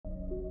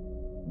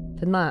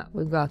Tonight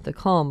we've got the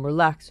calm,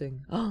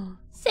 relaxing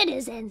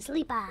Citizen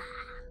Sleeper.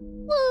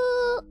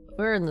 Woo!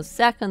 We're in the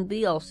second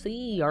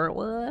DLC, aren't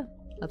we?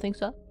 I think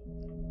so.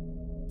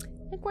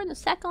 I think we're in the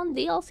second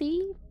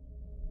DLC.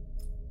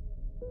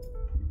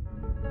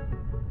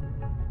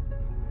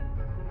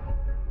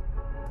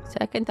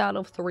 Second out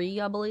of 3,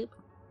 I believe.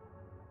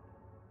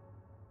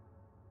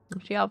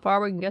 Let's see how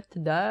far we can get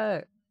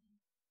today.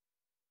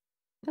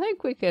 I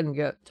think we can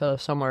get to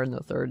somewhere in the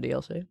 3rd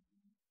DLC.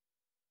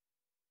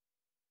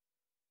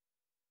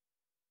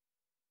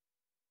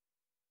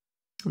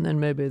 And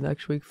then maybe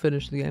next week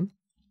finish the game.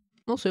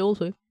 We'll see, we'll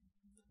see.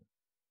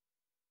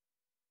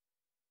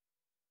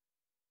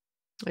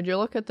 Did you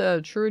look at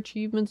the True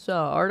Achievements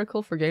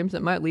article for games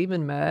that might leave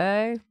in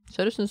May?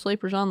 Citizen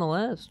Sleeper's on the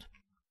list.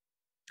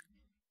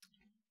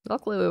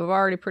 Luckily, we've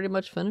already pretty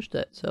much finished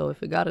it, so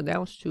if it got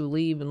announced to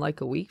leave in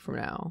like a week from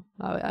now,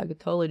 I could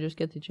totally just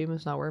get the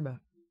achievements, not worry about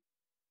it.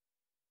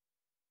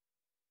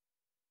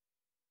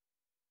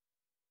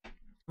 I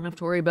don't have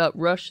to worry about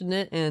rushing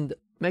it and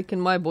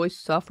making my voice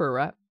suffer,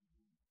 right?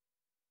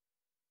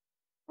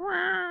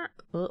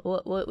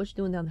 What you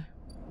doing down there?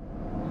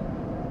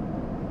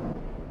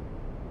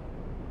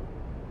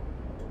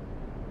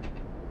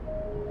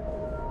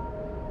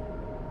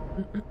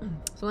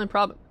 Something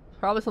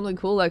probably something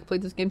cool like play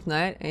this game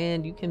tonight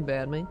and you can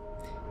ban me.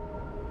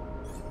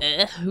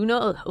 Who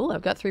knows? Oh,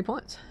 I've got 3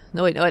 points.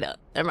 No wait, no I don't.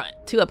 Never mind.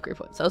 2 upgrade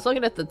points. I was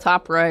looking at the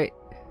top right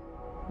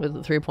with the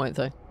 3-point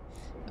thing.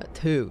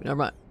 2. Never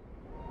mind.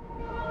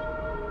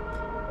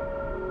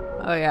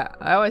 Oh yeah,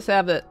 I always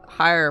have it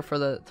higher for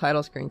the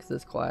title screen because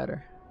it's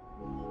quieter.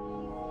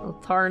 I'll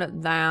turn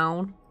it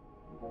down.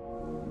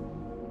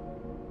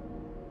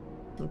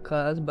 Okay,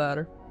 that's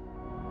better.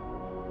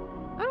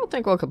 I don't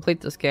think we'll complete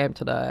this game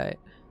today.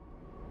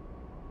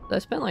 I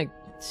spent like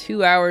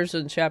 2 hours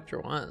in chapter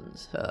 1,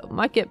 so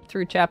might get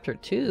through chapter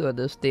 2 of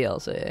this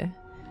DLC.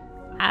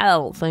 I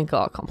don't think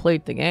I'll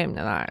complete the game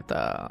tonight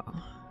though.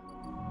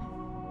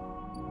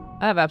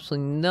 I have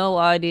absolutely no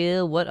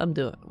idea what I'm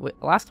doing.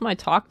 Last time I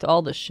talked to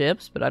all the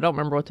ships, but I don't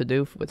remember what to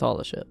do with all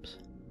the ships.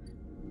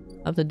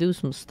 I have to do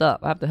some stuff.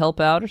 I have to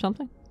help out or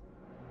something?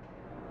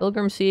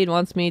 Pilgrim Seed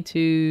wants me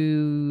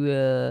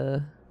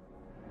to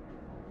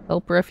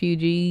help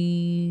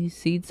refugees,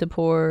 seed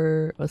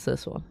support. What's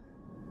this one?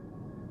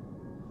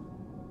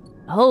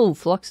 Oh,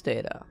 flux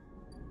data.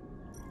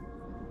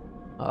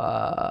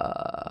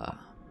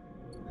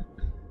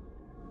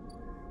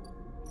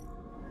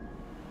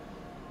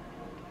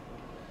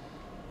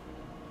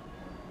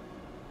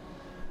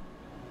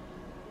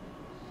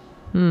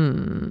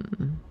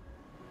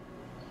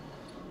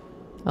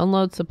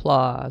 Unload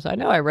supplies. I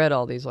know I read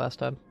all these last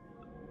time.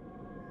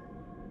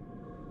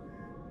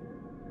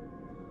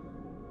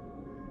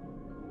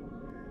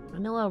 I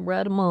know I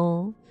read them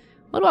all.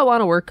 What do I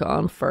want to work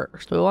on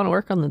first? Do we want to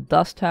work on the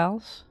dust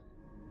house?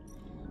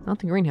 Not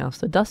the greenhouse,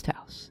 the dust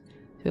house.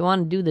 Do we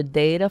want to do the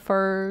data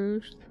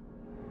first?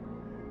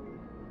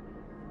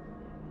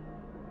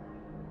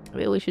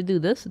 Maybe we should do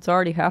this. It's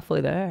already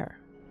halfway there.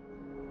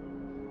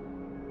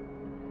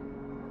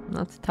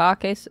 That's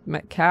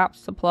Take cap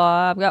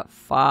supply. I've got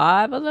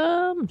 5 of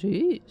them.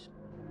 Jeez.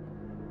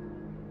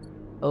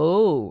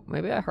 Oh,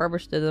 maybe I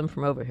harvested them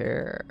from over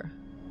here.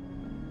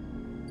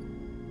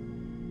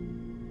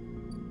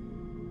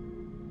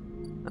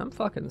 I'm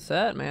fucking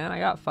set, man. I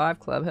got 5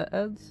 club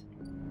heads.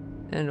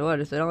 And what,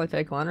 does it only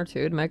take 1 or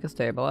 2 to make a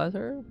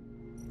stabilizer?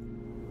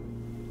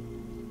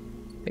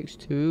 Takes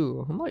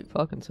 2. I'm like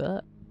fucking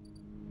set.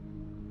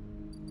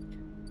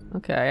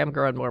 Okay, I'm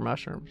growing more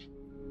mushrooms.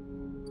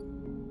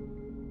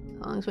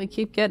 As long as we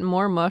keep getting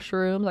more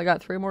mushrooms. I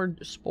got 3 more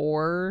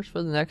spores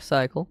for the next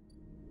cycle.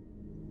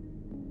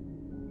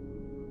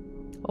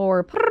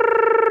 Or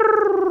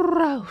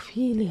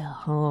Prophilia.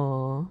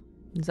 Oh.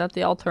 Is that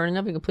the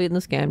alternative? We completing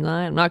this game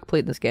tonight? I'm not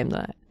completing this game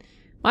tonight.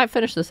 Might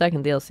finish the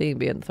 2nd DLC and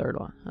be in the 3rd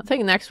one. I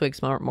think next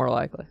week's more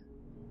likely.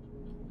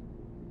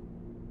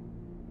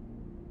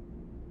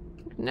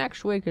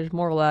 Next week is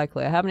more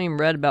likely. I haven't even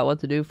read about what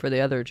to do for the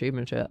other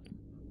achievements yet.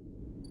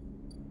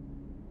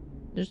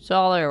 Just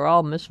saw they were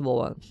all missable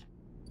ones.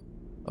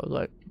 I was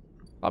like,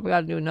 probably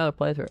gotta do another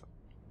playthrough.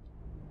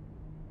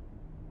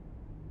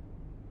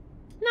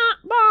 Not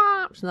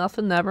bombs!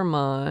 Nothing, never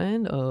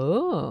mind.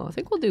 Oh, I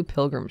think we'll do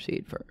Pilgrim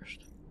Seed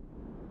first.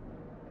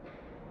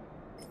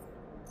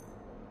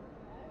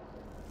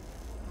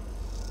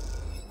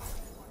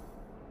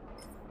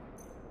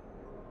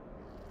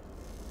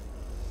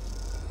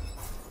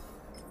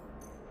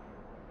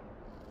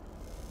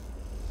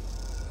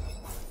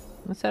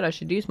 I said I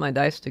should use my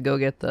dice to go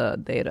get the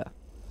data.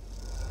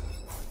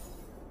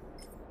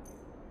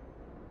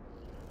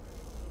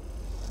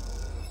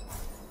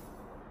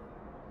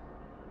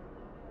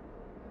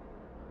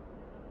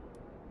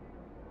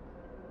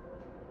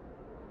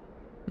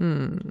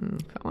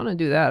 If I want to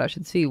do that, I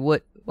should see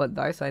what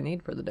dice I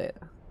need for the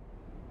data.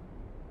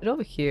 Is it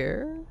over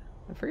here?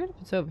 I forget if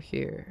it's over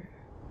here.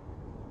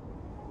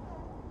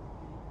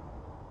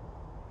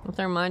 If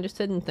their mind just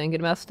sitting thinking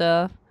about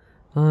stuff.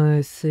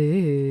 I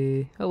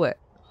see. Oh wait.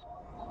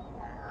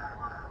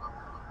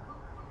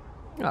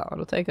 Oh,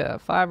 it'll take a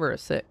 5 or a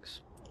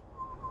 6.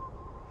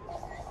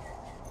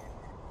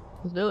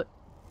 Let's do it.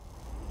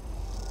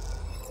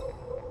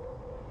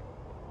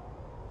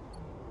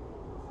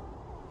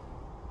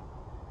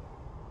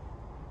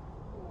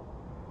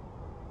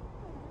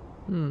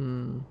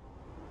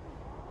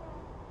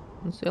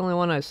 That's the only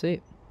one I see.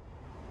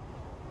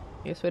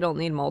 Guess we don't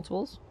need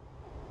multiples.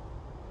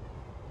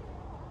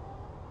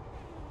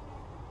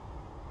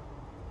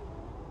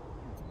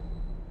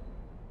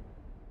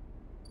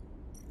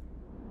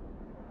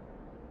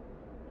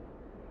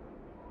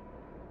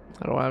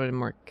 I don't have any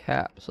more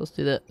caps. Let's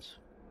do this.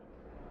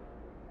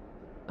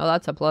 Oh,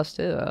 that's a +2.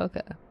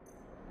 Okay.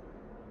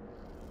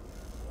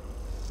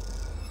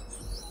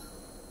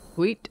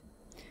 Sweet.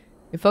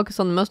 We focus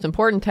on the most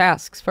important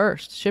tasks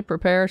first. Ship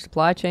repair,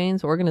 supply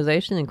chains,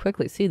 organization, and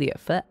quickly see the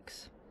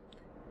effects.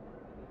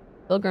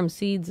 Pilgrim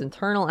Seed's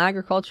internal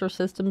agricultural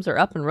systems are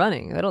up and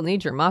running. I don't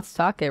need your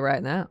matsutake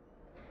right now.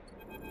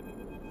 I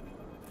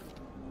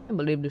can't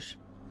believe this.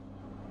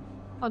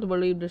 I don't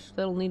believe this.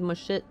 They don't need my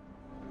shit.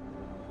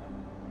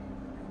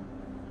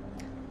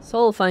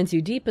 Soul finds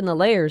you deep in the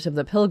layers of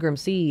the Pilgrim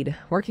Seed,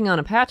 working on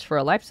a patch for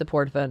a life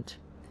support event.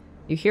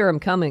 You hear him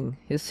coming,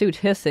 his suit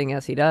hissing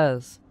as he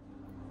does.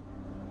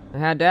 I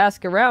had to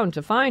ask around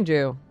to find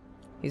you.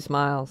 He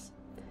smiles.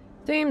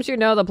 Seems you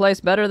know the place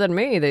better than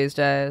me these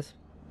days.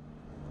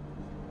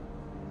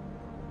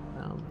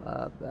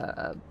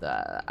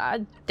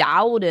 I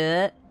doubt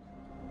it.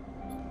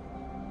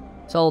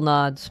 Soul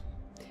nods.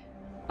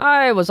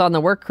 I was on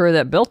the work crew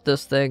that built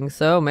this thing,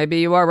 so maybe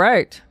you are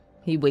right.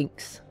 He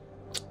winks.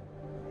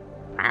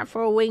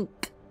 For a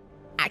wink.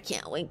 I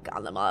can't wink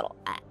on the model.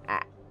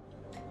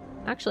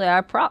 Actually,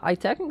 I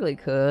technically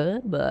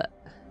could, but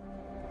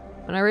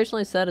when I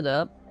originally set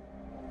up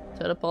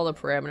all the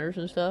parameters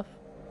and stuff,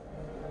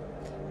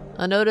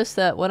 I noticed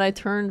that when I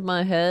turned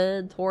my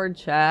head toward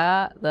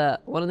chat,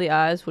 that one of the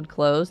eyes would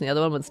close and the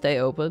other one would stay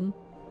open.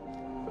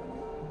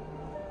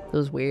 It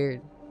was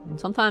weird. And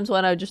sometimes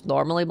when I would just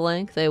normally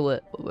blink, it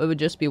would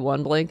just be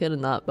one blinking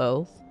and not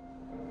both.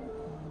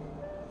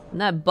 And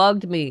that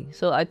bugged me,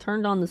 so I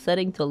turned on the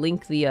setting to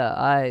link the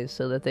eyes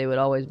so that they would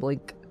always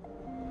blink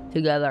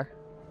together.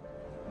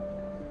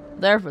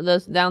 Therefore, the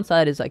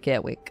downside is I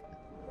can't wink.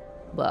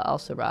 But I'll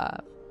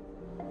survive.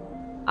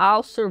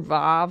 I'll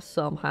survive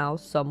somehow,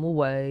 some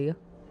way.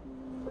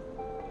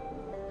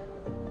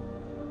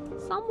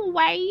 Some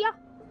way.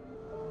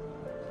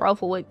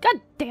 Profile wink.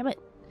 God damn it.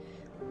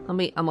 I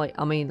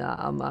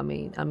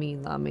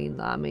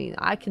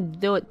can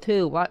do it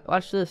too.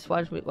 Watch this.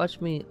 Watch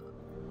me.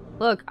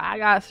 Look, I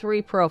got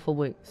 3 profile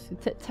winks.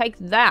 Take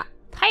that.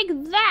 Take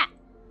that.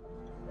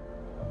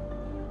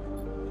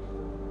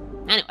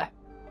 Anyway.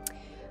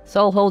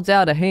 Soul holds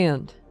out a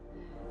hand.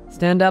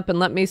 Stand up and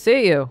let me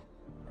see you.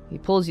 He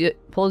pulls you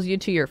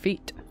to your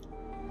feet.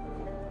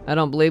 I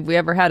don't believe we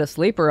ever had a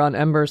sleeper on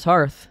Ember's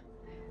hearth.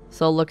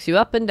 Soul looks you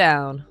up and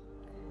down.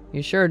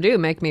 You sure do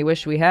make me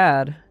wish we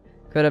had.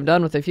 Could have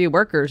done with a few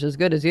workers as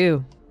good as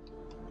you.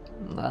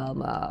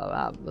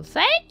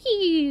 Thank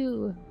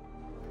you.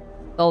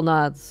 Soul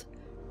nods.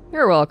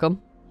 You're welcome.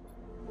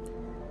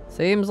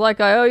 Seems like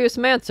I owe you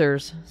some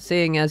answers,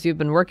 seeing as you've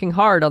been working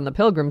hard on the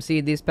Pilgrim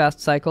Seed these past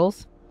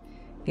cycles.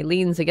 He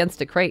leans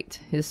against a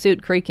crate, his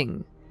suit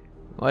creaking.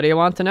 What do you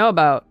want to know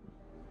about?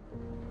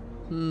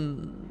 I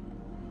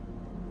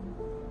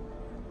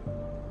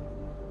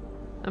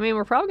mean,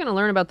 we're probably going to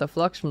learn about the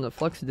flux from the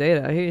flux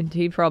data.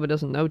 He probably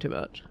doesn't know too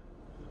much.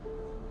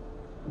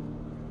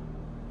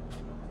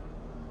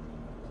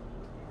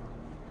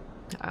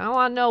 I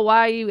want to know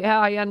how you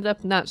ended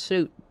up in that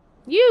suit.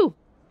 You!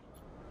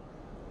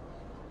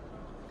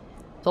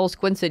 Soul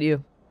squints at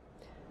you.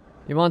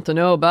 You want to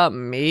know about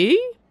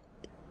me?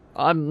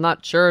 I'm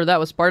not sure that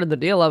was part of the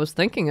deal I was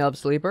thinking of,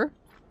 Sleeper.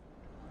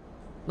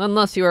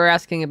 Unless you were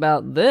asking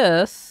about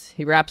this.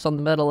 He raps on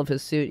the metal of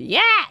his suit.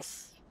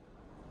 Yes!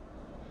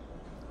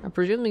 I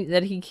presume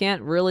that he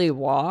can't really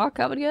walk,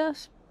 I would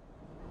guess.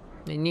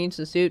 He needs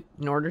the suit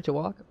in order to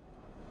walk.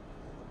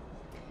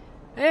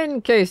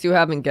 In case you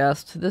haven't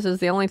guessed, this is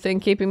the only thing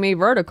keeping me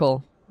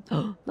vertical.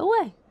 No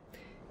way.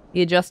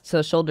 He adjusts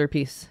a shoulder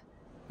piece.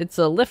 It's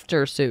a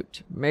lifter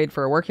suit, made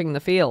for working the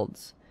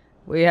fields.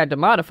 We had to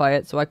modify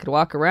it so I could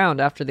walk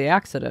around after the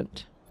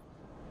accident.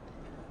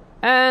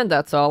 And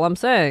that's all I'm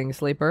saying,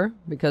 Sleeper,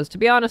 because to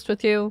be honest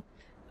with you,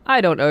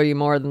 I don't owe you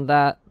more than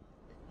that.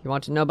 You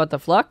want to know about the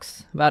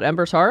flux? About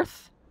Ember's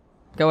hearth?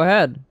 Go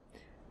ahead.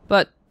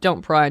 But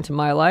don't pry into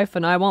my life,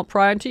 and I won't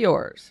pry into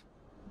yours.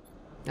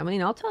 I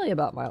mean, I'll tell you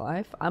about my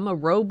life. I'm a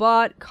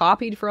robot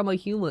copied from a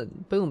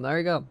human. Boom, there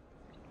you go.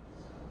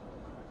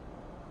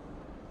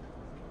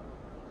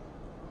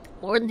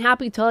 More than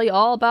happy to tell you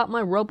all about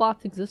my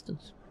robot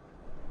existence.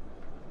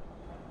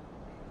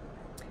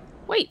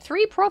 Wait,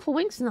 3 profile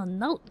winks and a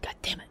note. God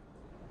damn it.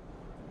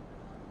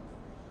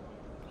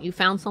 You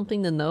found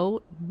something to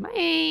note?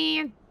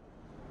 Man.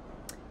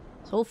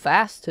 So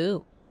fast,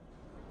 too.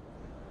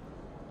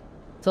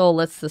 Soul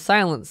lets the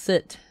silence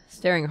sit,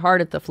 staring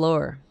hard at the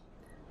floor.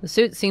 The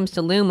suit seems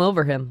to loom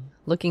over him,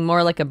 looking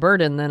more like a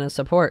burden than a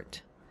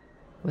support.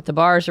 With the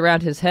bars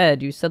around his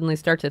head, you suddenly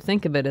start to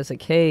think of it as a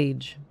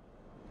cage.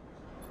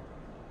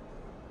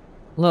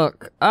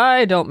 Look,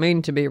 I don't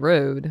mean to be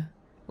rude.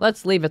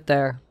 Let's leave it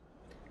there.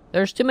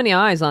 There's too many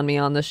eyes on me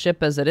on this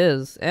ship as it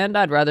is, and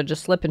I'd rather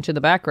just slip into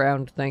the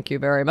background, thank you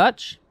very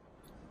much.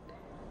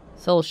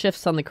 Soul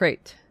shifts on the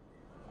crate.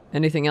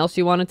 Anything else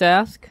you wanted to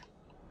ask?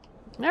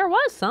 There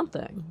was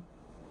something.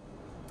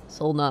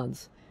 Soul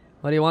nods.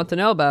 What do you want to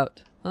know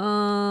about?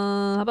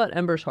 How about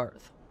Ember's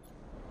hearth?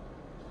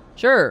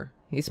 Sure,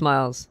 he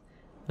smiles.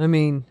 I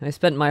mean, I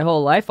spent my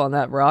whole life on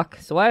that rock,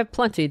 so I have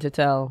plenty to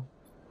tell.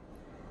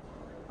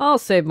 I'll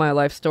save my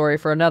life story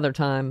for another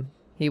time,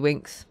 he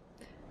winks.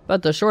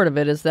 But the short of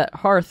it is that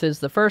Hearth is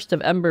the first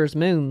of Ember's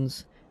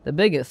moons, the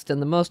biggest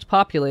and the most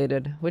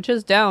populated, which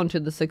is down to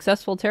the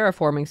successful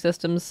terraforming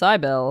system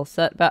Cybele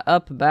set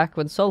up back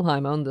when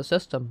Solheim owned the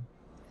system.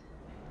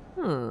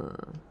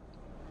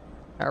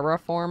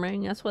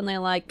 Terraforming? That's when they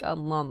like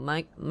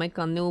make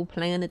a new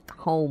planet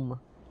home.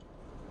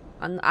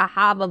 And I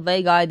have a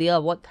vague idea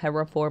of what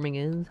terraforming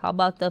is. How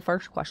about the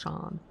first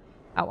question?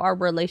 How are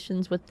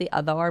relations with the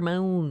other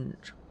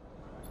moons?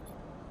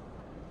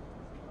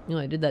 You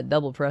know, I did that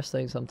double press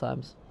thing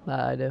sometimes.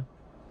 I do.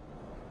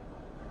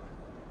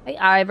 Hey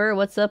Ivor,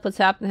 what's up? What's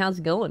happening? How's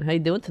it going? How you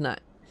doing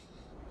tonight?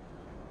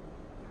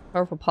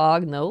 Purple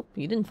Pog? Nope.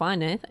 You didn't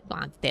find anything.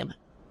 God damn it.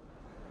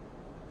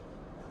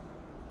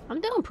 I'm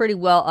doing pretty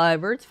well,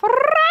 Ivor. It's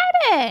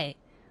Friday!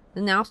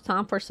 And now it's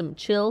time for some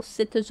chill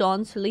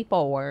citizen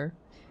sleepover.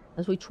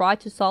 As we try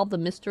to solve the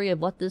mystery of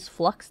what this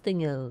flux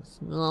thing is.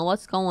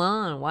 What's going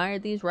on? Why are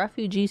these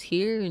refugees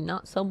here and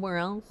not somewhere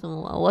else?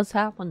 What's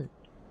happening?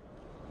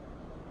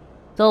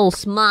 Soul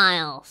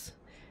smiles.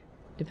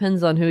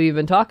 Depends on who you've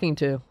been talking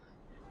to.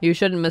 You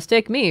shouldn't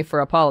mistake me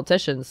for a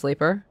politician,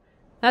 Sleeper.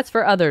 That's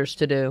for others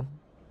to do.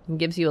 It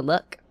gives you a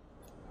look.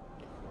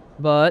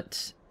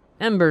 But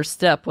Ember's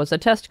Step was a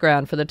test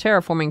ground for the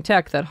terraforming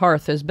tech that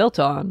Hearth is built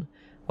on,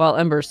 while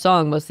Ember's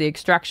Song was the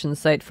extraction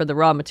site for the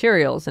raw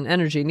materials and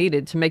energy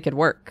needed to make it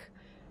work.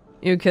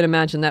 You could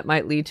imagine that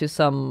might lead to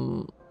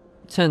some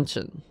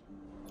tension.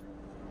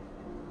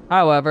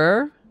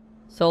 However,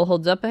 Soul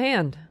holds up a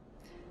hand.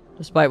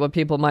 Despite what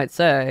people might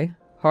say,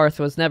 Hearth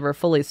was never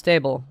fully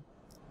stable.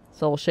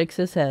 Soul shakes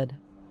his head.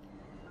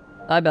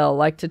 Cybele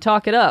liked to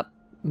talk it up,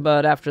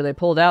 but after they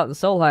pulled out and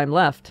Solheim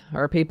left,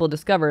 our people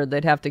discovered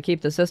they'd have to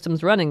keep the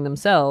systems running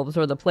themselves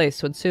or the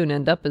place would soon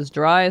end up as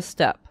dry as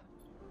Steppe.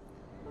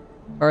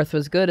 Hearth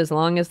was good as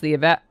long as the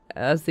evaporators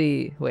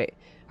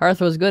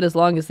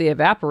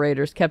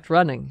kept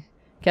running,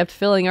 kept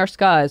filling our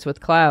skies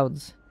with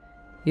clouds.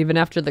 Even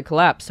after the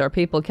collapse, our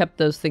people kept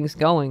those things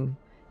going,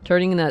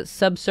 turning that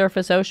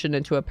subsurface ocean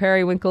into a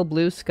periwinkle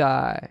blue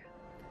sky.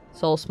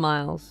 Soul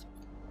smiles.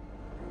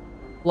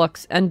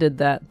 Flux ended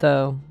that,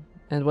 though,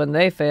 and when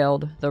they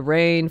failed, the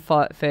rains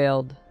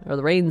failed, and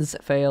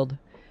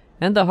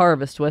the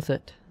harvest with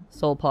it.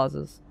 Soul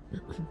pauses.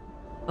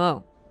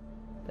 Oh.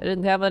 They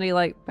didn't have any,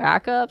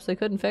 backups? They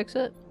couldn't fix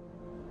it?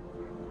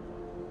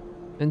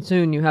 And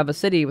soon you have a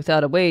city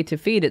without a way to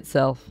feed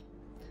itself.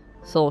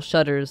 Soul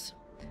shudders.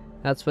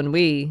 That's when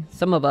we,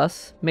 some of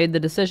us, made the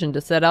decision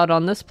to set out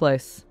on this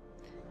place.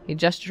 He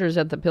gestures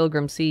at the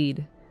Pilgrim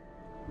Seed.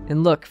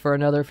 And look for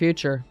another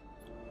future.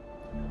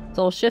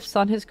 Soul shifts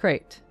on his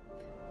crate.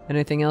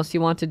 Anything else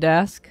you wanted to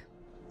ask?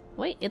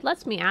 Wait, it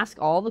lets me ask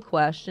all the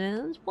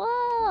questions?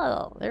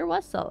 Whoa, there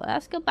was so.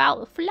 Ask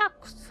about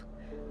flux.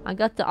 I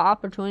got the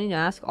opportunity to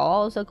ask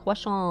all the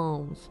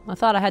questions. I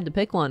thought I had to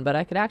pick one, but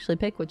I could actually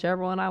pick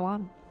whichever one I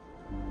wanted.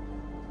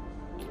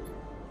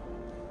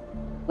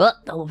 Oh,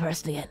 double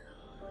pressed again.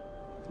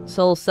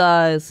 Soul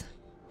sighs.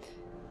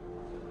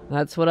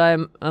 That's what I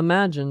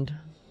imagined.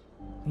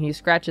 He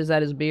scratches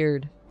at his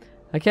beard.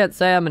 I can't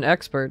say I'm an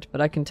expert,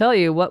 but I can tell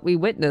you what we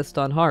witnessed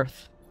on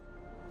Hearth.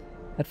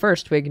 At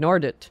first, we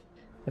ignored it.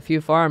 A few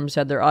farms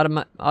had their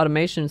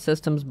automation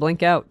systems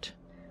blink out.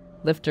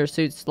 Lifter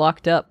suits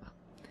locked up.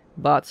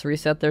 Bots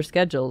reset their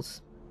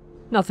schedules.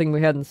 Nothing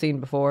we hadn't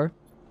seen before.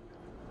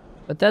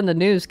 But then the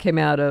news came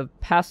out of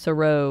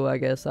Passero, I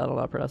guess. I don't know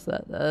how to pronounce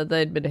that.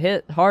 They'd been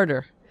hit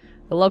harder.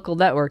 The local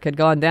network had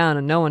gone down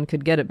and no one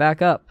could get it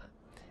back up.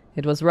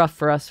 It was rough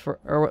for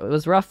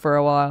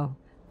a while.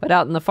 But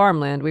out in the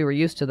farmland, we were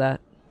used to that.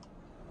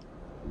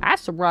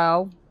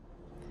 Passero.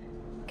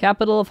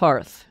 Capital of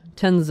Hearth.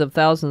 Tens of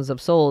thousands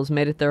of souls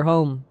made it their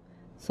home.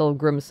 Soul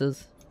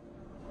grimaces.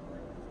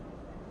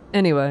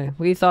 Anyway,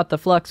 we thought the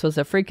flux was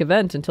a freak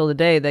event until the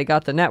day they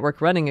got the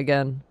network running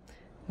again.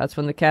 That's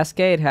when the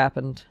cascade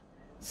happened.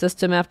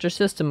 System after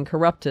system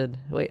corrupted.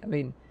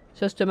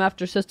 System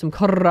after system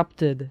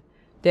corrupted.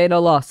 Data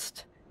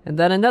lost. And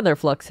then another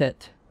flux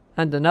hit.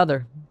 And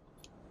another.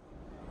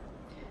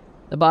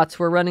 The bots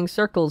were running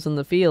circles in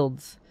the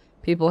fields.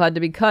 People had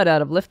to be cut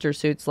out of lifter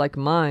suits like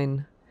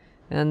mine.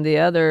 And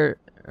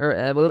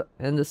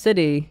in the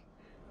city,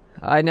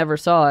 I never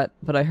saw it,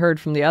 but I heard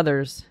from the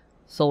others.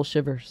 Soul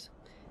shivers.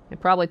 It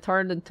probably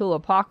turned into an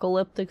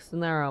apocalyptic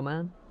scenario,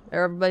 man.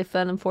 Everybody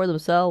fending for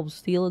themselves,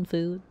 stealing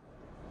food,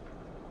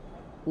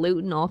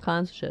 looting, all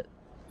kinds of shit.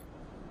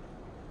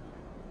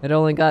 It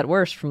only got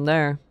worse from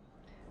there.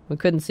 We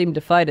couldn't seem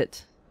to fight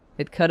it.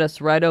 It cut us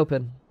right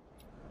open.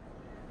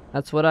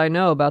 That's what I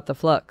know about the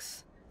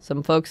flux.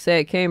 Some folks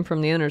say it came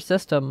from the inner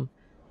system,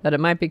 that it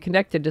might be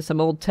connected to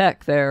some old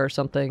tech there or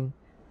something,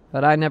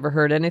 but I never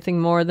heard anything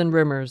more than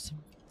rumors.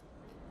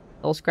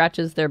 Soul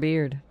scratches their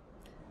beard.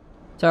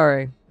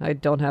 Sorry, I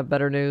don't have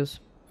better news.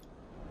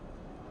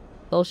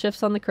 Soul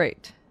shifts on the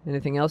crate.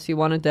 Anything else you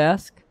wanted to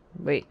ask?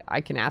 Wait,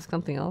 I can ask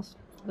something else?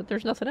 But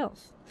there's nothing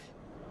else.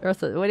 What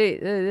do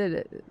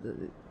you...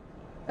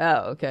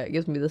 Oh, okay, it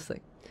gives me this thing.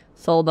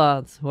 Soul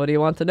nods. What do you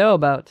want to know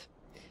about?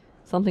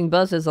 Something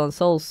buzzes on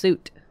Soul's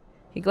suit.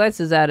 He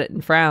glances at it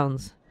and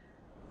frowns.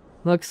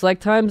 Looks like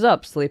time's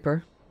up,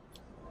 Sleeper.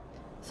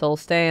 Soul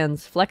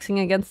stands, flexing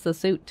against the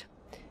suit.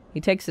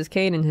 He takes his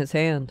cane in his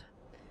hand.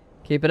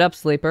 Keep it up,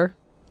 Sleeper.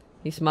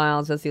 He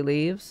smiles as he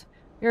leaves.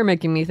 You're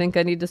making me think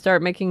I need to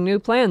start making new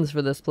plans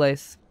for this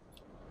place.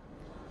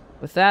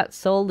 With that,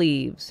 Soul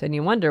leaves, and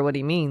you wonder what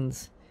he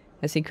means.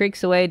 As he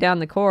creaks away down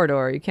the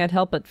corridor, you can't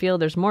help but feel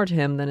there's more to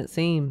him than it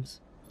seems.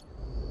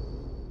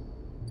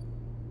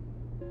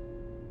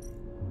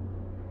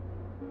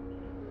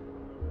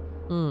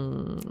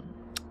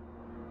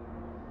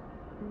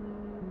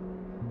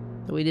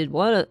 So we did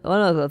one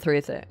of the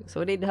three things.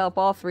 So we need to help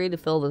all three to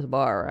fill this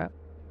bar, right?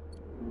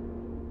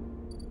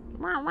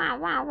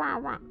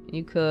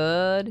 You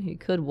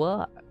could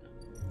what?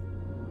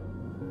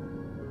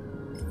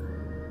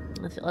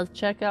 Let's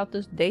check out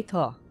this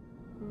data.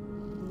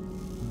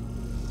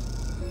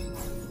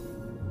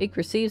 Ike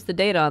receives the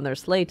data on their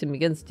slate and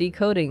begins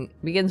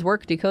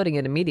work decoding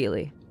it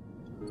immediately.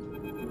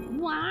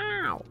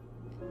 Wow!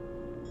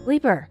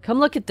 Sleeper, come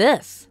look at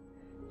this!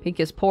 Peek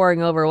is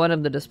poring over one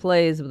of the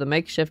displays of the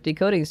makeshift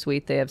decoding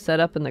suite they have set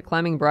up in the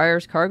Climbing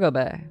Briar's cargo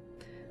bay.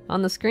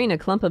 On the screen, a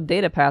clump of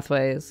data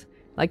pathways,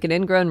 like an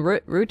ingrown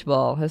root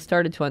ball, has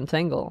started to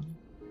untangle.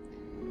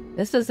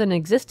 This is an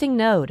existing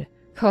node,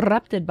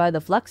 corrupted by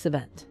the flux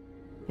event.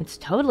 It's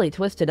totally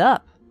twisted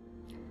up.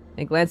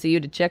 They glance at you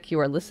to check you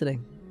are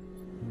listening.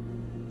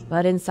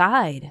 But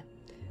inside,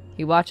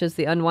 he watches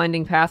the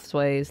unwinding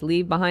pathways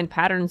leave behind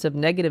patterns of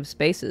negative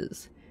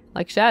spaces,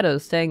 like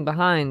shadows staying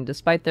behind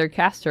despite their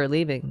caster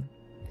leaving.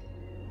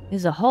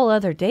 Is a whole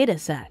other data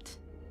set.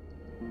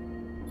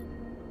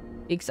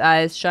 Ike's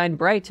eyes shine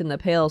bright in the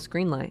pale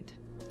screen light.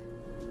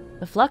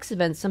 The flux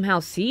event somehow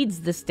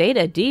seeds this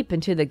data deep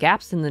into the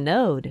gaps in the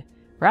node,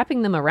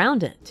 wrapping them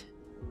around it.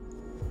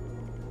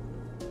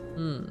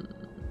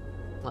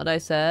 What I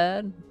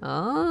said?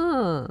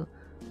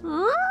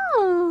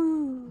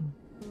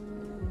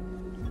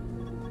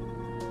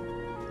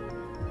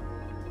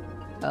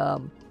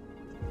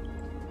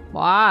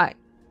 Why?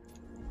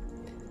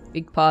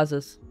 Ike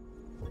pauses.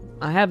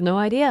 I have no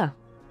idea.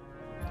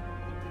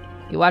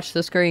 You watch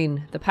the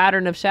screen, the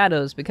pattern of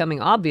shadows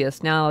becoming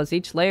obvious now as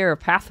each layer of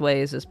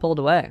pathways is pulled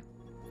away.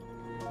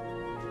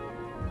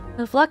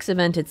 The flux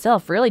event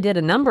itself really did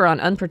a number on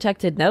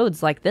unprotected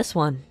nodes like this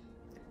one.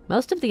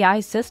 Most of the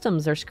eye's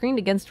systems are screened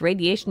against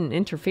radiation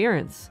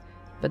interference,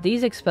 but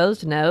these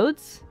exposed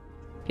nodes?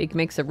 Ike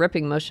makes a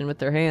ripping motion with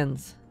their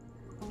hands.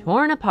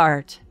 Torn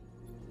apart.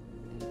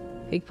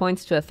 Ike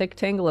points to a thick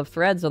tangle of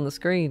threads on the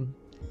screen.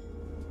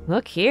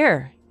 Look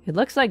here. It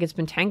looks like it's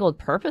been tangled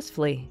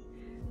purposefully.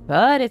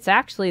 But it's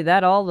actually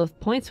that all the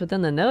points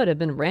within the node have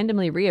been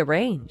randomly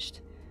rearranged.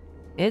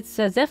 It's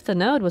as if the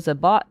node was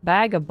a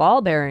bag of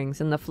ball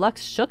bearings and the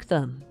flux shook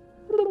them.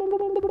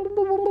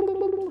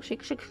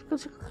 Shake, shake,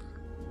 shake.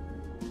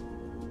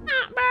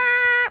 Not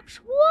Bobs!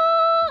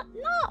 What?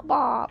 Not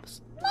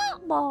Bobs!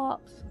 Not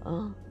Bobs!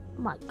 Oh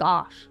my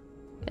gosh.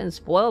 Getting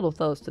spoiled with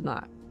those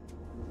tonight.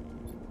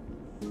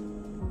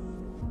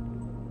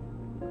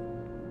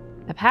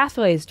 The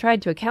pathways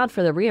tried to account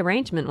for the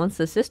rearrangement once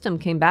the system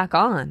came back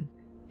on,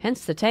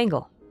 hence the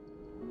tangle.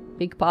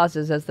 Ike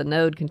pauses as the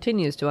node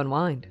continues to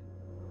unwind.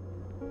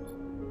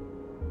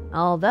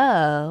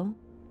 Although,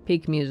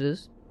 Ike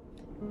muses,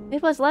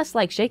 it was less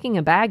like shaking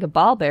a bag of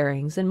ball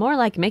bearings and more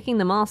like making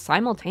them all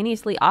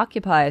simultaneously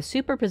occupy a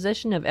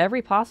superposition of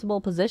every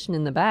possible position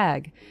in the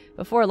bag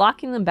before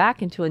locking them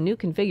back into a new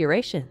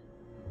configuration.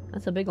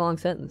 That's a big long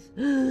sentence.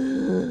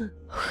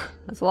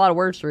 That's a lot of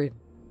words to read.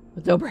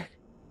 With no break.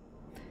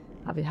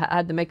 I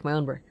had to make my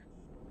own break.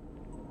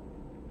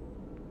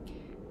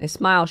 They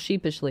smile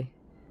sheepishly.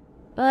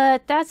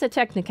 But that's a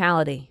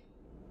technicality.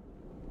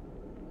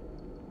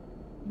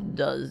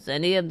 Does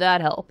any of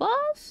that help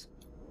us?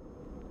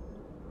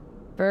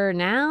 For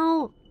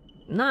now,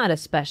 not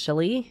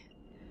especially.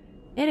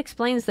 It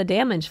explains the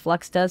damage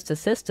flux does to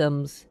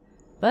systems,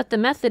 but the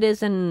method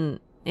is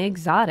an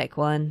exotic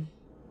one.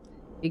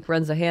 Ike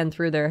runs a hand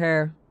through their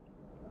hair.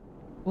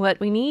 What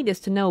we need is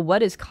to know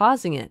what is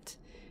causing it.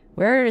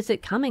 Where is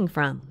it coming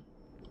from?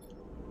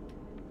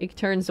 Ike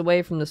turns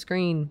away from the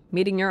screen,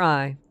 meeting your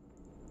eye.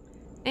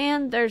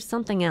 And there's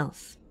something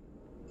else.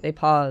 They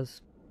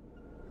pause.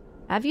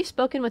 Have you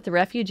spoken with the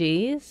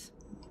refugees?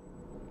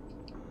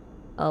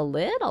 A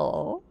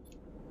little.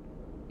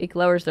 Ike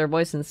lowers their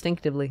voice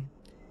instinctively.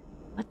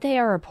 What they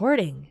are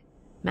reporting.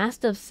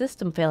 Massive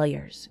system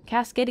failures,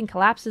 cascading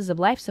collapses of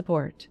life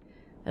support.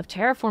 of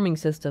terraforming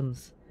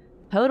systems.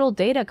 Total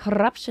data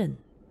corruption.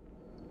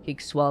 He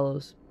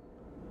swallows.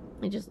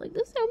 He just like,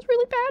 this sounds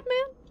really bad,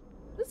 man.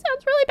 This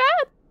sounds really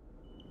bad.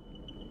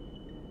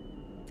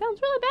 Sounds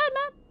really bad,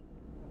 man.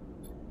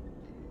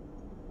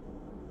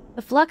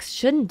 The flux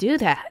shouldn't do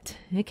that.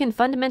 It can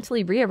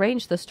fundamentally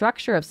rearrange the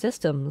structure of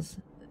systems,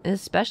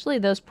 especially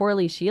those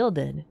poorly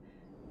shielded.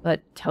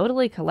 But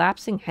totally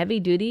collapsing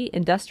heavy-duty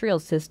industrial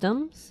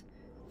systems,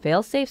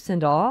 failsafes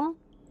and all,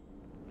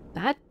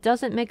 that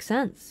doesn't make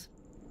sense.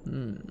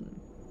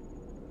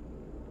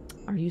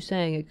 Are you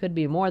saying it could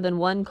be more than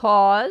one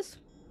cause?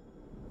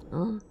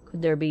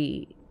 Could there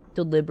be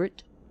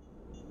deliberate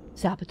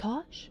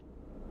sabotage?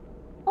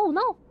 Oh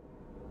no.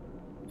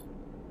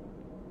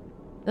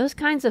 Those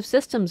kinds of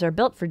systems are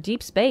built for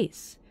deep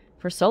space,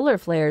 for solar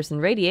flares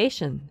and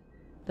radiation.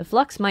 The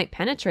flux might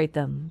penetrate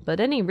them, but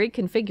any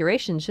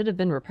reconfiguration should have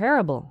been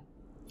repairable.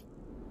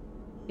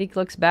 Deke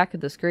looks back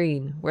at the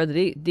screen, where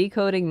the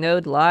decoding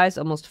node lies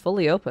almost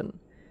fully open.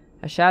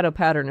 A shadow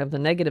pattern of the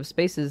negative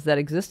spaces that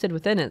existed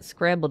within its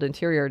scrambled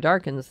interior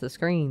darkens the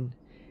screen,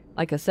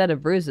 like a set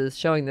of bruises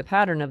showing the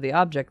pattern of the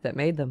object that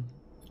made them.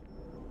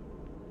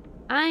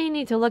 I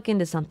need to look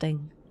into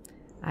something.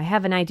 I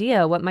have an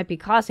idea what might be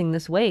causing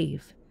this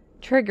wave,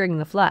 triggering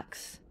the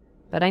flux,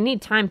 but I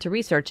need time to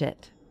research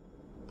it.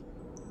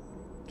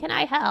 Can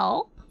I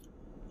help?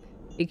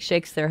 Deke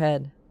shakes their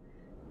head.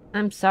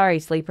 I'm sorry,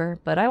 Sleeper,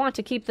 but I want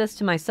to keep this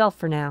to myself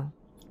for now.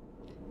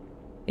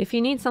 If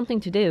you need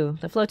something to do,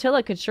 the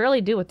flotilla could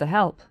surely do with the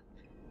help.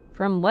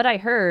 From what I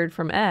heard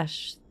from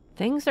Esh,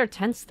 things are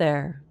tense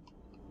there.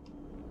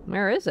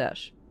 Where is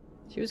Esh?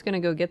 She was gonna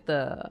go get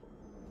the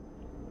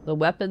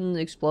weapon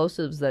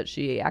explosives that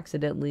she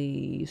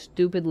accidentally,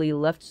 stupidly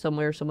left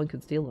somewhere someone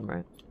could steal them,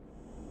 right?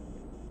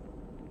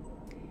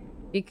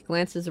 Deke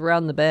glances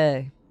around the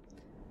bay.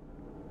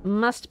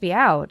 Must be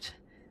out.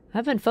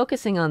 I've been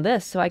focusing on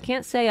this, so I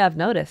can't say I've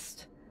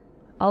noticed.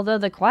 Although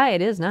the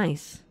quiet is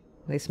nice.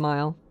 They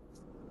smile.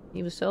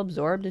 He was so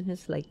absorbed in his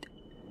slate.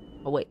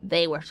 Oh wait,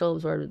 they were so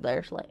absorbed in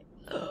their slate.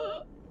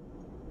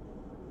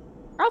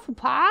 Awful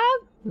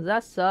pod? Is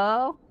that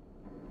so?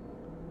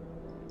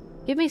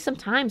 Give me some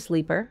time,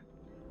 Sleeper.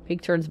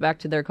 Peek turns back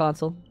to their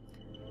console.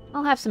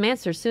 I'll have some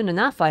answers soon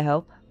enough, I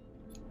hope.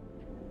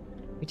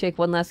 You take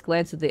one last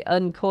glance at the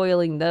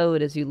uncoiling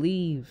node as you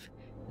leave.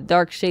 The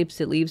dark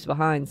shapes it leaves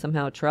behind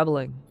somehow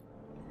troubling.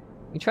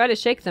 You try to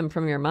shake them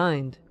from your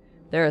mind.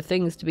 There are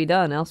things to be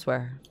done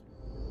elsewhere.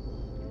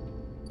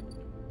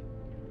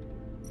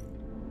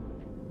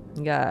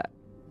 You got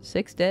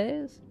 6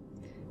 days?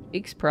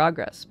 Peek's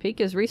progress.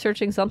 Peek is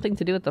researching something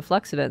to do with the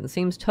flux event and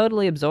seems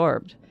totally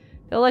absorbed.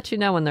 He'll let you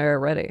know when they're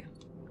ready.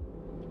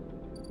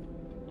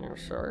 Oh,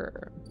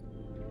 sure.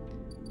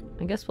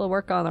 I guess we'll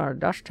work on our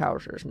dust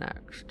houses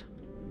next.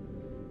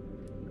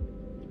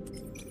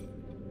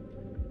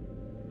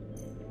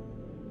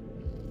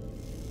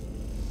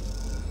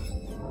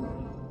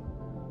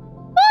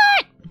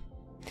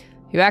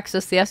 You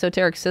access the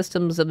esoteric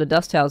systems of the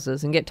dust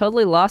houses and get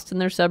totally lost in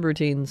their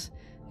subroutines.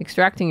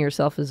 Extracting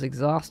yourself is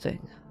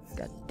exhausting.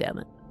 God damn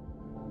it.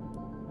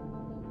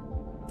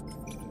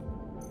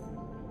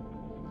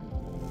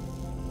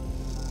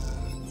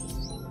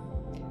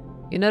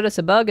 You notice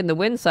a bug in the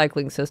wind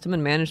cycling system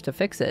and manage to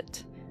fix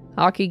it.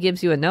 Hockey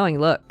gives you a knowing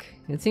look.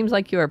 It seems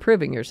like you are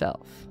proving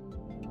yourself.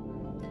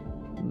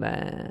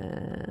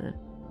 Man.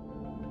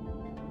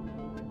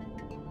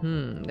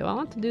 Do I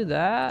want to do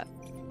that?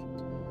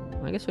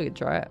 I guess we could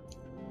try it.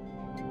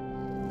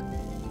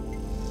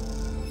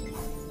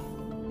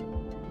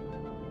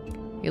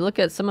 You look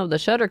at some of the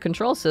shutter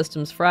control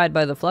systems fried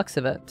by the flux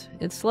event.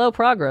 It's slow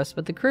progress,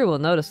 but the crew will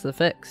notice the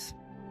fix.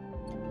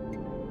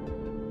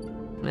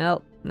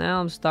 Well,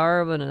 now I'm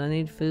starving and I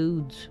need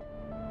foods.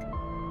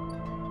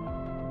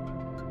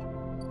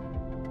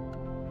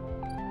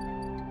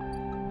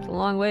 It's a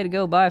long way to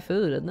go buy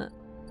food, isn't it?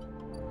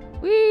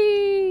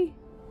 Whee!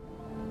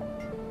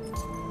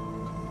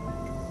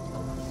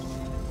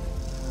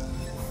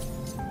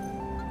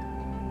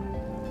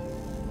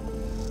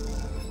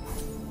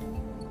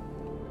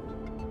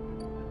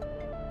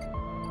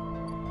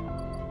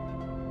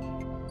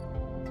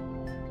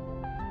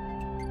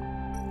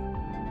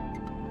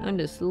 Time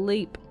to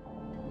sleep.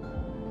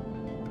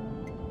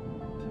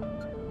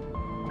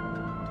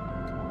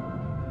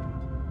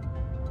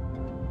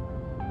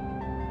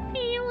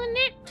 Feeling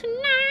it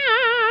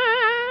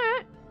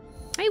tonight.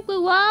 Hey,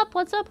 woo up.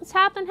 What's up? What's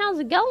happening? How's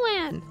it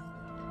going?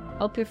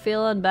 Hope you're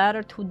feeling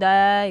better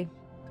today.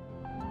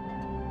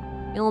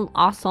 Feeling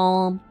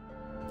awesome.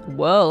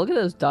 Whoa, look at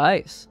those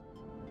dice.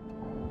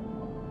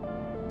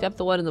 Except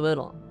the one in the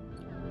middle.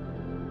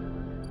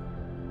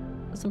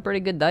 That's some pretty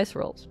good dice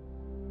rolls.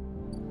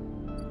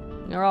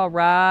 You're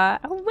alright.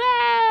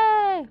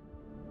 Hooray!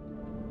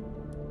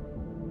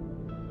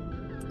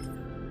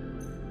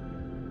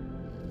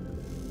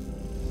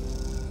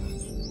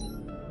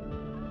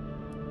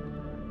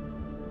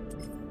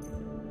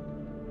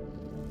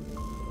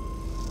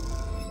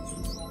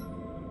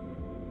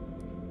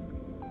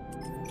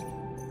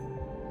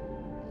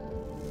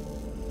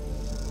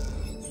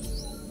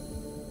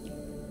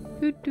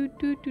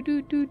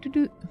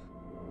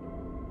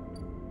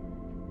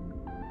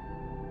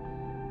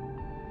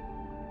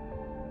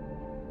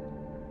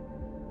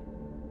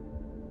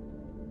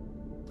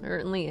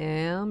 Certainly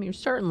am. You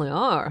certainly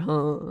are,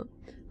 huh?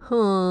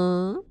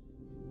 Huh?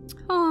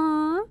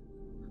 Huh?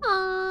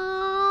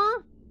 Huh?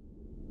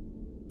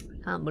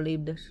 I can't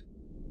believe this.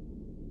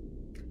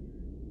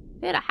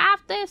 Did a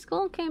half day of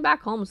school and came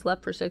back home and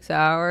slept for 6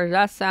 hours.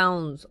 That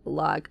sounds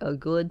like a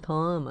good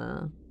time,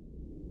 man.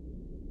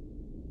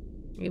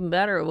 Even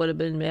better, it would have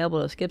been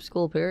able to skip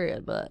school,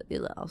 period. But, you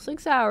know,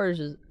 6 hours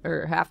is,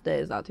 or half day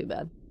is not too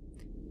bad.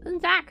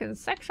 Exactly,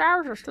 6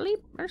 hours of sleep.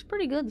 That's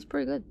pretty good. That's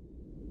pretty good.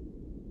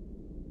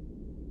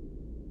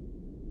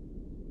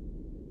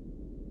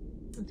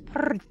 That's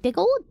pretty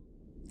good.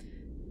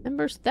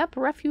 Member step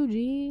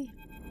refugee.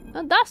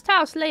 A dust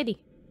house lady.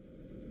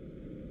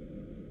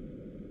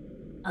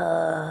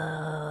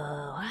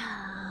 Wow.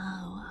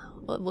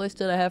 What voice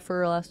did I have for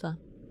her last time?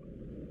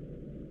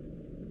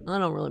 I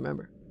don't really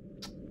remember.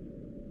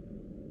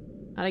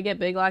 How'd I get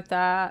big like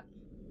that?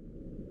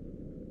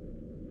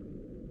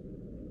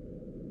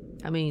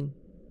 I mean,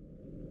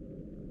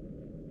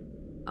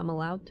 I'm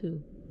allowed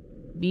to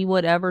be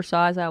whatever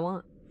size I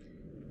want.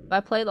 If I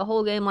play the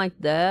whole game like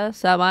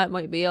this, that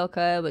might be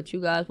okay, but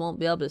you guys won't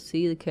be able to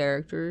see the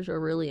characters or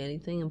really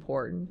anything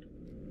important.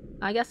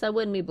 I guess I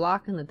wouldn't be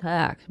blocking the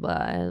text,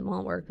 but it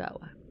won't work that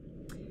way.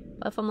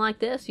 But if I'm like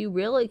this, you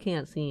really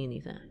can't see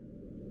anything.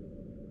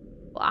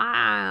 Well,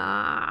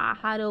 I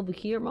hide over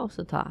here most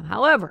of the time.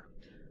 However,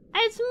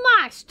 it's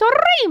my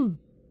stream!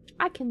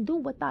 I can do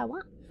what I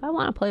want. If I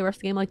want to play a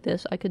rest game like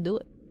this, I could do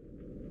it.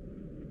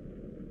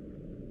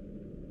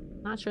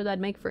 Not sure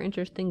that'd make for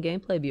interesting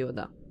gameplay viewing,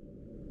 though.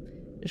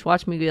 Just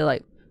watch me be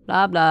like,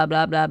 blah, blah,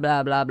 blah, blah,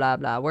 blah, blah, blah,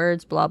 blah,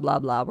 words, blah, blah,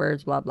 blah,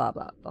 words, blah, blah,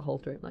 blah. The whole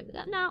stream like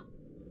that. No.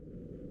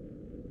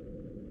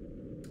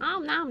 Oh,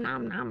 no, no,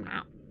 no,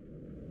 no.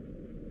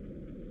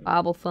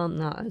 Bible thump,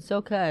 no. It's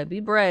okay. Be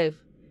brave.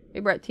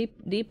 Deep breath.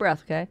 Deep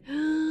breath, okay?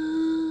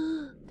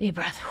 Deep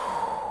breath.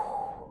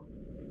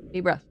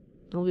 Deep breath.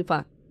 It'll be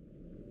fine.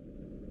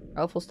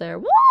 Awful stare.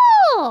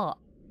 Whoa!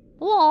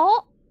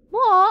 What?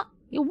 What?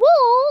 You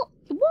what?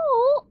 You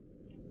what?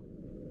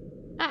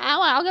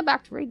 I'll get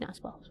back to reading, I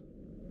suppose.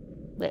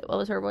 Wait, what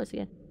was her voice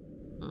again?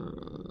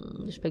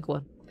 Just pick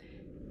one.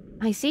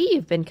 I see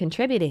you've been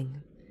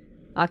contributing.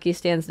 Aki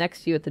stands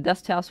next to you at the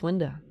dust house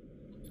window.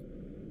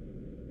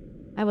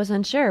 I was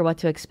unsure what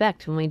to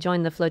expect when we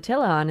joined the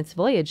flotilla on its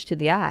voyage to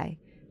the Eye,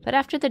 but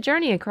after the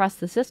journey across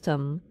the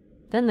system,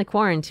 then the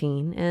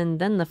quarantine, and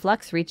then the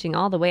flux reaching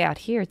all the way out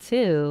here,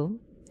 too.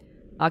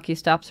 Aki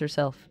stops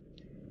herself.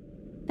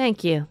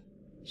 Thank you.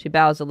 She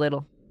bows a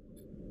little.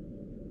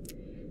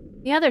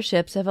 The other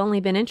ships have only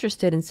been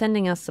interested in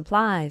sending us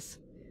supplies,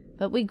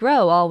 but we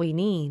grow all we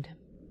need.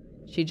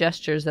 She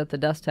gestures at the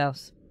dust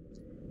house.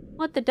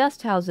 What the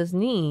dust houses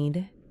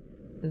need,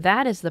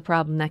 that is the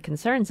problem that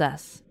concerns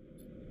us.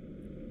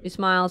 She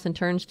smiles and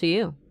turns to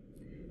you.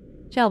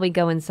 Shall we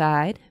go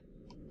inside?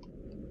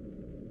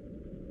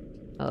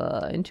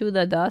 Into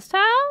the dust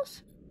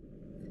house?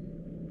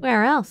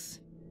 Where else?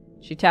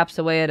 She taps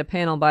away at a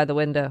panel by the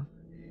window.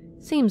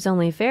 Seems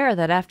only fair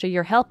that after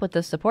your help with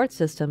the support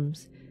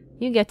systems,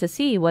 you get to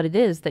see what it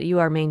is that you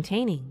are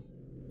maintaining.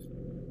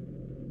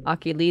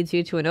 Aki leads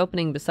you to an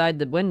opening beside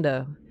the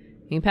window.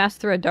 You pass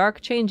through a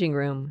dark changing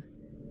room.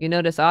 You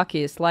notice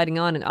Aki is sliding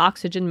on an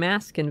oxygen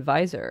mask and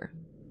visor.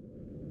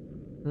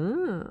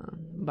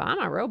 But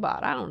I'm a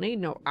robot. I don't need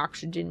no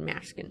oxygen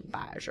mask and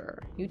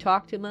visor. You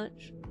talk too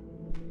much?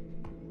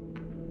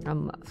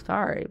 I'm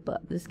sorry,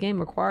 but this game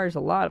requires a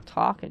lot of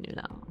talking, you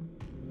know.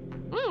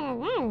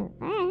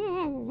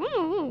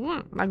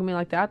 Not gonna be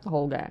like that the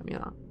whole game, you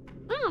know.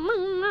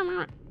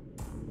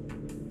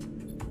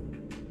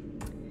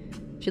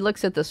 She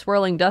looks at the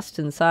swirling dust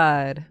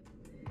inside.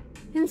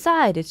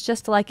 Inside, it's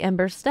just like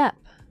Ember's Step.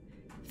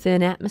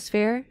 Thin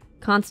atmosphere,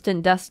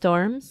 constant dust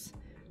storms,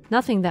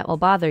 nothing that will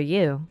bother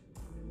you.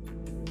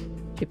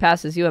 She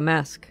passes you a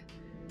mask.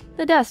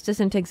 The dust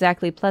isn't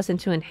exactly pleasant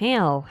to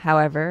inhale,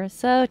 however,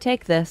 so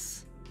take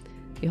this.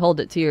 You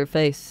hold it to your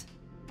face.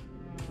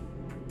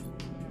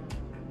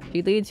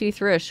 She leads you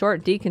through a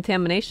short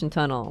decontamination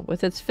tunnel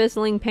with its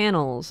fizzling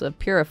panels of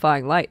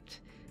purifying light,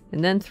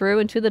 and then through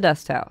into the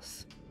dust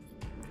house.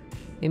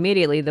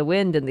 Immediately, the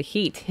wind and the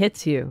heat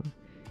hits you.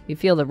 You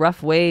feel the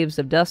rough waves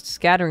of dust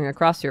scattering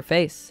across your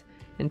face,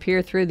 and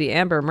peer through the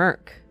amber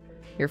murk.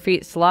 Your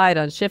feet slide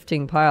on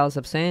shifting piles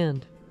of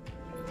sand.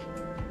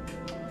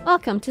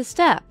 Welcome to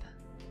Step.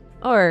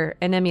 Or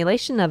an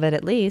emulation of it,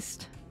 at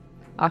least.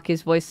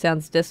 Aki's voice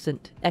sounds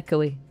distant,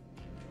 echoey.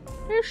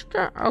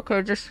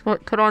 Okay, just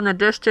put on the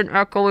distant,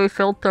 echoey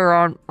filter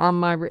on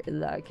my...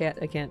 I can't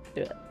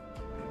do it.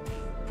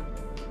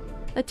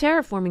 The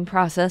terraforming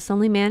process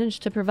only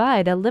managed to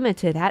provide a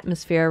limited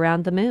atmosphere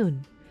around the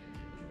moon.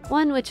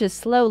 One which is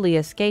slowly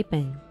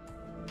escaping.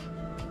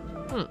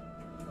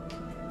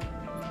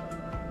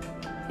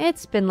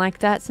 It's been like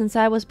that since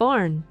I was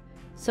born,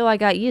 so I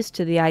got used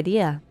to the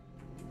idea.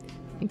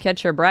 You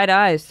catch her bright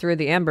eyes through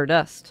the amber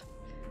dust.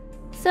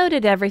 So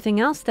did everything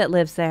else that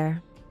lives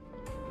there.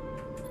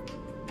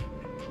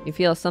 You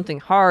feel something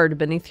hard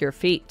beneath your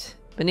feet,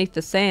 beneath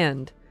the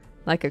sand,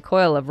 like a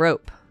coil of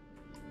rope.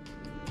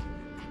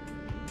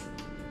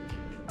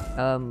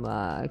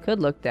 I could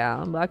look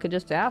down, but I could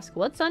just ask,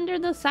 what's under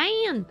the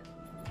sand?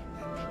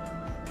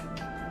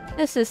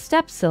 This is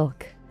steppe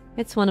silk.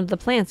 It's one of the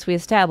plants we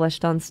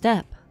established on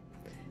steppe.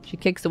 She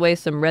kicks away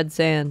some red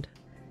sand.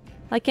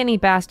 Like any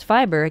bast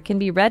fiber, it can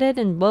be retted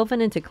and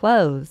woven into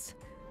clothes.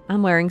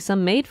 I'm wearing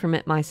some made from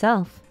it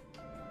myself.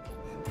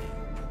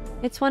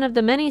 It's one of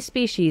the many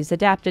species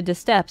adapted to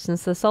steppe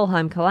since the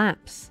Solheim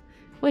collapse,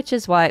 which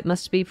is why it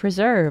must be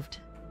preserved.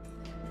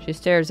 She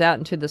stares out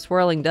into the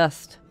swirling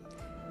dust.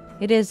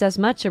 It is as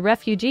much a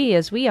refugee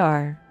as we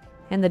are,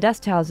 and the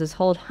dust houses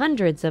hold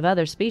hundreds of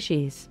other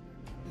species.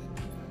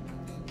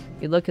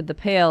 You look at the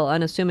pale,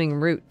 unassuming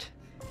root,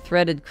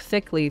 threaded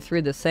thickly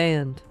through the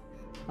sand.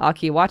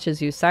 Aki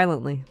watches you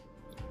silently.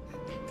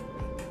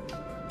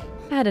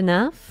 Had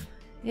enough?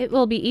 It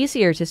will be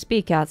easier to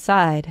speak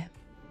outside.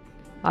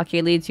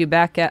 Aki leads you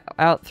back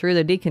out through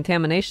the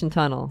decontamination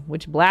tunnel,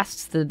 which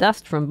blasts the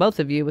dust from both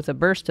of you with a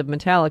burst of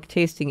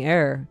metallic-tasting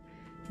air,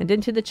 and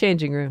into the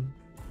changing room.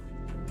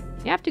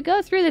 You have to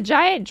go through the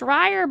giant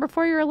dryer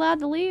before you're allowed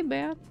to leave,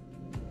 man.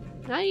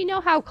 Now you know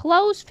how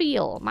clothes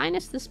feel,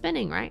 minus the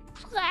spinning, right?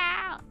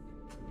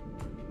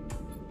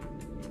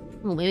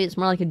 Well, maybe it's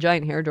more like a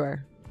giant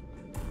hairdryer.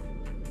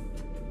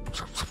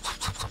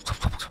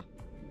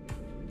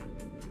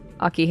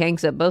 Aki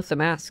hangs up both the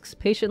masks,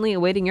 patiently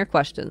awaiting your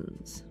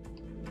questions.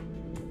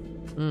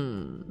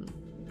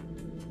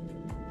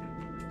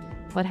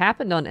 What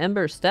happened on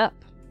Ember's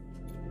Steppe?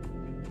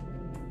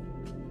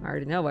 I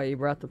already know why you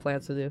brought the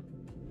plants with you.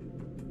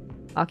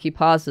 Aki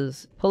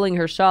pauses, pulling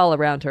her shawl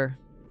around her.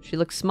 She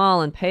looks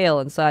small and pale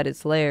inside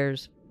its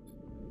layers.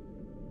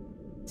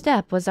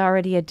 Steppe was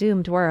already a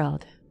doomed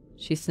world.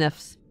 She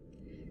sniffs.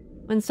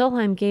 When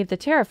Solheim gave the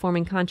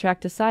terraforming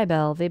contract to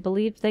Cybele, they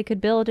believed they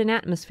could build an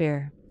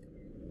atmosphere.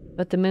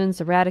 But the moon's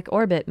erratic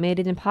orbit made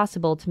it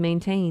impossible to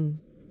maintain.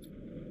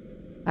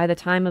 By the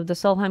time of the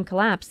Solheim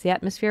collapse, the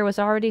atmosphere was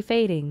already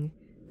fading,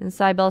 and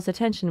Cybele's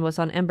attention was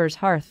on Ember's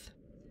hearth.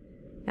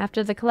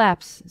 After the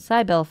collapse,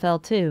 Cybele fell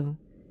too.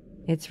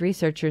 Its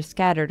researchers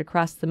scattered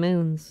across the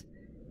moons,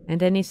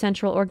 and any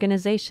central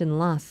organization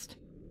lost.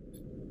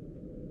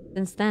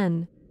 Since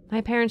then,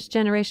 my parents'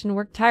 generation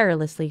worked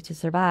tirelessly to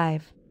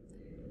survive,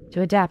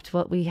 to adapt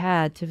what we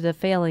had to the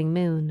failing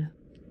moon.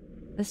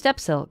 The steppe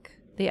silk,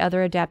 the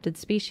other adapted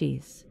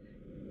species,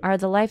 are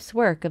the life's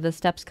work of the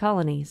steppe's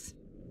colonies.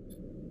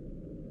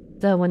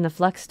 So when the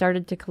flux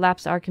started to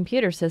collapse our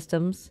computer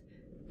systems,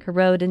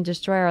 corrode and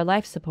destroy our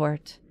life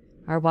support,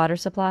 our water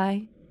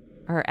supply,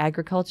 our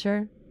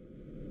agriculture,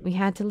 we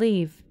had to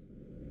leave.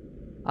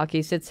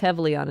 Aki sits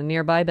heavily on a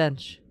nearby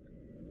bench.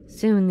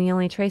 Soon the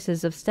only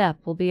traces of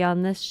steppe will be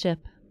on this ship.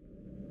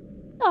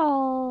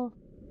 Oh.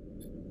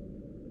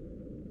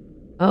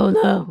 Oh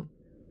no.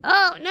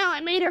 Oh no,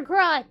 I made her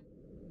cry.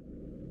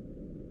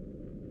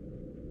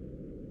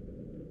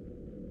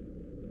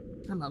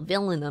 I'm a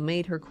villain. I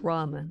made her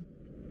cry, man.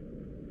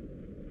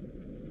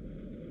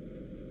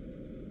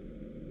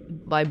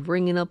 By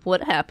bringing up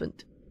what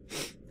happened.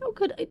 How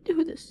could I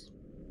do this?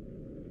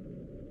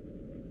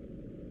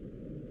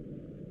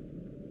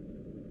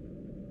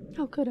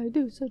 How could I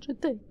do such a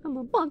thing? I'm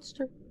a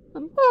monster.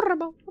 I'm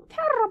horrible. I'm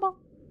terrible.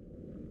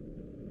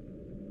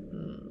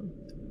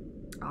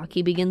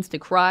 Aki begins to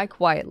cry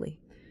quietly.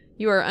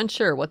 You are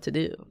unsure what to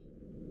do.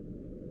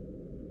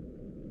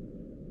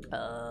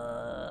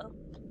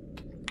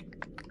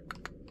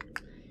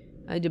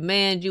 I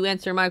demand you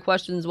answer my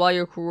questions while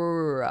you're...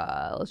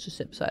 let's just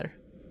sit beside her.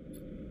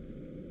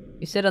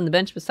 You sit on the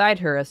bench beside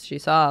her as she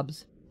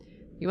sobs.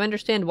 You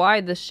understand why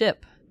this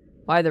ship,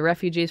 why the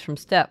refugees from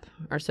Steppe,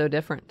 are so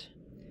different.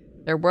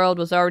 Their world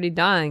was already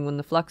dying when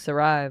the flux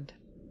arrived.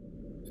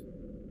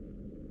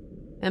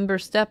 Ember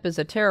Steppe is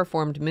a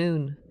terraformed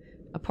moon,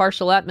 a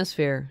partial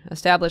atmosphere,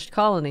 established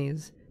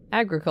colonies,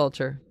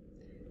 agriculture.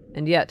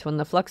 And yet, when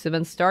the flux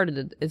events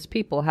started, its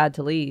people had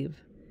to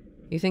leave.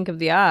 You think of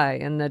the eye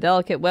and the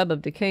delicate web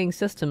of decaying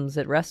systems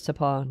it rests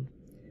upon.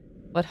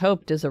 What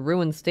hope does a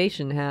ruined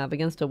station have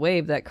against a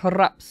wave that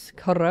corrupts,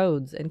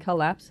 corrodes, and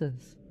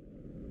collapses?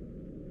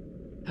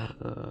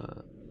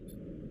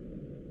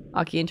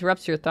 Aki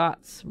interrupts your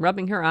thoughts,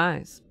 rubbing her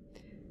eyes.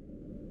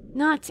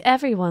 Not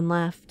everyone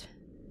left.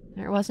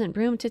 There wasn't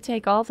room to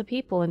take all the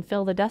people and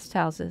fill the dust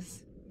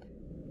houses.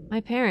 My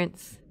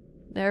parents,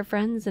 their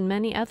friends, and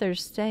many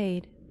others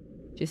stayed.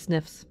 She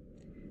sniffs.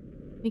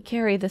 We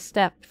carry the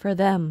steppe for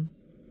them.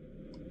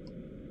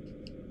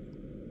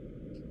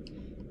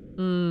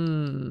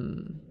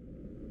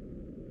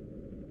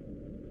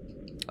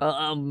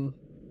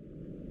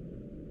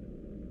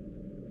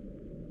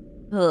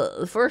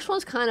 The first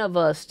one's kind of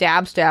a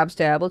stab.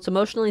 Let's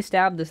emotionally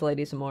stab this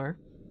lady some more.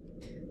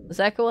 The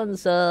second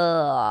one's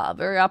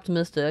very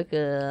optimistic.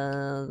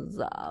 I'm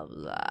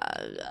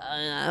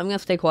gonna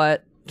stay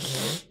quiet.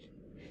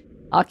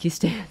 Aki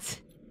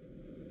stands.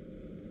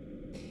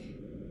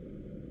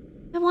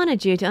 I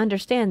wanted you to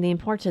understand the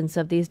importance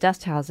of these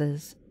dust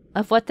houses,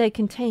 of what they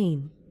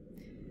contain.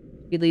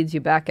 He leads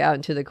you back out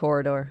into the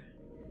corridor.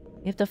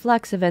 If the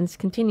flux events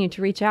continue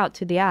to reach out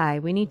to the eye,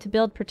 we need to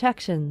build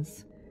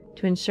protections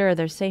to ensure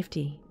their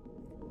safety.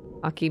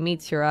 Aki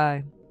meets your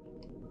eye.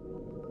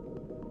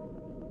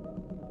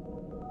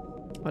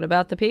 What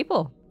about the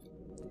people?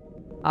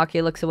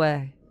 Aki looks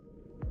away.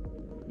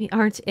 We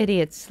aren't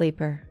idiots,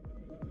 Sleeper.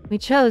 We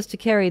chose to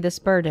carry this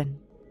burden.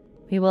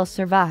 We will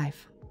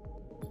survive.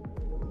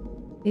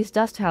 These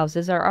dust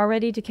houses are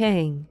already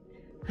decaying.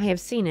 I have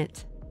seen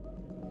it.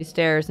 He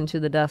stares into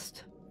the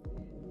dust.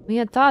 We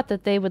had thought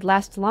that they would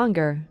last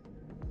longer,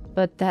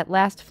 but that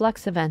last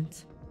flux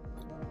event.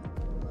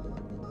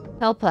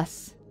 Help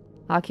us.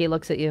 Aki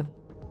looks at you.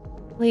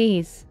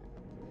 Please.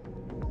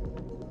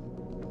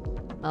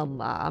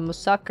 I'm a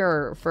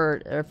sucker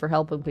for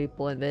helping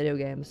people in video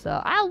games,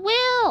 so I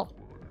will!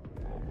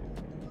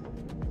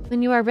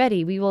 When you are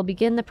ready, we will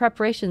begin the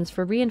preparations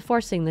for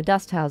reinforcing the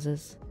dust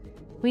houses.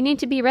 We need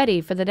to be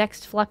ready for the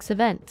next flux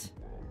event.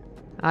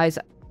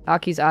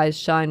 Aki's eyes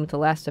shine with the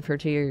last of her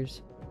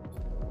tears.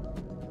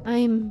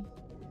 He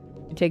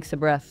takes a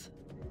breath.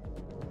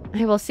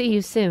 I will see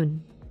you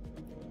soon.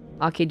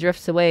 Aki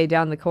drifts away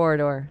down the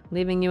corridor,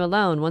 leaving you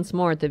alone once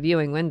more at the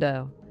viewing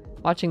window,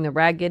 watching the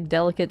ragged,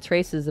 delicate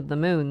traces of the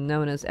moon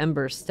known as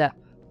Ember's Step.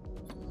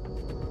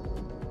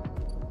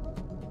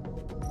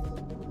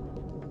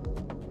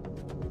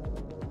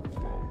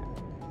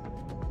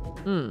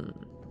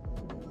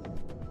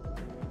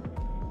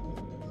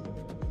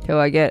 So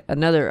I get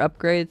another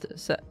upgrade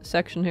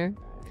section here.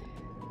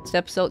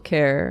 Step Silk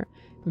Care.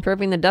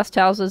 Improving the dust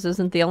houses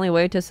isn't the only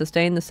way to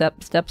sustain the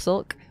step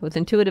silk. With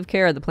intuitive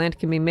care, the plant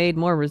can be made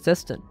more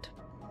resistant.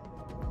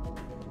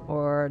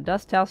 Or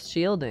dust house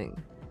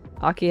shielding.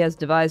 Aki has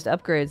devised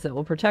upgrades that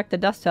will protect the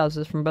dust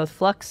houses from both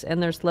flux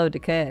and their slow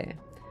decay.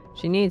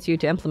 She needs you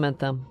to implement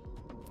them.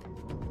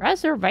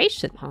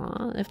 Preservation,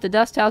 huh? If the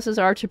dust houses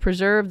are to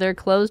preserve their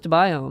closed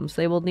biomes,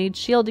 they will need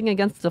shielding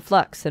against the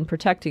flux and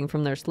protecting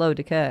from their slow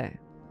decay.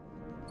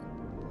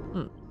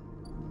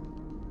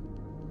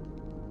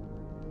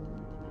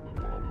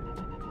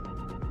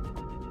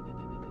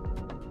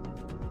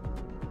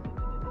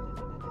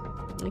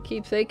 I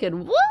keep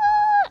thinking,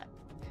 what?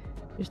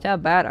 Just how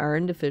bad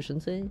iron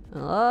deficiency?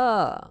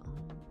 Oh.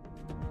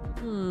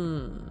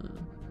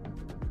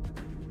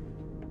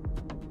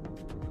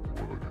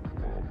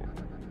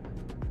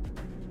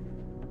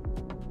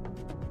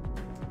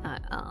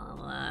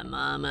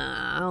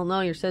 I don't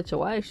know your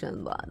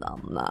situation, but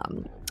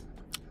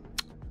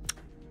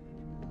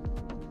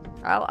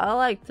I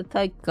like to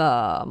take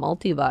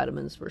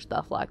multivitamins for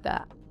stuff like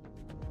that.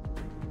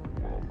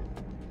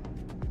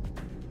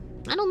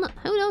 I don't know.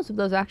 Who knows if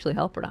those actually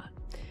help or not?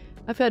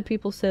 I've had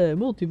people say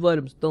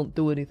multivitamins don't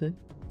do anything.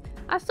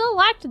 I still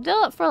like to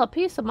do it for the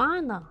peace of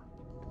mind, though.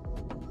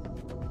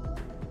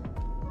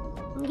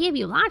 I'll give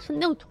you lots of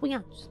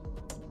nutrients.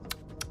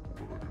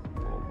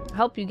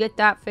 Help you get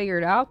that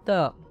figured out,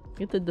 though.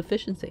 Get the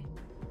deficiency.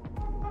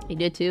 He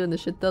did too, and the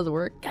shit doesn't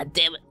work. God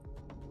damn it.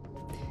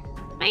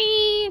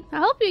 Man, I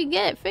hope you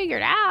get it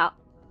figured out.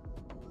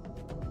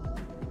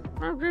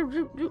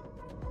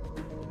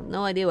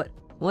 No idea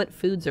what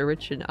foods are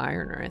rich in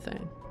iron or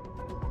anything.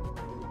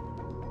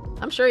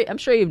 I'm sure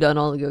you've done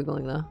all the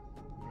Googling, though.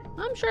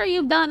 I'm sure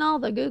you've done all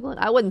the Googling.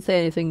 I wouldn't say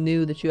anything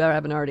new that you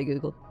haven't already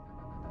Googled.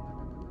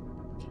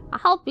 I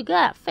hope you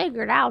got it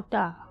figured out,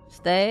 though.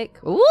 Steak.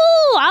 Ooh,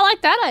 I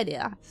like that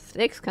idea.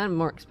 Steak's kind of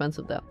more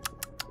expensive, though.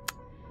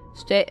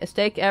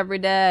 Steak every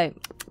day.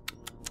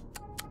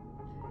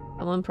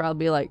 Someone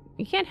probably be like,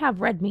 you can't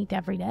have red meat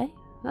every day.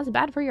 That's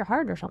bad for your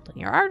heart or something.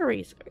 Your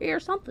arteries or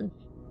something.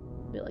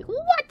 Be like,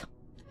 what?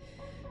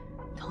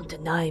 Don't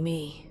deny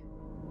me.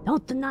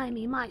 Don't deny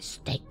me my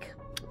steak.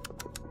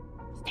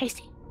 It's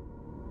tasty.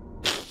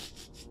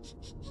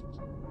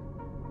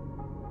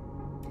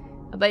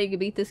 I bet you could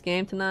beat this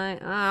game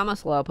tonight. I'm a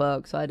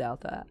slowpoke, so I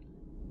doubt that.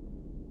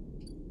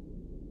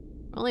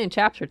 Only in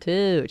chapter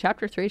 2.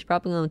 Chapter 3 is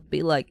probably going to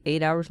be like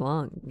 8 hours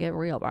long. Get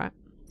real, right?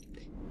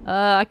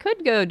 I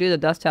could go do the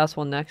Dust House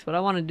one next, but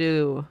I want to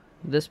do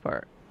this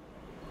part.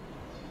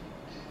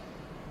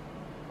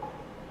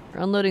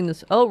 We're unloading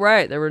this. Oh,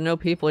 right. There were no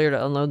people here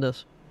to unload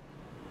this.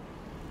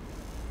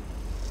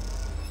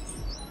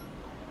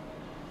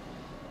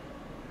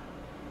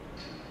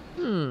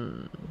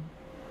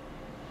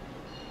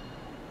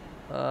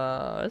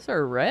 These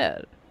are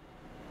red.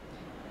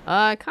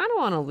 I kind of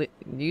want to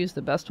use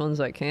the best ones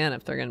I can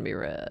if they're going to be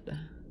red.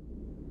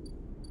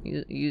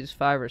 Use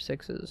 5 or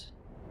 6s.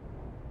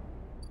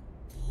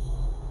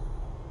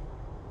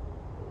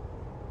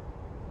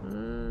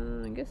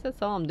 I guess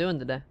that's all I'm doing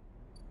today.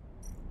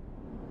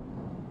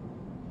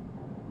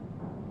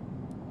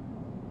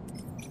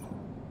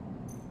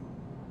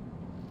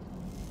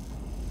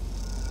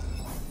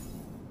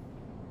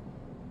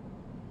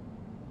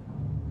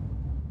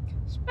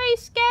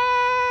 Space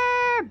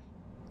Scare!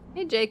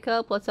 Hey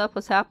Jacob, what's up?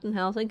 What's happening?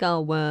 How's it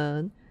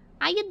going?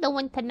 How you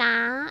doing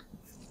tonight?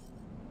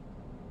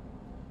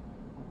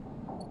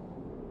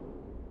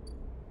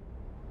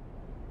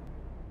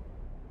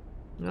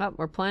 Oh,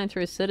 we're playing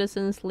through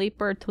Citizen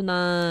Sleeper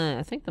tonight.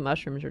 I think the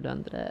mushrooms are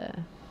done today.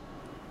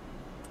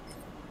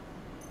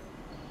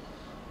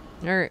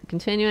 Alright,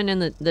 continuing in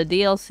the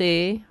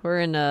DLC.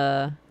 We're in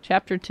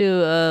chapter 2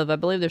 of, I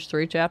believe there's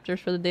 3 chapters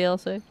for the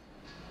DLC.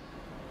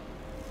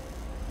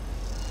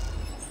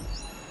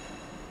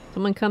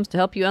 Someone comes to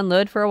help you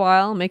unload for a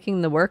while,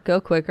 making the work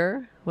go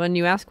quicker. When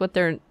you ask what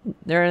their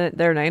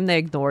name, they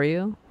ignore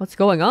you. What's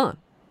going on?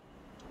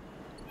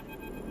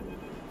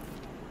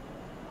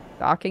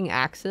 Docking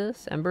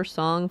Axis, Ember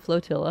Song,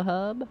 Flotilla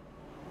Hub.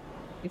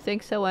 You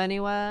think so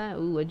anyway?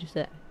 Ooh, what'd you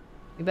say?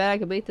 You bet I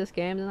could beat this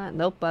game tonight?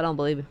 Nope, I don't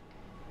believe you.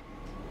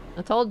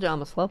 I told you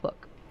I'm a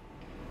slowpoke.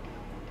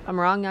 If I'm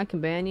wrong, I can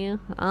ban you.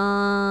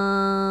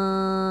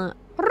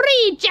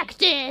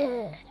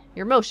 Rejected!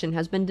 Your motion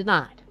has been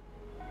denied.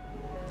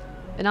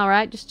 Been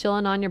alright, just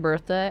chilling on your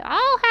birthday.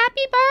 Oh,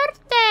 happy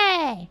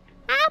birthday!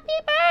 Happy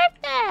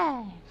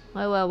birthday!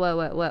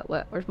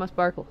 Wait. Where's my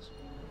sparkles?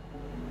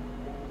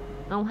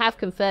 I don't have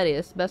confetti.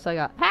 It's the best I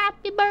got.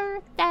 Happy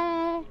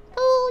birthday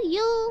to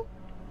you.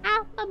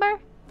 Happy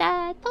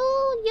birthday to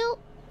you.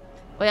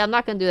 Wait, I'm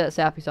not gonna do that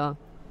sappy song.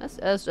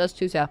 That's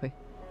too sappy.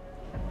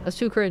 That's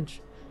too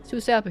cringe. It's too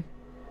sappy.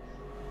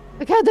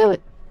 I can't do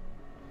it.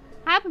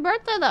 Happy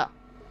birthday, though.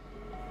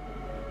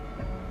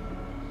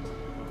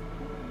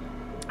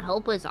 I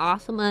hope it's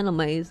awesome and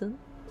amazing.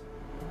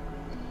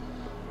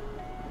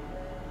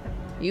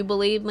 You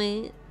believe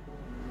me?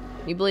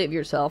 You believe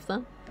yourself,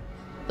 then?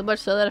 So much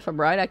so that if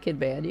I'm right, I could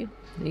ban you.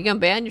 You gonna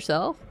ban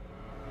yourself?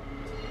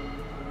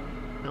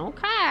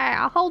 Okay,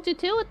 I'll hold you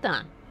to it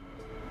then.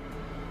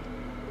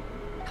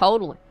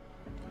 Totally.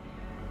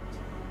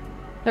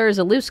 There is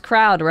a loose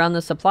crowd around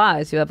the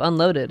supplies you have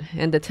unloaded,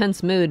 and a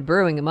tense mood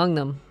brewing among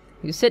them.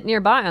 You sit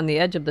nearby on the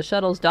edge of the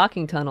shuttle's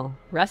docking tunnel,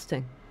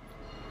 resting.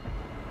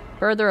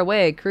 Further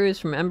away, crews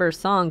from Ember's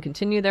Song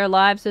continue their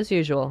lives as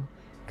usual,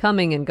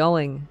 coming and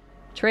going,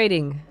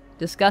 trading,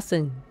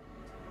 discussing.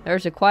 There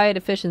is a quiet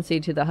efficiency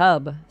to the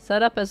hub,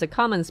 set up as a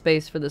common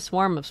space for the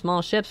swarm of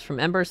small ships from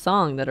Ember's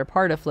Song that are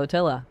part of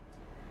Flotilla.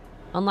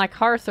 Unlike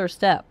Hearth or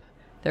Steppe,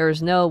 there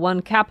is no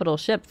one capital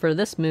ship for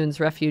this moon's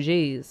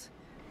refugees.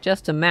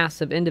 Just a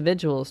mass of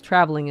individuals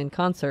traveling in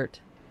concert.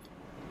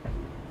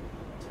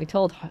 We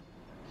told...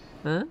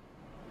 Huh?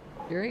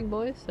 Hearing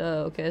voice?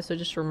 Oh, okay, so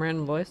just from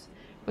random voice.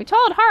 We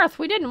told Hearth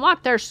we didn't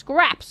want their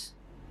scraps!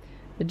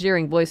 The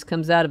jeering voice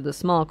comes out of the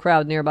small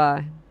crowd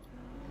nearby.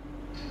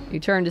 You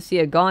turn to see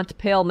a gaunt,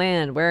 pale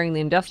man wearing the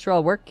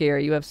industrial work gear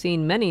you have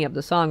seen many of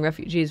the Song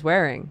refugees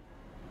wearing.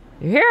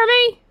 You hear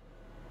me?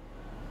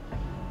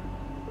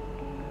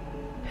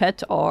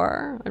 Pet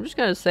R? I'm just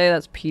gonna say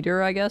that's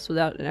Peter, I guess,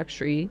 without an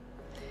extra E.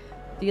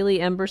 Steely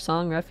Ember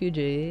Song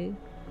refugee.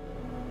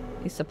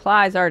 These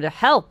supplies are to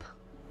help.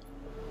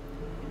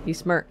 He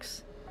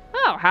smirks.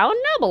 Oh, how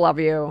noble of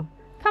you.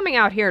 Coming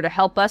out here to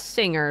help us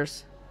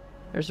singers.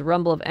 There's a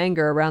rumble of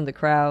anger around the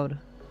crowd.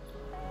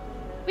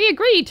 We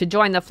agreed to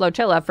join the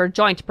flotilla for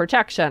joint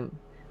protection.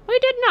 We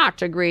did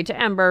not agree to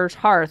Ember's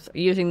Hearth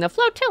using the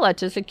flotilla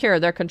to secure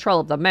their control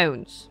of the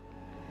moons.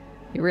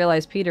 You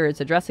realize Peter is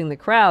addressing the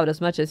crowd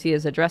as much as he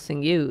is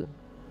addressing you.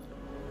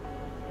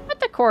 With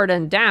the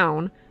cordon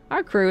down,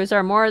 our crews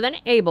are more than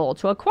able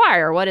to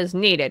acquire what is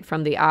needed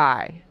from the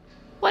Eye.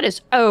 What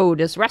is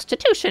owed is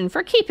restitution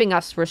for keeping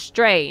us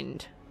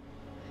restrained.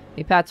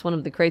 He pats one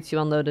of the crates you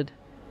unloaded.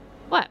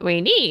 What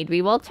we need,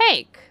 we will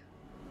take.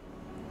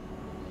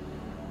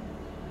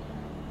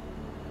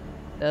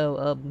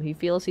 So, he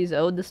feels he's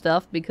owed the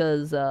stuff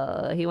because,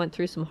 he went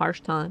through some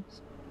harsh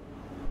times.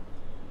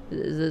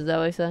 Is that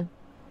what he said?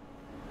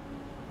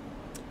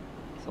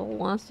 Soul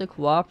wants to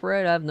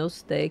cooperate. I have no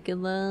stake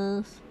in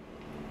this.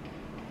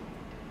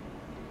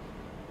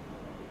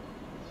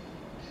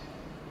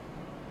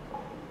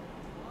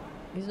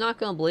 He's not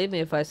gonna believe me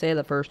if I say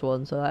the first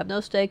one, so I have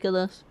no stake in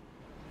this.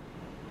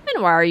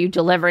 Then why are you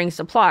delivering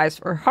supplies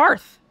for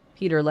Hearth?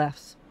 Peter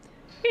laughs.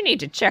 You need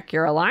to check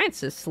your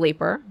alliances,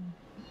 Sleeper.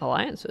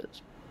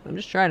 Alliances? I'm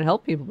just trying to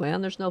help people,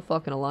 man. There's no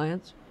fucking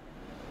alliance.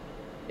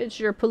 Get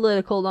your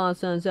political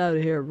nonsense out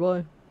of here,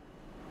 boy.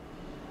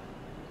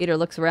 Peter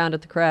looks around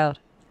at the crowd.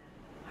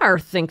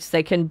 Hearth thinks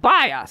they can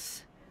buy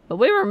us, but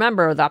we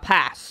remember the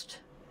past.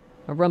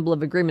 A rumble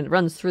of agreement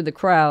runs through the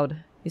crowd.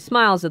 He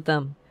smiles at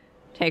them.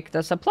 Take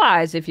the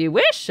supplies if you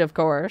wish, of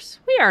course.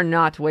 We are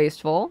not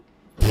wasteful.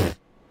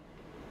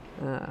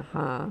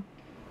 Uh-huh.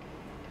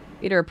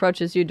 Peter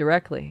approaches you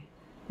directly.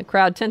 The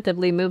crowd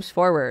tentatively moves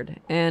forward,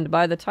 and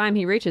by the time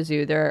he reaches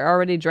you, they're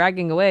already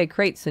dragging away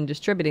crates and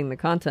distributing the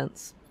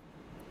contents.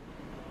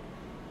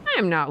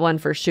 I'm not one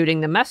for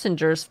shooting the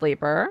messenger,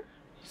 Sleeper,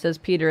 says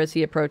Peter as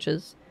he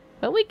approaches,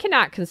 but we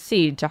cannot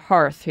concede to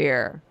Hearth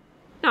here.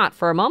 Not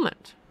for a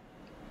moment.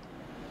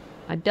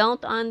 I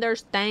don't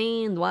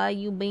understand why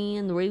you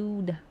being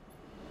rude.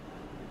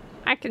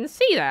 I can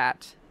see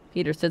that.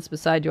 Peter sits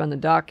beside you on the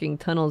docking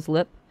tunnel's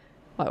lip.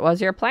 What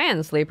was your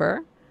plan,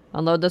 Sleeper?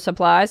 Unload the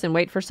supplies and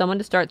wait for someone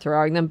to start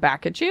throwing them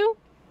back at you?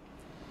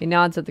 He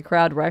nods at the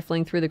crowd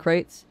rifling through the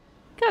crates.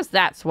 Because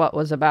that's what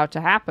was about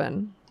to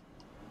happen.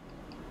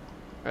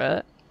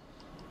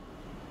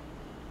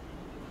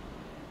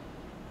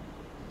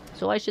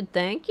 so I should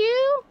thank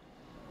you?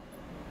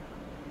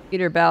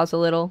 Peter bows a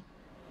little.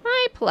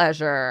 My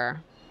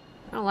pleasure.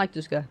 I don't like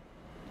this guy.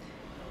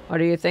 What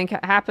do you think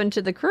happened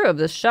to the crew of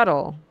this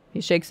shuttle? He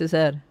shakes his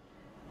head.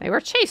 They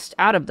were chased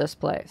out of this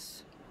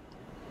place.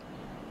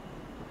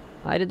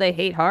 Why did they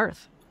hate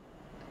Hearth?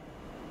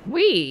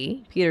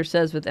 We, Peter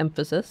says with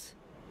emphasis,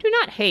 do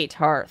not hate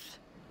Hearth.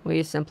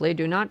 We simply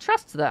do not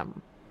trust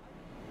them.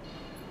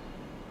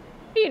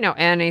 Do you know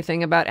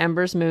anything about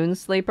Ember's moon,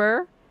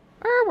 Sleeper?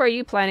 Or were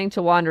you planning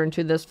to wander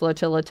into this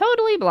flotilla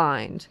totally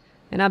blind?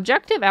 An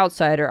objective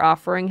outsider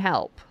offering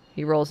help.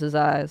 He rolls his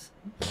eyes.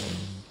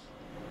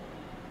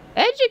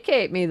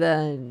 Educate me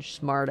then,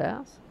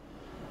 smartass.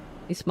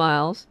 He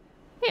smiles.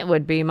 It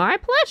would be my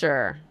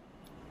pleasure.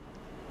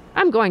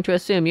 I'm going to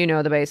assume you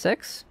know the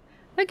basics.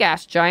 The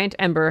gas giant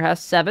Ember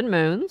has 7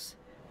 moons.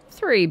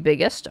 3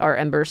 biggest are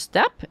Ember's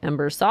Step,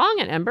 Ember's Song,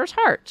 and Ember's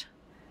Heart.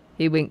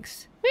 He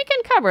winks. We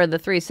can cover the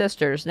 3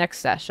 sisters next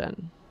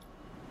session.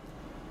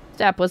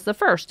 Step was the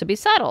first to be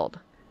settled.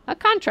 A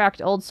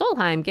contract old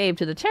Solheim gave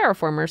to the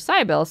terraformer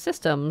Cybele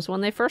Systems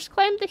when they first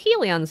claimed the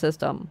Helion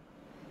system.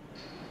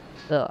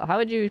 How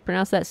would you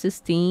pronounce that?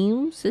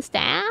 System?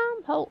 System?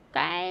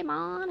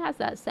 Pokemon has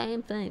that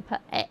same thing.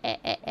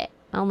 I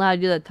don't know how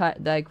to do that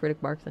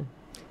diacritic mark thing.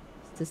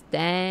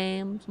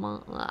 Systems.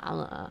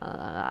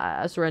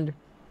 I surrender.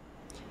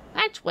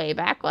 That's way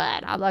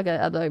backward. I'm not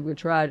gonna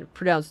try to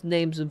pronounce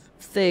names of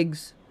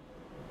things.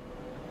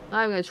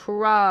 I'm gonna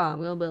try.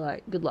 I'm gonna be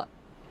like, good luck.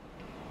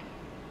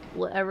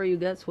 Whatever you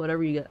get's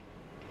whatever you get.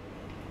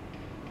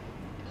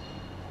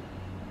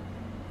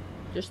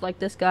 Just like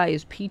this guy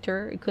is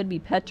Peter. It could be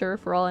Petter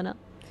for all I know.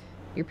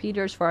 You're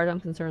Peter as far as I'm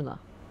concerned, though.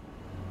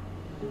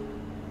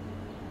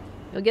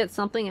 You'll get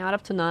something out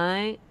of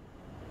tonight.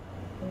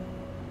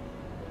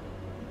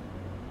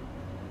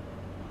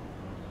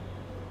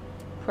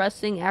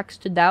 Pressing X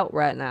to doubt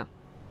right now.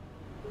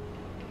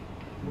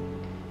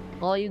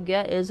 All you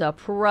get is a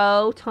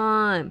pro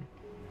time.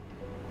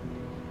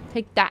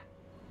 Take that.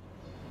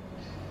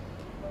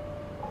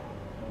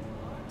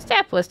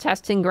 Step was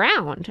testing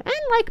ground, and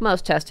like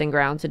most testing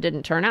grounds, it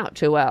didn't turn out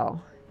too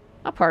well.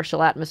 A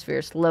partial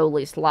atmosphere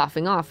slowly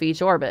sloughing off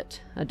each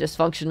orbit, a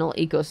dysfunctional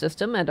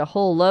ecosystem, and a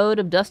whole load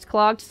of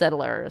dust-clogged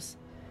settlers.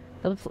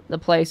 The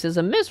place is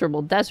a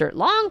miserable desert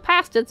long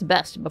past its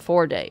best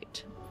before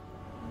date.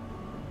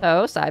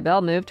 So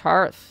Cybele moved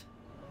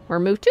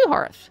to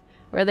Hearth,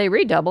 where they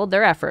redoubled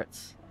their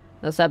efforts.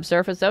 The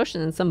subsurface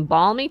ocean and some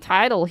balmy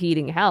tidal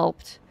heating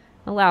helped,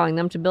 allowing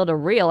them to build a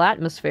real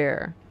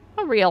atmosphere.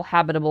 A real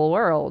habitable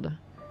world.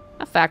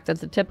 A fact that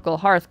the typical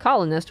Hearth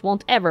colonist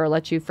won't ever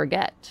let you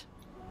forget.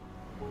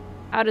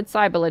 How did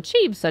Cybele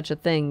achieve such a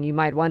thing, you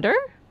might wonder?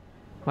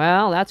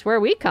 Well, that's where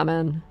we come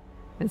in.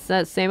 It's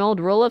that same old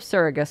rule of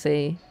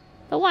surrogacy.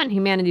 The one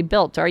humanity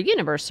built our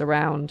universe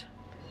around.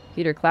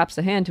 Peter claps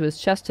a hand to his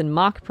chest in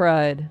mock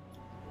pride.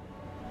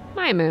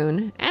 My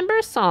moon,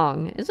 Ember's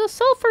Song, is a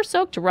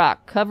sulfur-soaked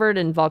rock covered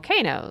in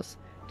volcanoes,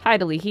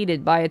 tidally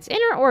heated by its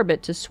inner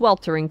orbit to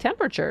sweltering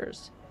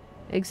temperatures.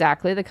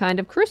 Exactly the kind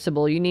of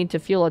crucible you need to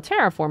fuel a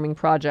terraforming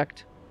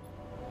project.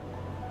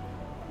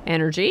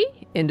 Energy,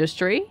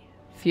 industry,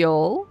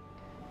 fuel.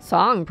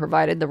 Song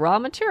provided the raw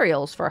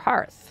materials for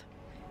Hearth.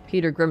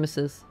 Peter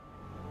grimaces.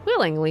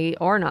 Willingly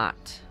or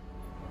not.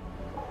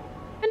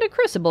 And a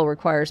crucible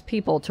requires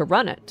people to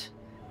run it.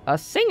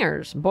 Us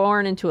singers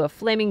born into a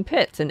flaming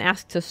pit and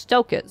asked to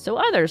stoke it so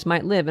others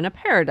might live in a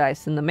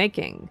paradise in the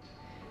making.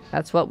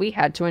 That's what we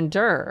had to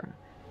endure.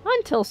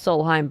 Until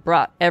Solheim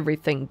brought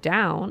everything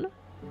down.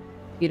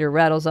 Peter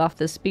rattles off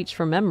this speech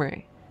from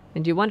memory,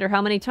 and you wonder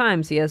how many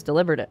times he has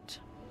delivered it.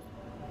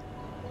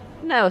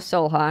 No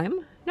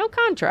Solheim, no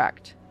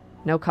contract.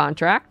 No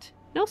contract,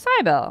 no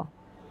Cybele.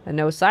 And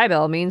no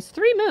Cybele means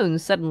 3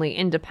 moons suddenly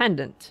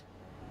independent.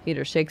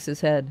 Peter shakes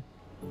his head.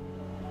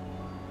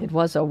 It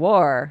was a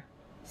war,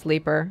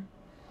 Sleeper.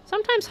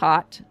 Sometimes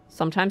hot,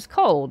 sometimes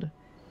cold,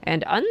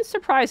 and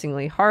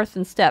unsurprisingly Hearth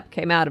and Step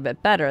came out of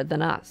it better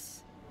than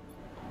us.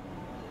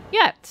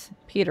 Yet,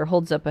 Peter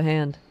holds up a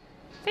hand.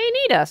 They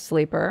need us,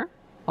 Sleeper.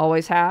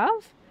 Always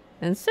have.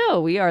 And so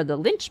we are the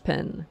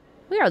linchpin.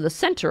 We are the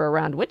center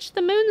around which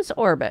the moons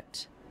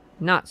orbit.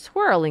 Not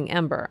swirling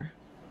Ember.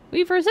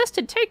 We've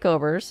resisted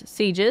takeovers,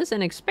 sieges,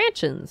 and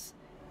expansions.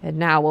 And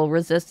now we'll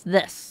resist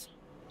this.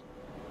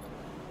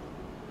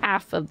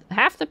 Half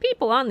the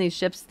people on these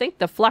ships think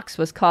the flux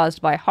was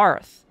caused by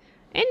Hearth.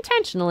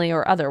 Intentionally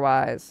or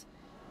otherwise.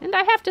 And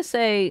I have to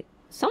say,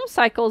 some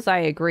cycles I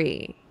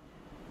agree.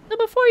 So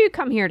before you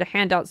come here to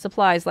hand out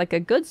supplies like a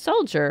good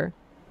soldier,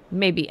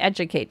 maybe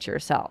educate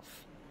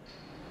yourself.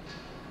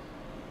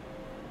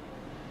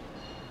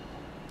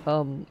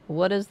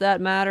 What does that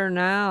matter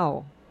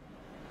now?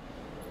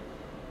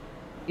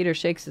 Peter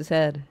shakes his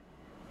head.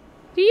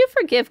 Do you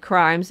forgive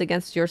crimes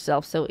against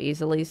yourself so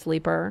easily,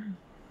 Sleeper?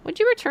 Would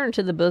you return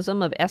to the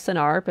bosom of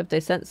SNARP if they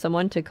sent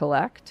someone to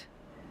collect?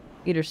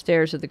 Peter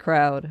stares at the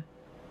crowd.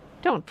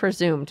 Don't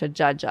presume to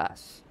judge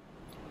us.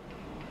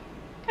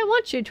 I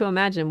want you to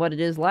imagine what it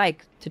is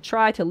like to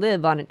try to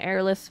live on an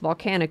airless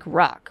volcanic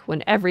rock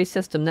when every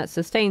system that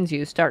sustains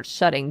you starts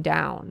shutting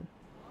down.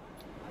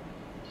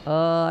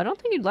 I don't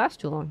think you'd last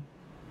too long.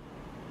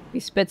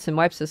 He spits and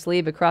wipes the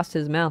sleeve across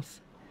his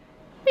mouth.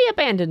 We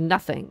abandoned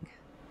nothing.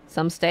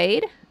 Some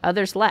stayed,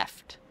 others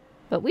left.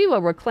 But we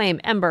will reclaim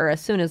Ember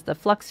as soon as the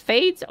flux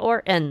fades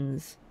or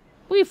ends.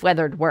 We've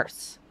weathered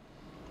worse.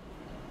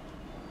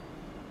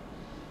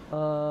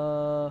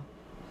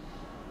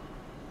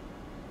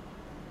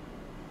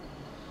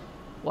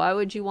 Why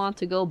would you want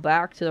to go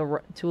back to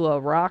a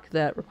rock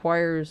that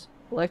requires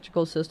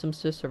electrical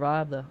systems to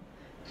survive, though?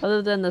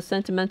 Other than the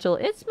sentimental,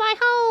 it's my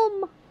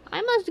home!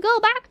 I must go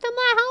back to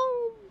my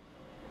home!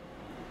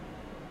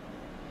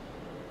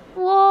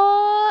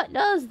 What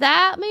does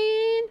that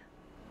mean?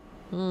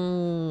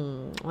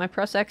 I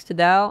press X to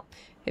doubt.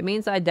 It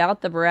means I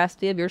doubt the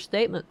veracity of your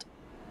statement.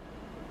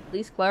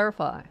 Please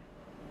clarify.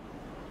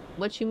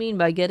 What you mean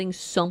by getting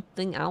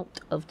something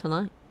out of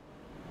tonight?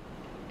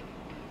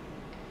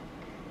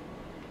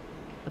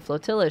 The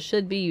flotilla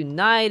should be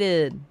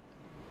united.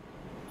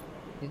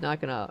 He's not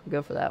gonna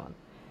go for that one.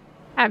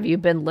 Have you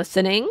been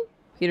listening?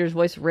 Peter's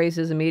voice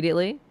raises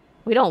immediately.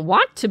 We don't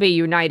want to be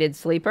united,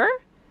 Sleeper.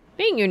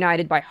 Being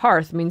united by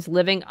Hearth means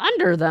living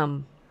under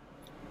them.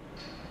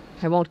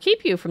 I won't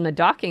keep you from the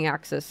docking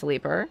access,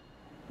 Sleeper.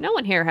 No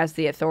one here has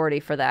the authority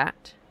for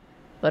that.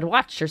 But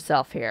watch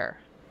yourself here.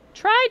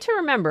 Try to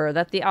remember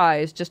that the Eye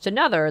is just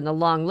another in the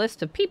long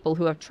list of people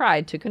who have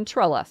tried to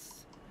control us.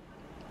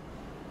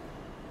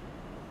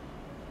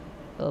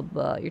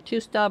 You're too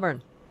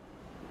stubborn.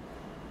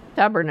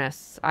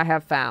 Stubbornness, I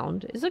have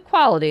found, is a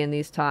quality in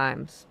these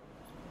times.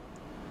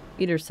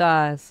 Peter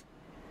sighs.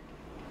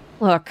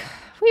 Look,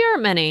 we are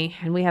many,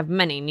 and we have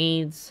many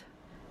needs.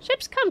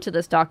 Ships come to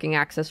this docking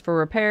access for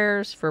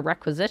repairs, for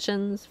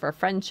requisitions, for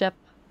friendship.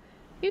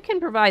 You can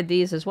provide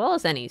these as well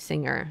as any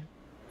singer.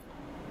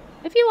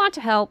 If you want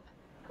to help,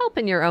 help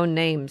in your own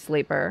name,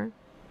 Sleeper,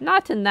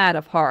 not in that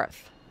of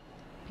Hearth.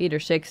 Peter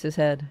shakes his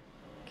head.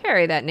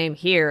 Carry that name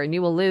here, and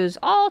you will lose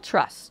all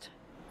trust.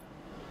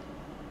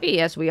 Be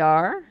as we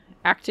are.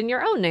 Act in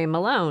your own name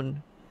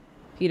alone.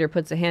 Peter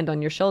puts a hand on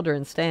your shoulder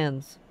and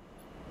stands.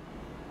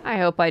 I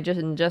hope I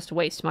didn't just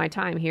waste my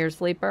time here,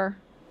 Sleeper.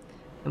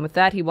 And with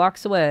that he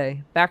walks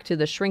away, back to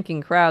the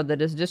shrinking crowd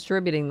that is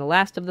distributing the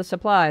last of the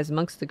supplies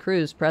amongst the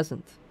crews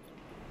present.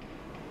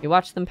 You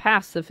watch them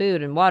pass the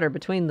food and water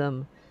between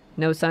them.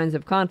 No signs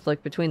of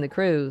conflict between the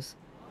crews.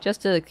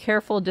 Just a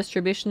careful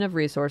distribution of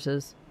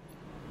resources.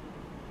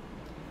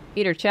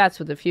 Peter chats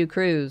with a few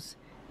crews,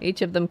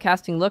 each of them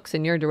casting looks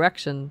in your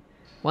direction,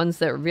 ones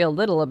that reveal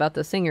little about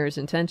the singer's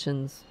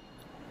intentions.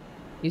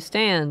 You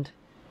stand.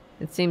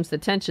 It seems the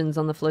tensions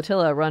on the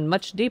flotilla run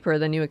much deeper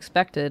than you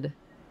expected.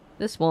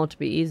 This won't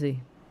be easy.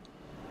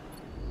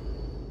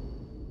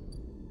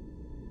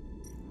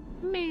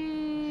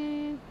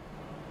 Meh.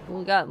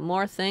 We got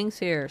more things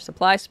here.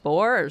 Supply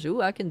spores. Ooh,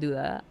 I can do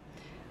that.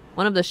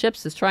 One of the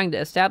ships is trying to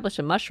establish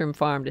a mushroom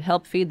farm to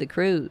help feed the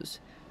crews.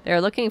 They are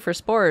looking for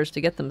spores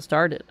to get them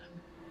started.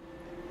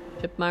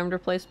 Ship mine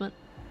replacement.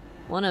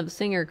 One of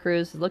Singer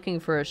crews is looking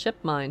for a ship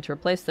mine to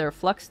replace their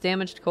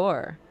flux-damaged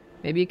core.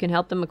 Maybe you can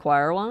help them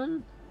acquire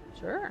one?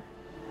 Sure.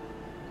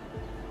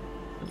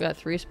 I've got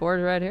 3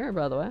 spores right here,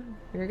 by the way.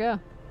 Here you go.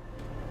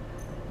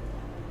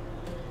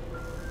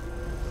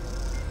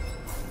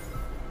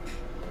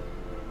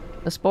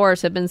 The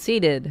spores have been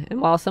seeded,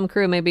 and while some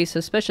crew may be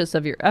suspicious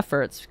of your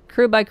efforts,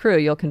 crew by crew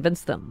you'll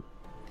convince them.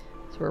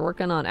 So we're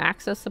working on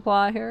access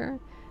supply here.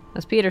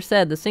 As Peter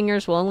said, the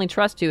Singers will only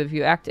trust you if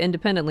you act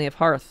independently of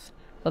Hearth.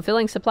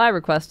 Fulfilling supply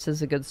requests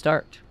is a good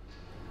start.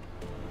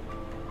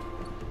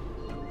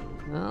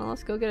 Well,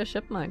 let's go get a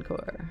ship mine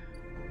core.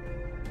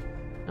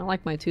 I don't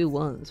like my 2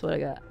 1s. What I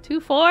got?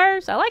 2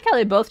 4s? I like how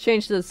they both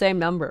changed to the same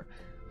number.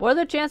 What are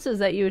the chances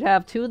that you'd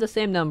have 2 of the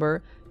same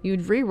number,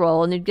 you'd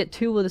re-roll, and you'd get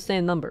 2 with the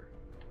same number?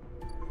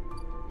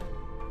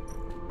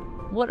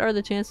 What are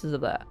the chances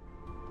of that?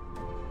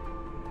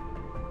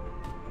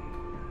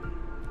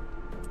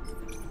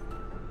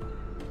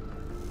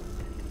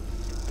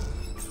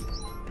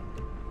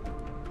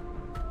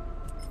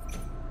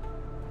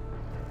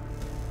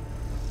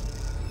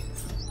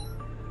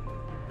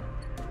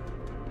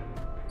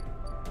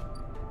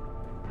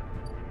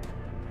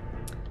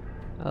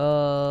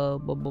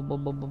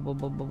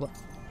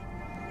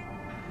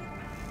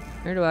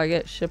 Where do I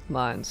get ship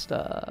mine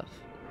stuff?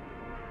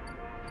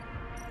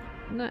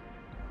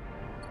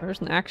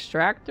 There's an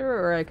extractor,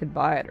 or I could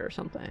buy it or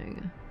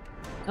something.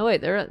 Oh wait,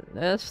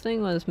 this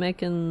thing was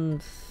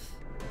making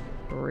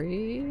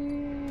 3?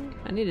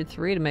 I needed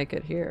 3 to make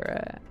it here,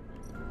 right?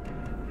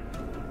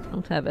 I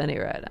don't have any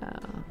right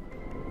now.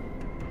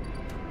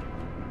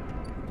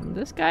 Is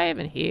this guy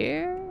even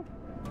here?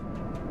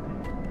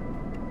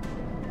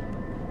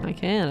 I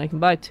can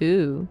buy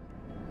 2.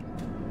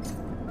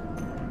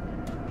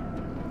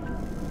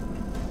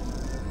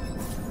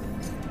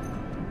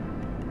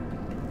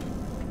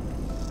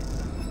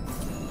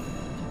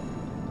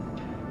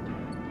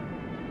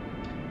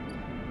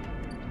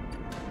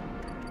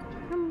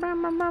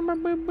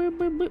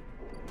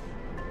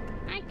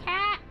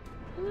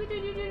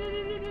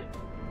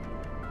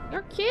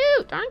 You're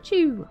cute, aren't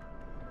you?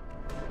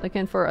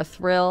 Looking for a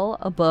thrill,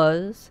 a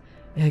buzz,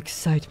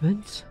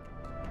 excitement.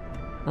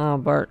 I'll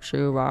bet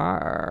you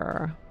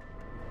are.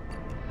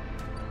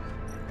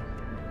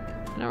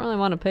 I don't really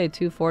want to pay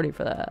 $240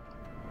 for that.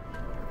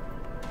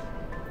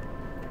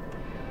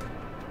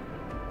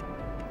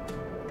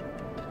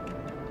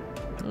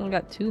 I only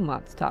got 2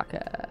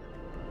 Matsutake.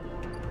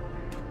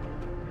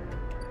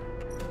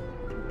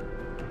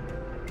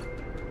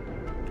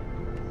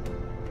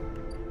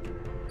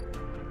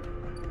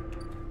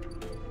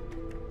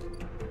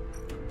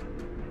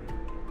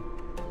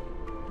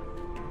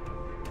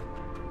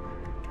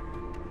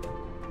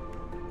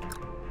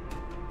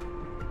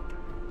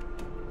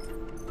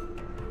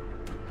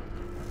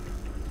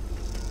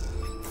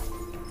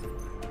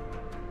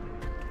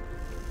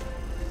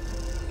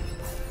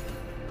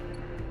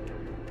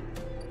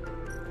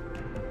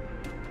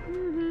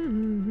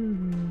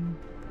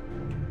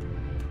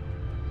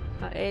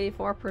 Not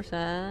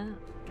 84%.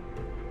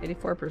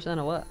 84%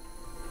 of what?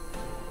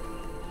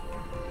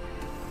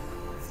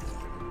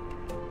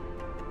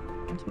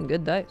 That's some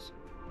good dice.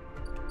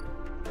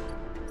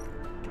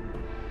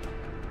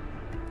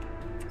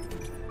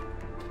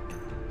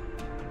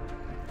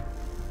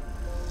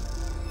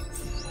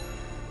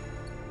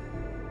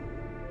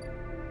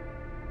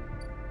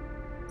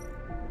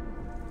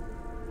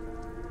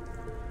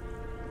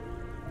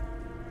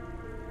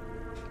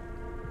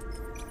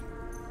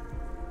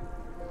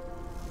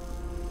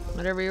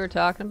 Whatever you were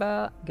talking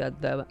about,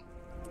 god damn it.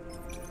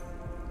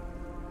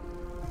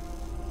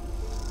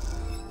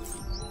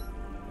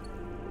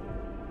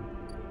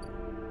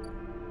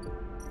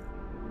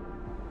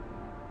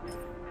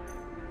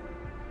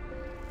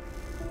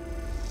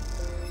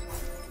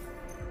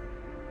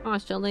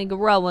 Constantly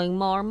growing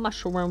more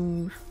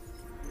mushrooms.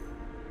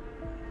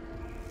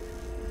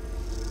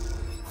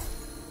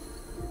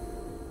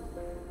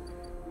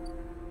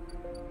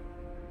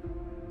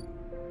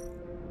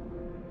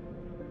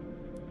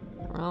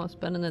 Oh,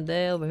 spending the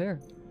day over here.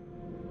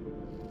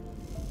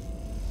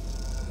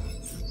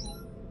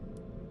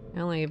 I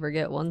only ever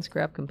get 1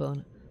 scrap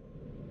component.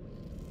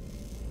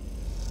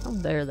 How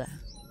dare that?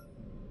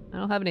 I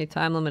don't have any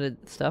time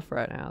limited stuff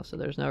right now, so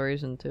there's no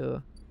reason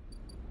to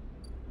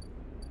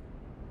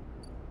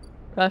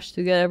rush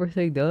to get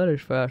everything done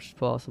as fast as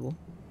possible.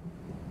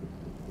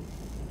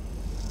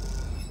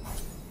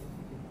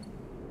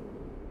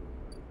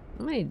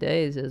 How many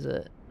days is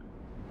it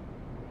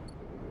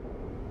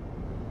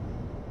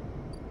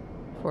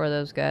before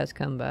those guys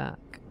come back?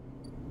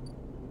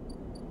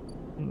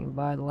 You can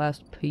buy the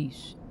last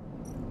piece.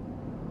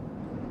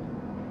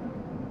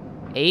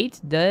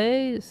 8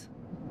 days?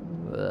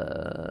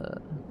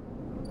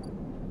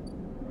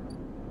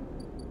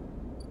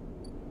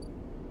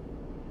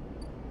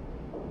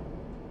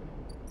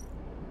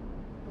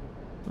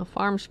 I'll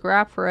farm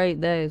scrap for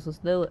 8 days. Let's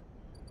do it.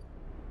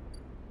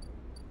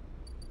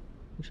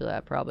 Actually,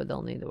 I probably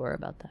don't need to worry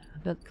about that.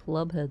 I've got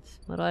club heads.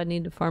 What do I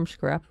need to farm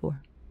scrap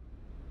for?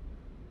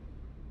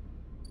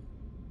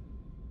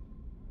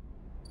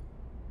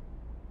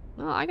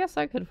 Well, I guess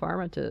I could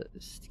farm it to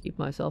keep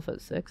myself at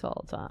 6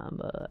 all the time,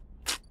 but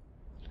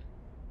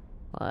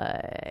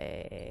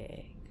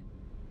like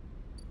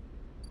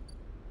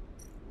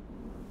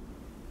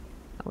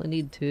I only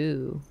need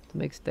 2 to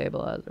make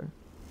stabilizer.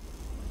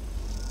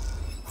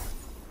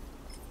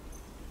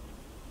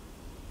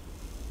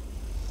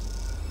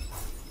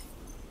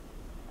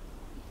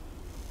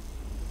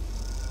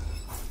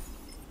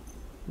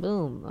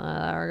 Boom.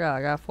 There we go.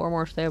 I got 4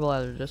 more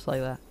stabilizers just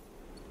like that.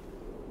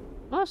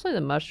 Mostly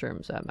the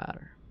mushrooms that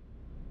matter.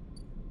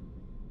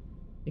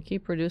 They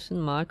keep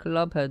producing my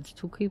club heads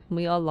to keep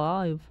me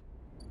alive.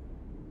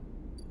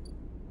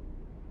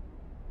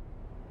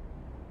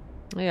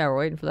 Yeah, we're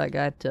waiting for that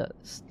guy to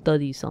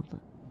study something.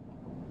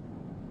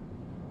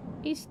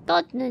 He's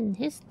studying.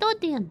 He's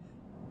studying.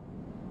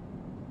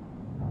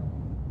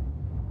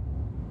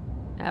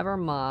 Never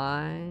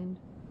mind.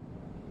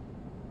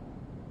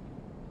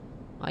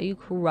 Why you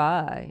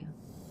cry?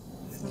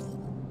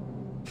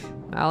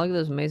 Wow, look at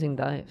those amazing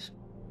dice.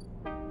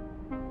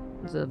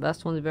 These are the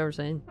best ones you've ever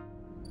seen.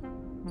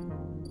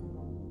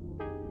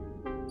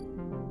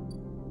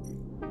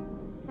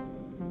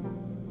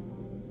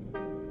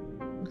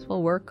 This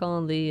will work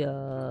on the,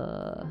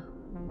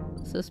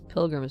 what's this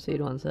pilgrim seed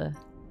one say?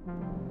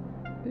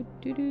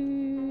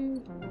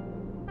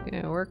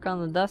 Yeah, work on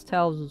the dust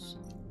houses.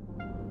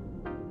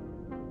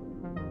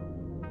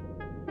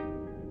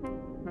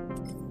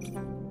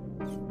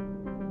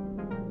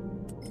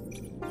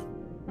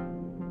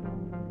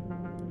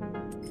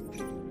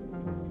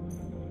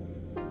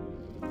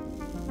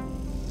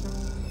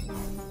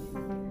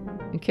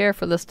 Care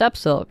for the steppe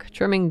silk,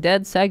 trimming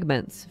dead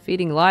segments,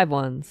 feeding live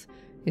ones.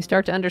 You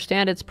start to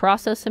understand its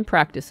process and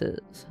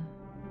practices.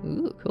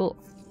 Ooh, cool.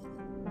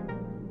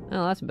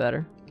 Oh, that's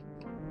better.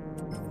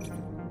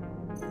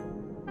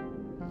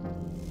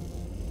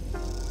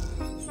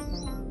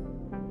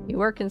 You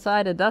work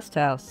inside a dust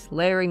house,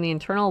 layering the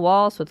internal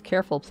walls with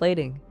careful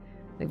plating.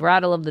 The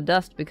rattle of the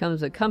dust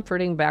becomes a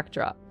comforting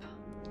backdrop.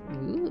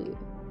 Ooh.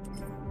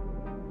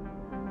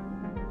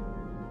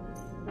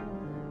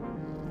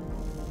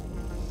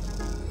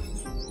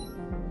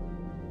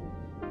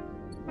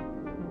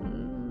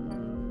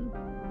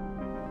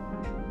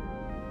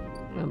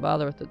 I'm gonna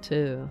bother with the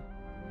 2.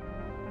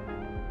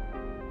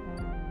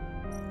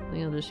 I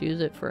think I'll just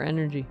use it for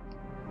energy.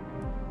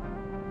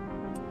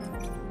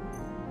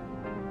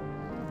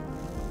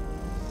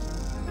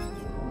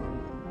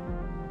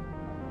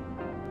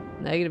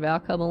 Negative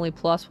outcome, only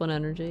 +1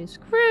 energy.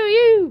 Screw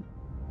you!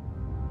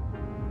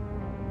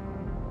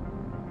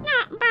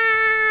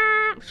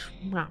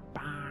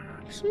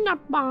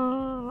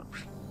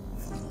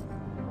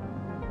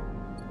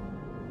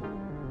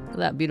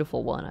 That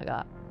beautiful one I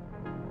got.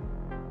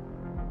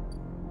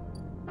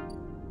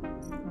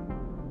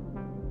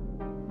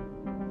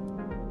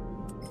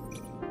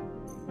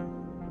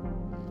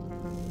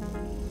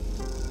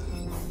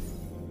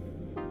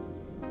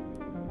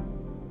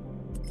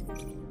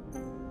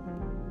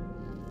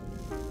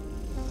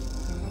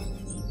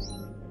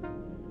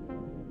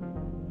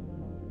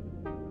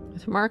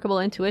 With remarkable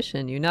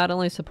intuition, you not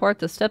only support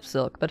the step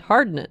silk, but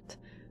harden it.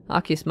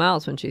 Aki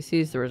smiles when she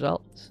sees the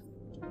results.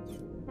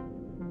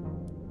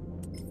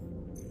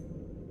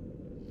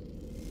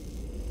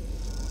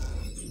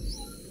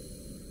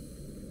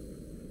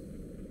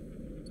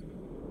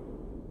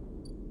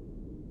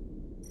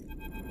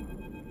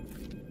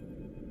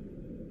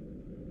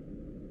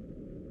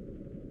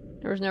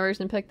 There was no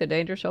reason to pick the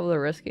dangerous over the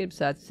risky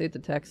besides to see what the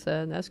text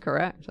said. That's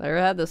correct. I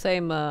had the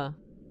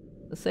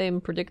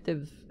same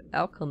predictive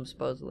outcome,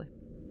 supposedly.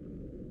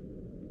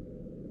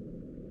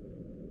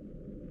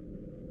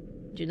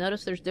 Did you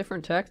notice there's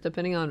different text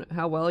depending on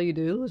how well you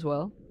do as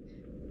well?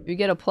 If you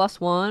get a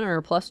 +1 or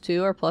a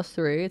 +2 or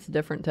 +3, it's a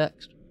different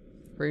text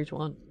for each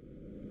one.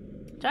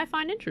 Which I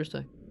find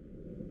interesting.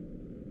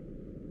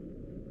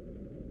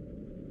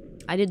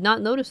 I did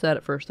not notice that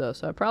at first though,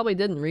 so I probably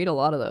didn't read a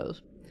lot of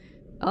those.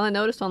 I only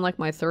noticed on like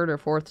my 3rd or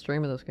 4th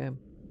stream of this game.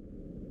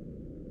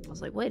 I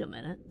was like, wait a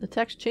minute, the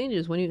text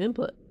changes when you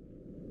input.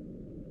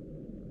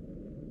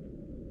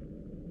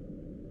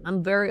 I'm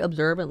a very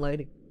observant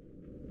lady.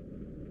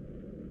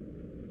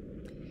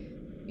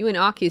 You and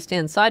Aki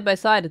stand side by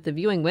side at the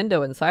viewing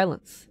window in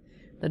silence.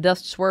 The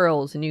dust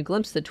swirls, and you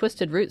glimpse the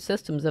twisted root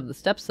systems of the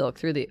step silk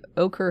through the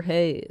ochre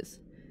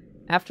haze.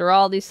 After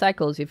all these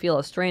cycles, you feel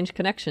a strange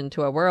connection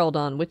to a world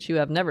on which you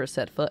have never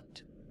set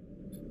foot.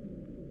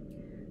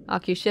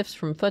 Aki shifts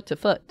from foot to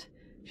foot.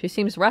 She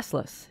seems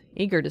restless,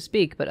 eager to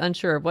speak, but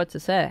unsure of what to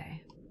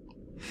say.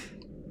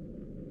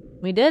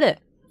 We did it!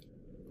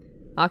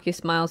 Aki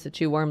smiles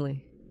at you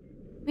warmly.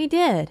 We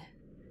did.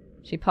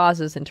 She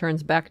pauses and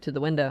turns back to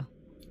the window.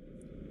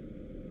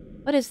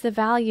 What is the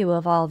value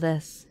of all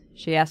this?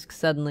 She asks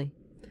suddenly.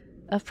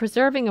 Of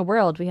preserving a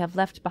world we have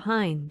left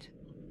behind.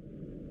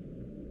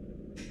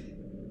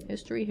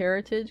 History,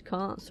 heritage,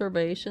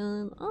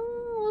 conservation.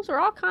 Oh, those are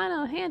all kind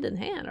of hand in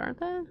hand, aren't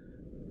they?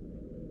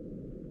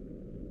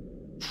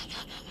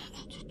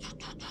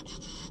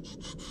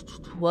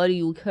 Why do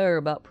you care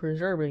about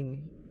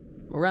preserving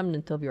a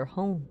remnant of your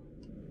home?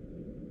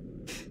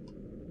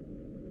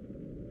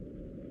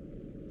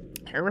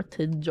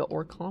 Heritage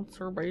or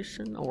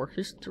conservation or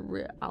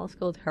history? Let's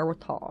go with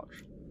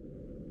heritage.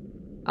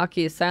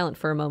 Aki is silent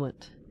for a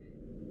moment.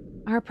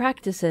 Our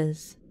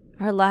practices,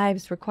 our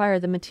lives require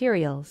the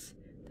materials,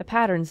 the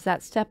patterns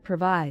that step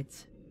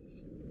provides.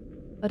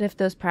 But if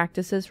those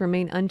practices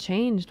remain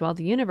unchanged while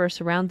the universe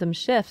around them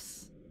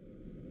shifts,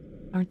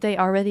 aren't they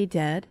already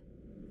dead?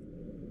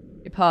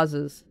 He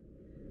pauses.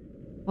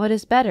 What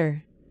is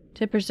better,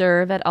 to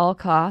preserve at all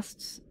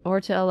costs, or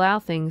to allow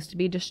things to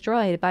be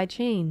destroyed by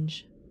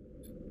change?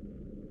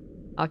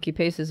 Aki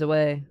paces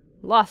away,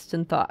 lost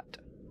in thought.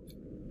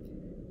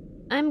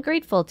 I'm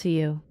grateful to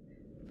you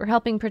for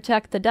helping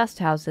protect the dust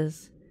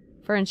houses,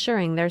 for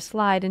ensuring their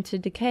slide into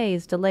decay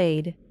is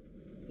delayed,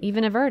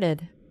 even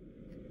averted.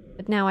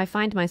 But now I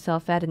find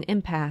myself at an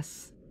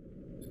impasse.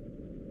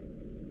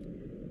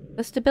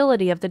 The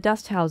stability of the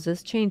dust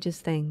houses changes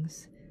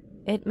things.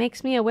 It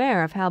makes me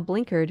aware of how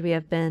blinkered we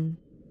have been.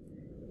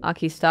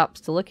 Aki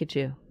stops to look at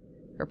you,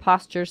 her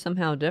posture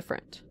somehow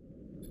different.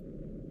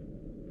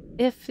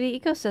 If the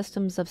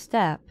ecosystems of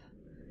steppe,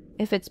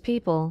 if its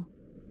people,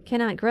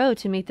 cannot grow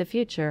to meet the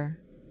future,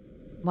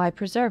 why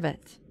preserve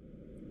it?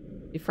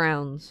 He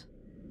frowns.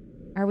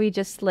 Are we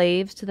just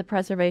slaves to the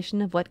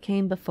preservation of what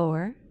came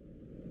before?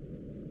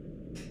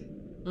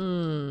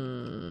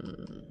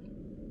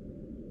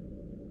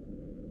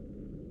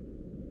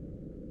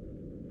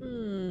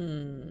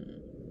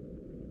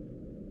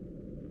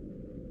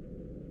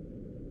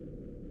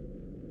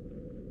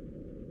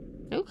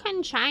 You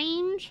can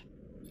change.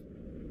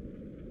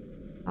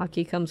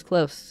 Aki comes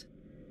close,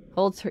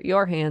 holds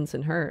your hands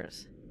in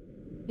hers.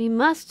 We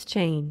must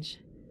change.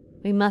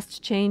 We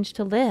must change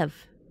to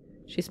live.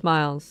 She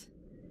smiles.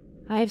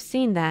 I have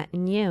seen that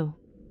in you.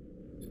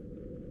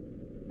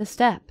 The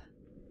steppe,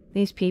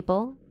 these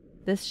people,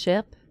 this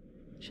ship,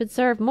 should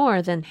serve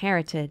more than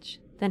heritage,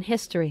 than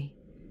history.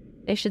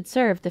 They should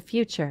serve the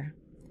future.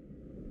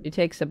 She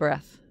takes a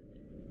breath.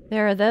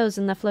 There are those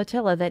in the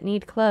flotilla that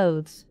need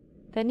clothes,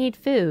 that need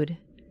food,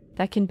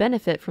 that can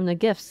benefit from the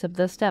gifts of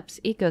the steppe's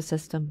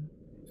ecosystem.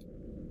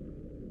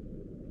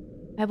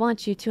 I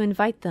want you to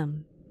invite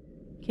them.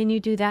 Can you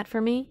do that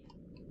for me?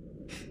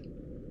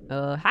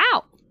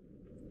 How?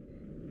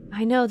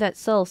 I know that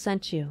Sol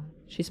sent you,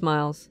 she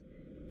smiles.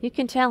 You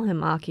can tell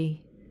him,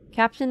 Aki.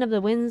 Captain of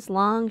the Wind's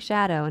Long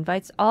Shadow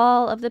invites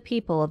all of the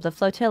people of the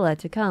flotilla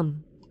to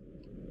come.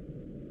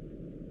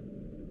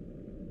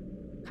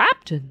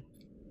 Captain?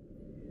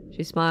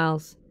 She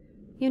smiles.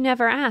 You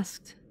never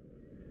asked.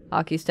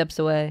 Aki steps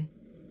away.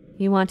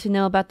 You want to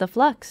know about the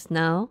flux,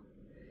 no?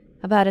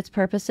 About its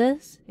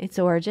purposes, its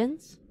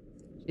origins?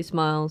 She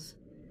smiles.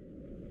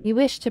 You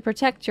wish to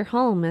protect your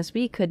home as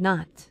we could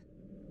not.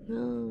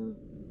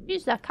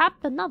 She's the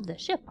captain of the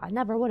ship. I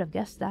never would have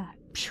guessed that.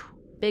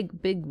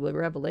 Big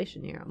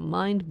revelation here. I'm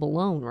mind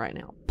blown right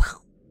now.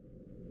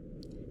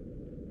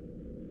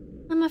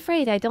 I'm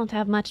afraid I don't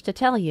have much to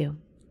tell you.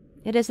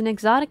 It is an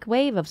exotic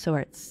wave of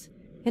sorts,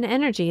 an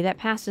energy that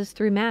passes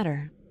through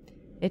matter.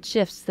 It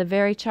shifts the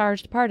very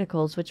charged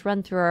particles which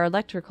run through our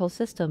electrical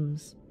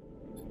systems.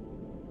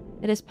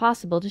 It is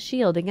possible to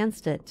shield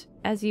against it,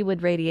 as you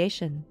would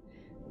radiation,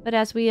 but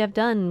as we have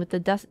done with the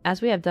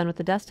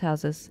dust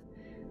houses,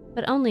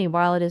 but only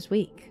while it is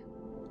weak.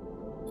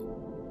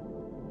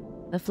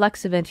 The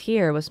flux event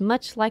here was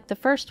much like the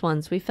first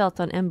ones we felt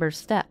on Ember's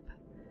Step.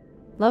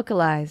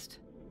 Localized,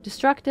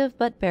 destructive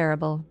but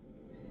bearable.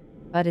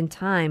 But in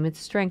time its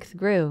strength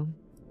grew.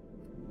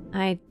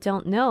 I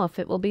don't know if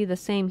it will be the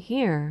same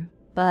here,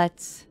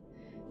 but...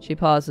 She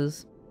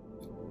pauses.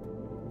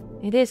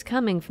 It is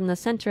coming from the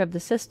center of the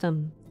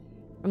system,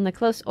 from the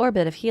close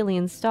orbit of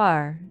Helion's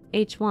star,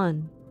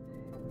 H1.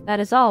 That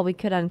is all we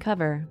could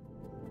uncover.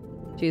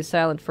 She is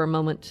silent for a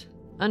moment,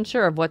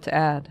 unsure of what to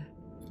add.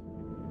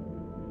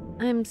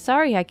 I'm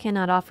sorry I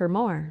cannot offer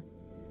more,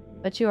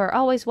 but you are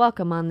always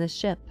welcome on this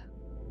ship.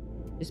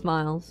 She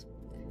smiles.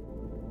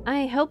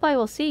 I hope I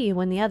will see you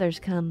when the others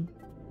come.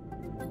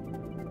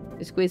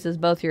 She squeezes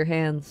both your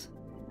hands.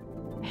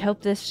 I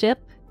hope this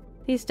ship,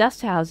 these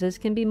dust houses,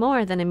 can be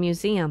more than a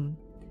museum.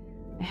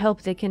 I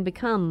hope they can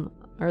become,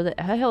 I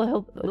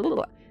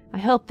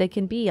hope they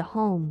can be a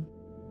home.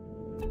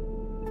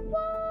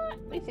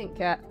 What do you think,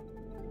 Cat?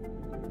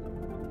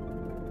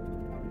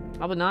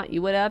 Probably not.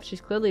 You would have. She's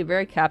clearly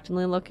very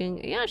captainly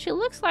looking. Yeah, she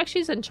looks like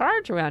she's in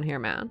charge around here,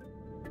 man.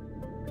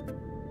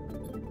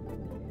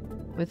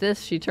 With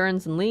this, she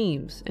turns and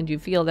leaves, and you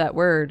feel that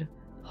word,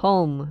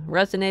 home,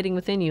 resonating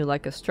within you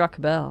like a struck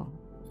bell.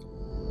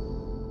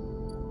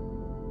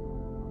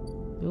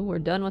 Ooh, we're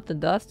done with the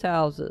dust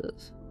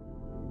houses.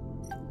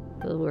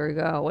 So we're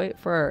gonna wait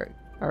for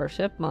our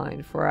ship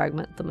mine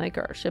fragment to make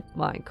our ship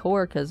mine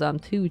core, because I'm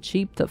too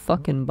cheap to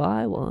fucking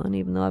buy one,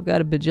 even though I've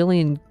got $1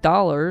 bajillion.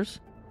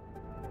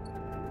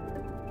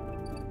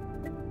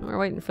 We're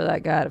waiting for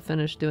that guy to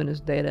finish doing his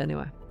data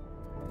anyway.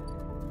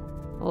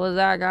 What was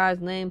that guy's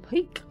name?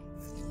 Peak.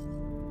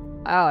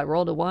 Wow, I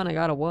rolled a 1, I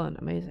got a 1.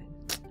 Amazing.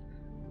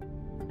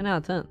 10 out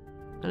of 10.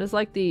 And it's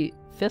like the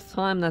 5th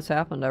time that's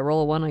happened. I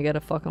roll a 1, I get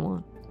a fucking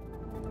 1.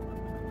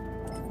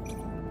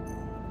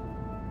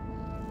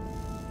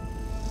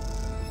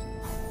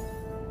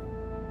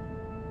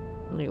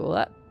 Look at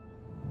that.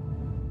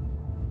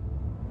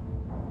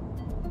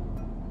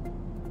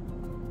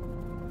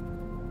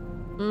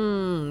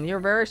 You're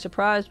very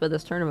surprised by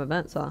this turn of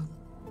events, huh?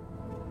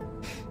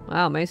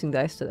 Wow, amazing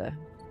dice today.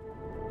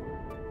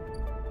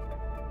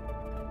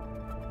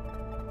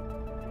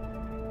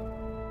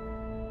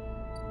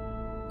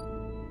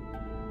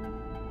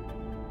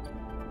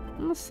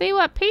 Let's see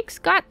what Peek's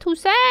got to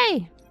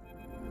say.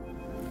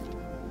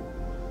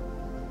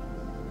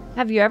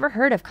 Have you ever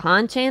heard of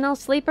Con Channel,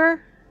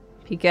 Sleeper?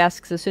 Peek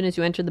asks as soon as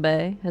you enter the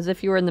bay, as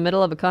if you were in the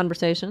middle of a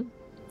conversation.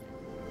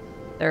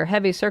 There are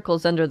heavy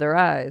circles under their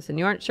eyes, and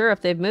you aren't sure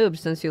if they've moved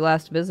since you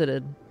last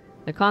visited.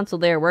 The console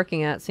they are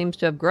working at seems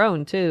to have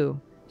grown,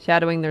 too,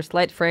 shadowing their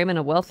slight frame in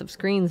a wealth of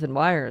screens and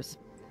wires.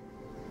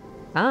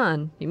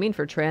 Con? You mean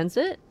for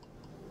transit?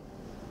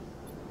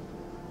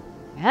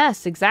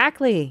 Yes,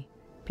 exactly.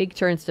 Peek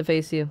turns to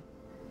face you.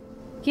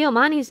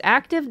 Kiomani's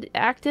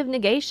active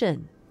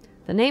negation.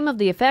 The name of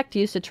the effect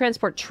used to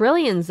transport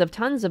trillions of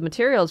tons of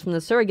materials from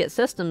the surrogate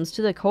systems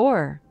to the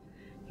core.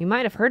 You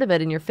might have heard of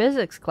it in your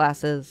physics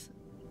classes.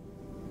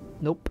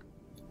 Nope.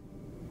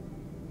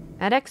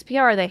 At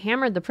XPR, they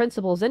hammered the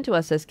principles into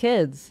us as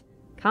kids.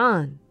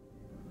 Con.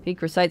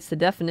 Peek recites the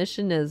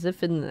definition as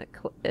if in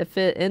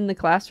the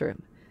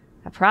classroom.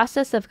 A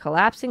process of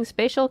collapsing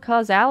spatial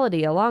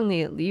causality along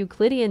the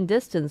Euclidean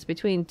distance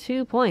between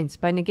 2 points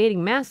by negating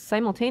mass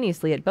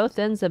simultaneously at both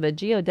ends of a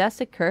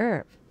geodesic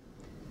curve.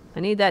 I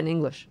need that in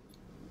English.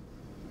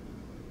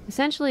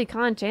 Essentially,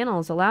 Con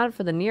channels allowed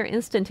for the near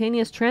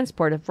instantaneous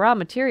transport of raw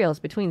materials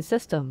between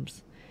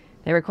systems.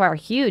 They require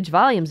huge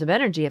volumes of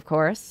energy, of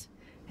course,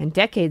 and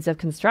decades of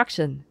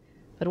construction.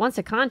 But once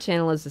a Con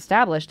channel is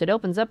established, it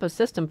opens up a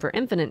system for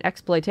infinite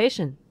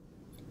exploitation.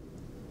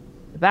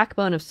 The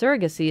backbone of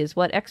surrogacy is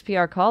what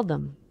XPR called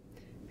them.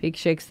 Peek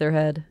shakes their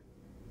head.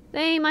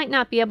 They might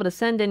not be able to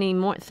send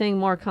anything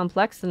more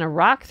complex than a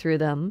rock through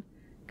them.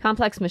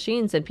 Complex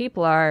machines and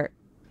people are,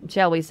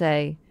 shall we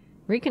say,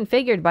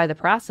 reconfigured by the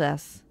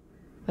process.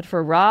 But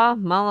for raw,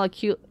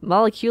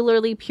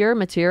 molecularly pure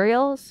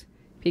materials,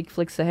 Peek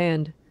flicks a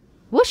hand.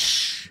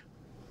 Whoosh!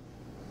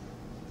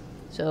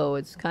 so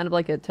it's kind of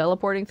like a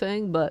teleporting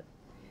thing, but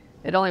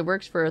it only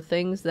works for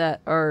things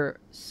that are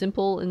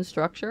simple in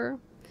structure.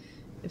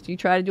 If you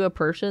try to do a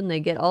person,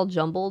 they get all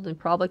jumbled and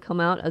probably come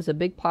out as a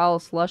big pile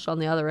of slush on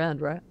the other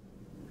end, right?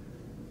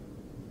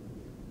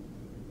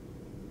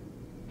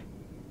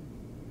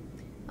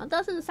 That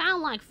doesn't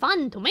sound like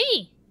fun to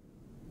me.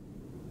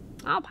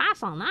 I'll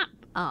pass on that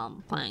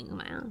thing,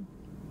 man.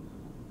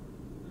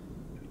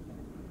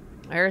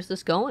 Where is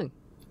this going?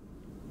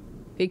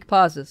 Peak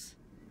pauses.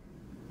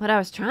 What I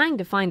was trying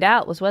to find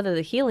out was whether the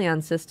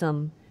Helion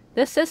system,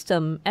 this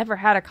system, ever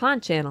had a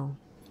con channel.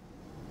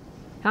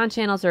 Con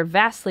channels are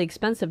vastly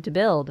expensive to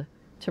build,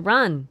 to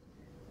run.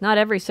 Not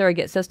every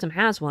surrogate system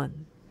has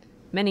one.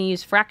 Many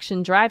use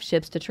fraction drive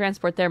ships to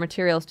transport their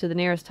materials to the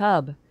nearest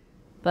hub.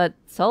 But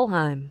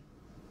Solheim...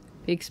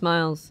 Peak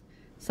smiles.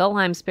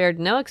 Solheim spared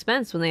no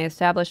expense when they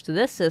established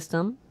this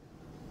system.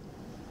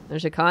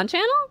 There's a con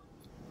channel?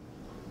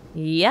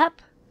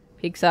 Yep.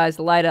 Peak's eyes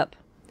light up.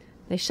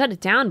 They shut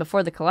it down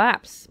before the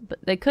collapse, but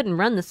they couldn't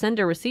run the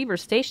sender-receiver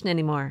station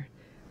anymore.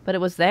 But it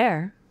was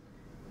there.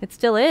 It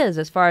still is,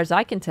 as far as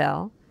I can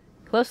tell,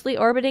 closely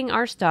orbiting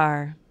our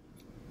star.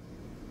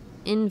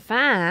 In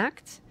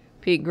fact,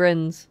 Peak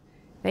grins.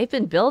 They've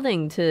been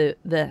building to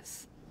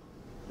this.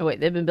 Oh wait,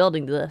 they've been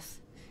building to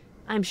this.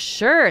 I'm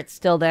sure it's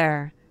still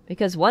there,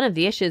 because one of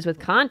the issues with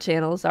con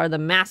channels are the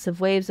massive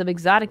waves of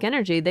exotic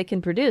energy they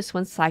can produce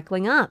when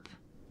cycling up.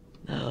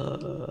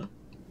 A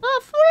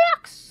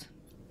flux!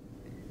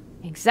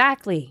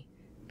 Exactly.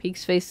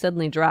 Peak's face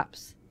suddenly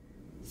drops.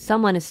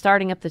 Someone is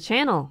starting up the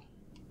channel.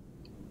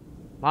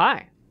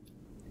 Why?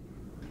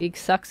 Peak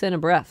sucks in a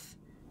breath.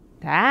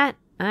 That,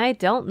 I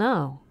don't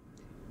know.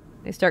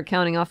 They start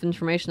counting off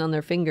information on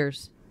their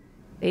fingers.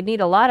 They'd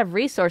need a lot of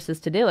resources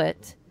to do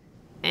it.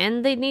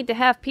 And they'd need to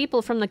have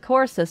people from the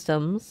core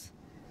systems.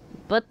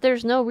 But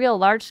there's no real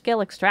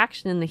large-scale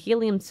extraction in the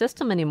helium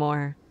system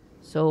anymore.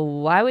 So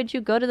why would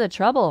you go to the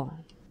trouble?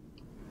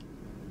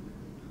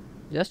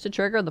 Just to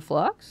trigger the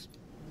flux?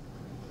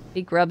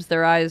 Peak rubs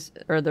their eyes,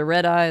 or their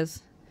red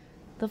eyes.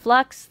 The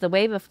flux, the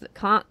wave the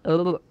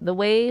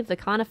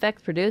con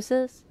effect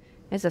produces,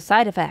 is a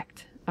side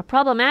effect. A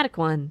problematic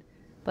one.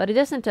 But it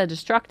isn't a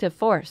destructive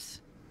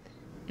force.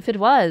 If it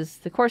was,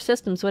 the core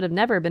systems would have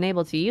never been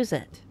able to use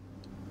it.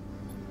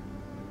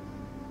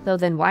 Though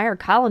then why are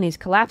colonies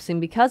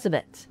collapsing because of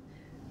it?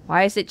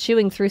 Why is it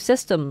chewing through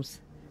systems?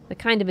 The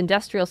kind of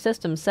industrial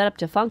system set up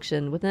to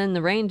function within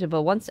the range of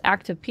a once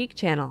active peak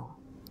channel.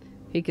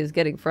 Peak is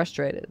getting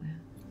frustrated.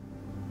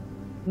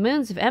 The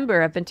moons of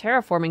Ember have been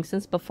terraforming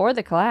since before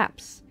the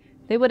collapse.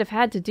 They would have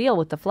had to deal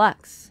with the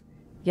flux.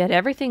 Yet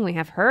everything we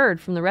have heard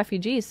from the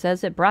refugees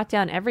says it brought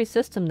down every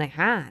system they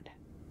had.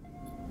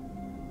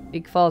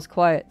 Peak falls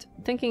quiet,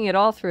 thinking it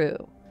all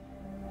through.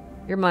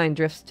 Your mind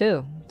drifts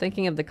too,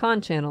 thinking of the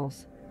con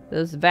channels.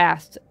 Those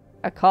vast,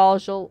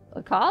 causal?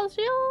 Wait,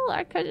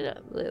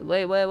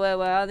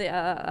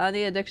 I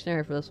need a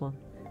dictionary for this one.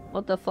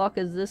 What the fuck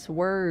is this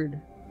word?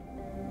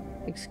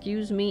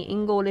 Excuse me,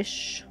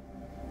 English.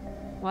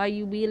 Why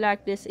you be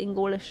like this,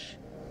 English?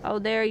 How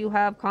dare you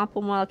have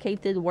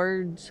complicated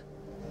words?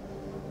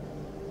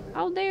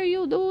 How dare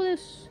you do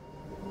this?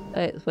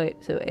 Wait,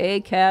 so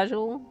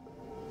casual?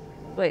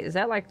 Wait, is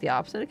that like the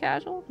opposite of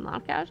casual?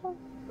 Not casual?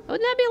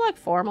 Wouldn't that be like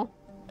formal?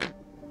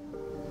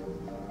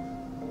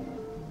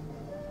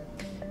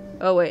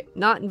 Oh wait,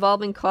 not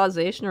involving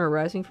causation or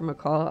arising from a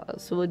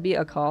cause. So it would be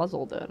a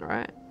causal then,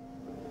 right?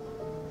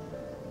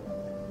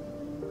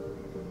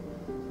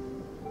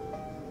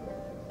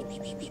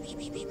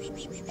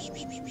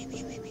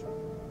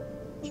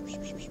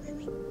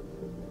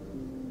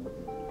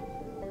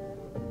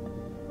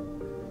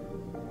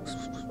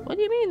 What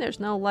do you mean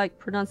there's no like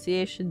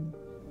pronunciation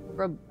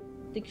from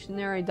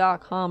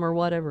dictionary.com or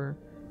whatever?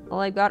 All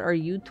I got are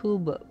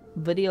YouTube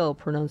video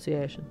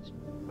pronunciations.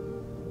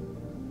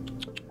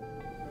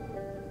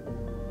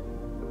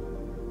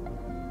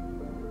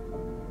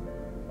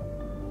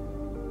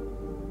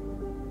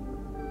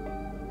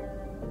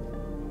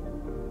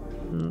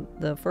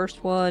 The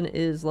first one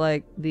is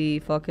like the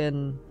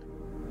fucking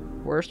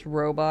worst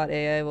robot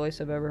AI voice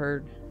I've ever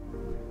heard.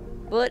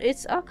 But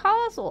it's a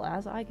causal,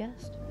 as I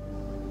guessed.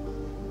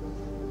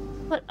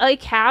 But a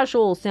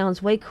casual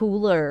sounds way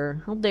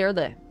cooler. How dare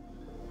they?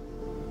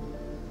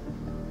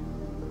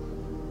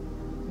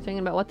 You're thinking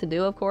about what to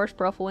do, of course,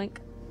 Bruffwink.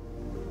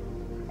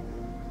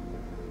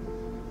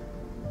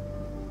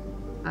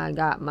 I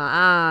got my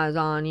eyes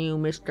on you,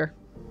 mister.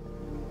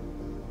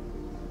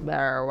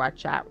 Better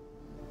watch out.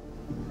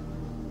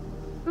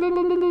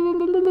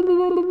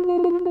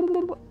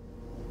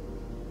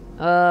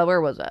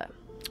 Where was I?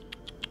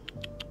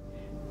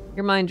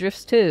 Your mind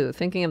drifts too,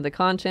 thinking of the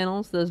con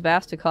channels, those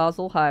vast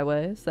causal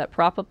highways that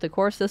prop up the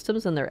core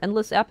systems and their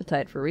endless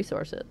appetite for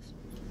resources.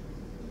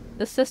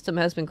 This system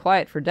has been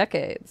quiet for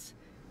decades.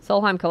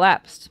 Solheim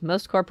collapsed,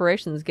 most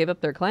corporations gave up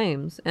their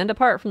claims, and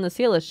apart from the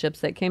Sealist ships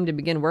that came to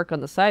begin work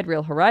on the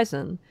sidereal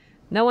horizon,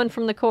 no one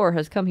from the core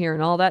has come here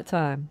in all that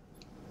time.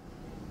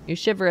 You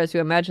shiver as you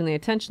imagine the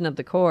attention of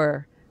the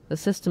core, the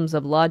systems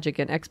of logic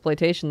and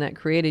exploitation that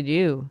created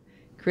you,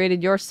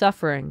 created your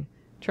suffering,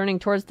 turning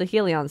towards the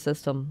Helion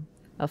system.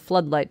 A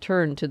floodlight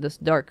turned to this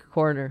dark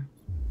corner.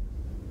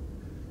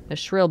 A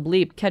shrill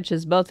bleep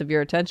catches both of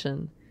your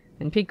attention,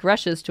 and Peak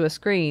rushes to a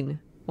screen,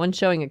 one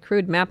showing a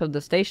crude map of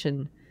the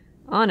station.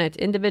 On it,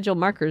 individual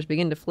markers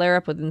begin to flare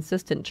up with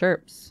insistent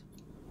chirps.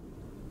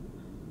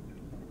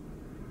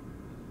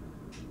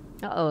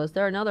 Uh-oh, is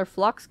there another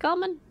flux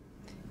coming?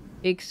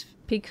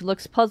 Peak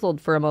looks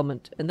puzzled for a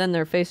moment, and then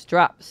their face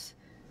drops.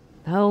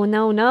 No,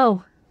 no,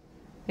 no.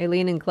 They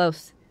lean in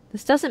close.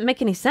 This doesn't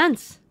make any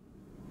sense.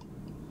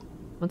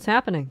 What's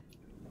happening?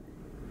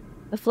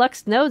 The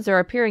flux nodes are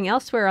appearing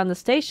elsewhere on the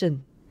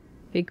station.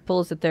 Peak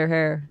pulls at their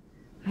hair.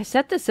 I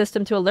set the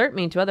system to alert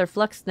me to other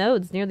flux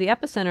nodes near the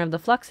epicenter of the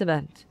flux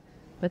event.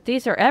 But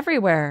these are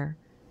everywhere.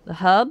 The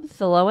hub,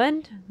 the low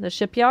end, the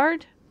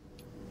shipyard.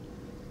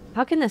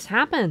 How can this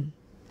happen?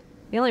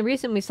 The only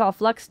reason we saw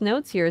flux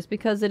nodes here is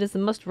because it is the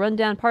most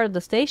run-down part of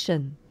the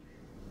station.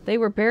 They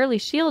were barely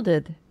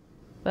shielded.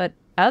 But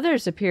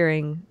others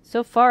appearing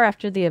so far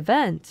after the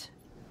event.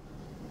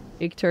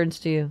 Peak turns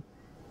to you.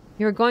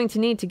 You are going to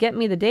need to get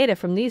me the data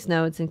from these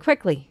nodes, and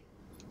quickly.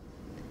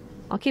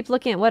 I'll keep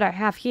looking at what I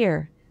have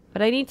here,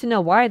 but I need to know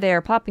why they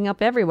are popping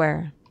up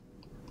everywhere.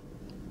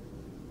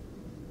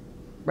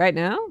 Right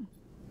now?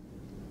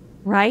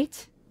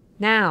 Right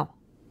now.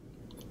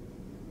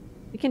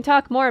 We can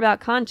talk more about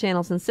con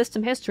channels and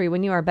system history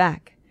when you are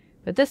back,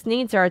 but this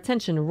needs our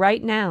attention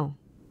right now.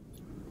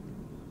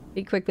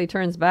 Peak quickly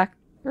turns back,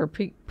 or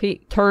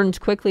Peak turns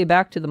quickly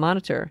back to the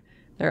monitor,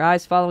 their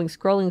eyes following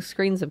scrolling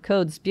screens of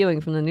code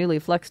spewing from the newly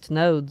flexed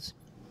nodes.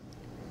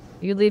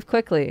 You leave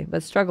quickly,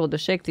 but struggle to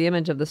shake the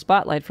image of the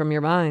spotlight from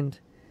your mind.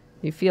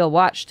 You feel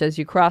watched as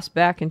you cross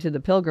back into the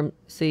Pilgrim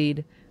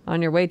Seed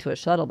on your way to a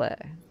shuttle bay.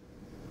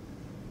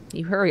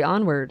 You hurry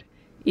onward,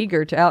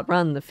 eager to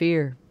outrun the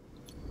fear.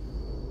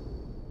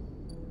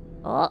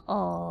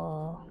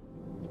 Uh-oh.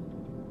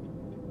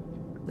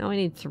 Now we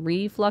need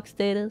 3 flux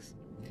datas.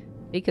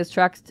 Peak has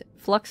tracked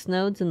flux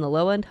nodes in the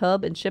low-end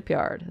hub and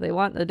shipyard. They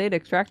want the data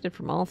extracted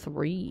from all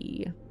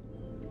 3.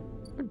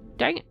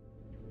 Dang it.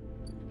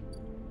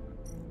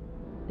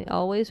 They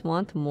always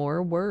want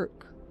more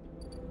work.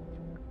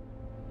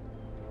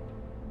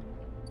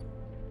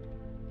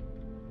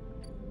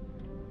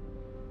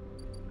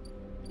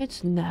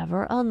 It's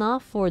never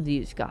enough for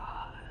these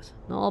guys.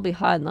 They'll all be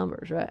high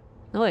numbers, right?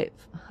 No, wait.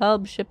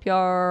 Hub,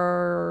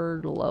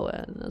 shipyard, low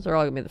end. Those are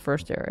all going to be the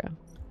first area.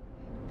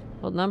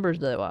 What numbers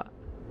do they want?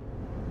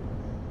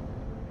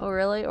 Oh,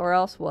 really? Or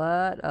else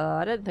what?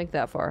 I didn't think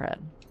that far ahead.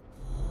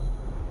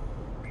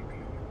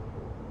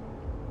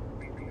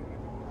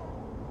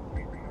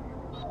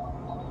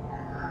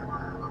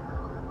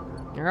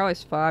 They're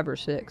always 5 or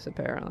 6,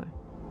 apparently.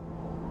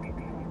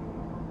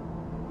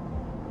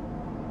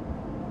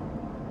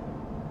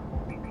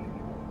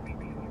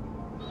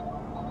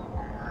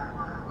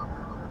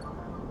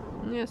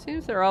 Yeah, it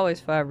seems they're always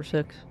 5 or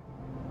 6.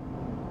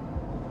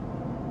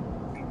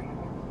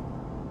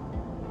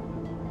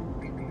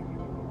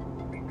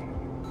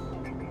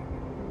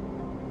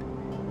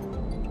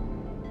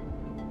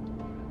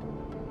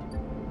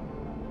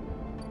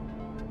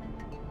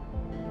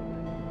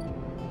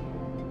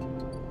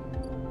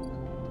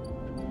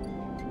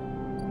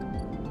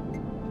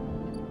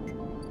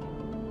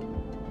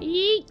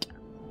 Eek.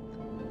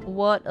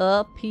 What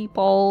up,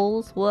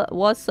 peoples?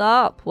 What's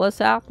up? What's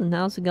happening?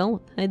 How's it going?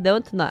 How you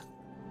doing tonight?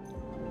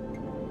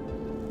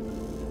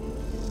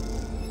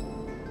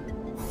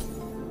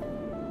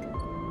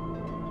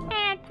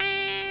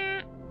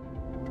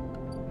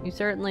 You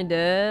certainly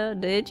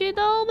did. Did you,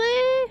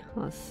 Dolby?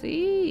 Let's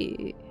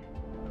see.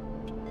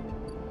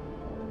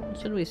 What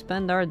should we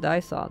spend our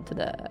dice on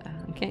today?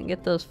 I can't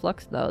get those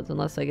flux nodes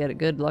unless I get a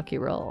good lucky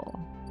roll.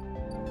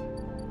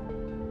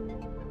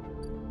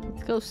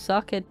 Let's go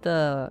suck at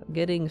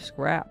getting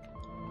scrap.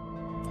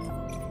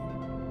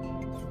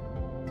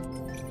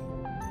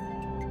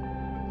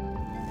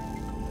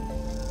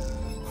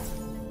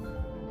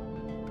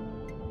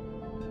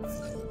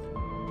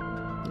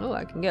 Oh,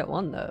 I can get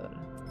 1 node.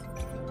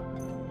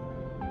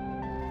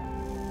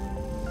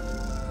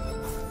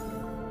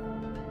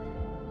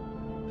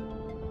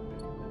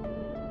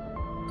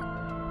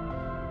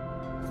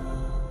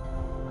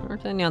 We're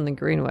standing on the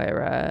greenway,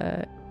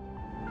 right?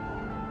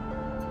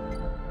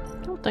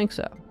 Don't think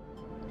so.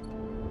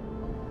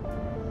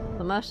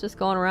 The mush just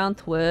going around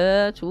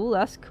Twitch. Ooh,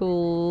 that's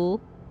cool.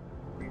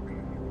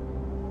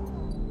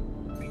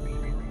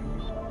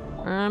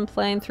 I'm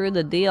playing through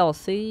the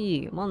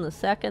DLC. I'm on the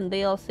 2nd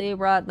DLC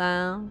right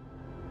now.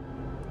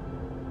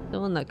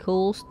 Doing the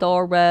cool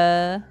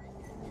story.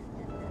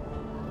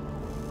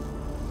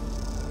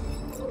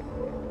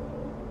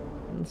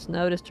 This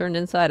node is turned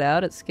inside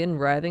out. Its skin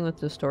writhing with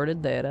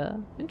distorted data.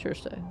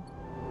 Interesting.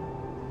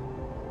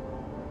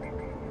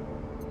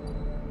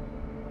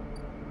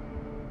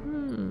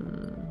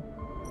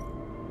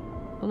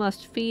 We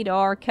must feed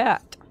our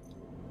cat.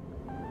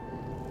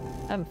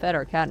 I haven't fed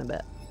our cat in a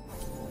bit.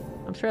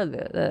 I'm sure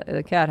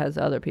the cat has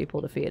other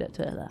people to feed it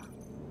to, though.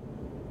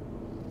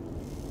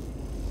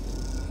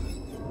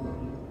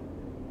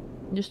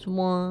 Just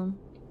one.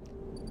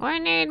 I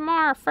need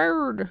more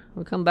food.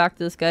 We'll come back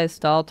to this guy's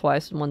stall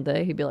twice in one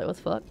day. He'd be like, what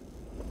the fuck?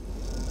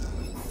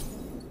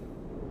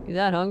 You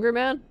that hungry,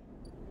 man?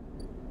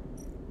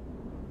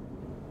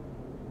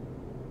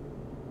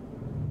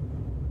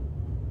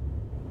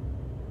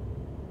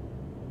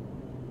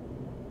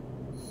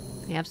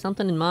 You have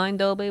something in mind,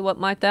 Dobie? What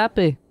might that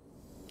be?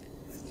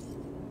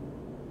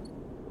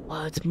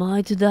 What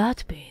might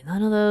that be?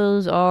 None of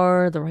those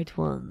are the right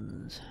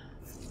ones.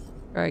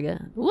 Try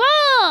again.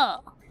 Whoa!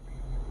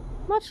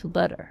 Much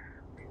better.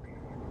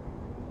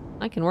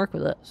 I can work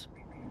with this.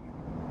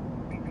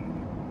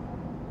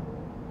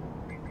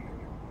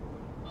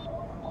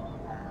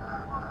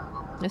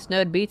 This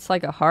node beats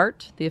like a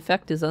heart. The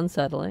effect is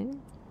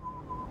unsettling.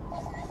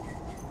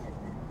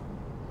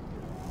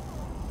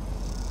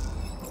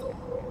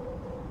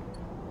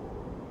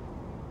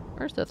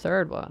 Where's the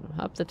third one?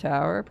 Up the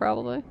tower,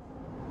 probably?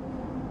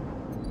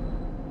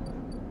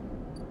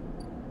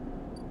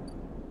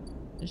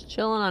 Just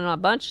chilling on a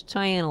bunch of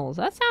channels.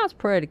 That sounds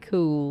pretty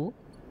cool.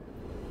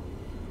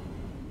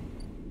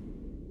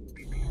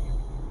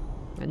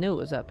 I knew it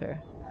was up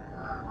here.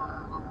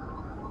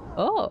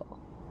 Oh.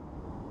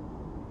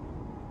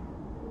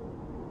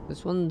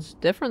 This one's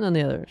different than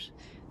the others.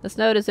 This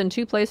node is in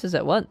 2 places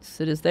at once.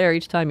 It is there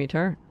each time you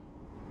turn.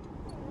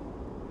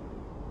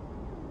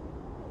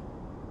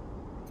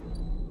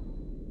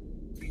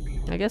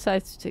 I guess I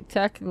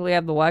technically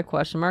have the Y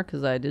question mark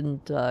because I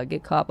didn't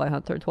get caught by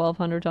Hunter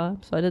 1,200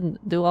 times. So I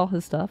didn't do all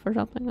his stuff or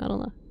something. I don't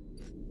know.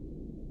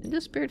 He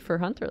disappeared for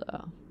Hunter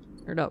though.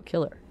 Or no,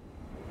 Killer.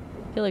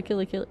 Killer.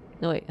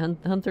 No wait,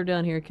 Hunter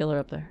down here, Killer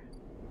up there.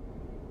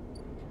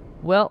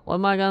 Well, what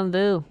am I gonna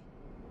do?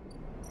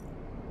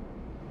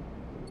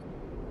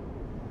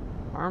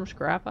 Farm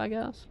scrap, I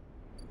guess?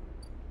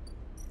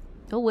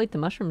 Oh wait, the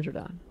mushrooms are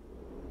done.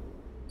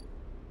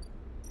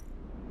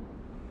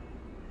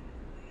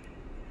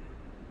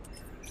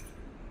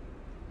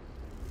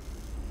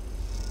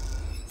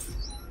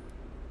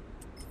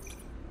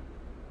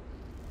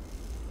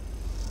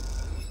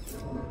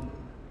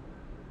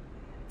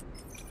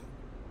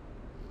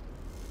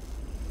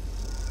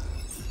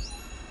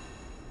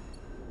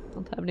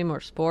 Don't have any more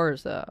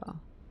spores though.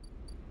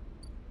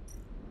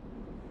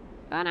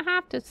 Gonna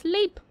have to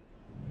sleep.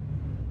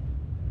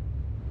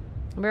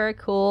 Very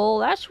cool.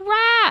 That's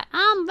right.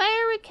 I'm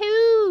very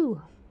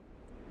cool.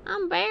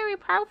 I'm very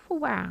powerful.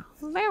 Wow.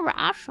 I'm very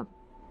awesome.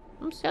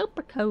 I'm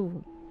super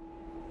cool.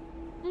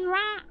 That's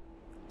right.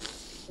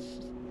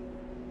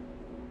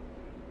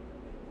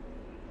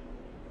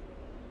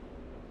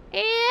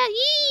 Yeah,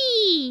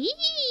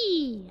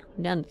 yee.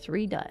 I'm down to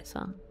 3 dice,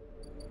 huh?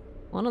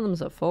 One of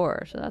them's a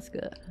 4, so that's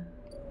good.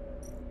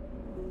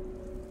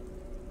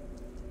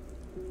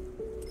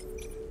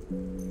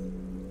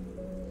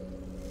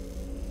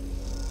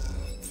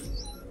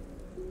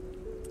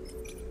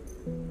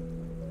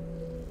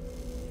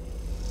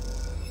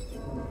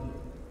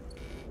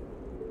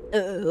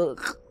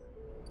 Ugh.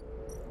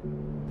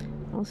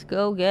 Let's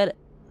go get it.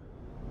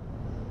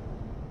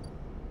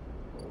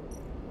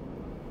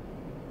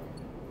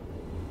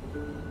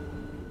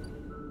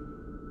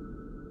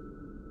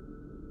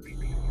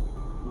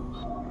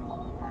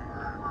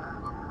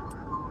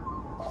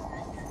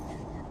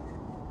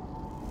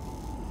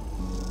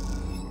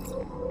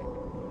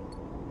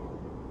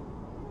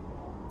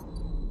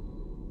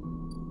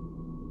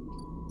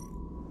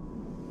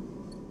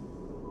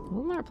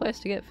 Wasn't there a place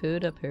to get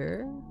food up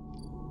here?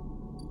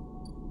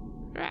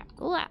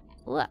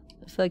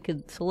 If I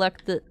could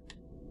select it.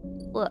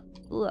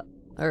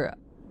 Alright.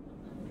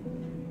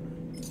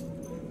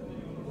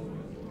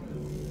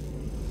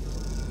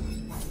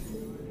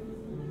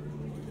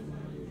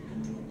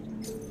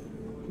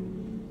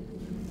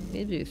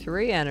 Gives you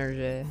 3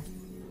 energy.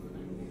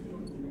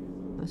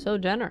 That's so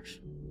generous.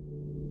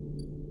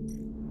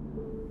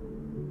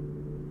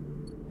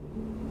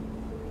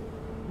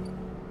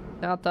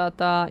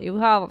 You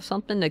have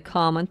something to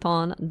comment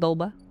on,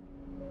 Doba?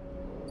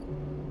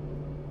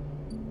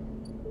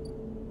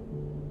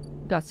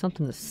 Got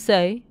something to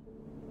say?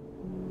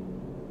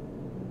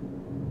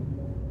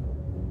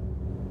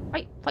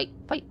 Fight.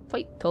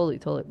 Totally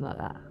not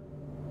that.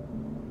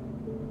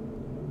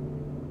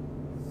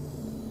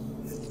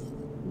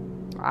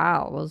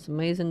 Wow, those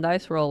amazing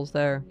dice rolls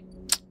there.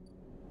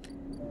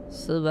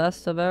 It's the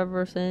best I've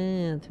ever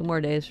seen. 2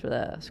 more days for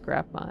that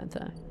scrap mine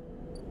thing.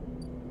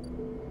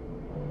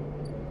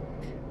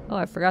 Oh,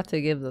 I forgot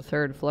to give the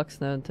 3rd flux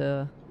node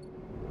to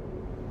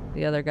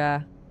the other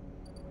guy.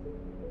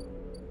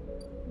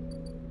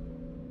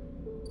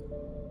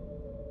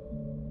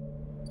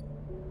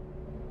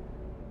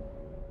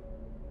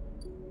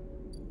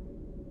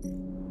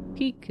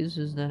 Peak is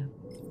his name.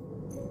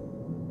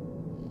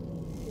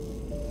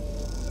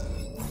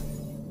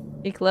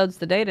 Peak loads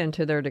the data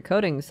into their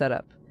decoding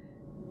setup.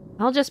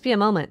 I'll just be a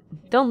moment.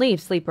 Don't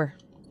leave, Sleeper.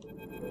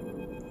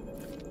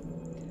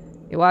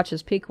 You watch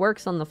as Peak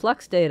works on the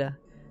flux data.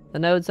 The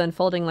node's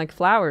unfolding like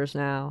flowers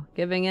now,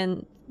 giving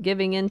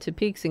in to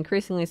Peak's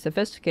increasingly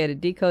sophisticated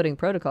decoding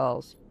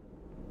protocols.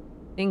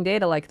 Seeing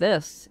data like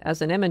this,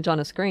 as an image on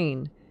a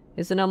screen,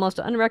 is an almost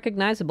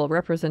unrecognizable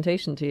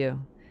representation to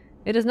you.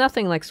 It is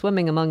nothing like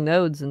swimming among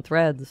nodes and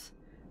threads.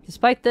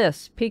 Despite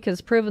this, Peak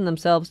has proven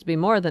themselves to be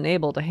more than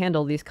able to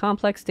handle these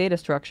complex data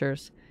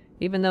structures,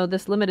 even through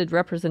this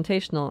limited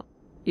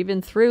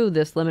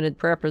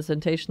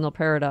representational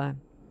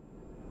paradigm.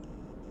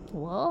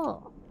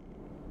 Whoa.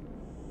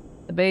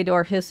 The bay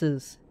door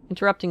hisses,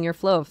 interrupting your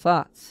flow of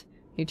thoughts.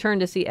 You turn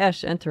to see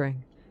Esh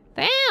entering.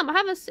 Damn,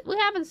 we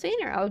haven't seen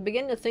her. I was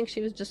beginning to think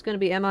she was just going to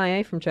be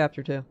MIA from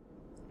Chapter 2.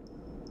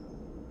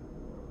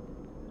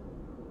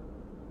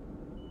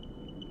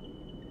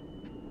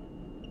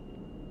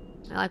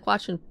 I like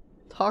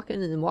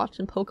talking and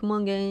watching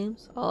Pokemon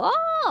games.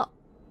 Oh!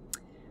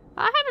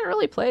 I haven't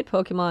really played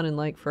Pokemon in,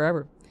 like,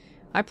 forever.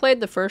 I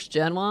played the first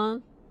Gen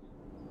 1.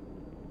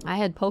 I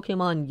had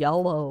Pokemon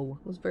Yellow.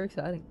 It was very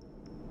exciting.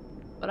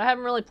 But I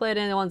haven't really played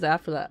any ones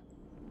after that.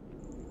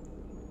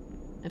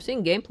 I've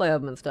seen gameplay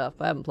of them and stuff,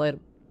 but I haven't played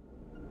them.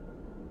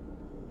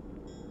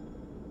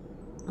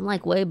 I'm,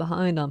 like, way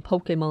behind on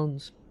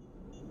Pokemons.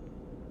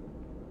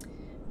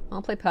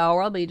 I'll play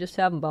Power Up, but you just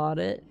haven't bought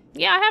it.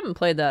 Yeah, I haven't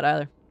played that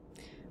either.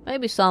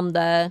 Maybe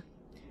someday.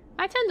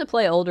 I tend to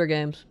play older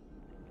games.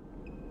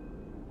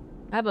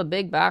 I have a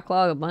big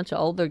backlog of a bunch of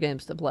older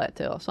games to play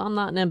too, so I'm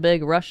not in a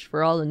big rush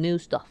for all the new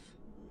stuff.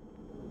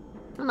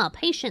 I'm a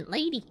patient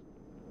lady.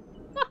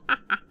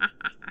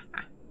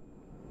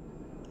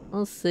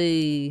 Let's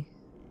see.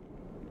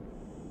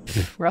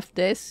 Rough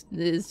Days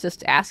is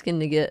just asking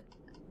to get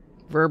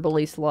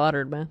verbally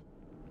slaughtered, man.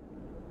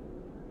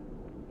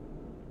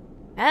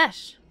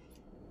 Ash!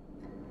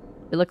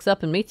 He looks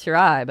up and meets your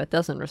eye, but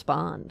doesn't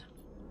respond.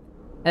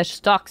 Ash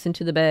stalks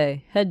into the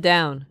bay, head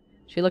down.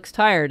 She looks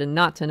tired and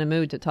not in a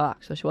mood to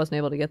talk, so she wasn't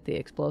able to get the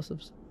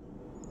explosives.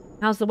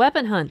 How's the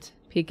weapon hunt?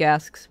 Peak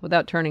asks,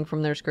 without turning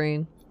from their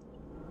screen.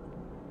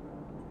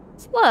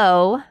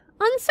 Slow.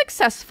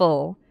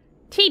 Unsuccessful.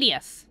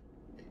 Tedious.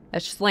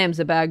 Ash slams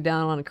the bag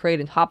down on a crate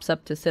and hops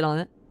up to sit on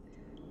it.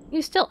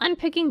 You still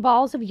unpicking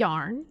balls of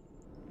yarn?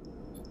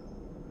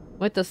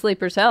 With the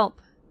sleeper's help,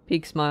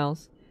 Peak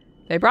smiles.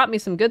 They brought me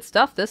some good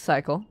stuff this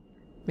cycle.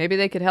 Maybe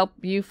they could help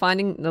you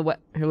find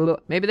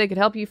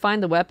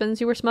the weapons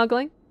you were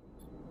smuggling?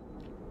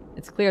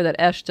 It's clear that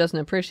Esh doesn't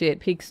appreciate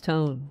Peak's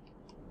tone.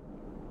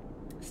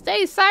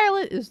 Stay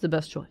silent is the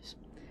best choice.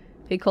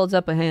 Peak holds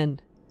up a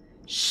hand.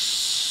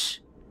 Shh!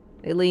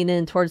 They lean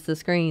in towards the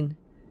screen.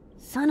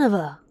 Son of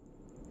a...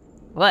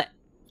 What?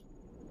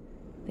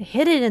 They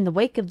hid it in the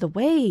wake of the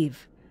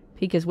wave.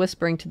 Peak is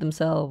whispering to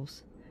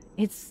themselves.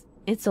 It's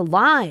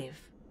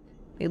alive.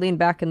 They lean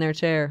back in their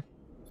chair.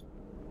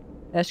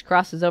 Esh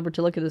crosses over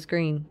to look at the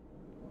screen.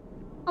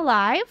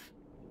 Alive?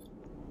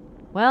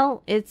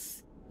 Well,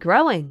 it's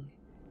growing.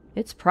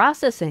 It's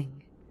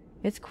processing.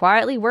 It's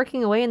quietly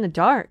working away in the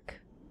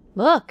dark.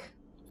 Look.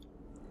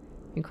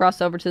 You cross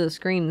over to the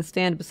screen and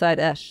stand beside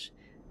Esh.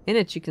 In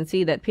it you can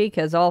see that Peak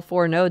has all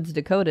 4 nodes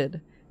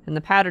decoded, and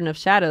the pattern of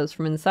shadows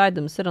from inside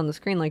them sit on the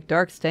screen like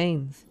dark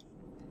stains.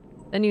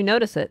 Then you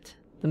notice it,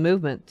 the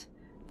movement.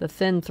 The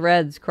thin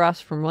threads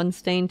cross from one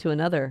stain to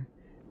another.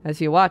 As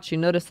you watch, you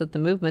notice that the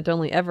movement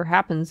only ever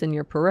happens in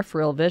your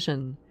peripheral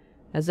vision,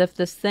 as if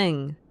this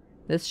thing,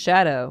 this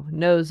shadow,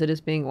 knows it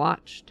is being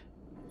watched.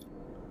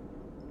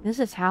 This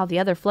is how the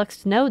other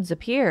fluxed nodes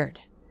appeared.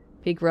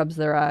 Peak rubs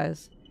their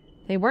eyes.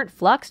 They weren't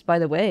fluxed by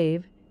the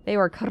wave. They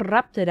were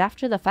corrupted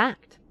after the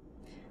fact.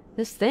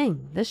 This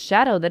thing, this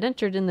shadow that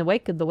entered in the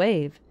wake of the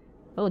wave.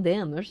 Oh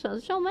damn, there's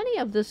so many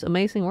of this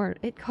amazing word.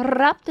 It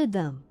corrupted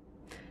them.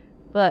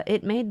 But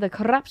it made the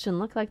corruption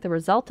look like the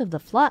result of the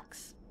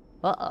flux.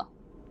 Uh-oh.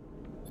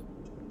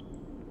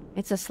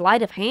 It's a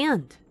sleight of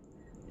hand.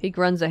 Peak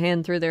runs a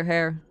hand through their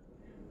hair.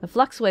 The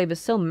flux wave is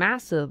so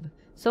massive,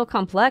 so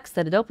complex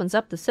that it opens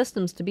up the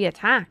systems to be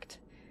attacked.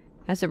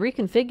 As it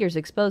reconfigures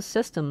exposed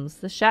systems,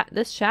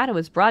 this shadow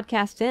is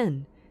broadcast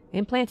in,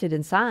 implanted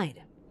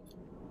inside.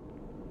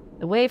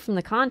 The wave from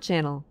the con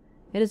channel,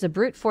 it is a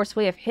brute force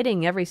way of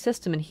hitting every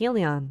system in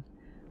Helion.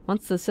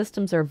 Once the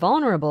systems are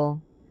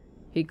vulnerable...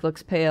 Peak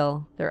looks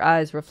pale. Their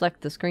eyes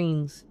reflect the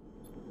screens.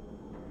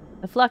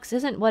 The flux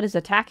isn't what is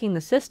attacking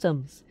the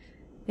systems.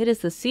 It is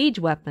the siege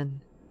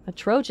weapon, a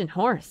Trojan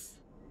horse.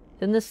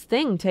 Then this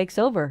thing takes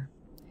over.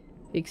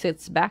 Peak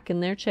sits back in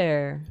their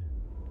chair.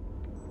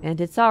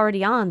 And it's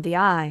already on the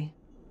eye.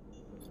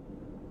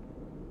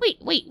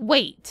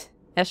 Wait.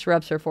 Esh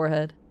rubs her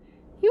forehead.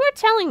 You are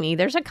telling me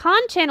there's a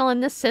con channel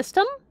in this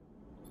system?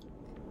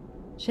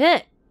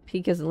 Shit.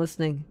 Peak isn't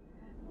listening.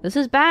 This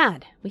is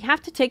bad. We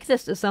have to take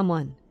this to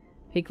someone.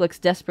 Peak looks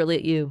desperately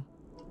at you.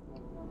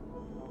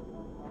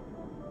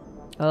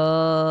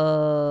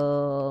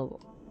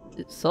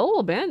 Soul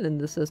abandoned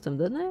the system,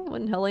 didn't they?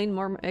 Wouldn't Helene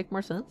make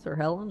more sense? Or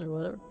Helen, or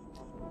whatever?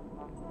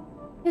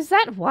 Is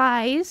that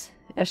wise?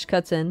 Esh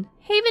cuts in.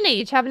 Haven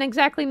Age haven't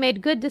exactly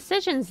made good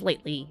decisions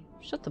lately.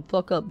 Shut the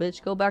fuck up,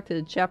 bitch. Go back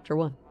to chapter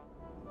 1.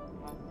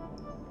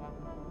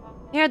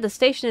 They're the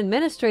station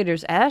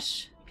administrators,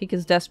 Esh. Peak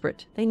is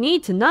desperate. They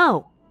need to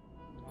know.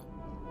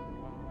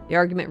 The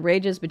argument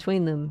rages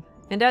between them,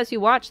 and as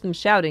you watch them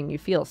shouting, you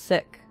feel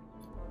sick.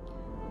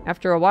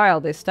 After a while,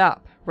 they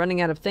stop,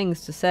 running out of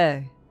things to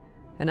say.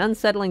 An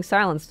unsettling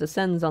silence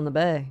descends on the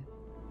bay.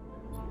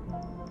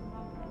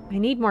 I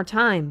need more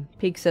time,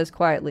 Peak says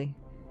quietly.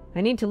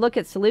 I need to look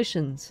at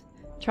solutions.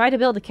 Try to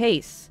build a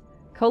case.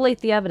 Collate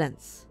the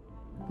evidence.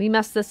 We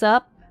mess this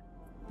up?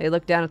 They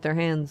look down at their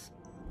hands.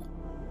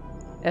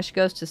 Esh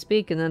goes to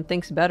speak and then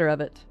thinks better of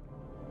it.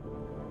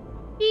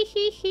 Hee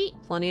hee hee.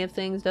 Plenty of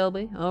things,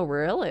 Dobby. Oh,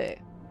 really?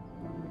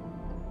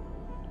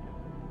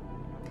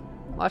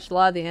 Watched a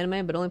lot of the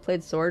anime, but only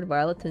played Sword,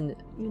 Violet, and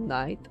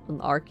Unite on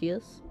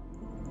Arceus.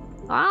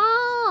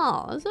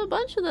 Oh, there's a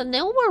bunch of the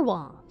newer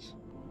ones.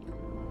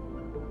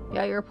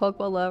 Yeah, you're a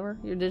Pokemon lover.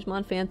 You're a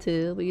Digimon fan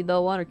too, but you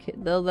don't want to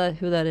know that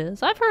who that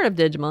is. I've heard of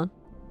Digimon.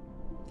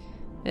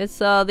 It's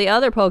the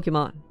other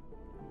Pokemon.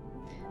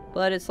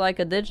 But it's like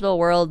a digital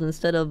world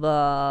instead of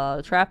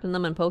trapping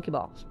them in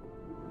Pokeballs.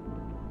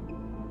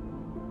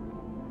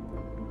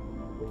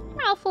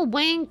 Alpha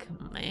Wink,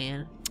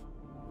 man.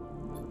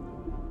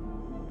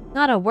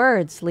 Not a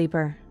word,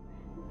 Sleeper.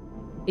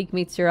 Peak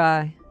meets your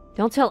eye.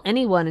 Don't tell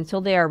anyone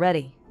until they are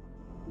ready.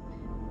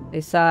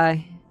 They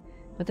sigh.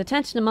 With the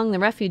tension among the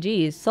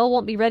refugees, Sol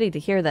won't be ready to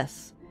hear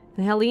this.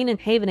 And Helene and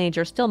Havenage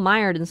are still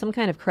mired in some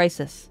kind of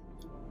crisis.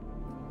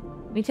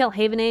 We tell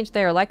Havenage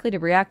they are likely to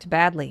react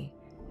badly.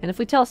 And if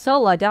we tell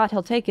Sol, I doubt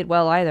he'll take it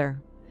well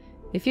either.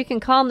 If you can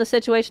calm the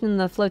situation in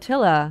the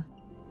flotilla,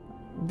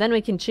 then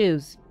we can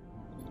choose.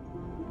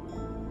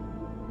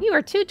 You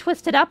are too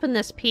twisted up in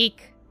this,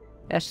 Peak,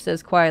 Esh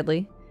says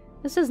quietly.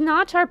 This is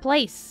not our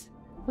place.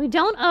 We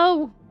don't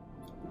owe...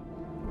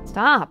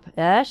 Stop,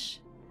 Esh.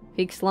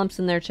 Peak slumps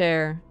in their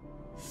chair.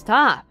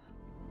 Stop.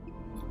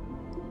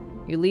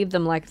 You leave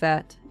them like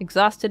that,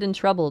 exhausted and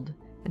troubled,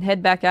 and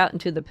head back out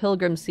into the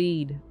Pilgrim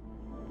Seed.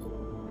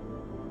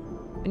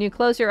 When you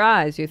close your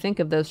eyes, you think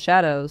of those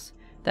shadows,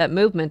 that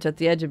movement at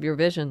the edge of your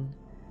vision.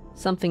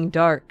 Something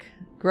dark,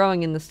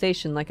 growing in the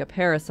station like a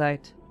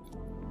parasite.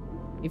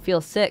 You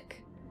feel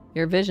sick.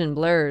 Your vision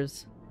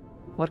blurs.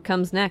 What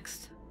comes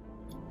next?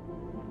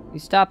 You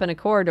stop in a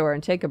corridor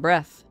and take a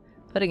breath,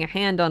 putting a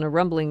hand on a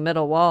rumbling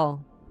metal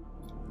wall.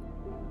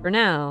 For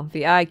now,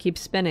 the eye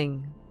keeps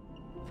spinning.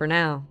 For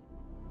now.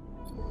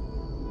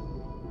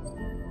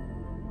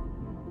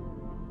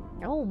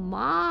 Oh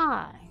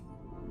my.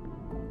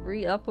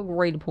 3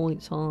 upgrade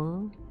points,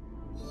 huh?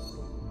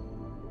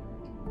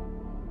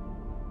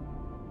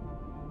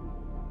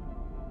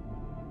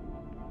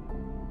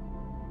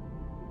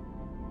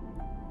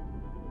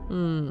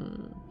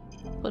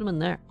 Put them in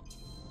there.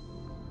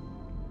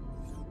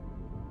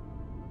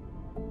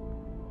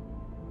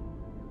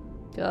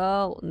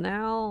 Go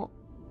now.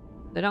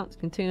 They don't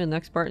continue the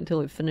next part until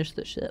we finish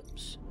the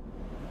ships.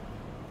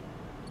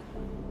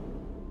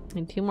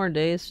 And 2 more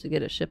days to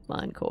get a ship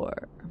mine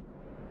core.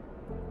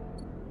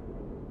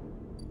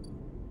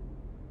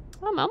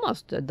 I'm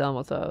almost done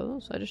with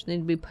those. I just need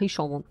to be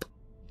patient.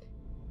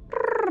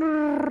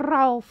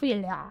 Well,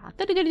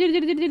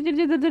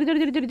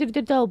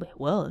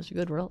 those are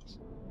good rolls.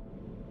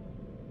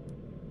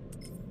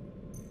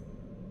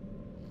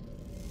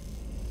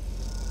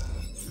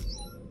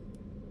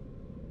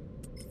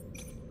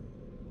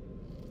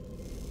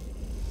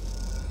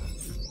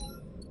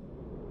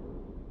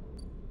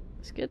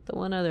 Let's get the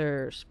one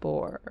other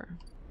spore.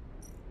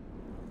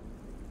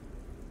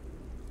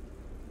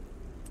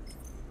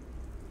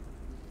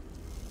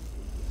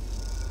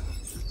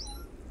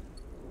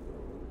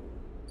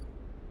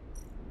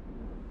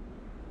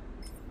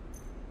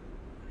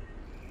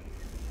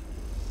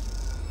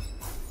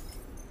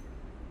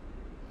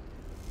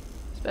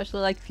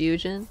 Especially like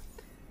Fusion.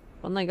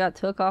 One that got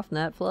took off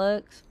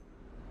Netflix.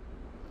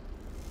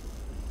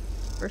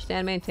 First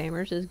Anime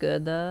Tamers is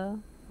good though.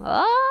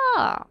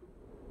 Ah!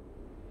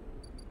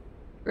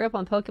 Grew up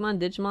on Pokemon,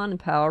 Digimon, and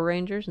Power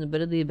Rangers, and a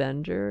bit of the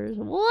Avengers.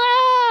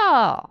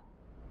 Wow!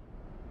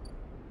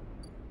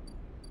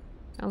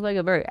 Sounds like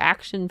a very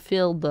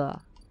action-filled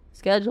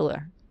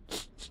scheduler.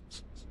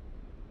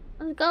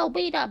 let's go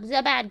beat up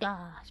the bad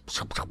guys.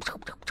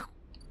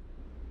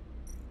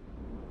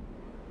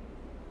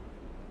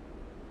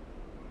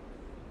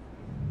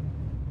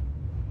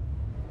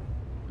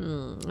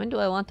 When do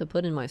I want to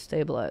put in my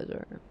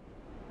stabilizer?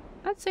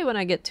 I'd say when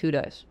I get 2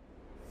 dice.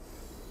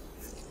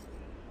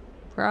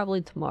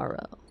 Probably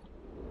tomorrow.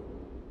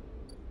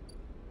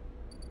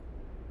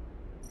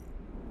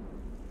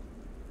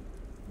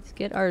 Let's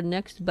get our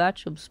next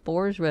batch of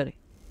spores ready.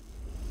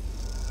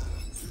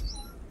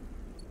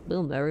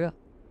 Boom, there we go.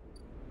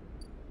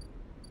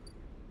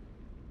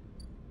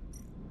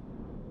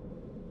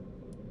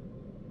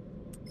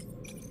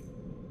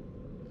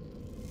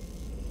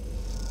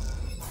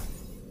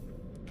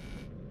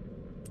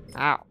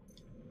 Ow.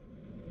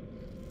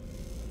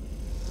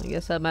 I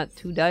guess I'm at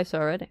 2 dice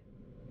already.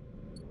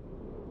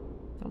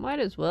 I might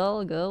as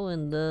well go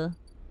and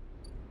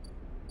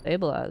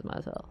stabilize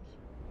myself.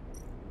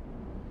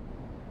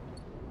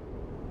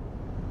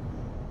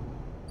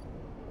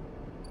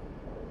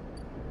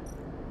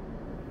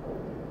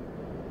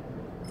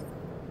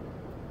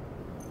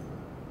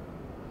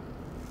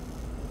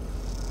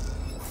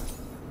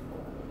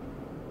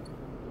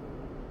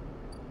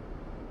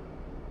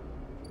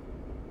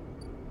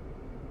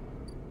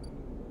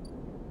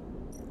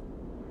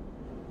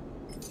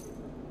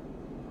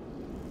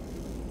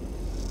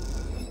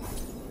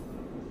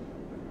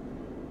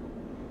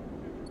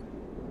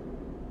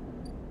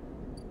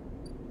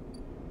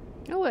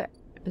 Oh wait,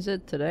 is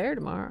it today or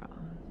tomorrow?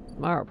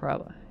 Tomorrow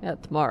probably. Yeah,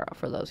 tomorrow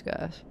for those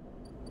guys.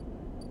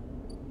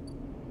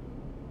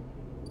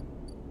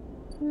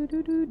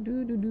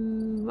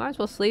 Might as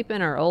well sleep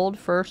in our old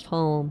first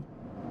home.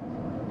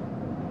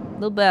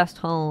 The best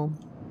home.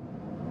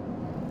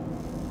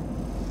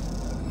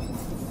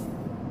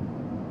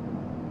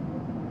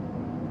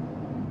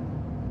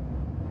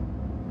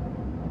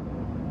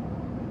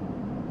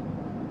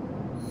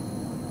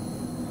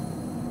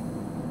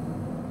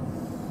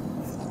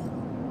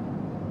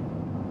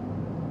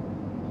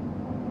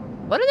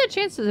 What are the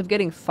chances of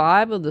getting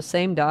 5 of the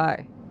same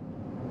die?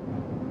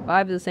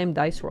 5 of the same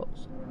dice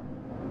rolls.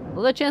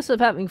 What are the chances of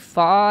having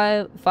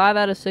 5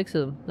 out of 6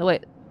 of them? No,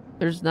 wait.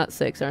 There's not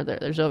 6, aren't there?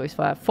 There's always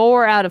 5.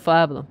 4 out of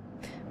 5 of them.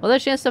 What are the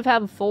chances of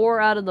having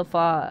 4 out of the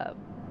 5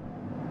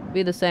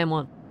 be the same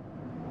one?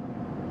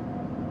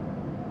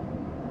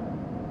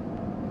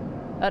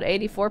 About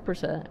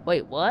 84%.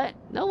 Wait, what?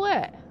 No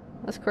way.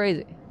 That's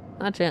crazy.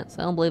 Not a chance.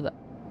 I don't believe it.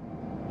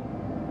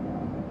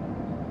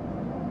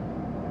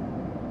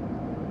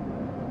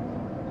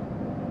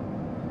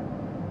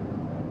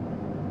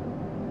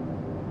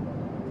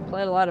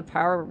 Played a lot of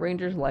Power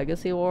Rangers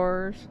Legacy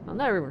Wars. I've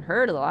never even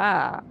heard of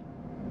that.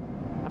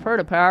 I've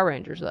heard of Power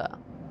Rangers though.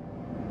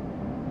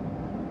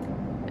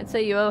 I'd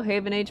say you owe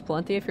Haven Age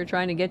plenty if you're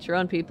trying to get your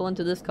own people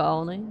into this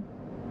colony.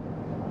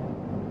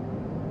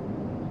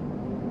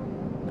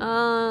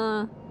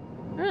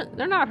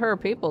 They're not her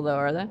people though,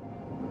 are they?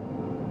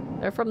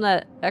 They're from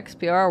that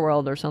XPR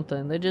world or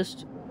something. They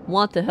just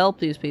want to help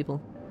these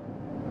people.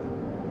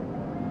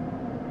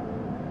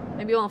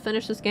 Maybe you won't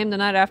finish this game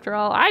tonight after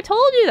all. I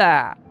told you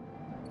that!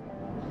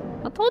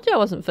 I told you I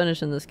wasn't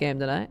finishing this game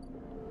tonight.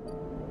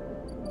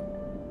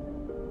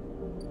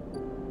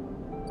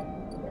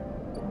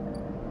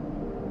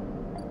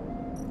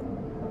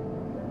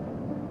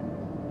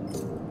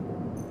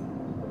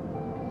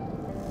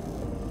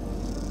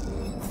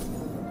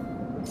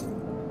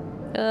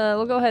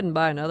 We'll go ahead and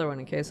buy another one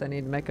in case I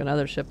need to make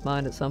another ship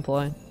mine at some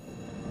point.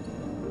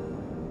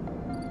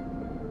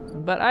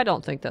 But I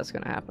don't think that's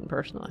gonna happen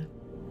personally.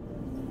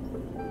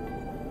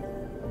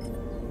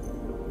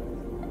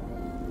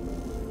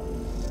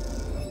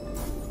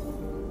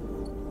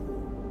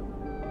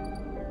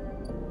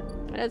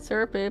 It's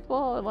her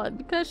people. What,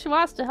 because she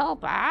wants to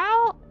help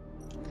out?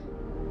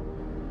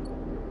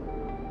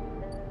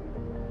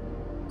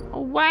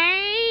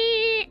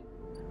 Wait!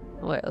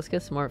 Wait, let's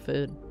get some more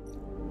food.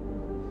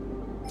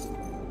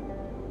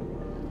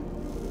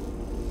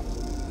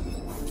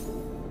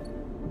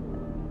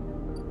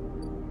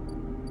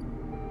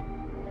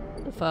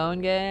 The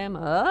phone game?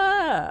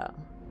 Oh!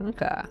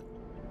 Okay. I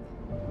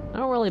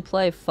don't really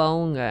play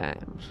phone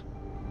games.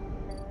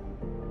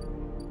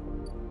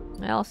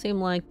 They all seem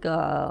like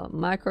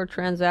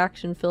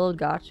microtransaction filled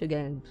gotcha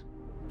games.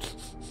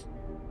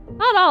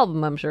 Not all of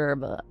them, I'm sure,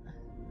 but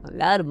a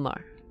lot of them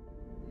are.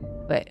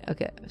 Wait,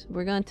 okay. So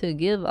we're going to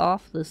give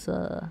off this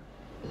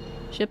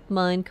ship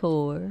mine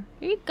core.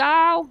 Here you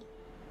go.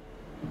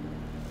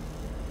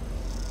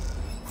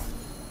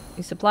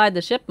 You supplied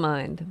the ship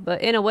mine,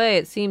 but in a way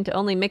it seemed to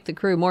only make the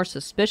crew more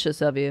suspicious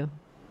of you.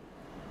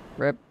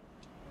 Rip.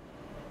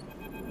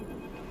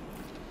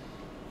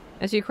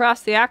 As you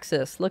cross the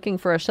axis, looking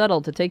for a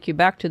shuttle to take you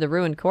back to the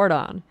ruined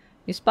cordon,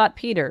 you spot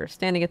Peter,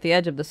 standing at the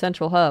edge of the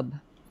central hub.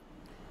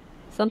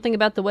 Something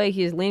about the way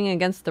he is leaning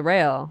against the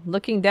rail,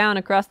 looking down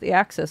across the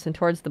axis and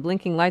towards the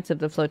blinking lights of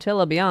the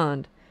flotilla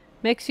beyond,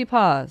 makes you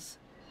pause.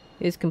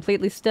 He is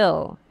completely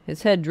still,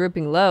 his head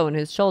drooping low and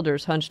his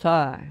shoulders hunched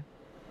high.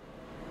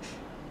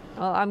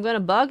 Well, I'm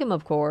gonna bug him,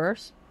 of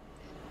course.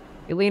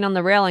 You lean on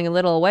the railing a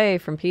little away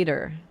from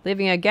Peter,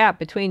 leaving a gap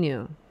between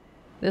you.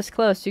 This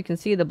close, you can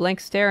see the blank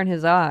stare in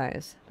his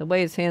eyes, the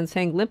way his hands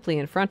hang limply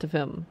in front of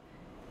him.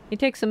 He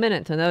takes a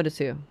minute to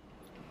notice you.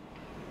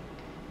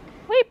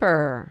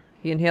 Sleeper,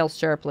 he inhales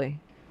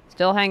sharply.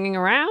 Still hanging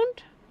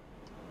around?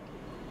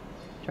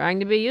 Trying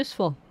to be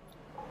useful.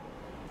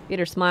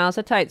 Peter smiles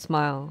a tight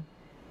smile,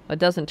 but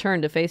doesn't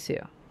turn to face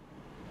you.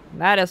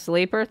 That a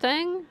sleeper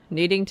thing?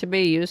 Needing to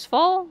be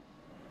useful?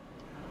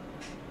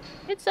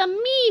 It's a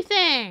me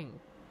thing.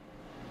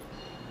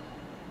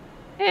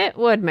 It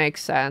would make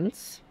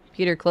sense.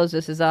 Peter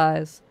closes his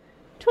eyes.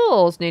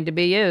 Tools need to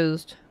be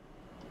used.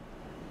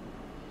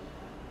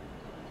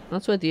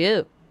 What's with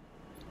you?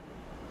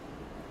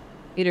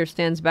 Peter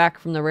stands back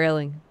from the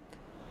railing.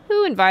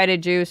 Who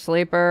invited you,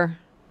 Sleeper?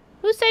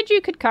 Who said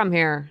you could come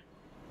here?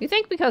 You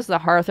think because the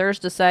Harthers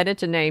decided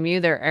to name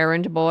you their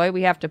errand boy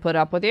we have to put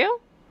up with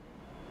you?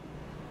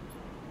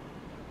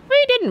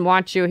 We didn't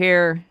want you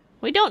here.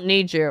 We don't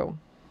need you.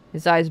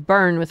 His eyes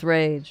burn with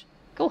rage.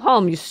 Go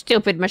home, you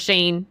stupid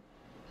machine.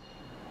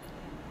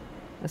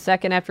 A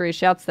second after he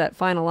shouts that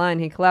final line,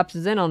 he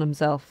collapses in on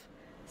himself,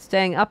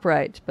 staying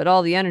upright, but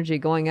all the energy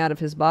going out of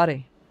his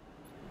body.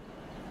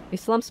 He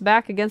slumps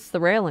back against the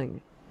railing,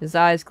 his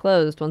eyes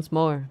closed once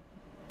more.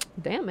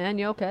 Damn, man,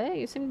 you okay?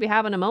 You seem to be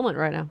having a moment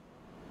right now.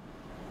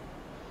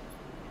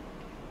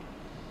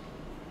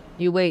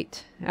 You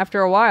wait.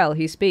 After a while,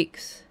 he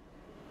speaks.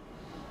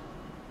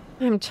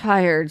 I'm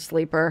tired,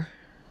 Sleeper.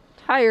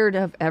 tired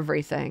of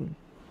everything.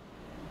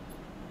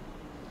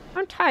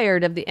 I'm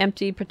tired of the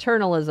empty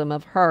paternalism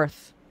of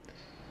Hearth.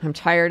 I'm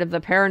tired of the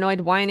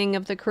paranoid whining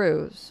of the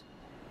crews.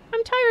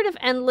 I'm tired of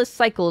endless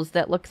cycles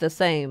that look the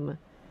same,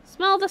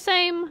 smell the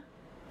same,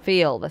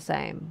 feel the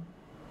same.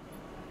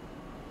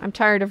 I'm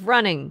tired of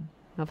running,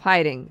 of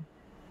hiding,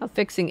 of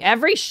fixing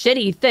every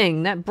shitty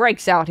thing that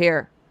breaks out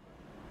here.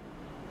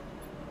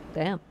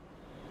 Damn.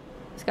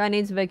 This guy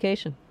needs a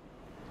vacation.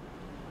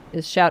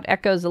 His shout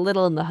echoes a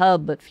little in the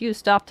hub, but few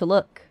stop to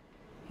look.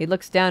 He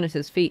looks down at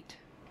his feet.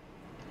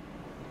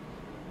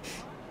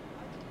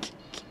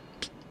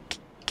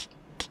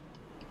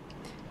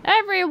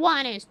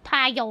 Everyone is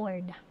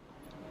tired.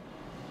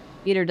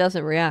 Peter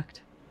doesn't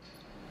react.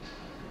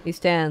 He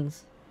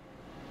stands.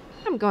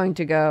 I'm going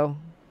to go.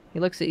 He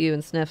looks at you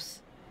and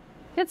sniffs.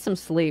 Get some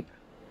sleep.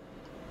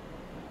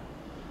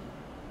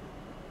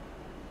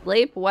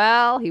 Sleep?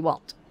 Well, he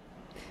won't.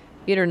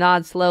 Peter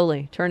nods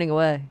slowly, turning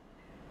away.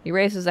 He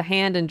raises a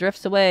hand and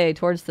drifts away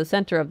towards the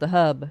center of the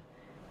hub.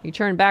 You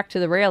turn back to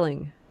the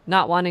railing,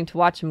 not wanting to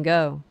watch him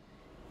go.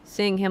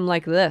 Seeing him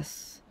like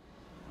this,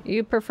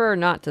 you prefer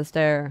not to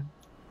stare.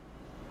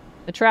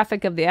 The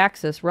traffic of the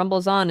Axis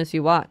rumbles on as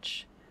you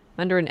watch,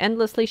 under an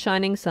endlessly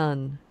shining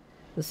sun.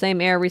 The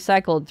same air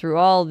recycled through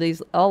all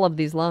of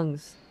these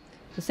lungs.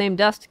 The same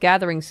dust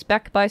gathering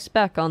speck by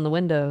speck on the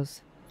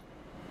windows.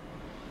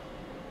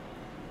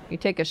 You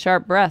take a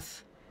sharp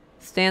breath,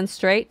 stand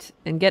straight,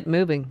 and get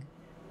moving,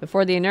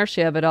 before the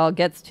inertia of it all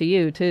gets to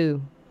you,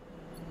 too.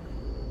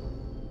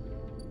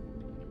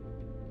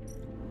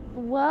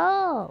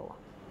 Whoa.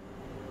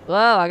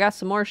 Whoa, I got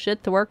some more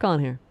shit to work on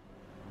here.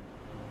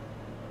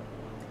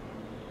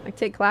 I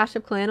take Clash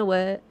of Clan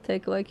away,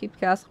 take away, keep the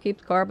castle, keep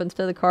the car, but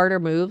instead the Carter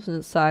moves and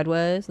it's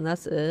sideways, and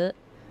that's it.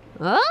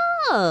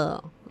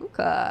 Oh,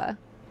 okay.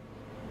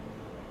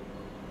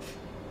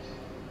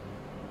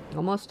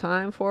 Almost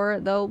time for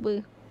it, though.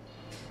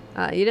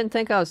 You didn't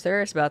think I was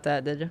serious about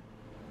that, did you?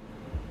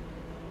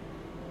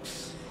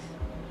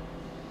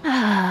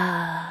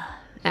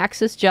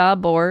 Axis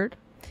job board.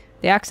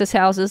 The Axis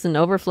houses an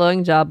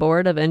overflowing job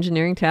board of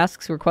engineering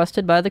tasks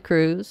requested by the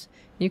crews.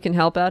 You can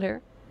help out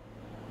here.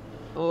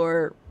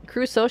 Or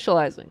crew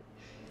socializing.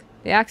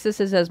 The Axis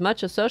is as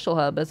much a social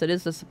hub as it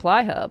is a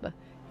supply hub.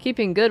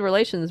 Keeping good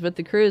relations with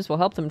the crews will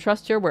help them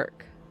trust your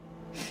work.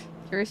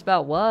 Curious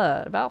about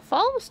what? About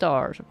foam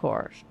stars, of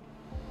course.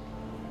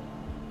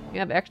 You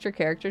have extra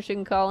characters you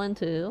can call in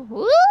too.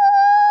 Woo!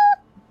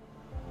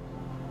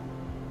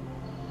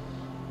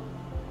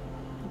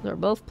 They're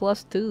both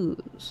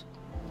 +2s.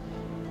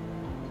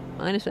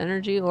 Minus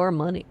energy or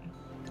money.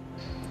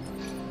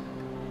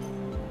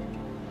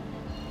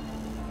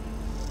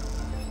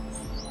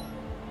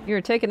 You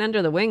are taken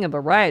under the wing of a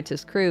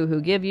riotous crew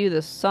who give you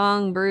the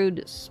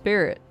song-brewed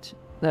spirit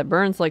that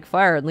burns like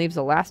fire and leaves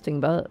a lasting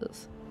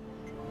buzz.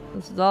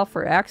 This is all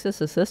for Axis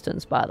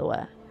assistance, by the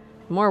way.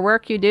 The more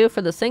work you do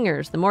for the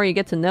singers, the more you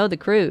get to know the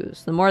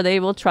crews, the more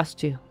they will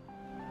trust you. ...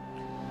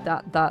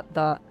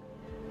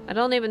 I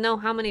don't even know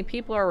how many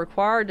people are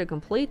required to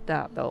complete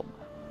that, though.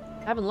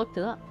 I haven't looked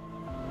it up.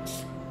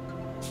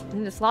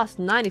 And it's lost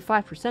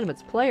 95% of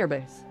its player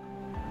base.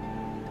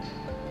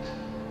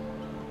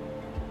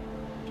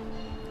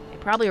 It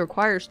probably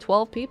requires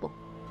 12 people.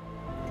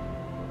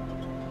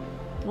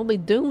 We'll be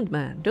doomed,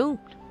 man. Doomed.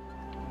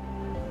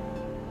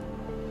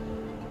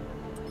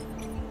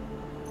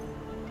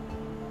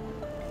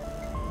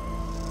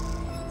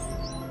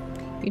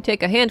 You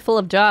take a handful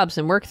of jobs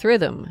and work through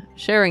them,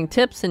 sharing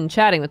tips and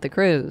chatting with the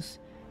crews.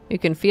 You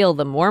can feel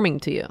them warming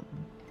to you.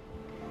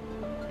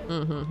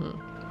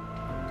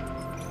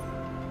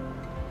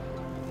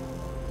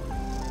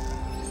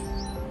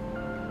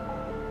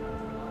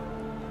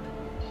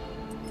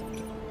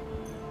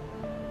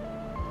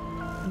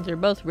 They're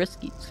both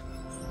riskies.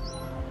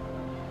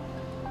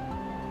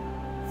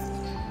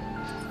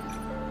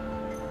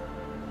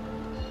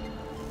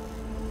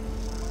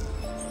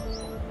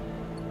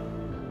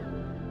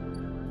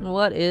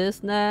 What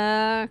is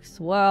next?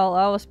 Well,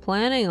 I was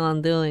planning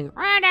on doing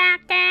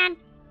Redacted.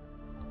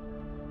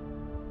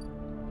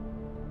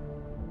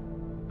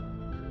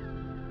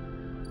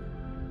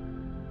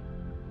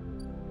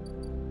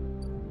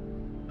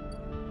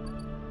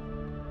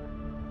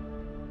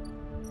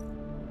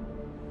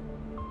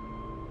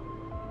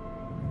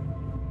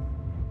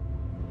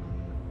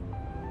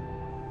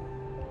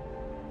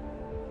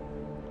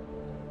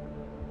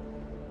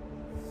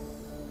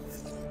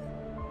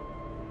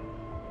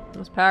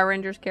 It's Power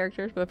Rangers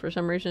characters, but for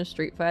some reason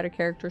Street Fighter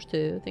characters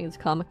too. I think it's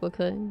comic book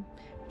thing.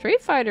 Street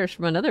Fighter's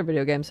from another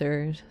video game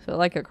series, so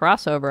like a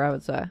crossover, I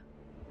would say.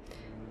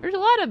 There's a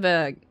lot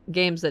of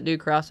games that do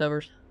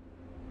crossovers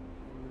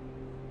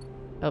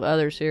of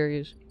other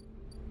series.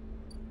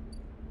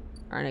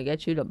 Trying to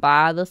get you to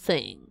buy the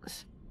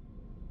things.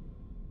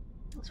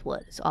 That's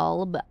what it's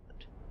all about.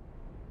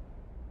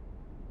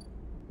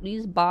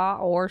 Please buy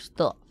our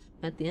stuff.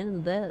 At the end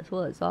of the day, that's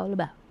what it's all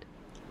about.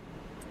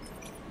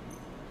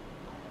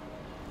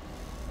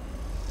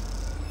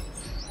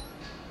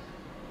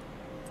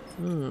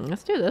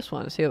 Let's do this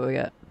one, see what we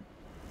got.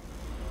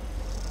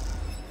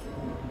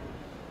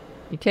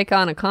 You take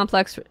on a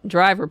complex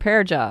drive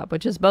repair job,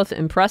 which is both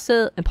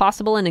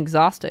impossible and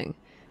exhausting.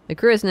 The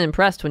crew isn't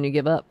impressed when you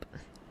give up.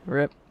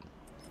 Rip.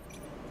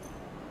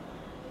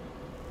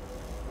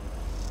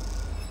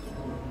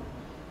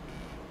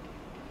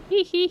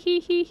 Hee hee hee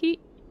hee hee.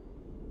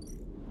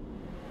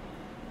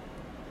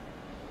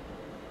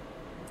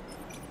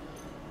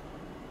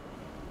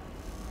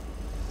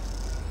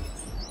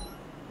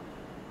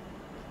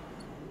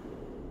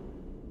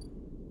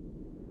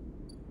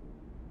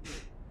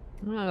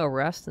 I'm gonna go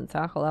rest and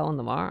tackle that one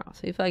tomorrow.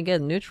 See if I can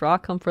get a neutral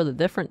outcome for the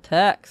different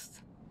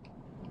text.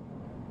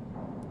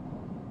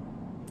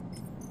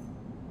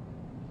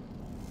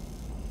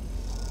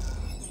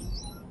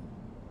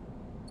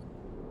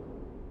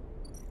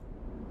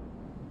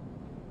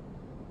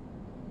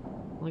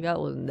 All I got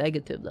was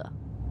negative though.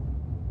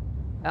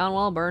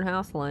 Downwell,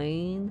 Burnhouse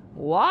Lane.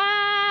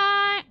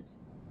 What?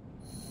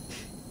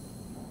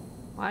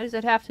 Why does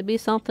it have to be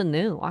something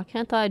new? Why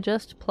can't I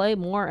just play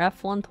more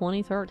F1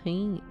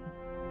 2013?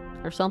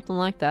 Or something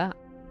like that.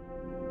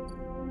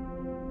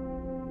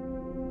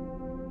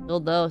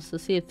 Build those to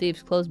see if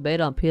Thieves close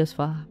beta on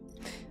PS5.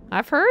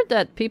 I've heard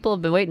that people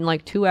have been waiting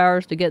like 2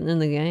 hours to get in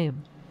the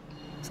game.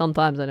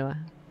 Sometimes anyway.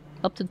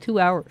 Up to 2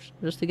 hours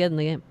just to get in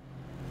the game.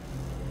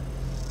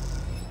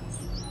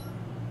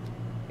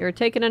 You were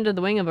taken under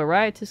the wing of a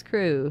riotous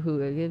crew who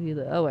will give you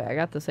the... Oh wait, I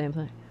got the same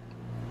thing.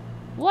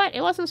 What?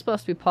 It wasn't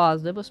supposed to be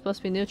positive. It was supposed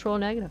to be neutral or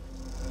negative.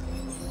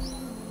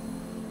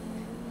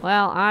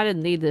 Well, I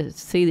didn't need to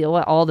see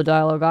what all the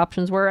dialogue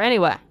options were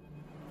anyway.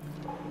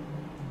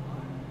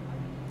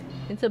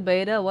 Into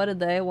beta, what did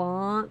they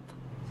want?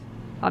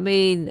 I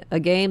mean, a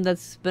game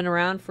that's been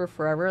around for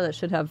forever that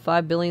should have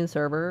 5 billion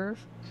servers.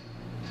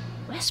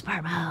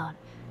 Whisper mode.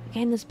 A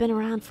game that's been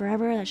around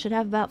forever that should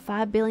have about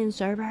 5 billion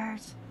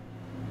servers.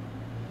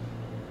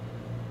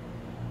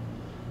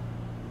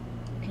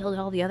 Killed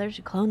all the others,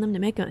 you cloned them to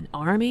make an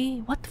army?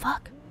 What the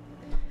fuck?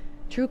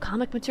 True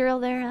comic material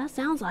there? That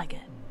sounds like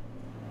it.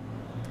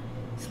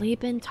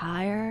 Sleeping,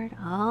 tired?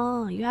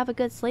 Oh, you have a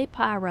good sleep,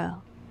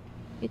 Pyro.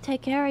 You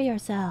take care of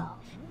yourself.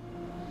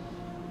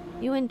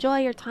 You enjoy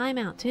your time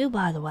out too,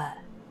 by the way.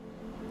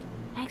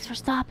 Thanks for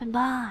stopping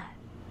by.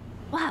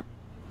 Whap.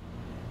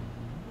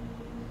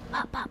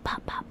 Pop, pop,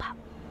 pop, pop, pop.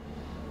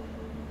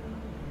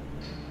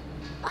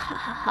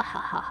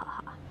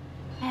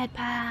 Head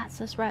pass.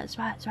 That's right, that's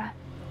right, that's right.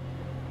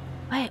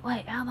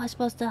 Wait, how am I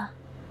supposed to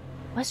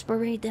whisper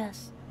read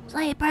this?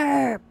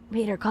 Sleeper!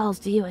 Peter calls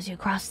to you as you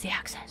cross the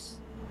axis.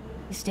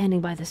 He's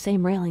standing by the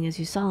same railing as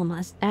you saw him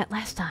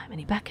last time, and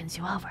he beckons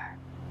you over.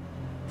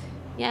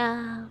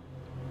 Yeah.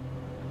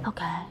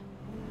 Okay.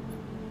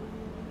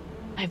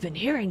 I've been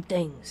hearing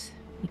things.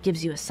 He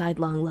gives you a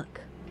sidelong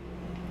look.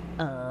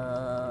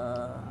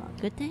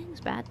 Good things?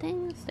 Bad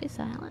things? Stay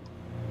silent.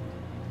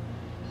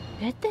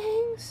 Good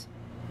things?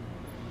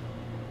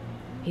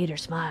 Peter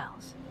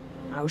smiles.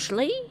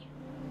 Mostly?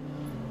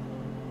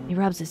 He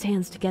rubs his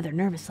hands together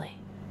nervously.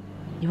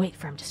 You wait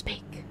for him to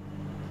speak.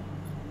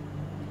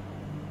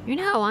 You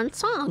know, on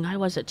song, I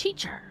was a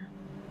teacher.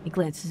 He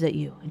glances at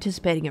you,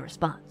 anticipating a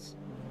response.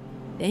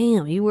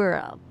 Damn, you were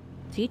a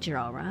teacher,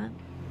 all right.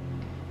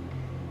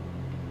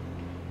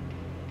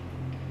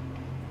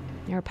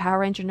 You're a Power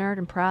Ranger nerd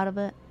and proud of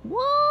it.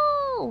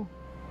 Whoa!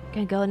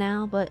 Gonna go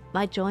now, but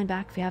might join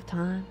back if you have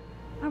time.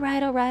 All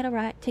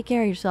right. Take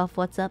care of yourself.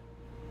 What's up?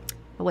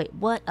 Oh, wait,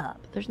 what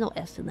up? There's no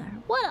S in there.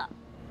 What up?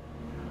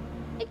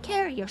 Take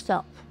care of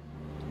yourself.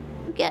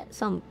 You get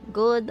some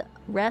good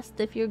rest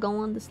if you're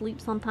going to sleep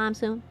sometime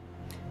soon.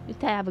 Just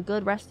to have a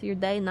good rest of your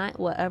day, night,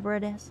 whatever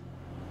it is.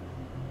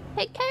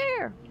 Take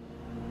care.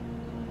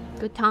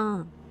 Good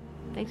time.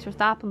 Thanks for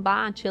stopping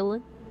by and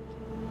chilling.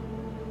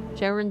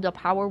 Sharing the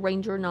Power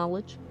Ranger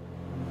knowledge.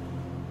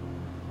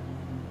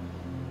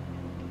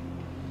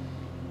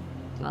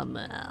 I'm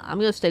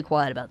gonna stay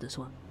quiet about this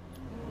one.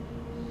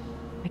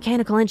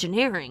 Mechanical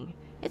engineering.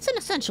 It's an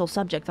essential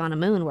subject on a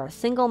moon where a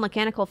single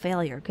mechanical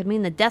failure could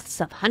mean the deaths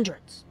of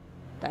hundreds.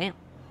 Damn.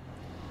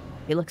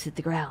 He looks at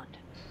the ground.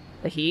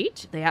 The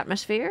heat, the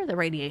atmosphere, the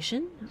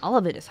radiation, all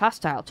of it is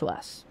hostile to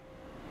us.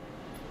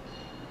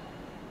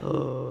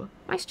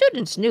 My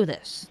students knew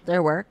this.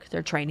 Their work,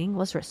 their training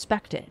was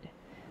respected.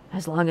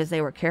 As long as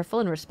they were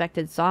careful and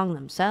respected song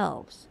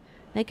themselves,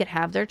 they could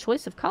have their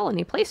choice of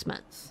colony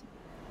placements.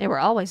 They were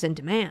always in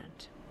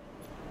demand.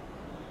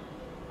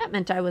 That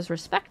meant I was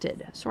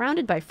respected,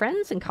 surrounded by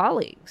friends and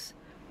colleagues,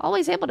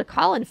 always able to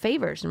call in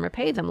favors and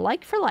repay them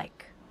like for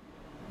like.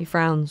 He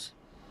frowns.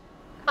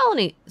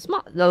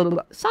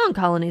 Song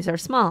colonies are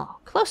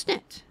small,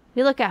 close-knit.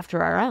 We look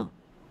after our own.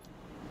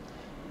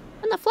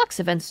 When the flux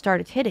events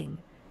started hitting,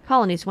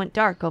 colonies went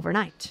dark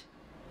overnight.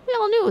 We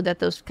all knew that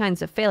those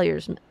kinds of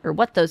failures, or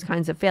what those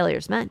kinds of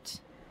failures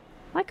meant.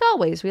 Like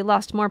always, we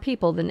lost more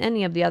people than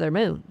any of the other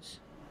moons.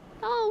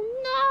 Oh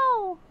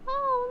no!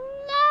 Oh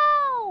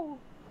no!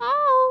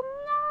 Oh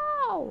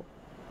no!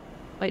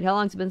 Wait, how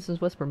long's it been since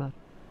Whisper Mode?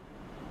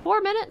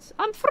 4 minutes?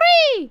 I'm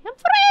free! I'm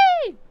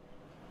free!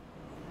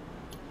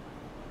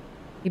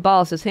 He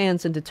balls his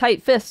hands into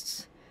tight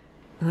fists.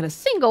 Not a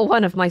single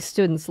one of my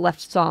students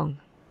left song.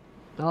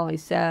 Oh,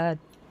 he's sad.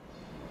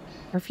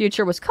 Her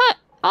future was cut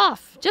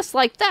off, just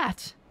like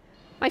that.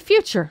 My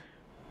future.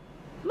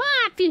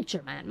 My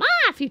future, man. My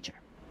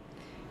future.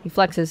 He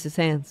flexes his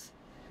hands.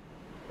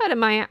 What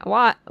am I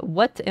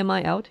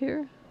out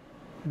here?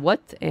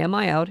 What am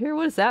I out here?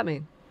 What does that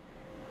mean?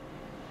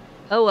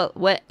 Oh, well,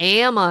 what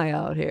am I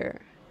out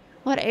here?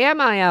 What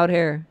am I out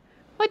here?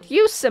 What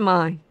use am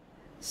I?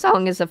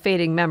 Song is a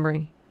fading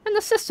memory, and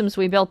the systems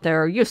we built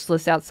there are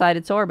useless outside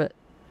its orbit.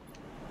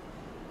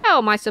 How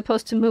am I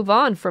supposed to move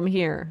on from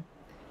here?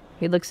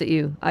 He looks at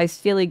you, eyes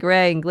steely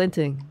gray and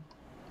glinting.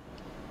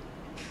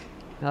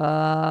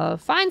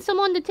 Find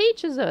someone to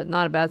teach is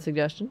not a bad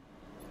suggestion.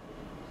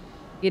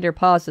 Peter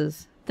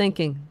pauses,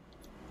 thinking.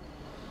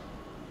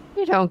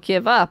 You don't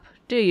give up,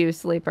 do you,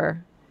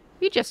 Sleeper?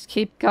 You just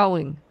keep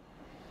going.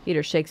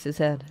 Peter shakes his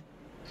head.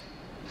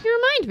 You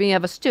remind me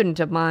of a student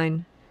of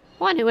mine,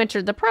 one who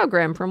entered the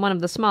program from one of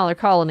the smaller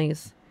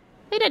colonies.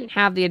 They didn't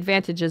have the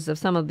advantages of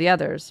some of the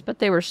others, but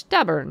they were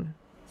stubborn.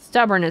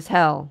 Stubborn as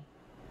hell.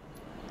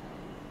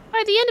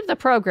 By the end of the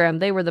program,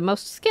 they were the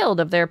most skilled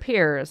of their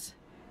peers.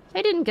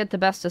 They didn't get the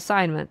best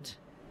assignment.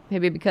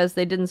 Maybe because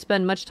they didn't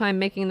spend much time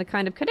making the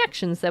kind of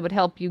connections that would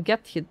help you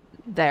get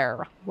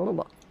there.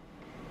 But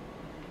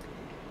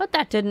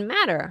that didn't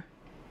matter,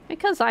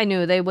 because I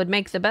knew they would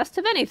make the best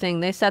of anything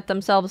they set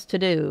themselves to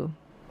do.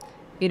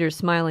 Peter's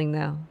smiling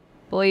now,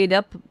 buoyed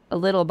up a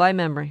little by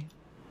memory.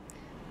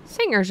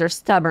 Singers are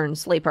stubborn,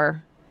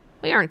 Sleeper.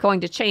 We aren't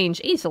going to change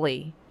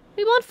easily.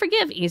 We won't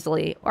forgive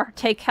easily, or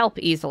take help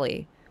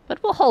easily,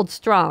 but we'll hold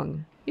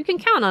strong. You can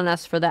count on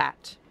us for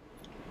that.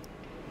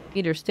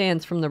 Peter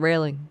stands from the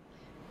railing.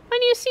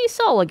 When you see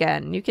Soul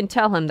again, you can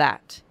tell him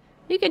that.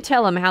 You can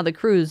tell him how the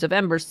crews of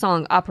Ember's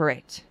Song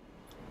operate.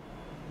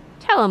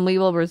 Tell him we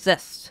will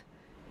resist.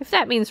 If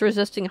that means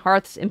resisting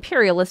Hearth's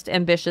imperialist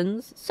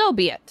ambitions, so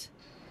be it.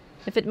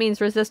 If it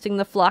means resisting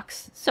the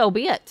flux, so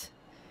be it.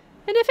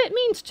 And if it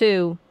means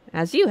to,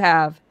 as you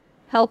have,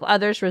 help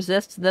others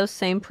resist those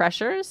same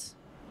pressures,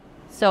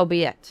 so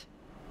be it.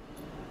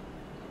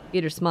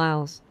 Peter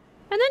smiles,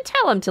 and then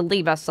tell him to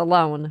leave us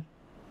alone.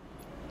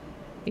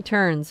 He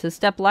turns, his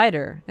step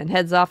lighter, and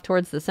heads off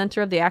towards the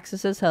center of the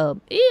Axis's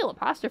hub. Ew,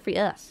 apostrophe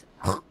us.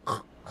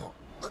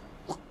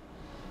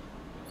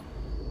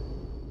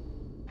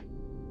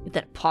 Get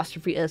that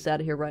apostrophe S out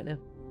of here right now.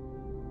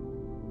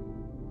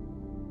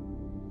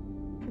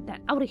 Get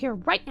that out of here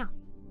right now.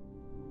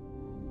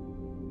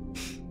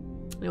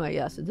 Anyway,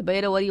 yes, it's a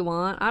beta. What do you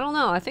want? I don't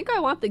know. I think I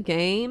want the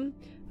game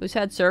who's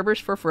had servers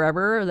for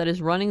forever, that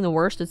is running the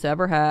worst it's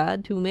ever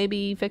had, to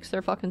maybe fix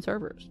their fucking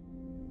servers.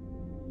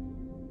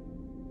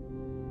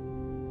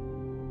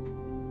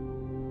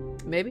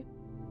 Maybe.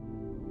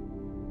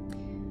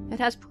 It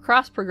has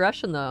cross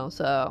progression though,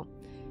 so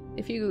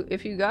if you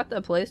got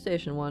the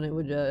PlayStation one, it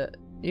would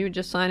you would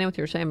just sign in with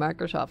your same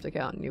Microsoft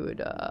account, and you would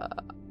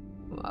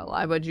well,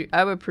 I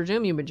would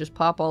presume you would just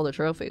pop all the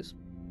trophies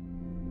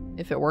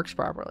if it works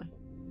properly.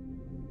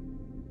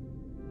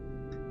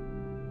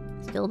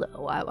 Still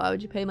though, why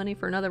would you pay money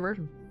for another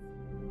version?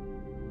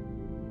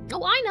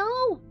 Oh, I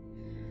know.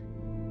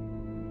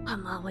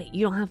 Wait,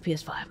 you don't have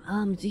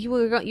PS5.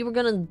 You were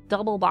gonna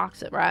double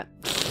box it, right?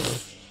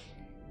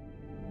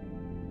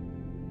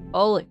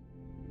 Holy.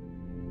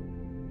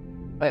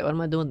 Wait, what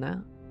am I doing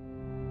now?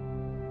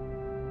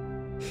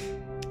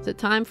 Is it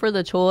time for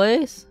the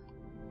choice?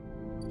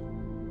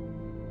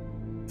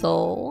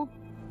 Soul.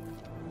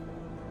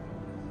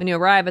 When you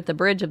arrive at the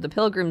bridge of the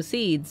Pilgrim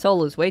Seed,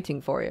 Soul is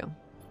waiting for you.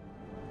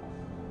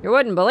 You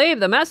wouldn't believe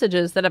the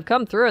messages that have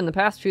come through in the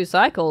past few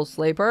cycles,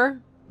 Sleeper.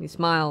 He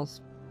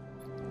smiles.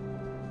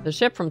 The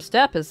ship from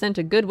Steppe has sent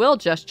a goodwill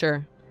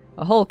gesture.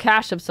 A whole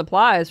cache of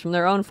supplies from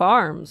their own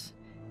farms.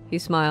 He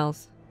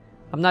smiles.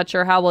 I'm not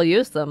sure how we'll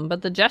use them,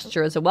 but the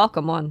gesture is a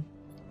welcome one.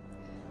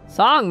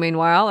 Song,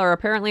 meanwhile, are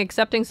apparently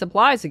accepting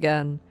supplies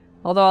again,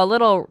 although a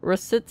little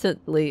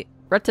reticently,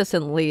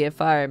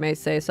 if I may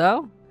say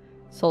so.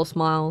 Soul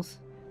smiles.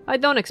 I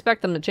don't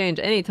expect them to change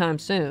anytime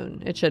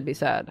soon, it should be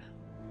said.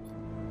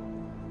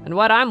 And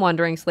what I'm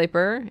wondering,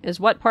 Sleeper, is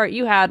what part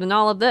you had in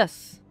all of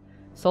this.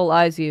 Soul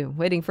eyes you,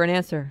 waiting for an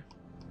answer.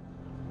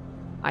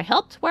 I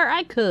helped where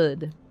I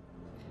could.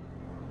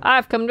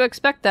 I've come to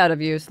expect that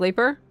of you,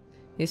 Sleeper.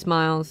 He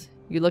smiles.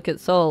 You look at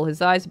Soul,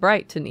 his eyes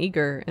bright and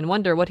eager, and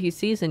wonder what he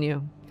sees in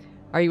you.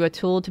 Are you a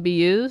tool to be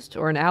used,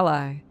 or an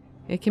ally?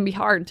 It can be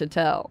hard to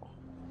tell.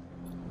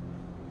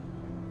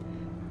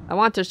 I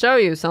want to show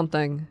you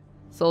something.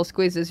 Soul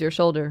squeezes your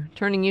shoulder,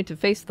 turning you to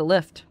face the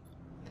lift.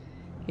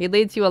 He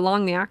leads you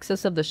along the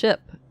axis of the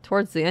ship,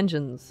 towards the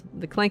engines,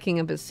 the clanking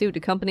of his suit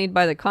accompanied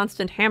by the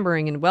constant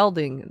hammering and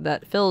welding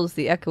that fills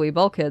the echoey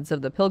bulkheads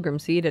of the Pilgrim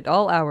Seed at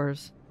all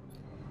hours.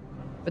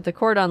 With the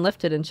cordon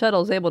lifted and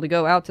shuttles able to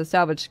go out to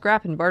salvage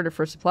scrap and barter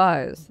for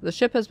supplies, the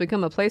ship has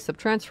become a place of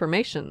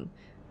transformation,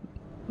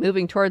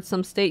 moving towards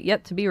some state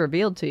yet to be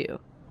revealed to you.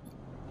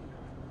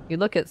 You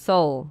look at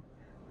Soul.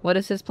 What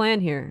is his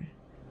plan here?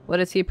 What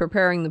is he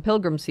preparing the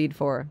Pilgrim Seed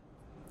for?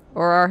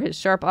 Or are his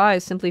sharp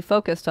eyes simply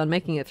focused on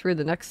making it through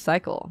the next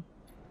cycle?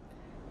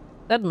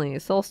 Suddenly,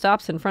 Soul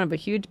stops in front of a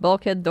huge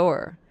bulkhead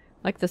door.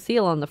 like the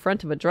seal on the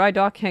front of a dry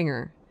dock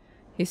hangar.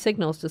 He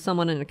signals to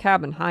someone in a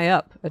cabin high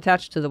up,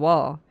 attached to the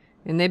wall,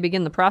 and they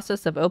begin the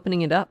process of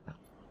opening it up.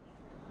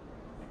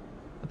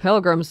 The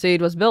Pilgrim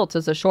Seed was built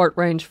as a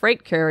short-range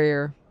freight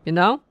carrier, you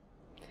know?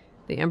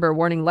 The ember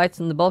warning lights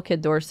in the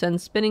bulkhead door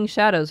send spinning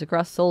shadows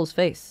across Soul's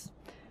face.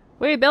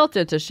 We built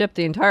it to ship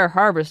the entire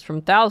harvest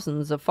from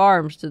thousands of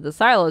farms to the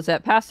silos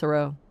at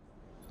Passero.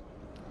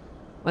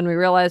 When we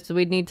realized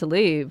we'd need to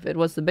leave, it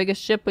was the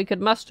biggest ship we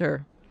could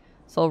muster.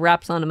 Soul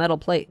raps on a metal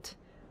plate.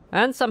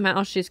 And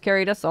somehow she's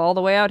carried us all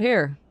the way out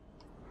here.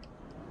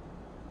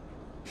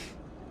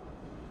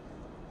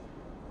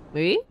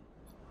 We?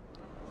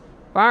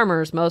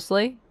 Farmers,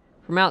 mostly.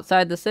 From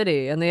outside the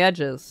city and the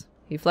edges.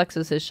 He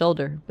flexes his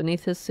shoulder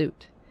beneath his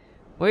suit.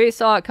 We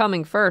saw it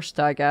coming first,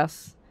 I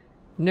guess.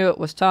 Knew it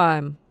was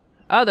time.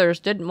 Others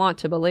didn't want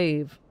to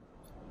believe.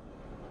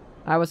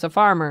 I was a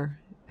farmer.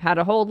 Had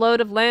a whole load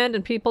of land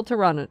and people to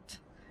run it.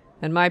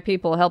 And my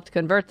people helped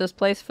convert this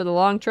place for the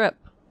long trip.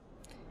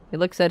 He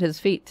looks at his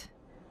feet.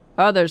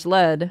 Others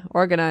led,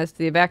 organized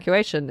the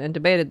evacuation, and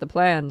debated the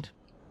plan.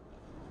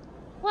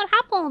 What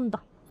happened?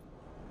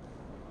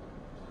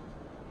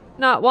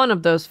 Not one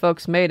of those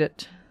folks made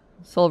it.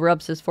 Soul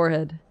rubs his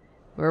forehead.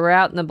 We were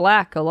out in the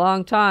black a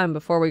long time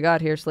before we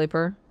got here,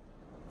 Sleeper.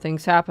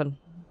 Things happen.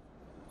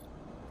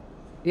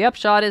 The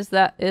upshot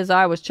is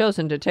I was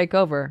chosen to take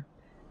over.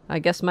 I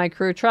guess my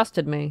crew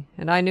trusted me,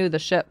 and I knew the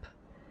ship.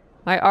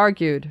 I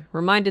argued,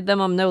 reminded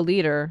them I'm no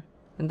leader,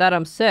 and that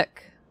I'm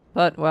sick.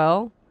 But,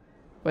 well,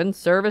 when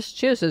service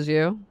chooses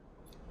you...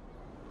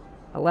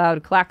 A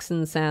loud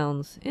klaxon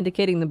sounds,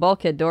 indicating the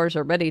bulkhead doors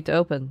are ready to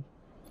open.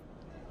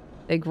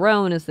 They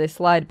groan as they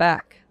slide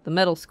back, the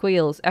metal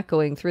squeals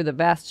echoing through the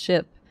vast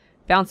ship,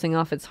 bouncing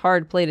off its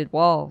hard-plated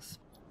walls.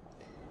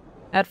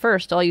 At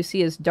first, all you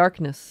see is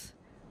darkness.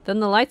 Then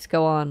the lights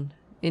go on,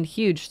 in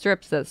huge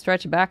strips that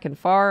stretch back as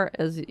far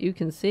as you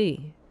can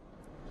see.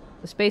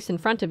 The space in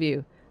front of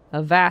you,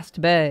 a vast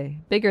bay,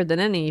 bigger than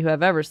any you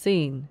have ever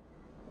seen,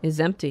 is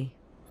empty.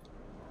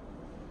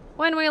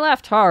 When we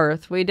left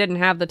Hearth, we didn't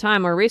have the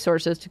time or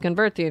resources to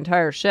convert the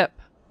entire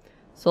ship.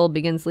 Soul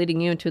begins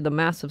leading you into the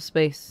massive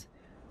space.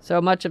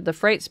 So much of the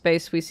freight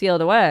space we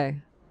sealed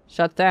away,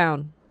 shut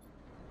down.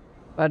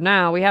 But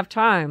now we have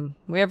time,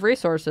 we have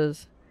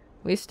resources.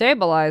 We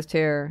stabilized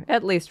here,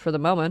 at least for the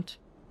moment.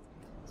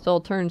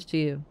 Soul turns to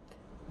you.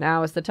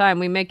 Now is the time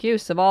we make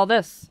use of all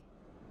this.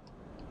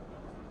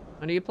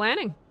 What are you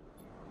planning?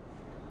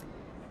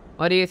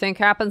 What do you think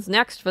happens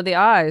next for the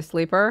Eye,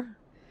 Sleeper?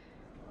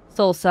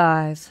 Soul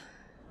sighs.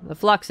 The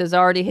flux has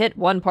already hit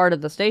one part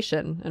of the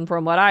station, and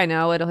from what I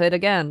know, it'll hit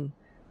again.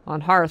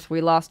 On Hearth, we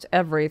lost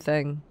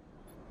everything.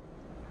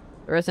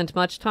 There isn't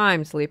much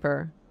time,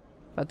 Sleeper.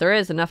 But there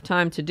is enough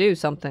time to do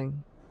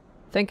something.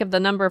 Think of the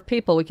number of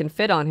people we can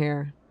fit on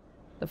here.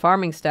 The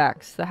farming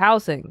stacks, the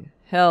housing.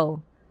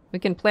 Hell, we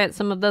can plant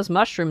some of those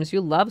mushrooms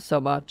you love so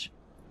much.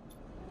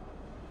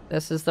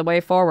 This is the way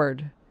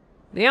forward.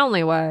 The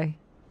only way.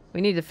 We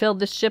need to fill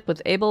this ship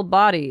with able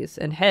bodies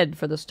and head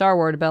for the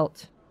Starward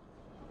Belt.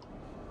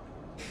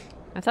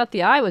 I thought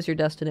the Eye was your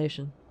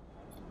destination.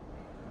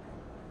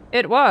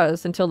 It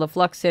was, until the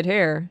flux hit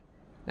here.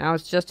 Now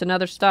it's just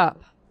another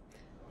stop.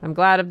 I'm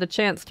glad of the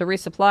chance to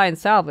resupply and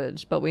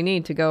salvage, but we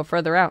need to go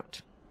further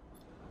out.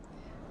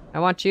 I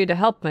want you to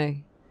help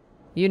me.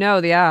 You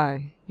know the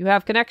Eye. You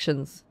have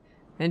connections.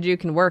 And you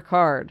can work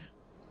hard.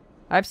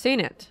 I've seen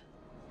it.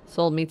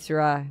 Soul meets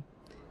your eye.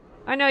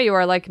 I know you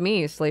are like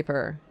me,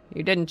 Sleeper.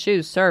 You didn't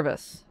choose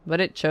service,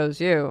 but it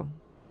chose you.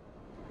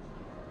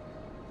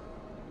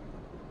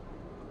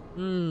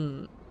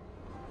 There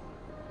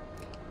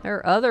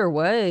are other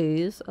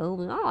ways.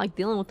 Oh, I like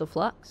dealing with the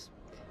flux.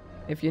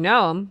 If you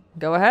know them,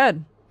 go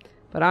ahead.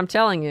 But I'm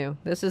telling you,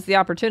 this is the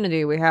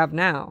opportunity we have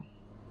now.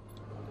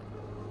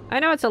 I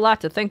know it's a lot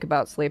to think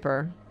about,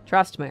 Sleeper.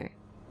 Trust me.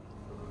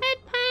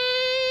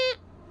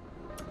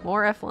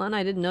 More F1?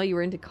 I didn't know you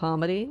were into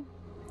comedy.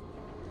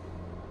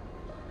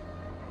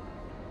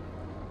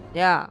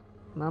 Yeah,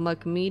 I'm a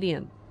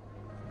comedian.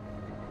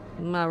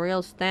 I'm a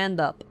real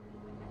stand-up.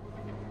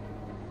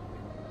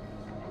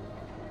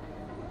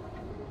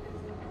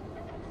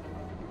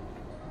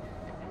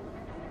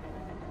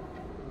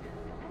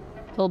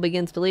 Soul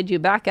begins to lead you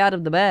back out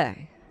of the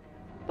bay.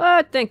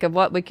 But think of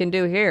what we can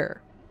do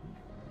here.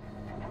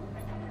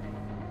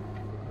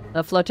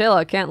 The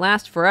flotilla can't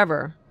last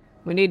forever.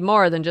 We need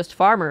more than just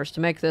farmers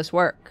to make this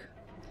work.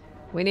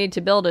 We need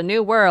to build a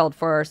new world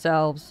for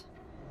ourselves.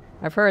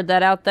 I've heard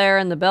that out there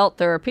in the belt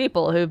there are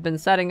people who've been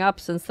setting up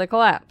since the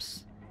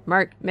collapse,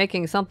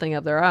 making something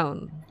of their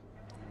own.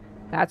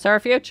 That's our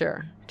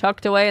future,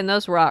 tucked away in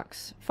those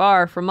rocks,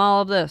 far from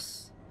all of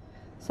this.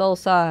 Soul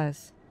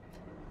sighs.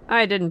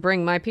 I didn't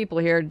bring my people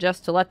here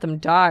just to let them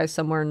die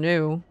somewhere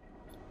new.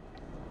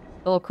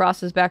 Soul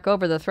crosses back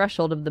over the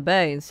threshold of the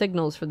bay and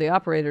signals for the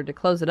operator to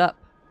close it up.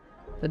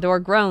 The door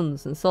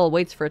groans and Soul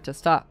waits for it to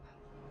stop.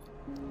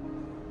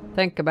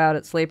 Think about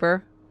it,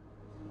 Sleeper.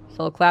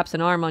 Soul claps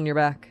an arm on your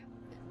back.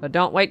 But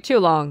don't wait too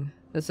long.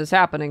 This is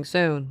happening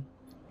soon.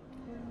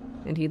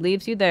 and he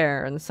leaves you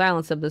there in the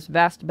silence of this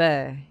vast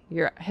bay,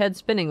 your head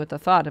spinning with the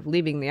thought of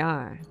leaving the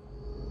eye.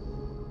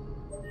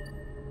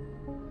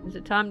 Is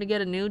it time to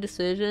get a new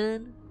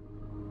decision?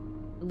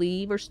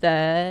 Leave or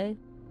stay?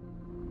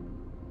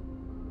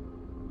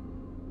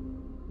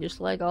 Just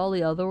like all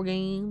the other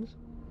games.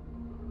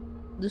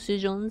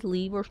 Decisions,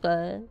 leave or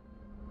stay.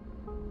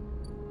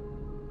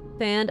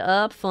 Stand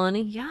up,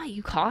 funny. Yeah,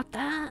 you caught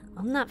that?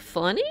 I'm not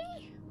funny?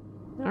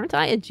 Aren't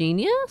I a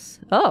genius?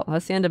 Oh,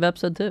 that's the end of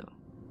episode 2.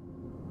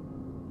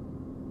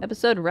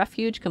 Episode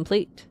Refuge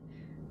complete.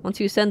 Once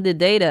you send the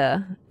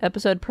data,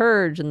 episode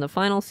Purge and the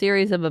final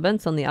series of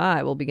events on the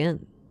Eye will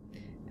begin.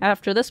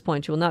 After this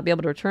point, you will not be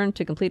able to return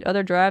to complete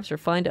other drives or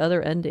find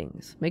other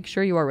endings. Make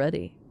sure you are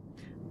ready.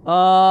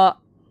 What?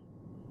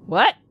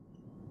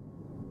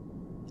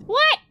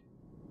 What?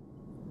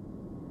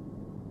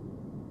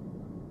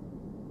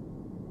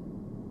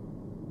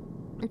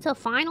 It's a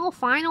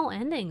final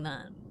ending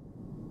then.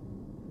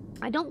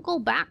 I don't go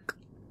back.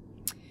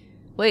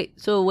 Wait,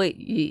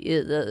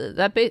 doesn't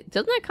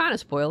that kind of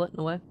spoil it in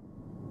a way?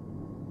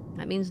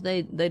 That means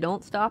they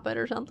don't stop it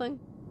or something?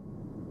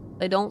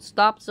 They don't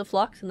stop the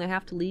flux and they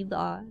have to leave the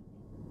eye?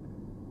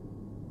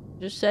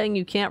 Just saying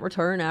you can't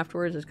return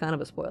afterwards is kind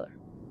of a spoiler.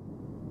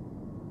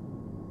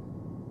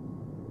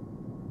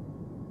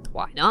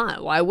 Why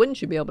not? Why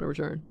wouldn't you be able to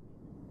return?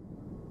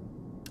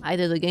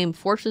 Either the game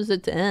forces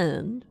it to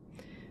end,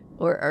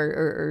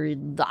 or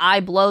the eye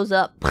blows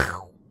up,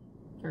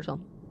 or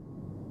something.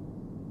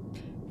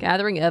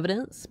 Gathering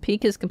evidence.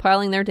 Peak is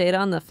compiling their data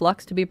on the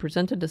flux to be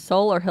presented to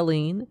Sol or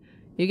Helene.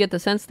 You get the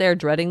sense they are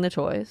dreading the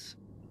choice.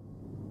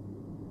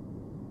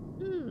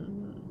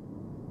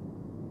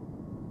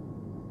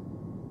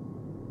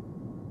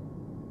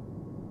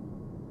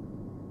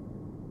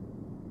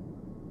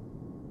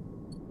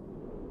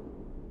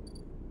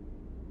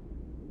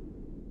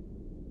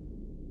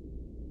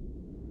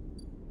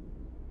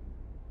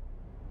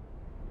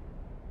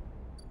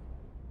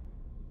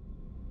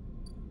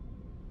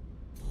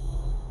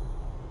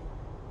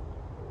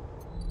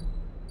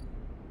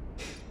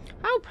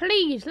 Oh,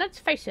 please, let's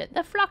face it,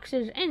 the flux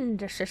is in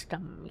the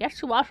system. Guess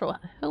who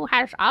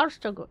has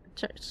to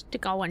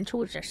go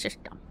into the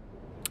system?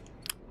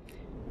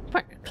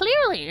 But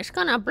clearly, it's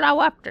gonna blow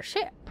up the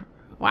ship.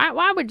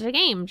 Why would the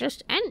game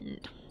just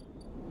end?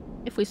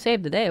 If we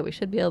save the day, we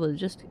should be able to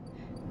just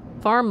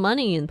farm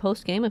money in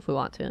post-game if we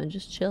want to, and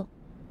just chill.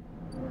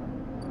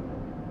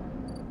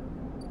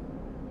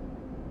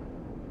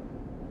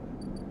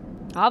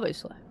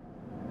 Obviously.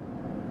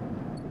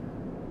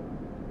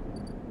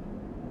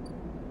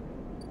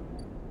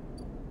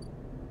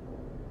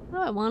 What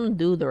do I want to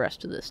do the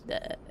rest of this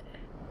day?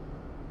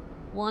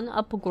 1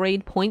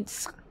 upgrade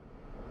points.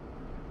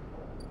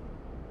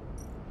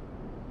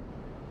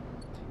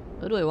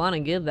 Who do I want to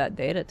give that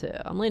data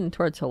to? I'm leaning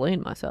towards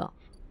Helene myself.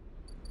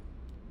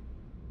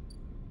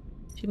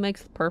 She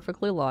makes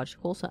perfectly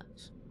logical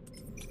sense.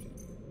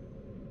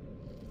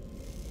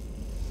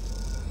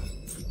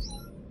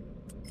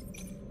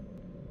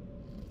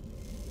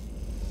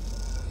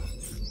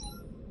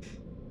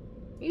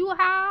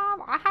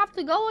 I have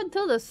to go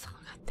into this.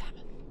 God damn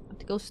it. I have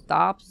to go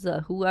stop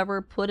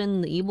whoever put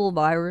in the evil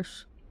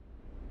virus.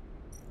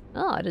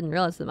 Oh, I didn't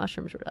realize the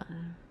mushrooms were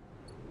done.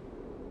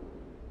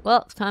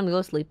 Well, it's time to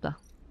go sleep though.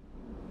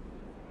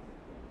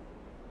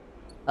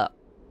 Oh,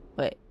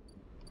 wait.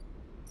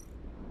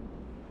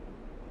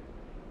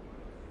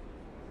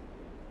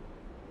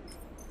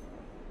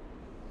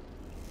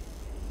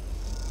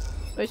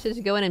 Which says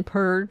you go in and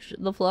purge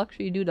the flux,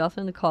 or you do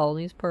nothing, the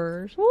colonies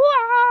purge.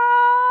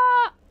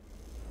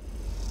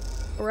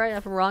 Right,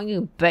 if I'm wrong,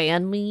 you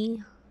ban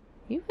me.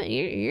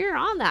 You're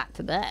on that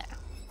today.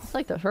 It's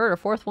like the 3rd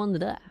or 4th one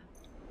today.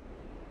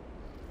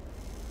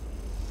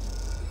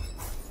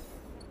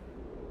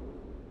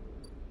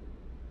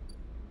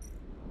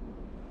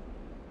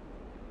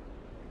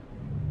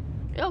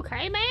 You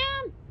okay, man?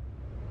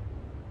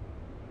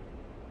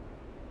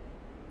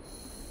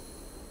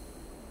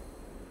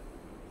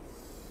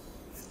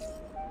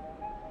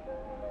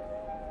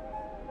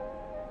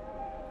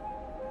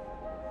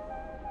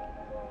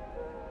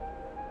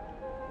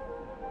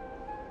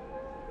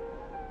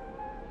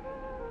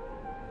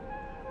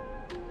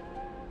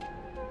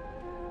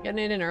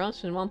 Getting it in early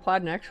in one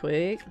pod next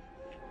week.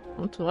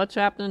 What's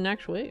happening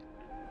next week?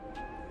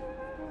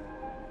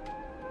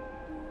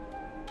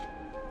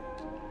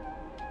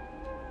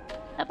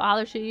 That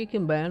bothers you? You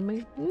can ban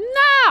me?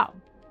 No!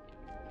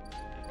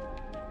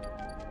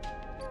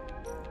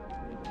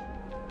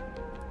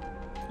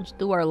 Let's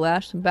do our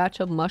last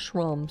batch of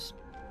mushrooms.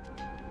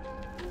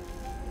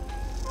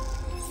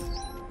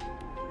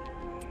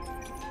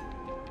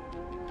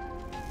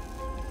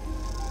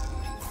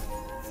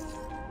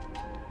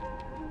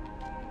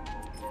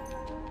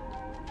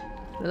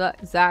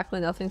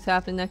 Exactly, nothing's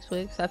happening next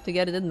week, so I have to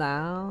get it in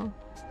now.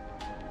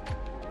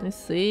 Let's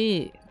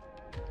see.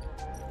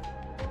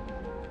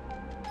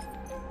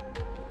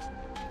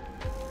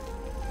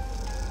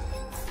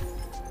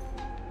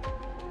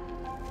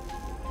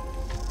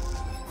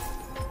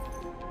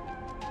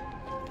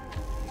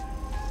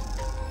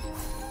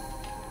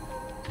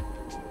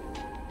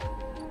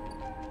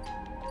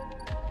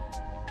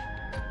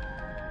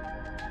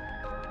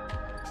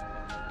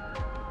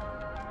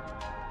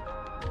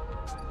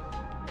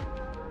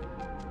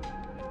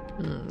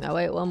 Now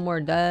wait one more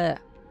day.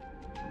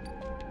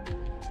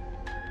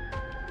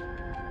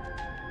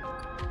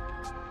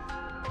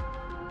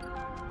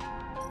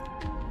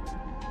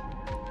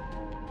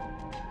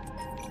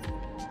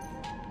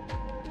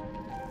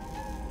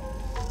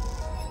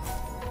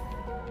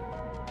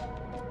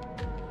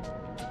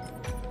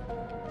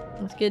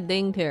 Let's get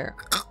dinged here.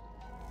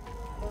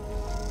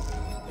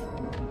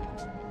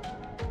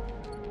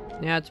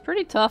 Yeah, it's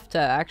pretty tough to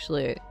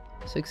actually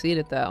succeed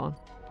at that one.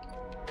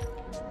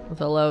 With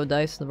a low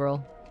dice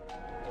roll.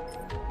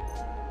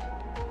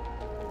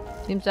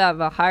 Seems to have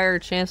a higher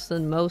chance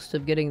than most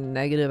of getting a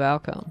negative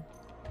outcome.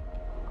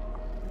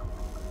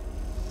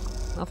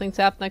 Nothing's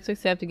happened next week,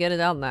 so I have to get it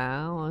out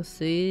now. Let's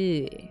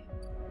see.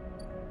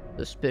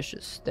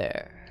 Suspicious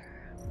stare.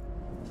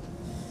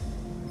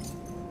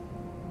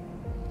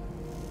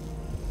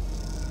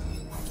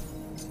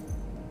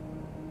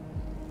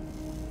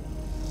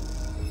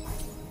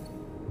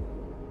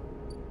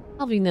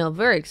 You know,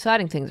 very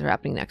exciting things are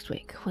happening next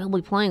week. We'll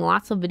be playing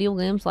lots of video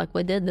games like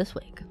we did this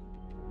week.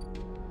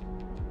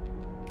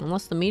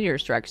 Unless the meteor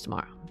strikes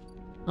tomorrow.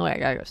 Oh wait, I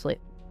gotta go sleep.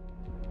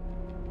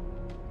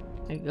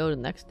 I can go to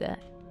the next day.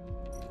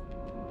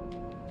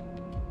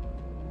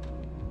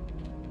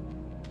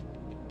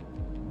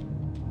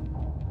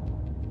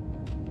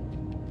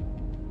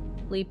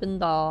 Sleeping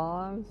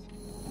dogs.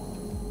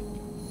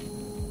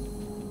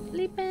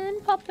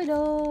 Sleeping puppy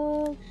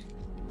dogs.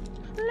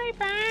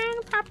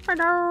 Sleeping puppy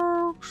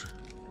dogs.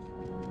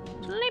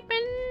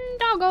 Sleeping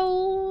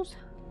doggos.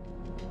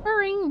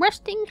 Wearing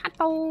resting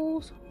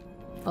hattles.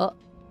 Oh.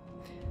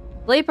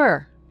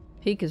 Sleeper!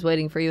 Peek is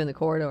waiting for you in the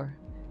corridor.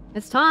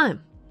 It's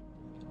time!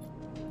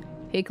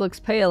 Peek looks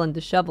pale and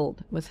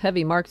disheveled, with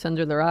heavy marks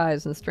under their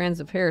eyes and strands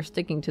of hair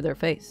sticking to their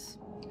face.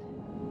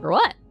 For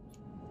what?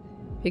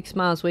 Peek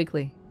smiles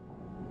weakly.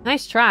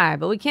 Nice try,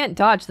 but we can't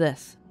dodge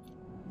this.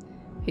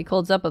 Peek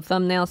holds up a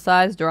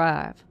thumbnail-sized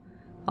drive.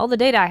 All the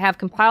data I have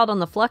compiled on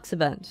the flux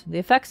event, the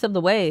effects of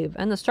the wave,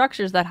 and the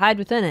structures that hide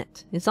within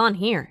it, is on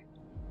here.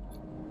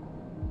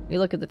 You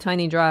look at the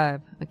tiny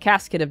drive, a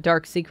casket of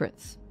dark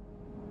secrets.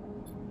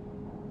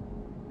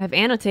 I've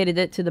annotated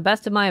it to the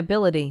best of my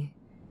ability.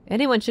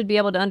 Anyone should be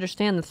able to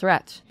understand the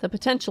threat, the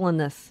potential in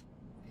this.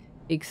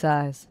 Peek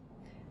sighs.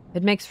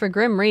 It makes for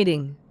grim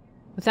reading.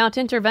 Without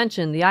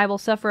intervention, the Eye will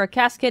suffer a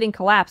cascading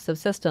collapse of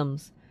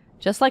systems,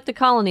 just like the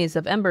colonies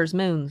of Ember's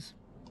moons.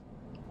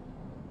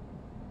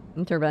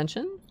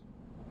 Intervention?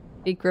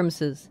 Peek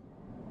grimaces.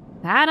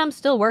 That I'm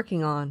still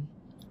working on.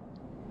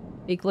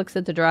 Peek looks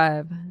at the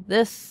drive.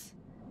 This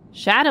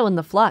shadow in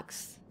the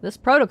flux, this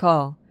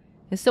protocol,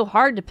 is so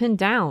hard to pin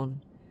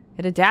down.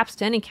 It adapts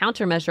to any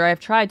countermeasure I have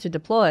tried to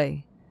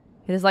deploy.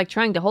 It is like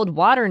trying to hold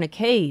water in a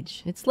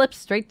cage. It slips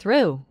straight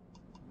through.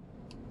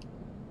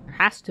 There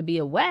has to be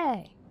a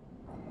way.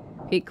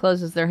 Peek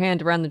closes their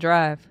hand around the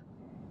drive.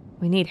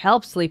 We need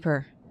help,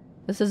 Sleeper.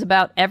 This is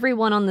about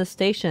everyone on this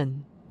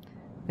station.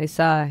 They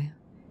sigh.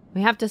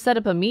 We have to set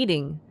up a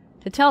meeting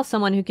to tell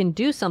someone who can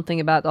do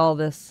something about all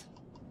this.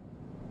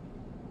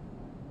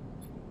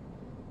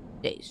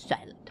 Stays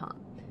silent, Tom.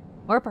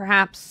 Or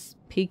perhaps,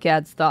 Peek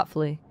adds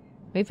thoughtfully,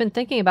 we've been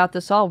thinking about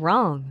this all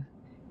wrong.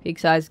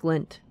 Peek's eyes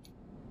glint.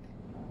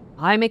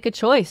 Why make a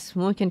choice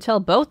when we can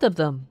tell both of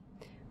them?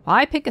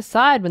 Why pick a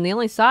side when the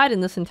only side in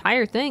this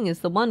entire thing is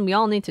the one we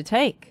all need to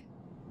take?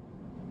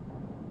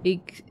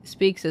 Peek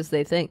speaks as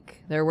they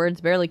think, their words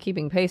barely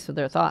keeping pace with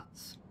their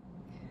thoughts.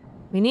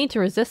 We need to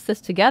resist this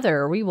together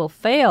or we will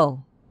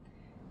fail.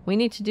 We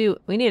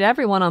need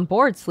everyone on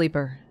board,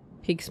 Sleeper.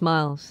 Peek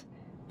smiles.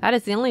 That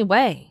is the only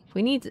way.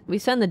 We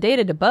send the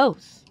data to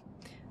both.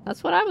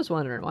 That's what I was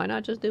wondering. Why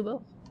not just do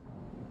both?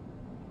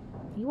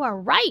 You are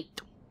right.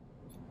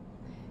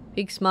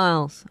 Peek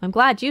smiles. I'm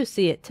glad you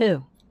see it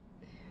too.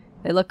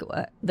 They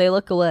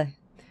look away.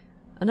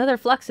 Another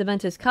flux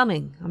event is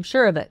coming. I'm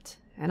sure of it.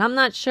 And I'm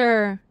not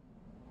sure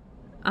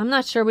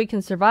we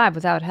can survive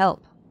without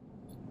help.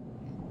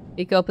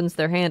 Peek opens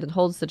their hand and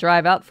holds the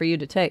drive out for you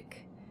to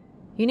take.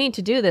 You need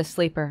to do this,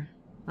 Sleeper.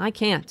 I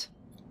can't.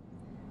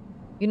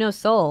 You know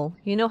Sol.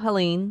 You know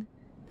Helene.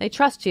 They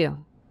trust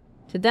you.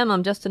 To them,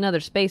 I'm just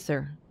another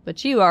spacer.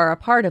 But you are a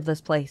part of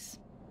this place.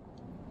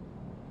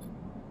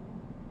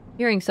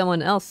 Hearing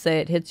someone else say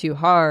it hits you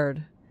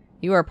hard.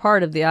 You are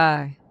part of the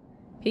Eye.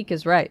 Peek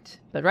is right.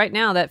 But right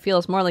now, that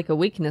feels more like a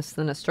weakness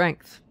than a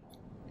strength.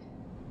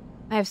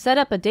 I have set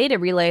up a data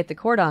relay at the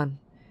cordon.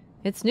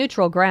 It's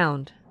neutral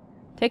ground.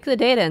 Take the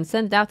data and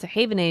send it out to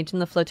Haven Age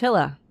and the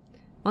flotilla.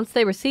 Once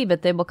they receive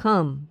it, they will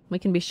come. We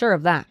can be sure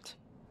of that.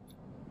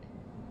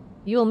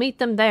 You will meet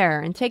them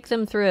there and take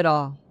them through it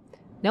all.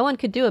 No one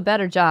could do a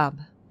better job.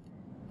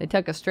 They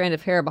tuck a strand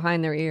of hair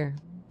behind their ear.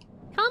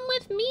 Come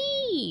with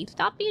me.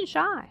 Stop being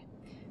shy.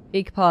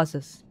 Peek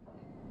pauses.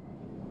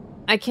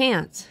 I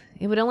can't.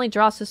 It would only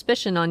draw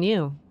suspicion on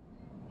you.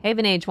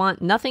 Haven Age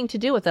want nothing to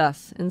do with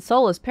us, and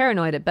Sol is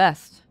paranoid at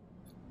best.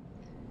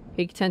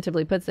 Peek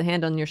tentatively puts a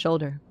hand on your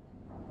shoulder.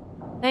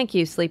 Thank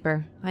you,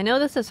 Sleeper. I know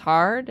this is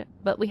hard,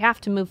 but we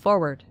have to move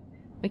forward.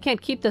 We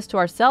can't keep this to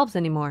ourselves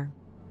anymore.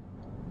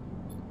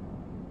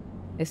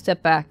 They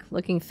step back,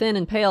 looking thin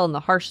and pale in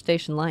the harsh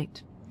station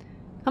light.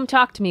 Come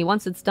talk to me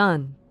once it's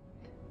done.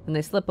 And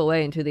they slip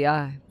away into the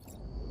eye.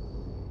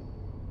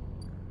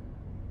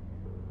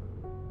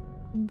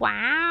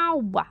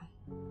 Wow. Wow,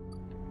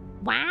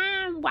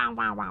 wow, wow,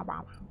 wow, wow,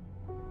 wow.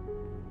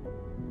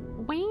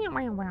 Wow,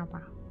 wow, wow,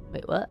 wow.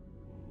 Wait, what?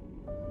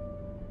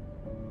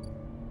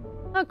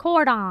 A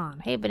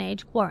cordon. Haven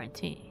Age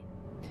quarantine.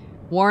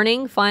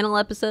 Warning, final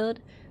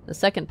episode. The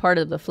second part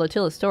of the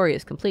flotilla story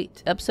is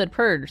complete. Episode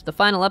Purge. The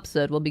final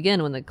episode will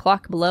begin when the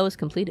clock below is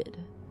completed.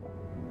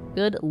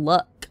 Good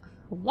luck.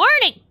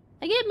 Warning!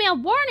 They gave me a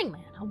warning,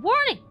 man. A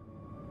warning!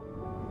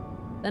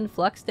 Then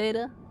flux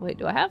data? Wait,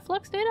 do I have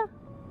flux data?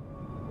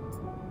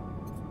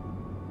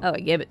 Oh,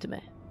 he gave it to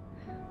me.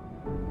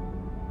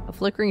 A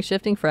flickering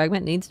shifting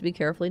fragment needs to be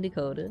carefully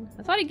decoded.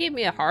 I thought he gave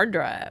me a hard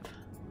drive.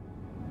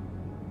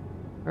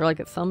 Or like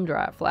a thumb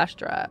drive, flash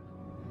drive.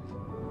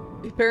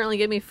 He apparently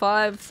gave me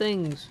 5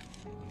 things.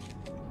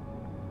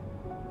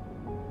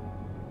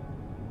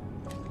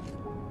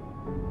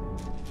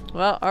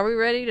 Well, are we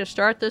ready to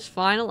start this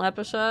final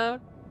episode?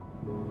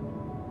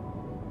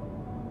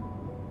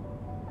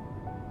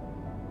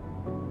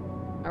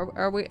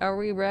 Are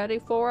we ready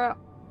for it?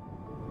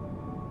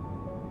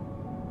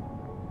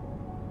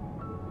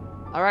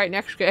 Alright,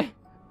 next game.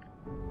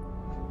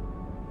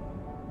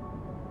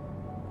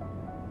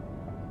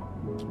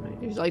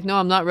 He's like, no,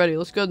 I'm not ready.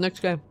 Let's go to the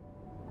next game.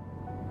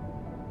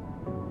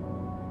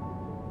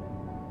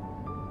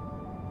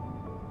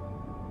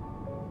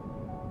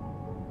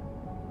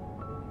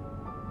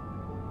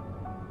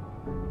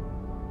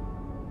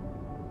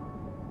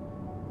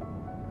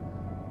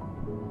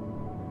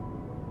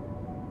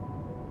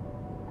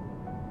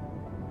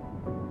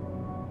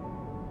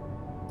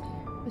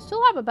 We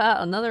still have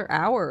about another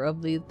hour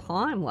of the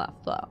time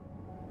left, though.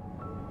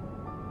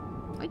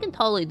 I can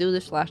totally do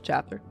this last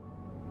chapter.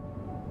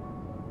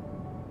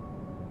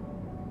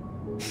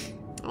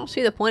 I don't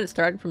see the point of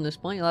starting from this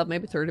point. You'll have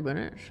maybe 30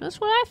 minutes.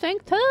 That's what I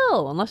think, too.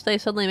 Unless they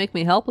suddenly make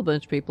me help a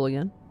bunch of people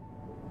again.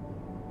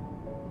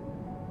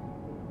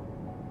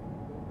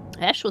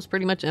 Ash was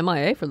pretty much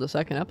MIA for the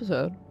second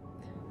episode.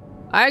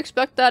 I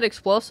expect that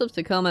explosives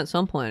to come at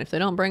some point. If they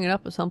don't bring it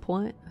up at some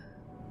point,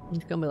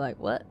 it's gonna be like,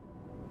 what?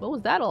 What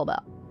was that all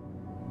about?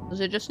 Was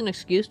it just an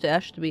excuse to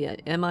Ash to be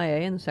MIA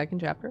in the second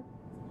chapter?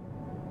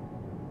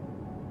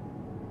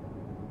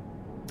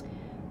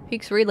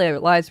 Peak's relay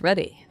lies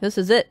ready. This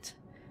is it.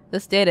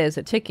 This data is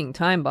a ticking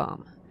time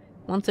bomb.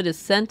 Once it is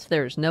sent,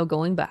 there is no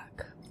going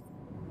back.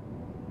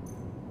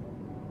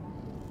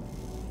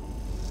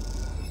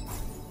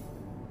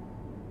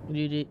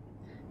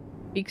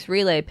 Peak's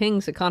relay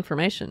pings a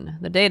confirmation.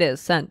 The data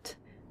is sent.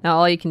 Now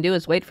all you can do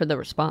is wait for the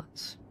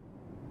response.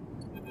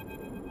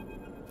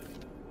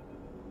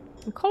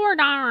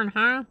 Cordon,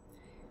 huh?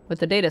 With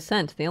the data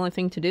sent, the only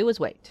thing to do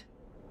is wait.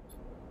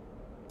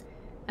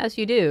 As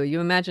you do, you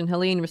imagine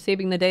Helene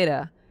receiving the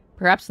data,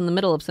 perhaps in the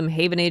middle of some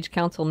Haven Age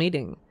Council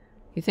meeting.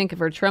 You think of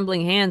her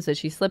trembling hands as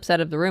she slips out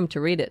of the room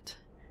to read it.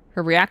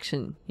 Her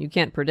reaction, you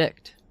can't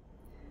predict.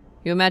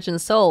 You imagine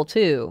Sol,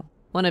 too,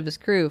 one of his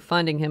crew,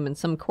 finding him in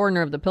some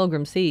corner of the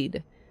Pilgrim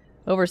Seed,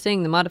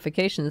 overseeing the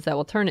modifications that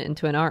will turn it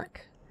into an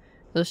ark.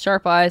 Those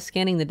sharp eyes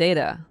scanning the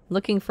data,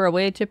 looking for a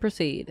way to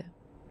proceed.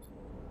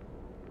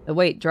 The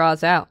wait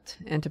draws out,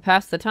 and to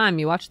pass the time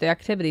you watch the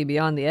activity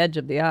beyond the edge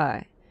of the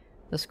eye.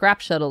 The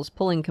scrap shuttles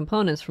pulling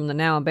components from the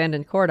now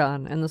abandoned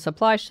cordon, and the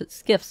supply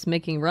skiffs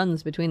making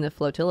runs between the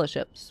flotilla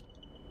ships.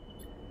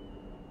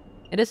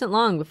 It isn't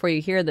long before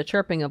you hear the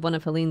chirping of one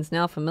of Helene's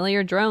now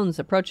familiar drones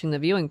approaching the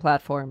viewing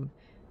platform,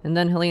 and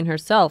then Helene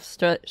herself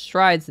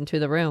strides into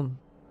the room.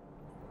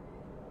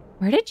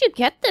 Where did you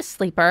get this,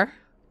 Sleeper?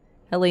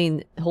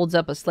 Helene holds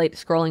up a slate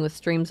scrolling with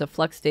streams of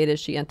flux data as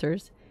she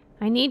enters.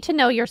 I need to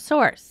know your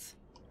source.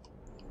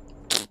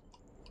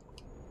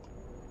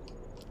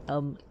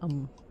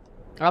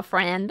 A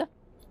friend?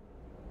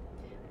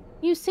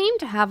 You seem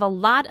to have a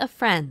lot of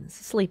friends,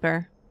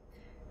 Sleeper.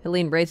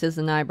 Helene raises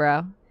an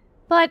eyebrow.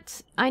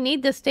 But I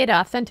need this data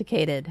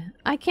authenticated.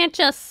 I can't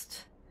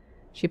just...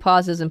 She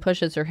pauses and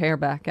pushes her hair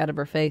back out of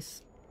her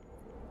face.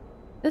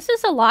 This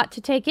is a lot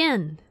to take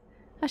in.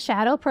 A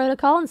shadow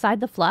protocol inside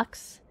the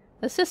flux.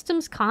 The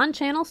system's con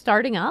channel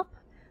starting up.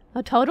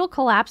 A total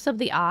collapse of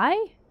the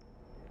eye.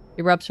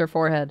 He rubs her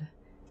forehead.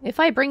 If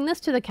I bring this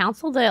to the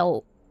council,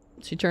 they'll...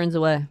 She turns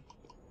away.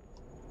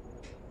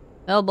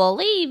 They'll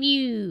believe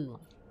you.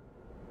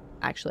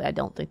 Actually, I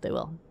don't think they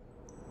will.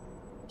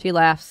 She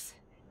laughs.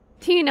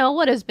 Do you know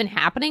what has been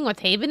happening with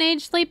Haven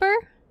Age, Sleeper?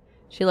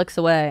 She looks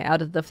away,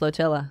 out of the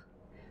flotilla.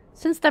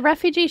 Since the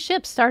refugee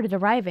ships started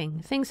arriving,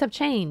 things have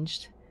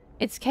changed.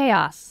 It's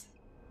chaos.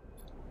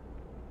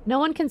 No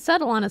one can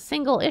settle on a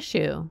single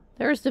issue.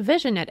 There is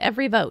division at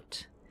every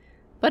vote.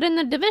 But in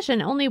the division,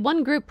 only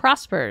one group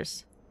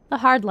prospers. The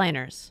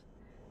hardliners.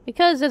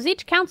 Because as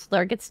each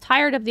counselor gets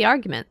tired of the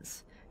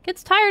arguments,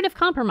 gets tired of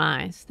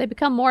compromise, they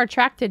become more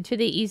attracted to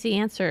the easy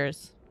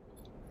answers.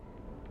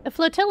 The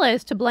flotilla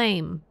is to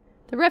blame.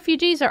 The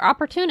refugees are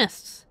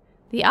opportunists.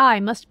 The eye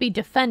must be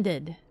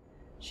defended.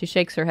 She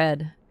shakes her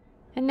head.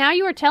 And now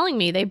you are telling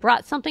me they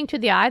brought something to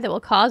the eye that will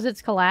cause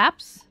its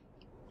collapse?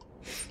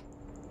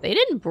 They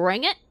didn't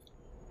bring it.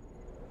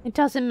 It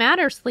doesn't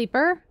matter,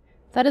 Sleeper.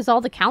 That is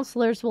all the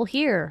counselors will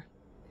hear.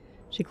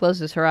 She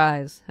closes her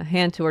eyes, a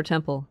hand to her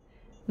temple.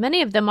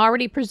 Many of them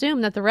already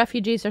presume that the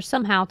refugees are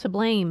somehow to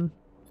blame.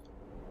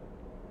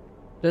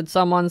 Did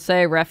someone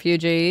say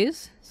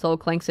refugees? Soul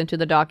clinks into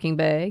the docking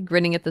bay,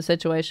 grinning at the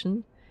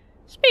situation.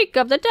 Speak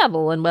of the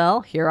devil, and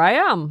well, here I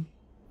am.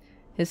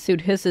 His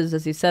suit hisses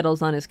as he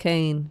settles on his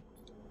cane.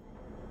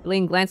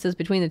 Eileen glances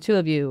between the two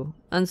of you,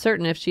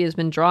 uncertain if she has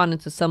been drawn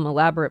into some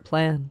elaborate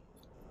plan.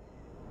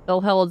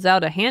 Bill holds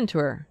out a hand to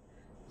her.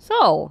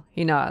 So,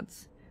 he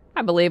nods.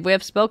 I believe we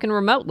have spoken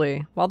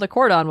remotely, while the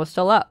cordon was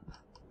still up.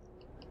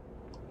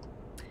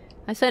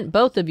 I sent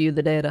both of you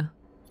the data.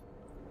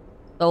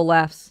 Bill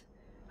laughs.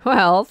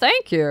 Well,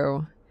 thank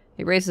you.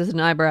 He raises an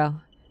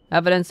eyebrow.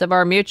 Evidence of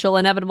our mutual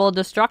inevitable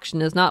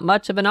destruction is not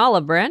much of an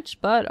olive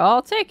branch, but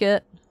I'll take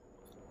it.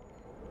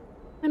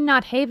 I'm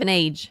not Haven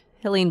Age,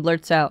 Helene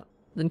blurts out,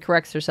 then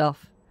corrects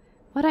herself.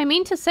 What I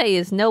mean to say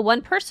is no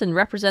one person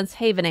represents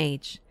Haven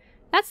Age.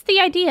 That's the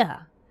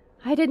idea.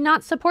 I did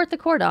not support the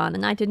cordon,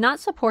 and I did not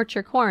support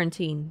your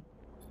quarantine.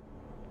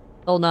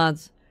 Soul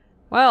nods.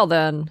 Well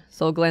then,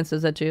 Soul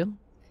glances at you.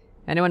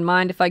 Anyone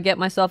mind if I get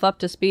myself up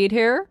to speed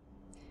here?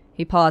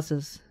 He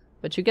pauses,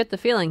 but you get the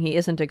feeling he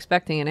isn't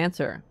expecting an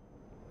answer.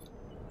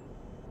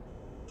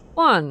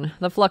 1.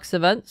 The flux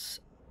events.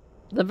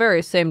 The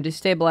very same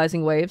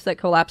destabilizing waves that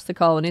collapsed the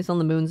colonies on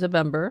the moons of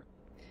Ember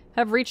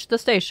have reached the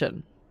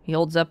station. He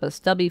holds up a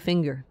stubby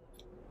finger.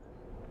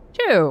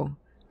 2.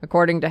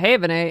 According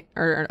to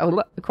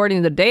according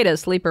to the data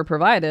Sleeper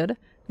provided,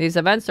 these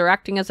events are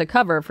acting as a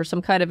cover for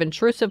some kind of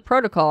intrusive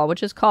protocol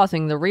which is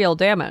causing the real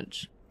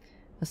damage.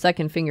 The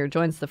second finger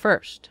joins the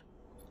first.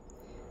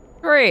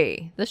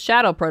 3. This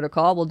shadow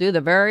protocol will do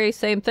the very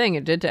same thing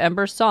it did to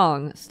Ember's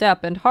Song,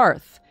 Step, and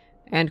Hearth,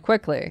 and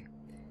quickly.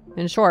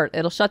 In short,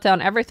 it'll shut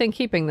down everything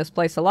keeping this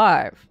place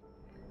alive.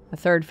 A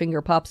third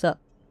finger pops up.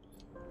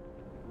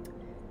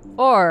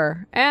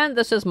 4. And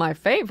this is my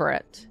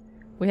favorite.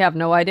 We have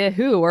no idea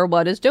who or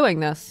what is doing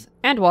this,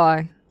 and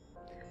why.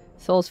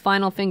 Soul's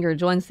final finger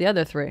joins the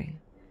other 3.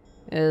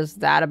 Is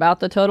that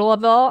about the total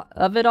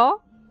of it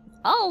all?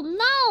 Oh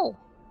no!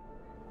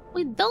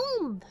 We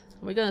doomed!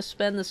 We're gonna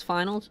spend this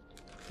final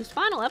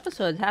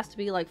episode has to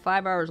be like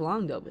 5 hours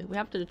long, Dobby. We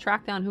have to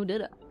track down who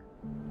did it.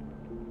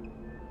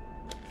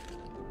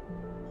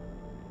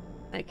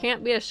 It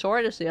can't be as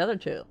short as the other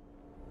 2. It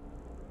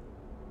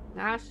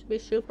has to be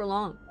super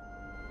long.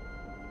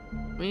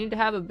 We need to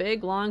have a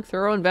big, long,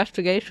 thorough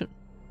investigation.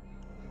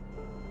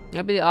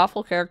 Maybe the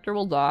awful character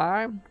will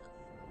die.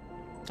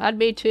 I'd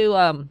be too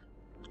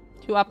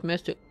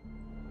optimistic.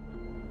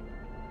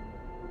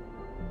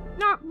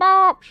 Not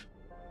Bops!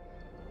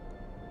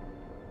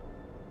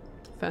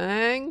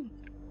 Fang?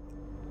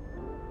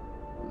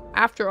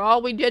 After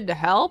all we did to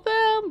help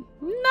him?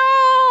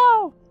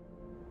 No!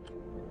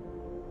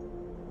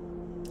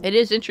 It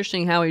is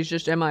interesting how he's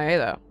just MIA,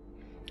 though.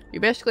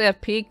 You basically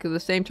have Peak, the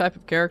same type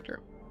of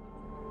character.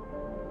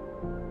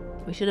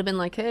 We should have been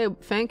like, hey,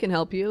 Fang can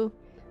help you.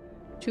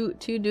 Two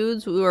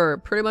dudes who are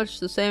pretty much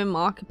the same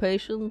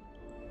occupation.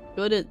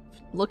 Good at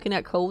looking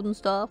at code and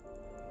stuff.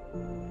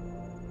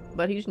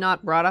 But he's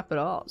not brought up at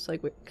all. It's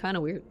like kind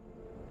of weird.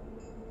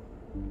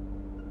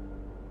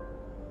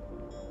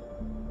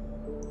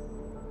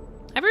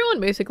 Everyone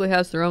basically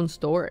has their own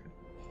story.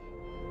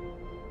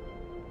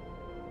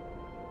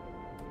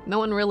 No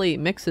one really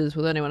mixes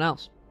with anyone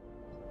else.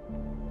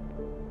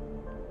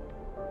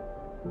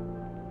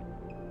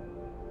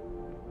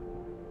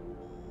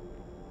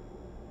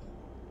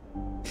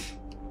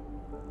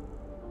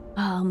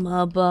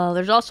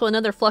 There's also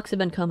another flux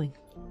event coming.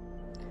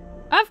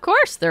 Of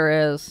course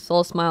there is.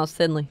 Soul smiles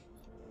thinly.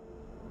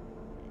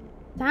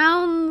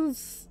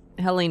 Sounds...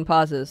 Helene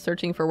pauses,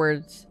 searching for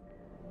words.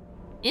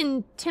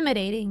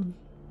 Intimidating.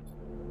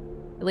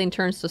 Helene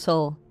turns to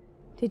Soul.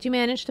 Did you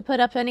manage to put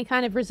up any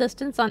kind of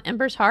resistance on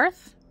Ember's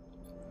Hearth?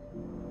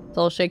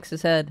 Soul shakes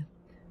his head.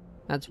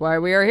 That's why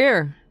we are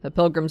here. The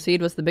Pilgrim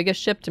Seed was the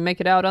biggest ship to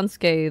make it out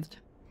unscathed.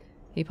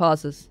 He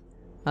pauses.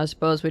 I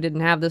suppose we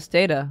didn't have this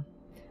data.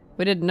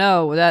 We didn't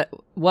know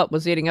what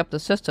was eating up the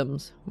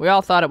systems. We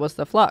all thought it was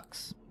the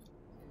flux.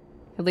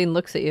 Helene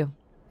looks at you.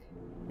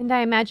 And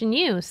I imagine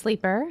you,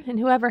 Sleeper, and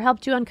whoever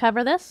helped you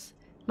uncover this,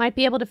 might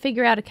be able to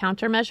figure out a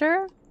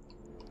countermeasure?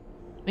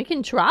 We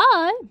can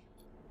try.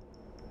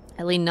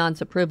 Helene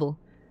nods approval.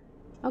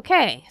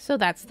 Okay, so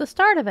that's the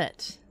start of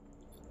it.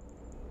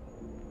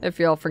 If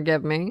you'll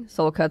forgive me,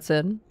 Soul cuts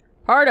in.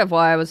 Part of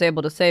why I was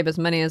able to save as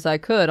many as I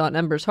could on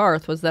Ember's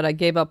Hearth was that I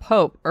gave up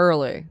hope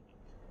early.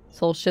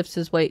 Soul shifts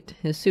his weight,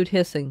 his suit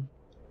hissing.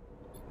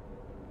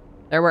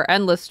 There were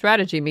endless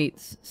strategy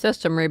meets,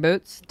 system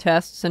reboots,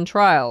 tests, and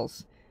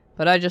trials.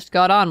 But I just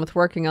got on with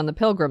working on the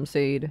Pilgrim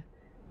Seed,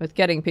 with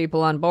getting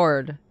people on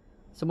board.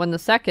 So when the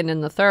second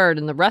and the third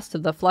and the rest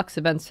of the flux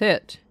events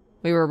hit,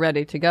 we were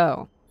ready to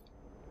go.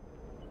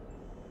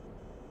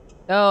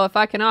 So if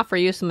I can offer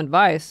you some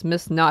advice,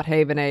 Miss Not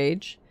Haven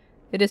Age,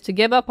 it is to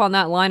give up on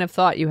that line of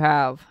thought you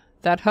have.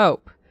 that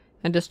hope,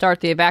 and to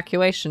start the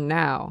evacuation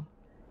now.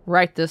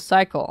 Right this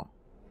cycle.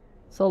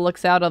 Sol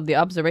looks out of the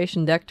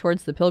observation deck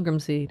towards the Pilgrim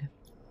Seed.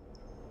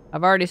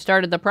 I've already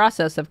started the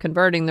process of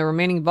converting the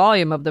remaining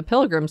volume of the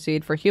Pilgrim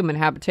Seed for human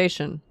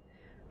habitation.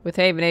 With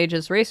Haven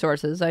Age's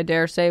resources, I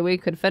dare say we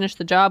could finish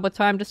the job with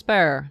time to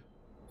spare.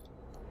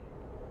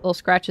 Sol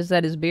scratches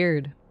at his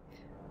beard.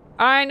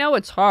 I know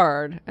it's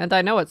hard, and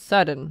I know it's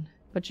sudden,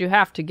 but you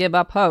have to give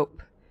up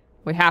hope.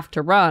 We have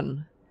to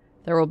run.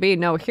 There will be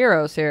no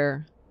heroes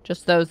here,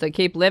 just those that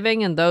keep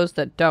living and those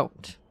that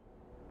don't.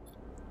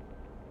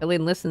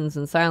 Eileen listens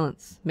in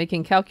silence,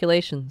 making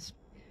calculations.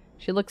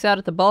 She looks out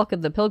at the bulk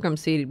of the Pilgrim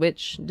Seed,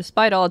 which,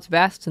 despite all its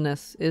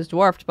vastness, is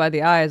dwarfed by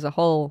the eye as a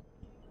whole.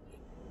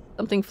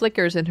 Something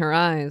flickers in her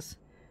eyes.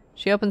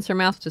 She opens her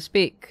mouth to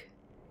speak.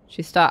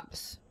 She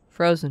stops,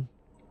 frozen.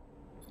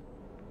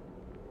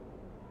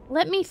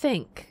 Let me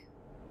think.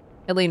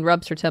 Eileen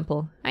rubs her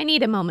temple. I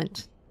need a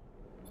moment.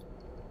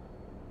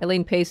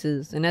 Eileen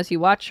paces, and as you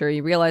watch her,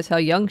 you realize how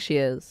young she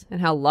is,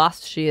 and how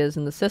lost she is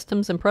in the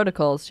systems and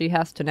protocols she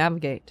has to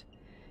navigate.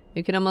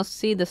 You can almost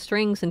see the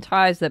strings and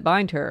ties that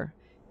bind her,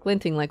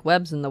 glinting like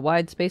webs in the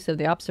wide space of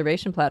the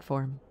observation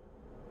platform.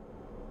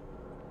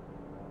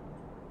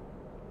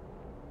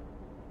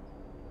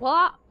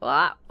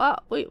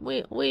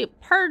 We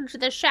purge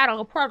the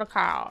shadow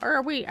protocol,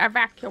 or we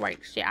evacuate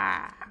the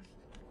eye.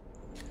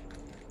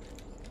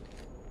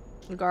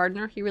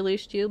 Gardener, he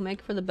released you.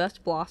 Make for the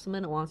best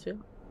blossoming it wants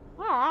you.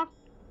 Aw.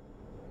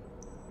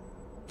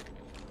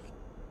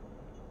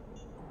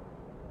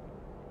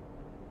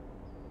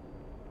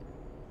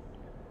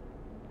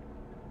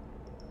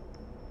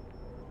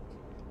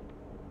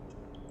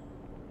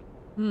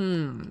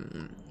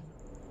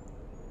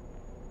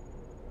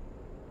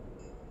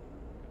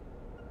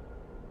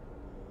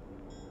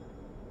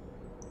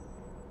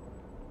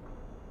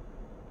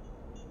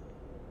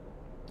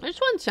 This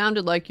one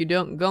sounded like you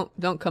don't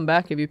come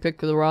back if you pick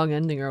the wrong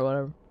ending or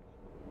whatever.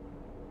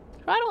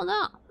 I don't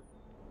know.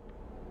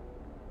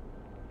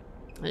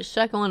 The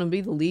second one would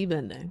be the leave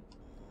ending.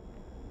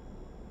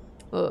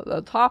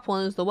 The top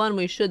one is the one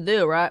we should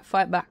do, right?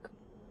 Fight back.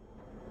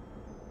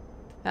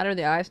 Matter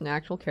the Eye's an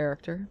actual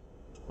character.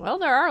 Well,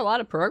 there are a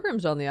lot of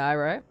programs on the Eye,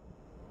 right?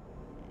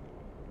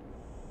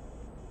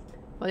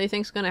 What do you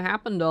think's gonna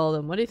happen to all of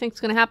them? What do you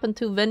think's gonna happen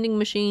to vending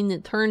machine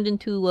that turned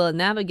into a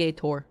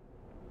navigator?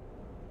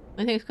 What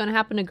do you think's gonna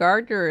happen to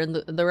Gardner and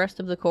the rest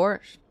of the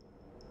chorus?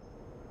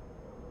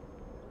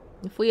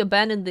 If we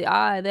abandon the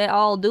Eye, they're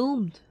all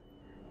doomed.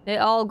 They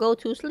all go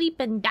to sleep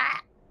and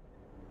die.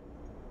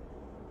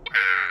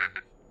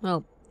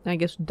 Well, I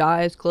guess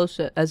die as close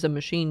as a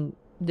machine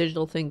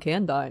digital thing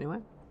can die anyway.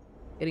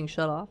 Getting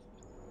shut off.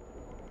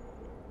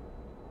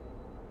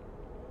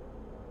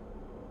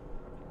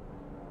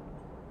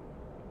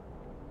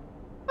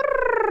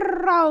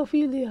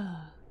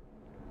 Ophelia.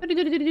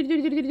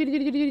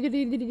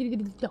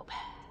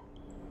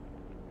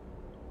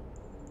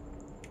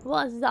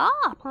 What's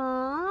up,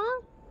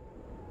 huh?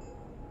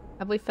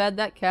 Have we fed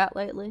that cat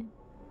lately?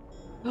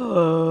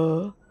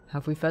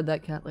 Have we fed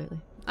that cat lately?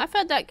 I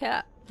fed that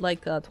cat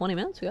like 20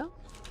 minutes ago.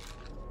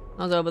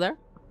 I was over there.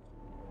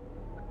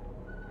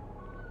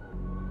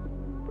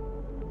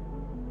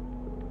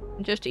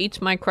 It just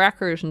eats my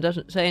crackers and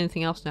doesn't say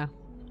anything else now.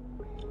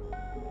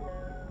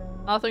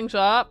 Nothing's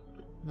up.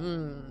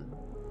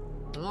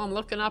 Well, I'm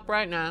looking up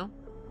right now.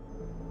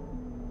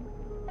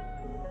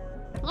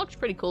 It looks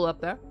pretty cool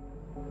up there.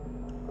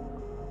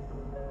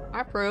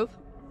 I approve.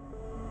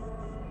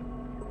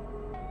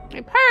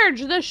 We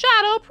purge the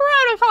shadow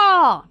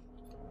protocol!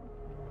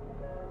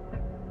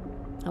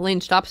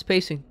 Eileen stops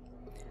pacing.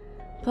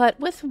 But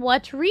with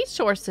what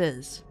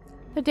resources?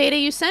 The data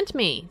you sent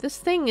me. This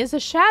thing is a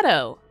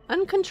shadow.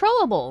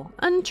 Uncontrollable.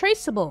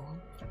 Untraceable.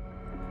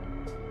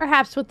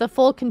 Perhaps with the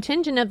full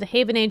contingent of the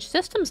Haven Age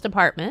Systems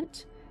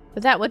Department,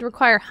 but that would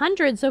require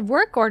hundreds of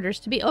work orders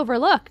to be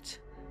overlooked.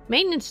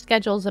 Maintenance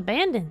schedules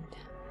abandoned.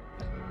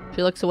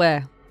 She looks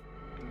away.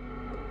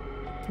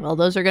 Well,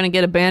 those are gonna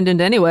get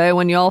abandoned anyway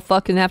when you all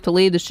fucking have to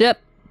leave the ship.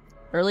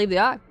 Or leave the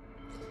Eye.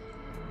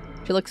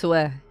 She looks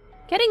away.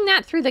 Getting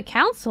that through the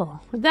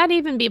council, would that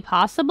even be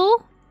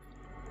possible?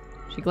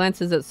 She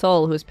glances at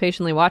Sol, who is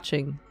patiently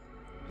watching.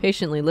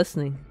 Patiently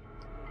listening.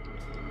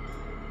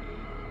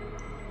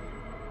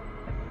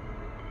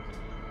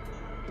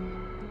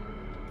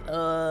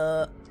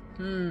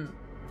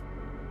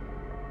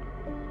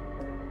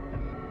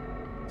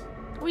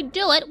 We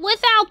do it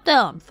without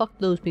them! Fuck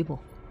those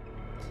people.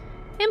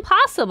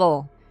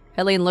 Impossible!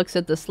 Helene looks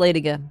at the slate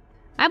again.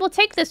 I will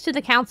take this to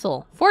the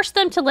council. Force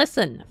them to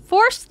listen.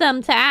 Force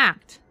them to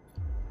act.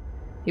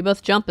 You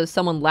both jump as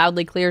someone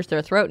loudly clears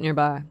their throat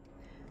nearby.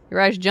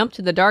 Your eyes jump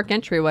to the dark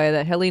entryway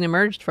that Helene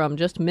emerged from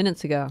just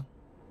minutes ago.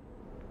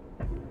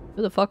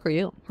 Who the fuck are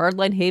you?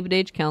 Hardline Haven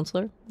Age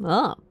counselor?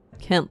 Oh,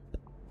 Kemp.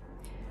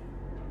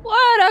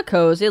 What a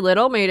cozy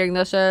little meeting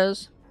this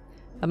is.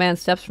 A man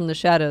steps from the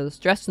shadows,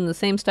 dressed in the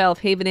same style of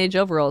Haven Age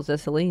overalls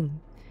as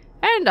Helene.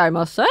 And I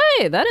must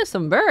say, that is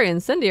some very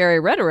incendiary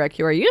rhetoric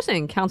you are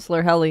using,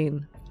 Counselor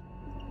Helene.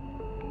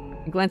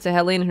 You glance at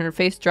Helene and her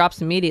face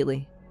drops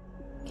immediately.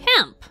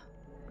 Kemp!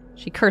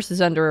 She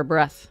curses under her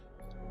breath.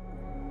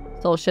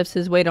 Sol shifts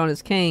his weight on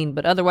his cane,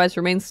 but otherwise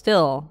remains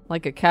still,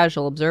 like a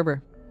casual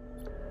observer.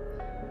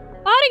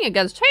 Plotting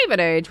against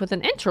Havenage with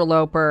an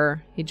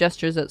interloper, he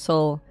gestures at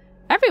Sol.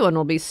 Everyone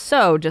will be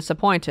so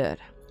disappointed.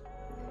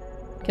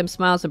 Kemp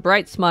smiles a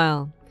bright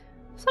smile.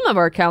 Some of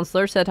our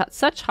counselors had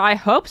such high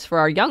hopes for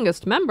our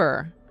youngest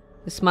member.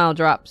 His smile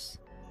drops.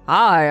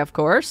 I, of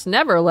course,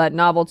 never let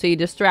novelty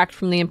distract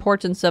from the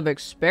importance of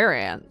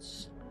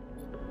experience.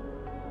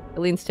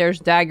 Helene stares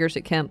daggers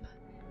at Kemp.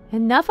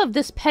 Enough of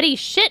this petty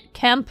shit,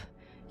 Kemp.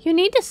 You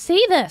need to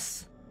see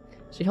this.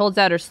 She holds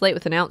out her slate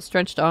with an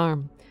outstretched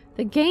arm.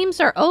 The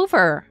games are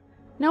over.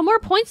 No more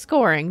point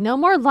scoring, no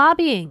more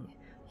lobbying.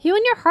 You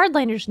and your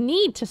hardliners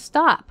need to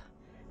stop.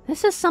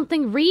 This is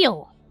something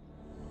real.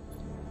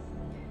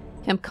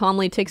 Kemp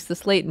calmly takes the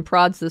slate and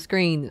prods the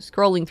screen,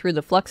 scrolling through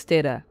the flux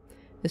data.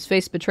 His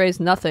face betrays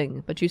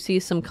nothing, but you see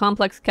some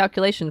complex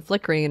calculation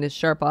flickering in his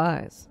sharp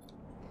eyes.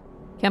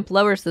 Kemp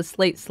lowers the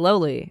slate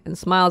slowly and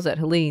smiles at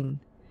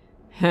Helene.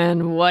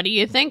 And what do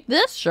you think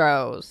this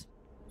shows?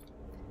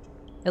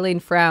 Helene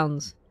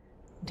frowns.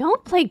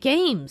 Don't play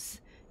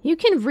games. You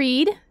can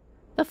read.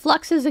 The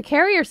flux is a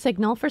carrier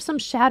signal for some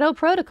shadow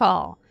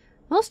protocol,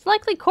 most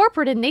likely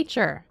corporate in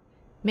nature.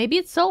 Maybe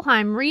it's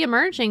Solheim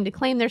re-emerging to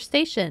claim their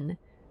station.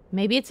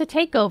 Maybe it's a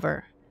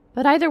takeover.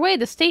 But either way,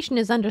 the station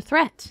is under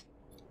threat.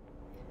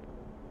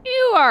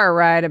 You are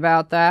right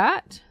about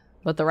that.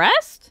 But the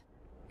rest?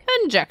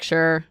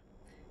 Conjecture.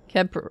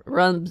 Kemp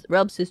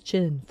rubs his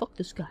chin. Fuck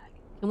this guy.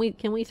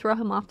 Can we throw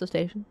him off the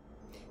station?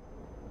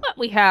 What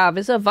we have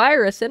is a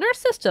virus in our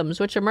systems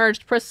which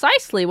emerged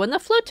precisely when the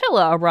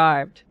flotilla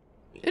arrived.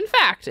 In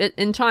fact, it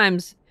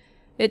times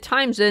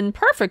in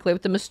perfectly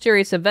with the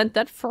mysterious event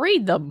that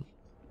freed them.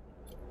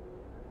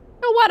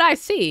 What I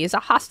see is a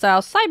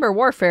hostile cyber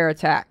warfare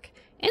attack,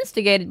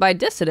 instigated by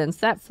dissidents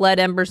that fled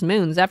Ember's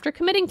moons after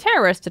committing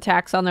terrorist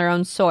attacks on their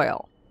own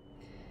soil.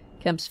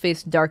 Kemp's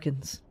face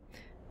darkens.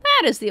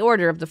 That is the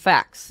order of the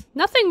facts.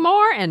 Nothing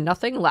more and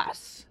nothing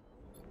less.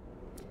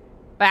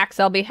 Facts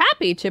I'll be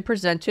happy to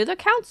present to the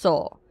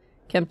council.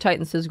 Kemp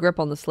tightens his grip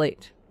on the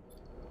slate.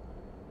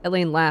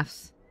 Helene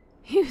laughs.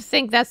 You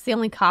think that's the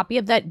only copy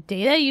of that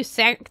data, you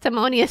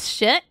sanctimonious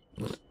shit?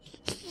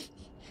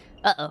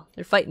 Uh-oh,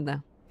 they're fighting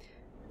though.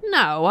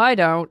 No, I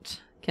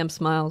don't, Kemp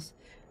smiles.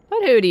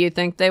 But who do you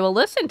think they will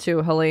listen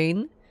to,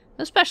 Helene?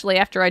 Especially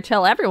after I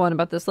tell everyone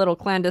about this little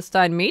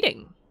clandestine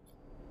meeting.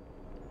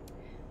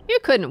 You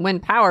couldn't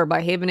win power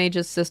by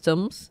Havenage's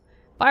systems.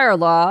 By our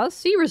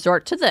laws, you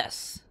resort to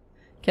this.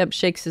 Kemp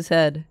shakes his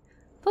head.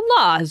 The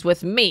law is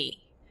with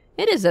me.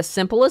 It is as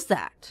simple as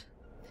that.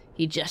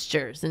 He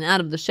gestures, and out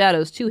of the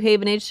shadows 2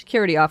 Havenage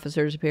security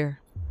officers appear.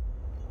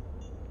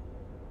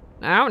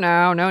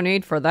 No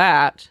need for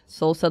that,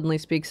 Sol suddenly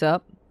speaks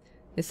up.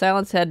 His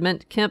silence had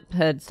meant Kemp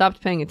had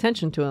stopped paying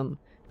attention to him,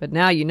 but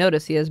now you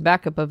notice he has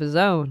backup of his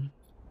own.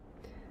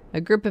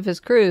 A group of his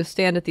crew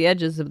stand at the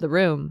edges of the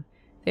room.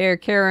 They are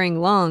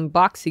carrying long,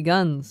 boxy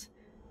guns.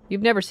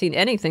 You've never seen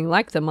anything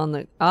like them on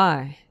the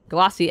eye.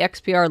 Glossy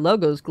XPR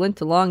logos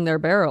glint along their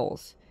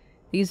barrels.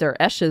 These are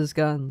Escha's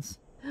guns.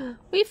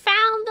 We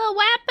found the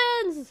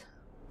weapons!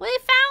 We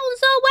found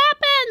the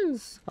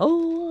weapons!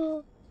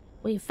 Oh!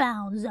 We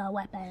found the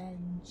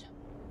weapons.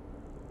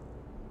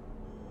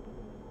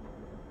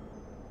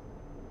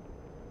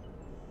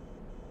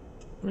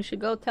 We should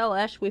go tell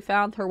Esh we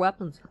found her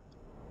weapons.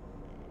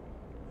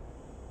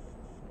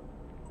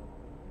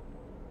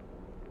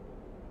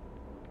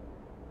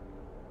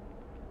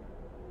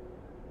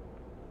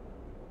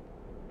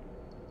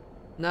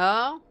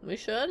 No, we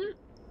shouldn't.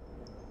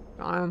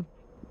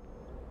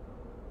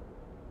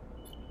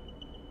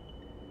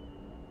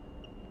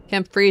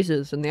 Kemp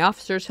freezes, and the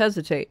officers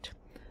hesitate,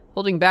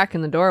 holding back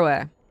in the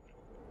doorway.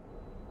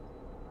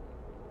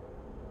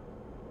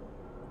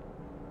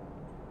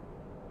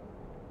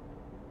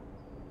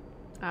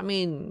 I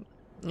mean,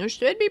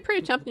 it'd be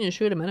pretty tempting to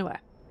shoot him anyway.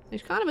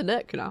 He's kind of a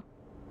dick, you know.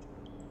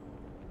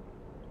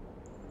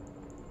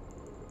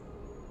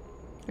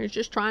 He's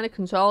just trying to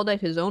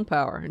consolidate his own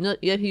power, and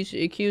yet he's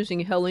accusing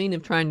Helene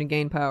of trying to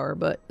gain power,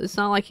 but it's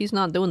not like he's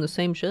not doing the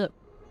same shit.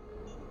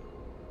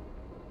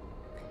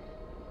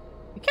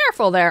 Be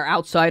careful there,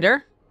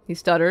 outsider, he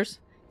stutters.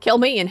 Kill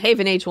me and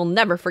Havenage will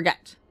never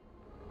forget.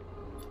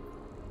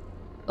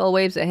 Bill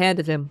waves a hand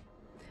at him.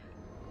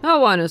 No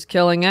one is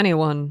killing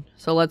anyone,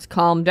 so let's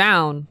calm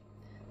down.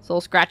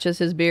 Sol scratches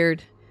his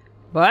beard.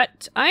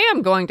 But I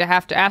am going to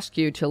have to ask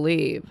you to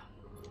leave.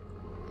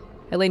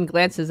 Helene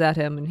glances at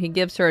him, and he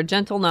gives her a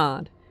gentle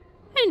nod.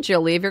 And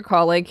you'll leave your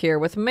colleague here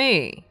with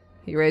me.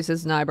 He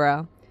raises an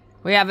eyebrow.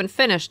 We haven't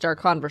finished our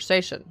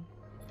conversation.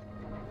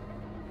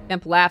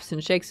 Kemp laughs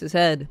and shakes his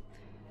head.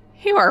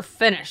 You are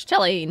finished,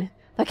 Helene.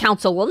 The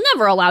council will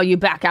never allow you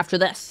back after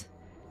this.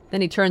 Then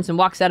he turns and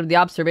walks out of the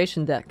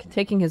observation deck,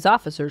 taking his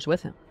officers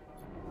with him.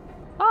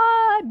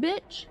 Bye,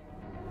 bitch.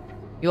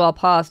 You all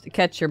pause to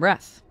catch your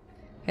breath.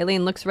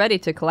 Helene looks ready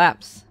to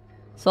collapse.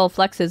 Sol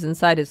flexes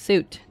inside his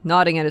suit,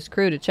 nodding at his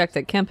crew to check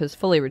that Kemp has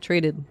fully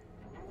retreated.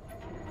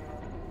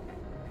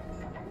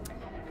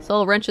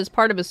 Soul wrenches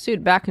part of his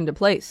suit back into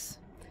place,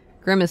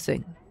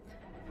 grimacing.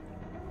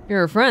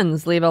 Your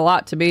friends leave a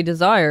lot to be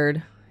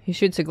desired. He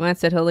shoots a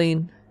glance at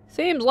Helene.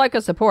 Seems like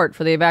a support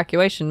for the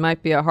evacuation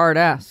might be a hard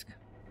ask.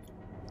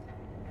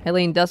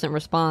 Helene doesn't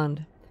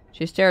respond.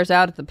 She stares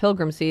out at the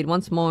pilgrim seed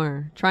once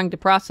more, trying to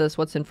process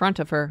what's in front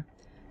of her.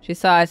 She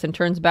sighs and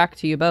turns back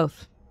to you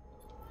both.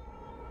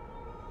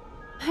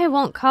 I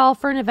won't call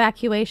for an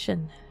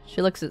evacuation.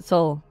 She looks at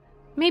Soul.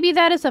 Maybe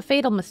that is a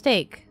fatal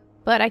mistake,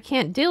 but I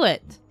can't do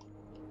it.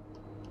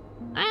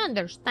 I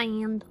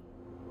understand.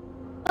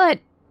 But...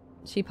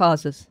 She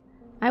pauses.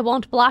 I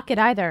won't block it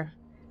either.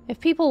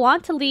 If people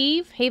want to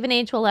leave, Haven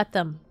Age will let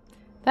them.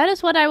 That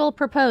is what I will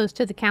propose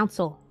to the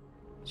council.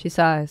 She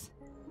sighs.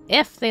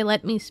 If they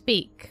let me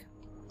speak.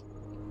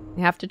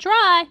 You have to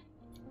try.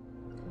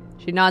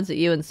 She nods at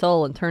you and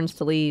Soul and turns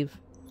to leave.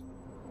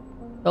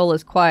 Soul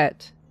is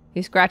quiet.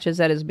 He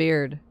scratches at his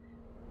beard.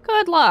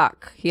 Good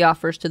luck, he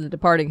offers to the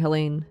departing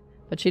Helene,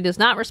 but she does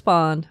not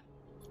respond.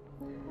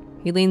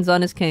 He leans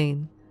on his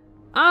cane.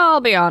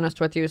 I'll be honest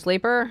with you,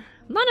 Sleeper.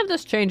 None of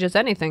this changes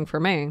anything for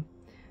me.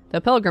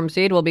 The Pilgrim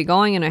Seed will be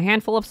going in a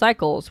handful of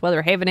cycles,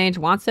 whether Haven Age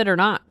wants it or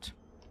not.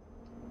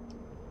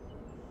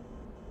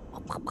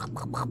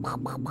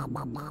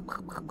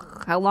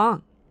 How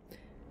long?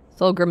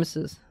 Soul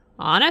grimaces.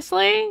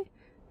 Honestly?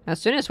 As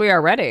soon as we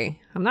are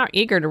ready. I'm not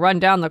eager to run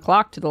down the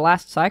clock to the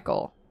last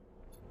cycle.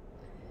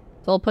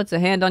 Soul puts a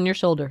hand on your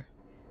shoulder.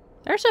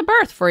 There's a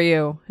berth for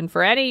you, and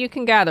for any you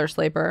can gather,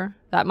 Sleeper.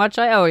 That much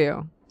I owe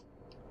you.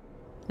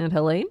 And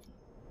Helene?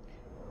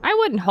 I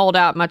wouldn't hold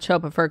out much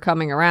hope of her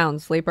coming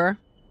around, Sleeper.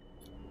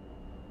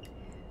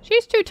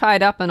 She's too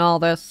tied up in all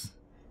this.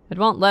 It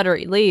won't let her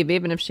leave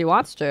even if she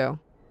wants to.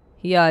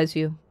 He eyes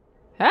you.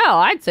 Hell,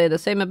 I'd say the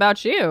same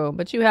about you,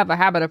 but you have a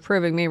habit of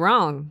proving me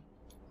wrong.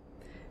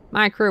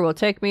 My crew will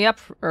take me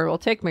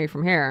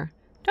from here.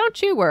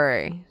 Don't you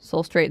worry.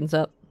 Soul straightens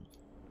up.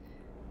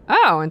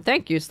 Oh, and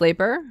thank you,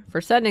 Sleeper,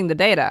 for sending the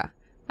data.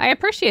 I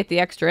appreciate the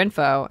extra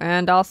info,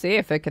 and I'll see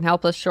if it can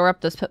help us shore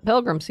up this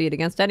Pilgrim Seed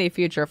against any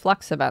future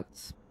flux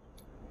events.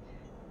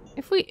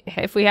 If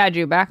we had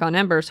you back on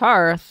Ember's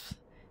hearth...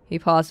 He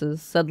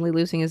pauses, suddenly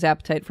losing his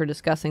appetite for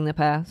discussing the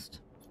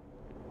past.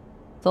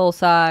 Soul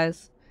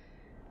sighs.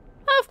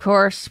 Of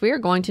course, we are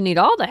going to need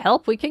all the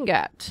help we can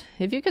get.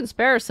 If you can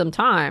spare us some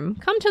time,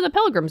 come to the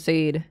Pilgrim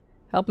Seed.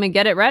 Help me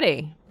get it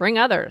ready. Bring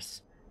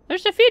others.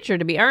 There's a future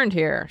to be earned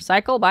here,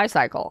 cycle by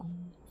cycle.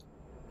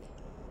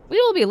 We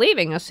will be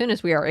leaving as soon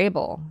as we are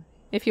able.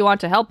 If you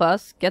want to help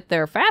us get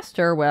there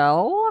faster,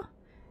 well,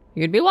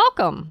 you'd be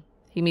welcome.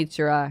 He meets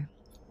your eye.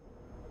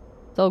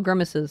 Soul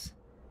grimaces.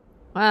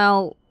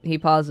 Well, he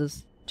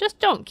pauses. Just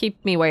don't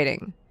keep me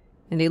waiting.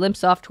 And he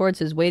limps off towards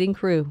his waiting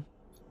crew.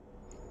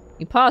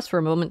 You pause for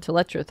a moment to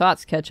let your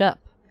thoughts catch up.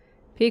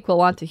 Peak will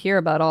want to hear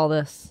about all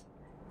this.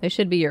 They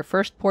should be your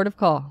first port of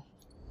call.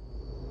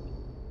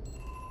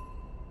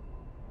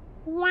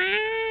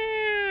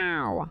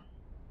 Wow.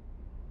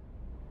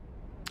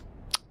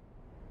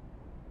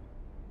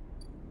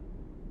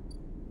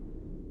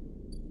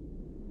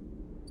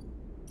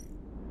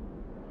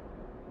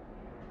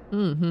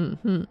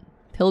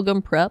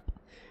 Pilgrim prep.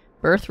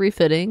 Berth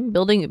refitting.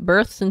 Building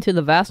berths into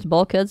the vast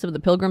bulkheads of the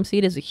Pilgrim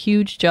Seed is a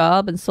huge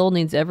job, and Soul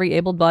needs every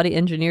able-bodied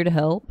engineer to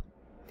help.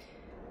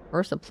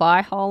 Or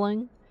supply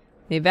hauling.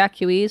 The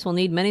evacuees will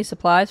need many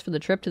supplies for the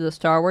trip to the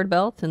Starward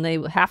Belt, and they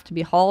will have to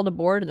be hauled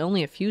aboard in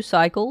only a few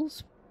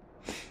cycles.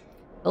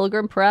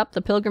 Pilgrim prep.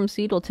 The Pilgrim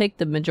Seed will take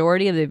the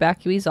majority of the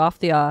evacuees off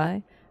the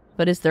eye,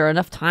 but is there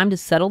enough time to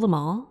settle them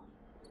all?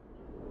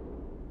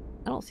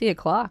 I don't see a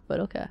clock,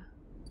 but okay.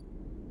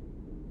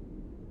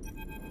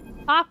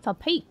 Talk to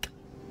Peak.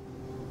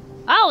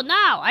 Oh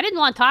no, I didn't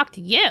want to talk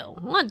to you.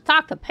 I wanted to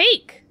talk to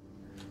Peak.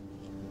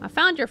 I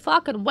found your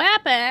fucking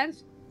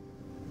weapons.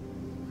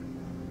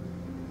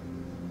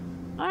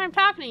 What am I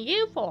talking to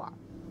you for?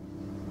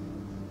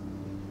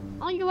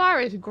 All you are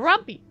is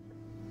grumpy.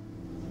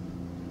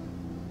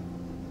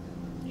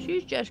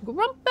 She's just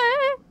grumpy.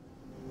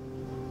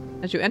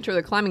 As you enter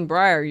the climbing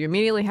briar, you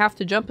immediately have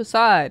to jump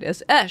aside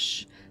as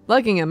Esh,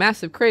 lugging a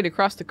massive crate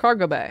across the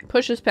cargo bay,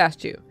 pushes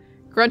past you,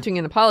 grunting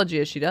an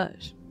apology as she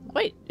does.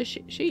 Wait, did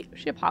she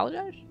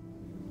apologized?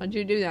 What'd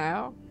you do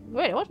now?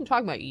 Wait, I wasn't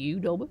talking about you,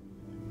 Doba.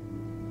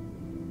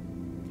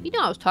 You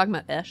know I was talking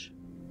about Esh.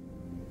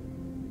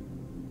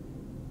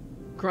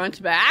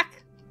 Grunt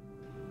back?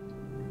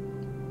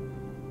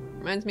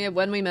 Reminds me of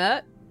when we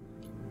met.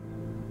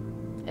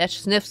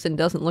 Esh sniffs and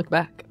doesn't look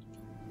back.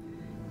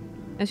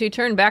 As you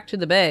turn back to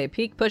the bay,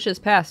 Peak pushes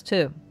past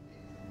too.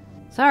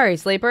 Sorry,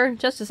 Sleeper,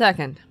 just a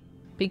second.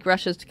 Peak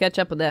rushes to catch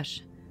up with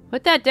Esh.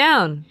 Put that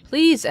down,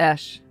 please,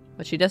 Esh.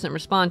 But she doesn't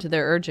respond to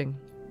their urging.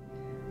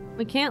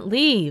 We can't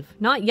leave.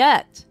 Not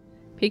yet.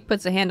 Peak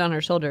puts a hand on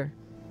her shoulder.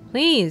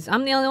 Please,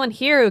 I'm the only one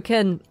here who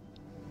can...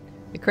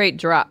 The crate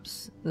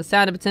drops, the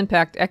sound of its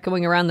impact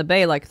echoing around the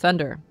bay like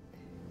thunder.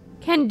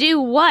 Can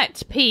do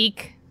what,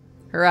 Peak?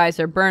 Her eyes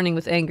are burning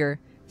with anger.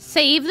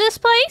 Save this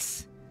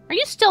place? Are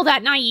you still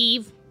that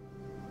naive?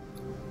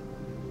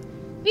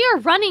 We are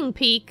running,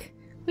 Peak.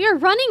 We are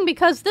running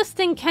because this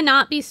thing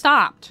cannot be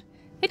stopped.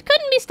 It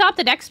couldn't be stopped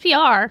at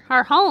XPR,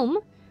 our home.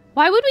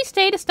 Why would we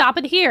stay to stop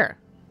it here?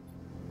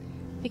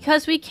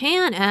 Because we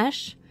can,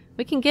 Ash.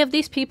 We can give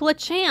these people a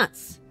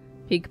chance.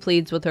 Peek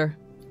pleads with her.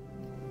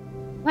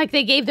 Like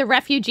they gave the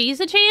refugees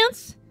a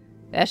chance?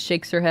 Ash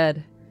shakes her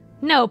head.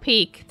 No,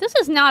 Peek. This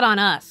is not on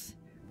us.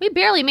 We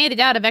barely made it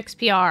out of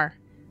XPR.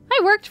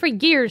 I worked for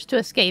years to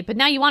escape, and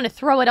now you want to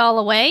throw it all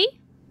away?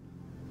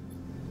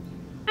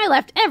 I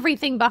left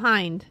everything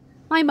behind.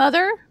 My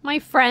mother, my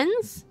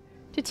friends,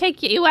 to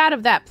take you out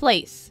of that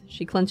place.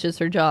 She clenches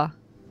her jaw.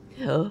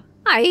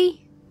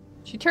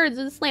 She turns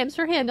and slams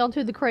her hand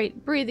onto the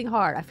crate, breathing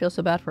hard. I feel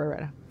so bad for her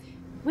right now.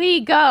 We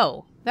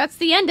go. That's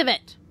the end of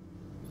it.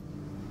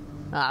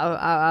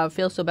 I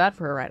feel so bad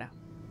for her right now.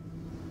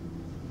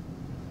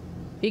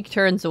 Peek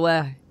turns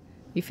away.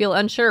 You feel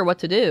unsure what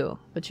to do,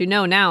 but you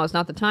know now is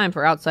not the time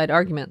for outside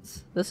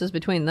arguments. This is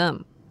between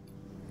them.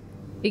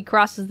 Peek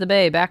crosses the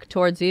bay back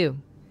towards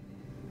you.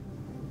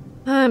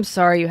 I'm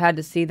sorry you had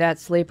to see that,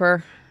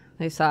 Sleeper.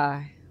 They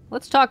sigh.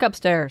 Let's talk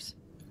upstairs.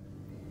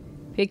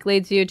 Peek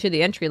leads you to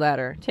the entry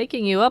ladder,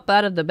 taking you up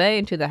out of the bay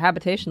into the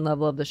habitation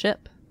level of the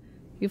ship.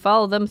 You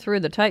follow them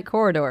through the tight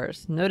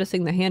corridors,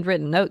 noticing the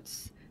handwritten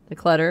notes, the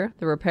clutter,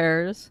 the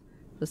repairs,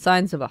 the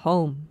signs of a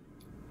home.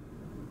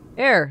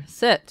 Here,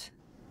 sit.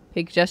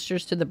 Peek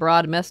gestures to the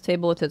broad mess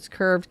table with its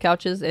curved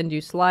couches, and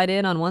you slide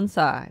in on one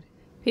side.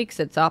 Peek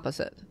sits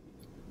opposite.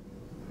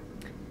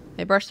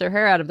 They brush their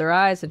hair out of their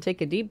eyes and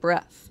take a deep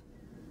breath.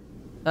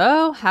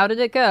 Oh, how did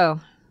it go?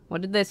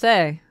 What did they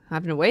say?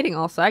 I've been waiting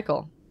all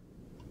cycle.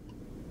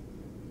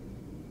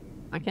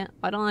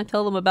 Why don't I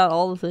tell them about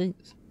all the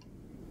things?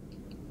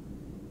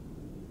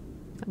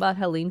 About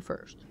Helene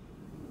first.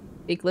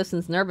 Peek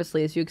listens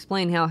nervously as you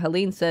explain how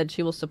Helene said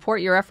she will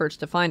support your efforts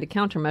to find a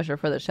countermeasure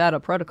for the Shadow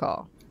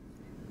Protocol.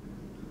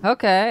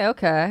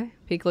 Okay.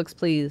 Peek looks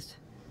pleased.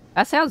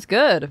 That sounds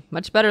good.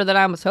 Much better than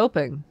I was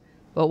hoping.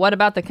 But what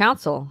about the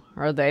Council?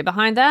 Are they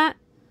behind that?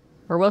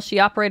 Or will she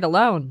operate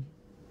alone?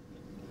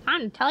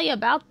 Time to tell you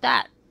about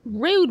that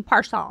rude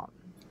person.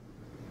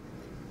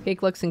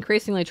 Peek looks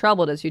increasingly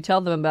troubled as you tell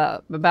them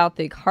about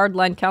the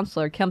hardline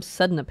counselor Kemp's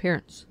sudden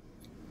appearance.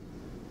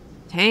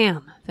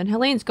 Damn, then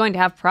Helene's going to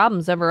have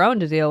problems of her own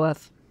to deal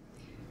with.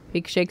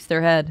 Peek shakes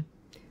their head.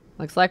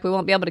 Looks like we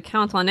won't be able to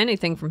count on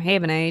anything from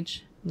Haven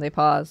Age. They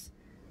pause.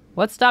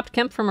 What stopped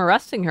Kemp from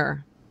arresting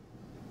her?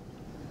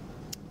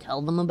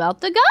 Tell them about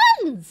the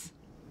guns!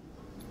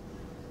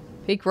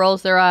 Peek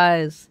rolls their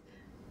eyes.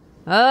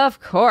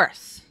 Of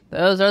course.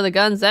 Those are the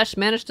guns Esh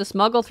managed to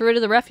smuggle through to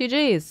the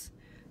refugees.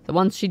 The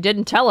ones she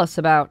didn't tell us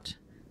about.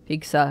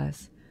 Peek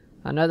sighs.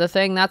 Another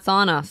thing that's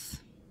on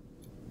us.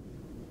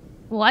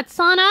 What's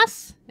on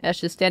us?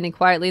 Esh is standing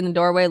quietly in the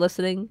doorway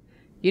listening.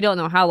 You don't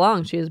know how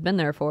long she has been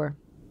there for.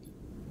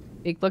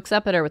 Peek looks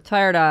up at her with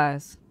tired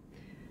eyes.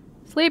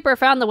 Sleeper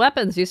found the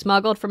weapons you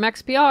smuggled from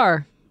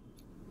XPR.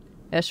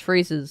 Esh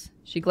freezes.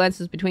 She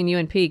glances between you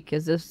and Peek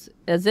as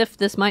if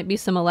this might be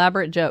some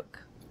elaborate joke.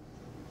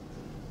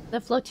 The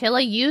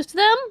flotilla used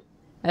them?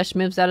 Esh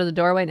moves out of the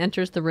doorway and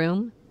enters the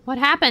room. What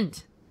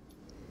happened?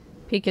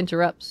 Peek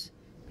interrupts.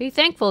 Be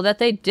thankful that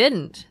they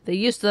didn't. They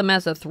used them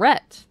as a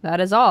threat. That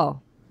is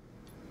all.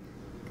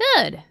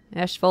 Good.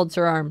 Esh folds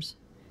her arms.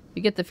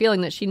 You get the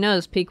feeling that she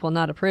knows Peek will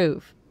not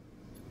approve.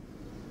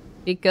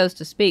 Peek goes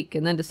to speak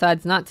and then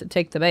decides not to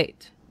take the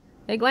bait.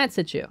 They glance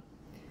at you.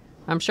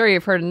 I'm sure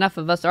you've heard enough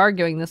of us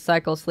arguing this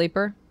cycle,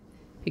 Sleeper.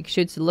 Peek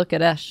shoots a look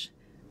at Esh.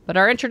 But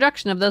our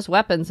introduction of those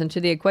weapons into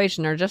the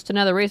equation are just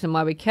another reason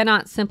why we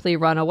cannot simply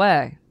run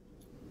away.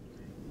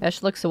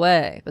 Esh looks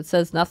away, but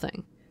says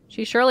nothing.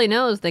 She surely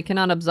knows they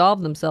cannot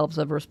absolve themselves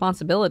of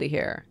responsibility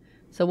here.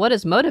 So what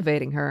is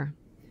motivating her?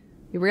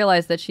 You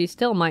realize that she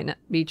still might not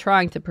be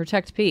trying to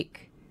protect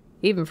Peek,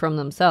 even from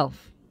themselves.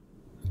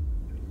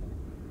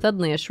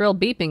 Suddenly, a shrill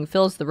beeping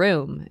fills the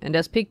room, and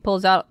as Peek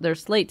pulls out their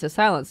slate to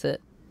silence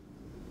it,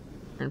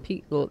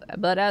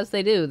 but as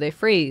they do, they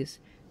freeze,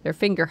 their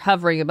finger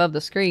hovering above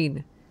the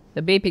screen,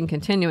 the beeping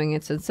continuing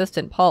its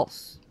insistent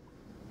pulse.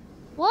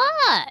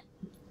 What?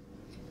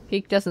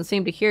 Peek doesn't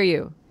seem to hear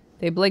you.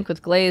 They blink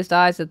with glazed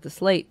eyes at the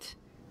slate.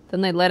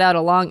 Then they let out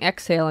a long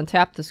exhale and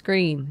tap the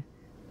screen.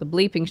 The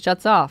bleeping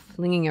shuts off,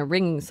 leaving a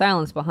ringing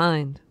silence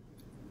behind.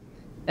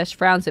 Esh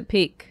frowns at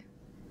Peek.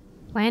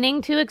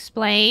 Planning to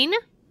explain?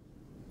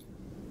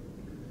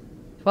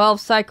 12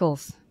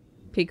 cycles.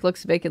 Peek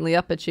looks vacantly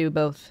up at you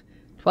both.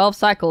 12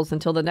 cycles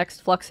until the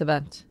next flux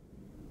event.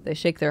 They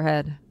shake their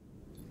head.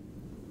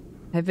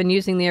 I've been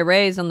using the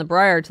arrays on the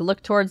Briar to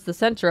look towards the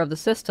center of the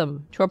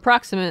system, to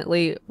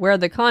approximately where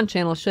the con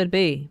channel should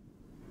be.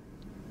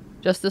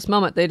 Just this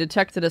moment they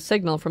detected a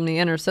signal from the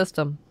inner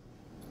system.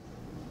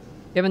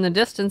 Given the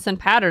distance and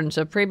patterns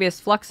of previous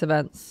flux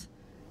events,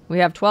 we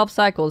have 12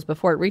 cycles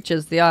before it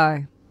reaches the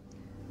eye.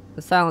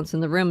 The silence in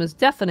the room is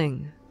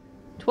deafening.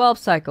 12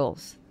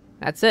 cycles.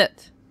 That's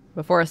it,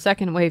 before a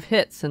second wave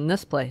hits in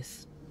this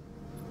place.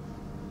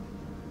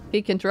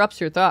 Peek interrupts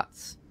your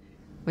thoughts.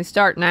 We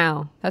start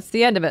now. That's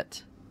the end of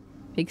it.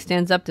 Peek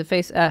stands up to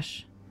face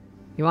Esh.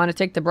 You want to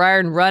take the Briar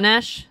and run,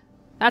 Esh?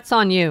 That's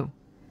on you.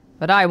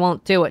 But I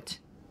won't do it.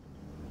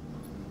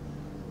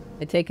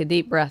 They take a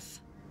deep breath.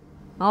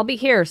 I'll be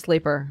here,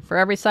 Sleeper, for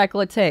every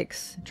cycle it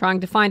takes, trying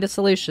to find a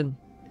solution.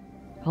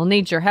 I'll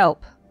need your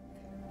help.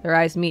 Their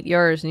eyes meet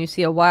yours, and you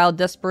see a wild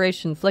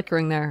desperation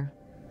flickering there.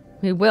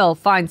 We will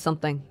find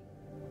something.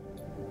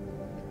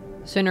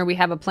 The sooner we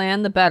have a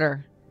plan, the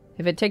better.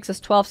 If it takes us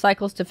 12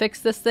 cycles to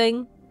fix this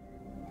thing,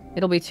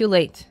 it'll be too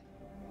late.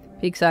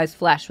 Peek's eyes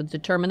flash with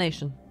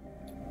determination.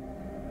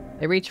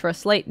 They reach for a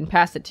slate and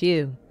pass it to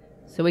you,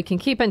 so we can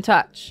keep in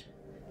touch.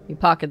 You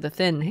pocket the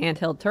thin,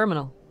 handheld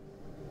terminal.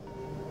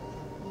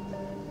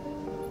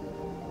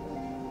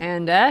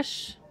 And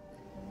Ash?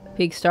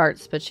 Peek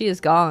starts, but she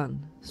is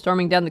gone,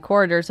 storming down the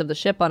corridors of the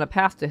ship on a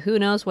path to who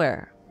knows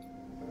where.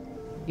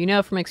 You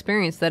know from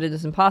experience that it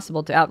is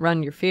impossible to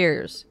outrun your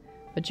fears,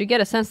 but you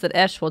get a sense that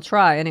Esh will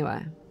try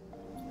anyway.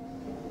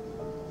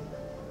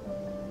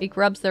 Peek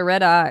rubs their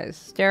red eyes,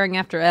 staring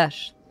after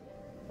Esh.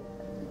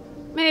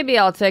 Maybe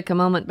I'll take a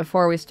moment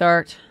before we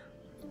start.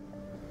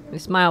 They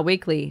smile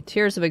weakly,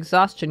 tears of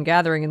exhaustion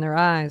gathering in their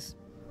eyes.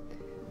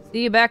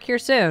 See you back here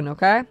soon,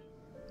 okay?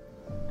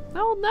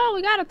 Oh no,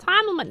 we got a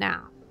time limit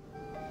now.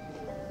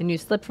 And you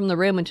slip from the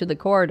room into the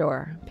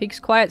corridor,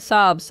 Peek's quiet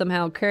sobs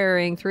somehow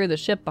carrying through the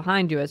ship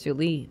behind you as you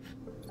leave.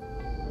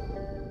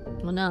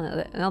 Well,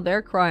 no, now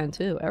they're crying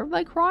too.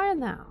 Everybody crying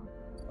now.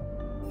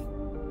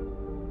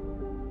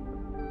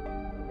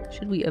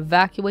 Should we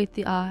evacuate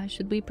the eye?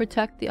 Should we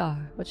protect the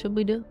eye? What should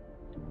we do?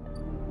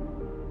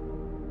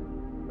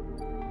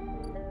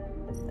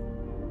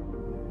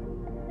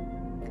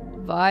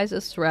 Devise a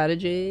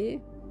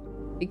strategy.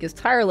 Peek is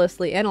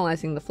tirelessly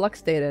analyzing the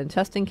flux data and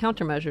testing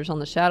countermeasures on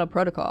the Shadow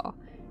Protocol.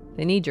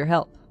 They need your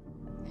help.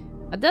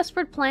 A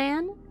desperate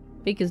plan?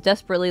 Peek is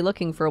desperately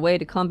looking for a way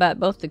to combat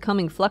both the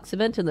coming flux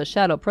event and the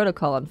Shadow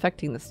Protocol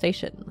infecting the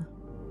station.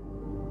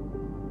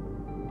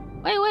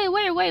 Wait.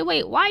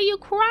 Why are you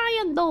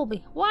crying,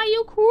 Dolby? Why are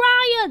you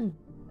crying?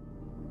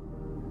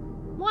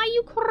 Why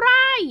you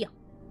cry?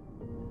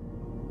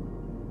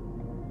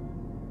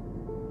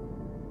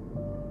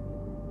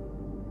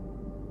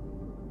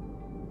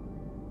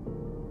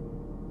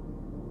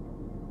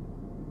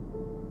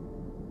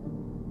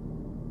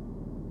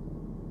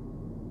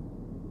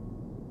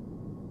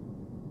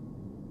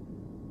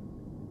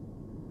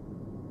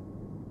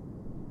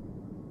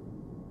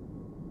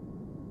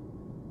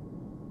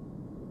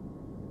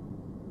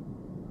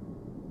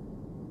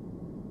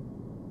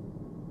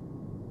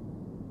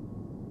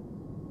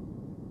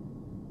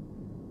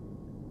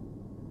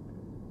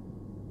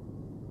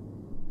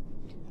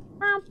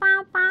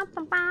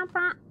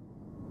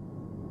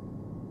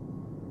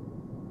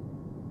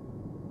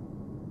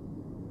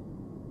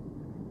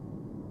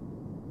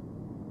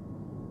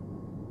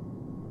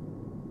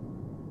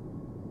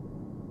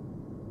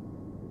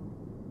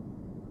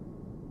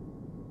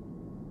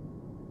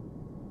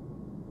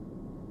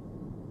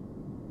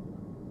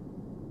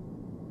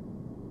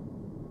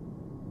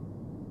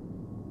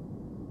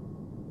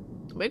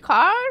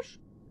 Because?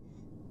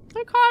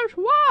 Because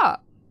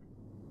what?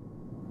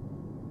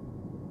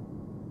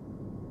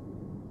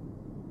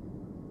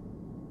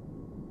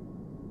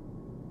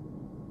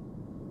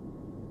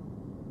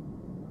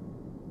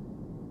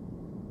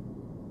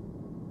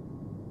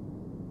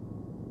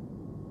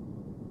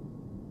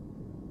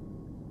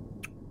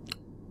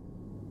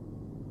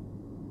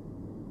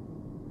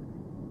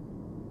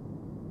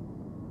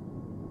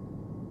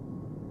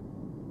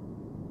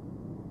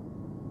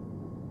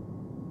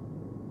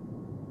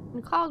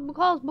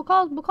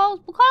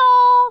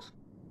 Because.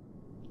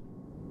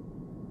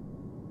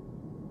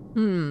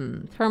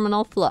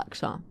 Terminal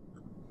flux, huh?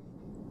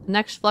 The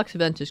next flux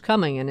event is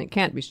coming and it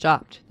can't be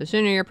stopped. The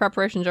sooner your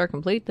preparations are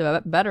complete,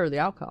 the better the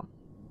outcome.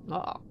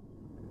 Oh.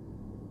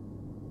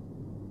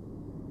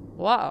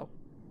 Wow.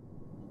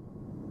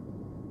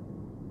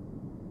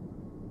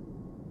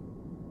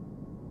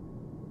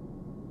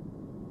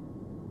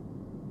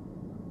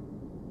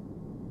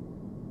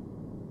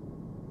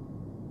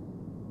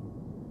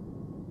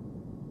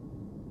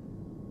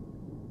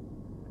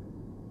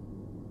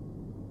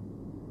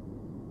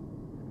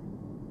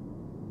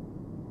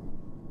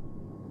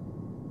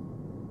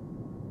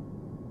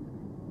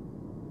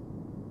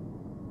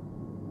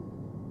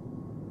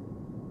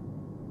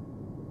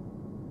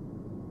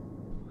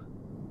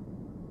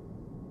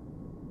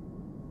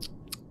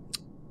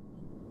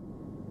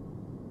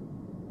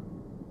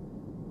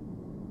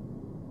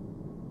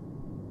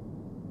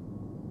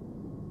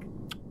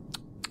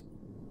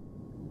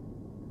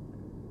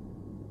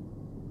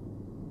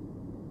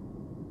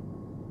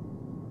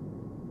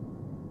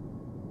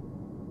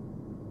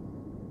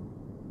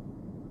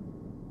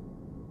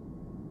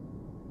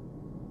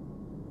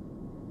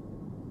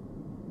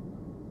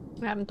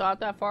 I haven't thought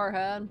that far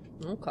ahead.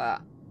 Okay.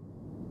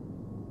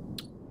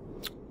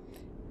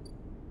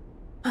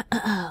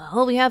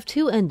 Well, we have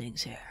two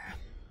endings here.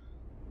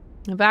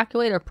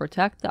 Evacuate or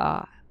protect the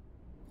eye.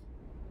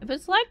 If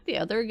it's like the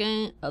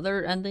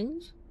other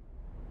endings,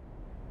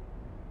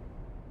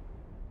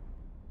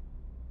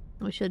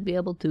 we should be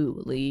able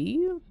to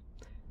leave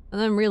and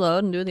then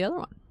reload and do the other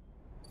one.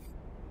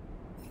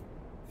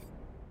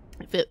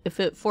 If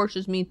it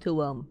forces me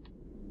to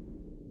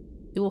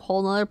do a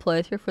whole nother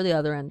playthrough for the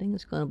other ending.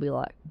 It's gonna be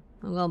like,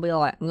 I'm gonna be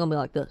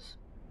like this.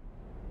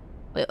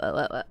 Wait.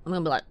 I'm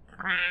gonna be like.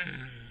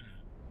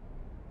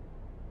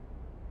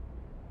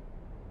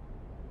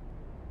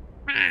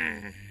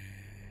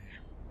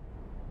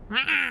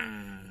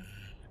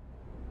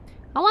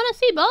 I want to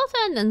see both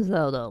endings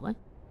though, man.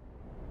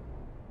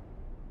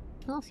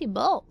 I'll see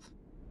both.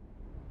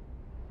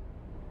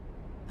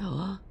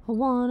 I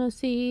want to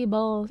see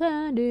both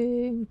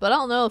endings. But I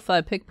don't know if I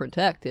pick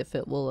Protect if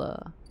it will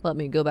let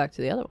me go back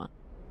to the other one.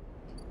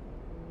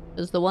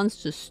 Because the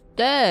ones to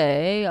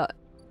stay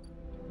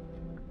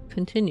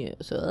continue.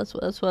 So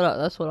that's what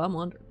I'm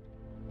wondering.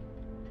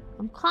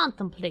 I'm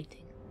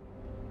contemplating.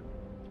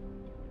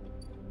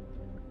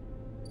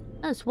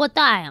 That's what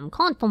I am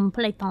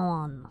contemplating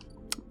on.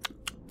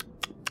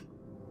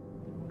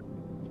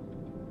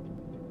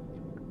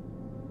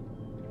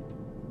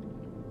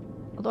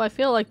 Although I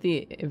feel like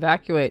the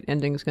evacuate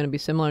ending is going to be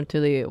similar to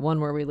the one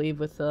where we leave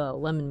with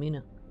Lemon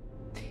Mina.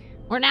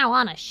 We're now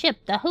on a ship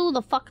that who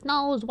the fuck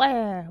knows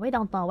where. We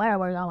don't know where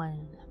we're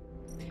going.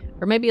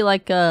 Or maybe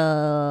like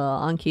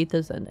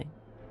Ankita's ending.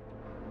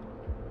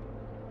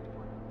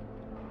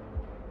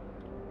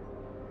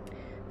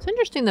 It's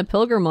interesting the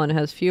Pilgrim one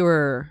has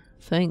fewer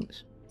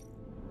things.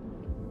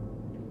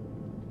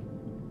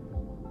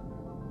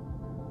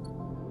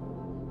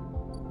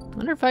 I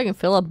wonder if I can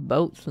fill up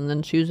boats and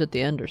then choose at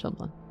the end or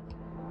something.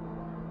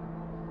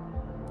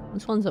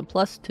 This one's a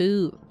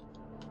 +2.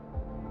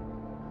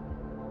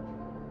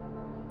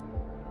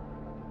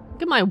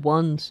 Look at my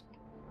ones.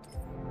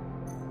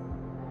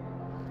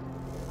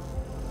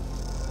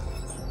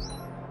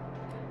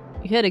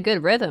 You hit a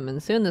good rhythm,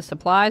 and soon the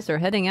supplies are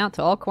heading out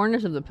to all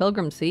corners of the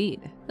Pilgrim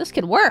Seed. This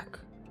could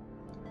work!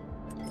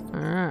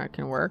 Ah, it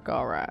can work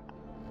alright.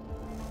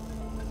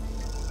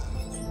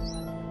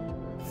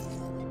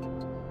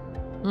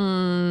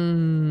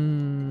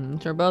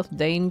 They're both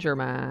danger,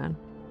 man.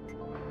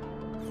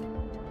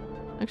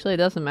 Actually, it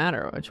doesn't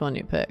matter which one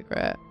you pick,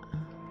 right?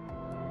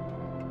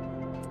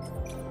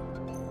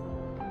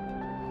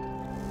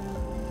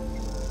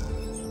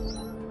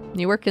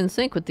 You work in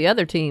sync with the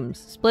other teams,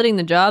 splitting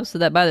the jobs so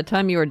that by the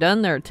time you are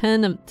done, there are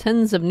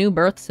tens of new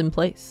berths in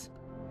place.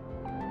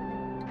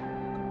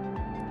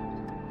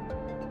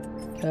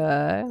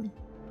 Okay.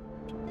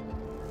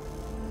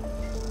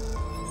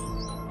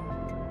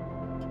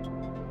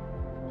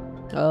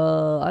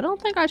 I don't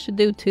think I should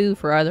do 2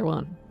 for either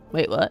one.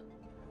 Wait, what?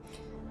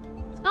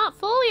 It's not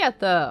full yet,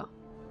 though.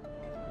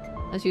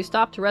 As you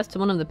stop to rest in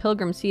one of the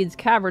Pilgrim Seed's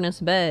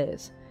cavernous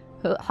bays,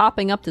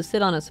 hopping up to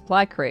sit on a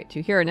supply crate,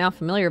 you hear a now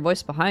familiar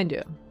voice behind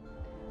you.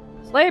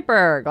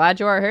 Sleeper, glad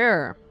you are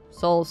here.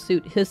 Soul's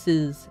suit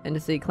hisses, and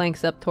as he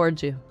clanks up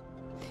towards you.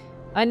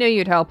 I knew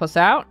you'd help us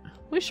out.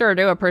 We sure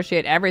do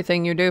appreciate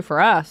everything you do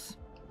for us.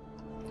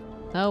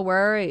 No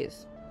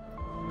worries.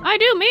 I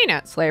do mean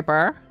it,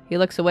 Sleeper. He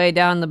looks away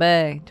down the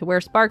bay, to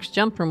where sparks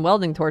jump from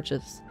welding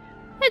torches.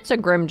 It's a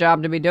grim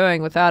job to be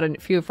doing without a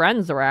few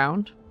friends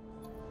around.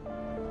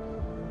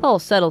 Paul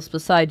settles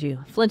beside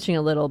you, flinching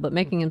a little, but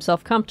making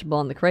himself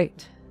comfortable in the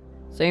crate.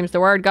 Seems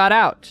the word got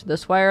out,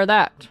 this way or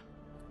that.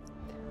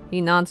 He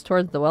nods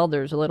towards the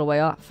welders a little way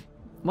off,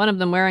 one of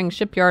them wearing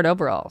shipyard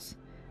overalls.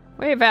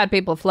 We've had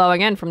people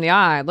flowing in from the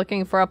eye,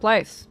 looking for a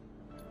place.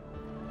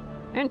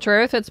 In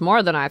truth, it's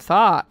more than I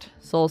thought,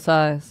 Soul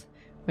sighs,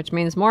 which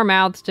means more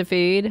mouths to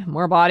feed,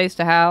 more bodies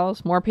to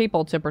house, more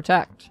people to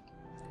protect.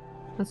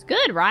 That's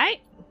good, right?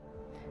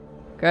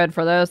 Good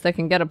for those that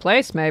can get a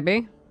place,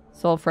 maybe.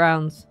 Soul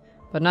frowns.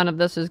 But none of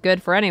this is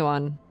good for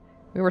anyone.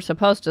 We were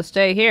supposed to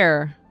stay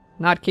here,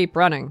 not keep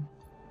running.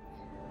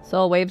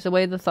 Soul waves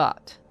away the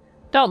thought.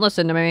 Don't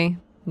listen to me.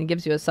 He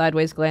gives you a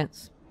sideways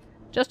glance.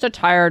 Just a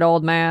tired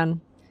old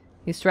man.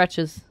 He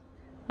stretches.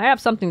 I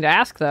have something to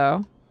ask,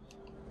 though.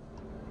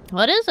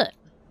 What is it?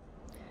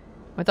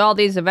 With all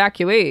these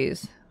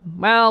evacuees,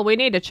 well, we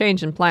need a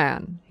change in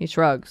plan. He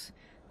shrugs.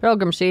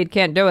 Pilgrim Seed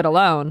can't do it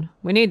alone.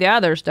 We need the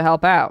others to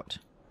help out.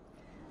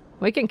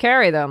 We can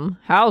carry them,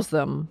 house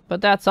them, but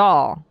that's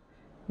all.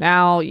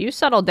 Now, you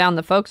settled down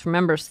the folks from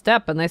Ember's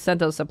Step and they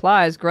sent us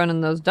supplies grown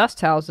in those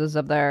dust houses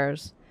of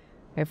theirs.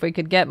 If we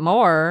could get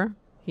more,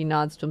 he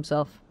nods to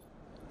himself.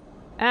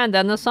 And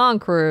then the song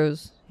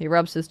crews, he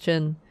rubs his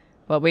chin.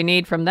 What we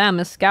need from them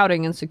is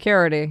scouting and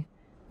security.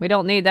 We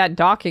don't need that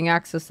docking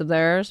access of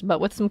theirs, but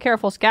with some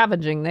careful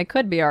scavenging, they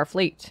could be our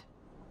fleet.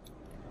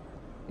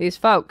 These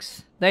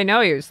folks, they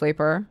know you,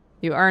 Sleeper.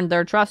 You earned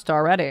their trust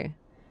already.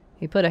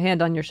 He put a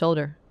hand on your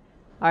shoulder.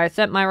 I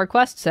sent my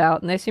requests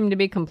out, and they seem to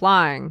be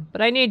complying,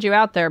 but I need you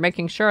out there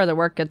making sure the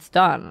work gets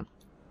done.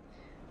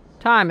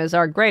 Time is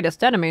our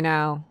greatest enemy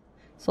now.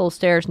 Soul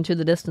stares into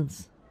the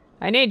distance.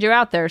 I need you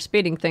out there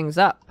speeding things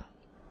up.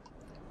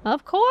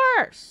 Of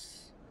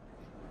course.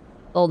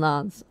 Soul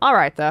nods. All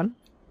right, then.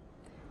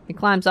 He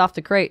climbs off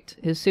the crate,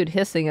 his suit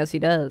hissing as he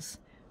does.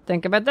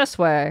 Think of it this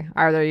way.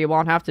 Either you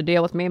won't have to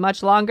deal with me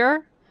much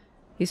longer.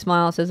 He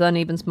smiles his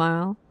uneven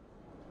smile.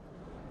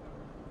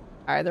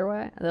 Either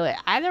way?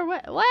 Either way?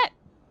 What?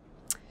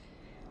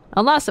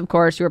 Unless, of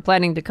course, you were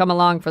planning to come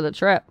along for the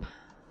trip.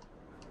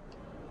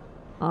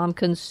 I'm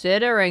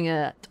considering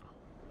it.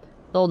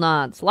 Sol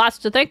nods. Lots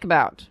to think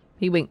about.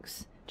 He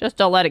winks. Just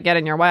don't let it get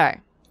in your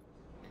way.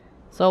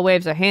 Sol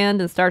waves a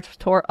hand and starts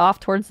off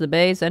towards the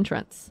bay's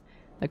entrance.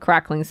 The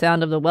crackling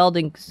sound of the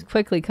welding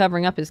quickly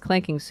covering up his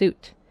clanking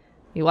suit.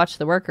 You watch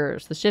the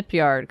workers, the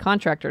shipyard,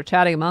 contractor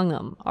chatting among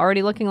them,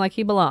 already looking like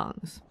he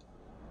belongs.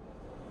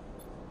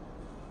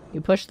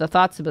 You push the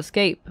thoughts of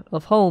escape,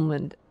 of home,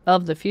 and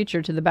of the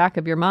future to the back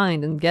of your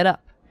mind and get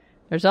up.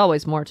 There's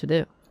always more to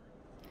do.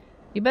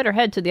 You better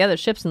head to the other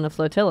ships in the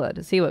flotilla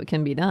to see what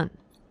can be done.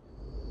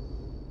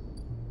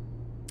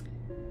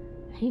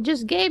 He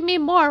just gave me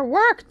more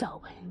work,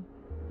 though.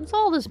 That's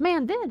all this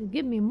man did,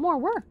 give me more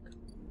work.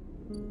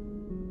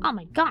 Oh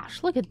my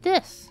gosh, look at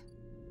this.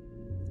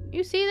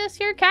 You see this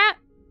here, cat?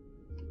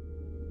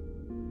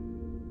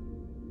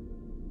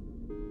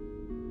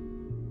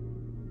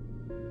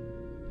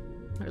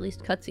 Or at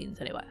least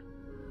cutscenes, anyway.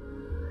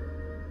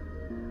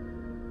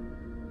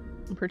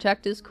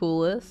 Protect is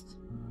coolest.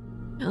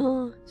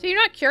 So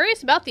you're not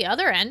curious about the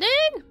other ending?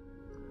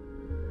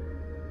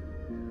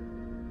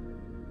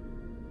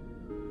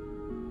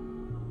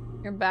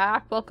 You're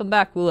back. Welcome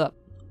back, Whoop.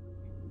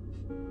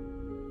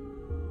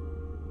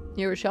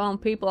 You were showing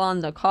people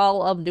on the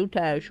call of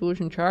duty who was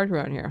in charge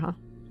around here, huh?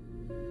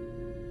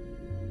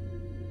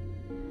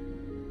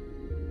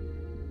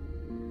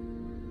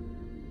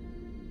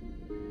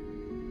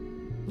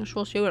 Guess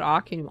we'll see what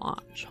Aki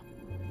wants.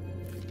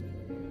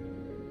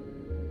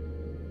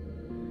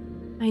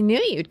 I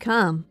knew you'd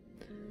come.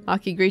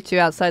 Aki greets you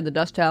outside the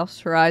dust house,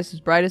 her eyes as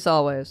bright as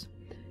always.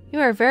 You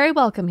are very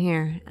welcome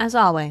here, as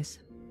always.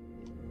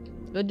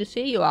 Good to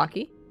see you,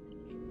 Aki.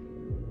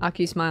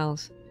 Aki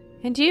smiles.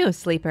 And you,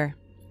 Sleeper.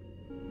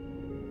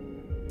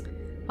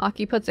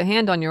 Aki puts a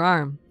hand on your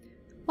arm.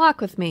 Walk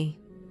with me.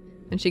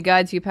 And she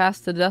guides you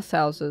past the dust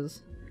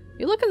houses.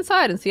 You look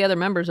inside and see other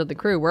members of the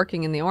crew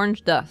working in the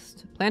orange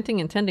dust,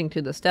 planting and tending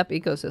to the steppe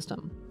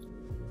ecosystem.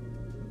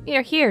 We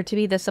are here to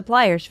be the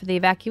suppliers for the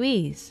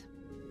evacuees.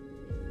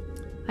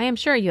 I am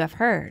sure you have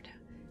heard.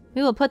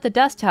 We will put the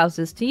dust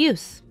houses to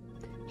use.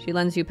 She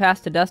lends you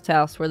past a dust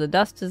house where the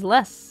dust is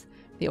less,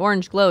 the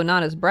orange glow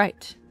not as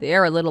bright, the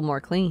air a little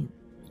more clean.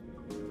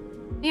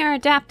 We are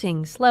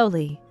adapting,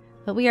 slowly,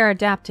 but we are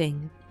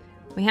adapting.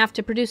 We have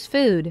to produce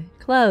food,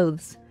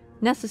 clothes,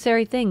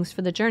 necessary things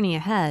for the journey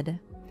ahead.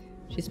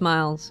 She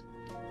smiles.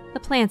 The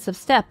plants of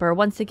steppe are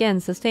once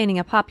again sustaining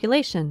a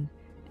population,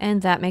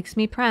 and that makes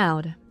me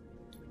proud.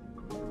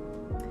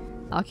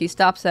 Aki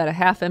stops at a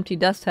half-empty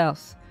dust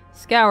house,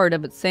 scoured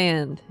of its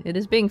sand. It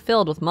is being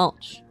filled with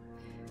mulch.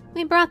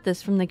 We brought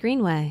this from the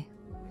Greenway.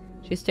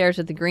 She stares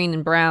at the green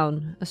and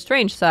brown, a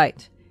strange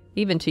sight,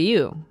 even to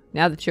you,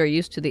 now that you are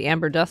used to the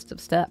amber dust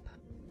of steppe.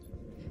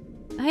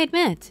 I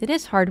admit, it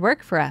is hard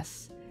work for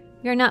us.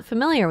 We are not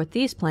familiar with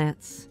these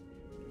plants.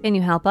 Can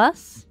you help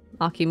us?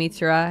 Aki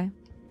meets your eye.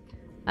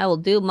 I will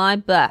do my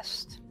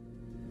best.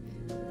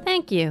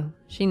 Thank you.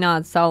 She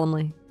nods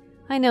solemnly.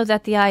 I know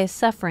that the eye is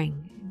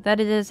suffering, that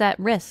it is at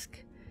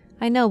risk.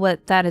 I know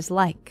what that is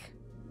like.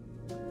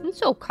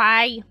 It's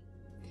okay.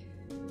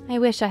 I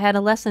wish I had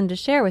a lesson to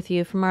share with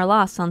you from our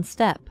loss on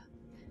steppe.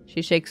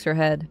 She shakes her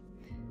head.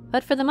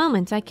 But for the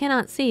moment, I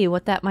cannot see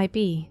what that might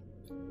be.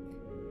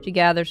 She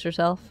gathers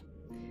herself.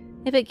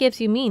 If it gives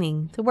you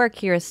meaning, the work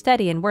here is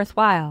steady and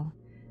worthwhile.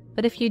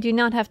 But if you do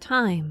not have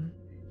time,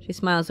 she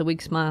smiles a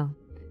weak smile,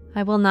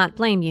 I will not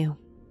blame you.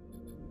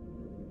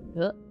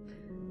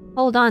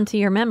 Hold on to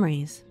your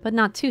memories, but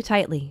not too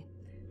tightly.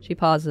 She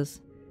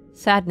pauses.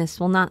 Sadness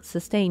will not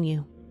sustain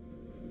you.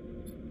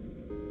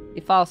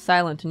 He falls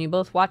silent and you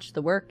both watch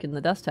the work in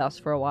the dust house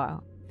for a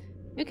while.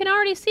 You can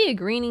already see a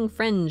greening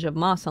fringe of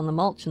moss on the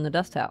mulch in the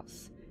dust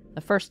house,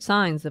 the first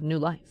signs of new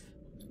life.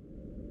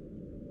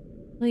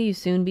 Will you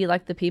soon be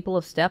like the people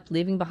of steppe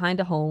leaving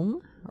behind a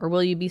home, or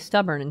will you be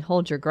stubborn and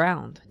hold your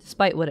ground,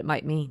 despite what it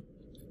might mean?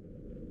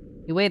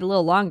 You wait a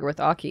little longer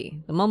with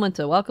Aki, the moment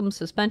a welcome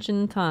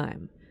suspension in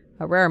time,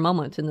 a rare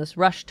moment in this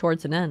rush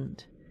towards an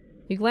end.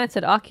 You glance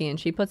at Aki and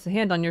she puts a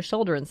hand on your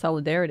shoulder in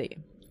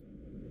solidarity.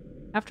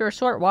 After a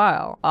short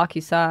while,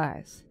 Aki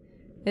sighs.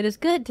 It is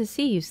good to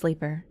see you,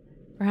 Sleeper.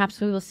 Perhaps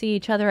we will see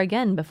each other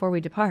again before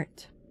we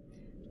depart.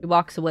 She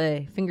walks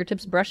away,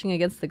 fingertips brushing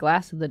against the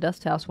glass of the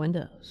dust house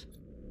windows.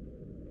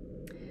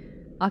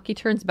 Aki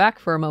turns back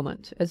for a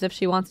moment, as if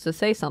she wants to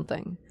say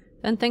something,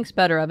 then thinks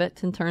better of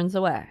it and turns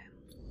away.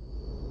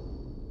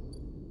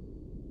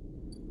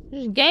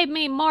 Just gave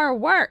me more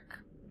work.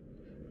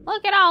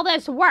 Look at all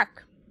this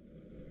work.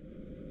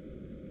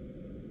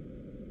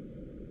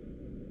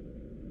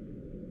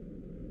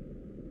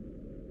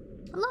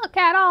 Look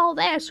at all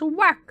this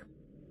work.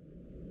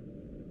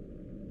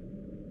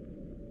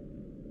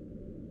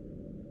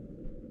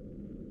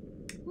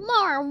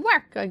 More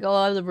work. I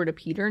go over to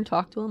Peter and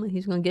talk to him, and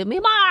he's going to give me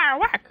more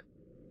work.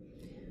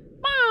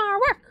 More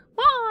work.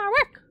 More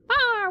work.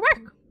 More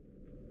work.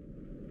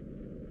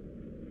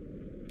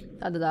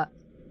 Da.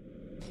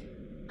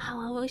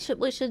 Oh,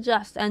 we should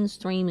just end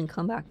stream and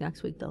come back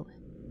next week, though.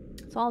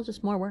 It's all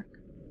just more work.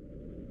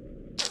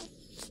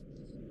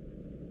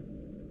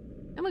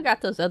 And we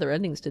got those other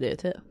endings to do,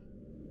 too.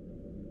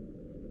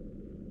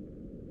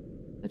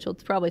 which will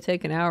probably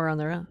take an hour on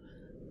their own.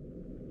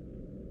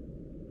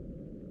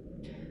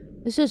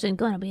 This isn't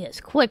going to be as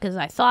quick as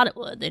I thought it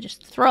would. They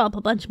just throw up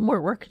a bunch more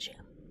work at you.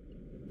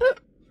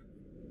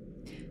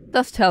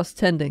 Dust house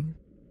tending.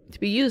 To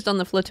be used on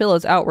the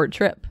flotilla's outward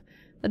trip,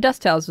 the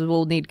dust houses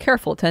will need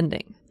careful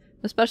tending,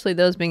 especially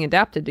those being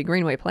adapted to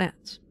greenway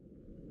plants.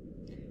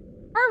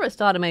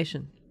 Harvest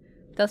automation.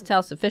 Dust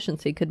house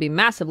efficiency could be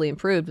massively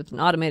improved with an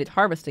automated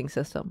harvesting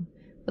system,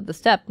 but the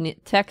step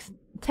techs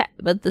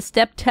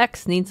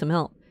need some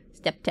help.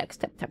 Step.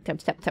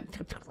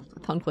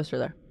 Tongue twister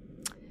there.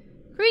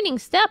 Greeting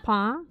step,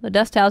 huh? The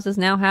dust houses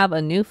now have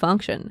a new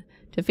function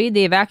to feed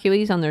the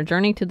evacuees on their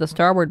journey to the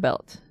starboard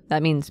belt.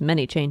 That means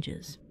many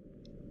changes.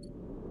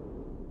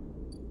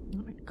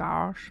 Oh my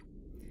gosh.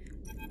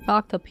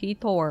 Talk to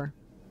Peter.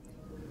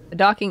 The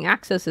docking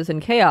access is in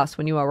chaos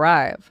when you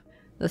arrive.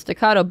 The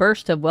staccato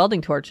burst of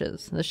welding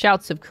torches, the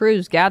shouts of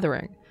crews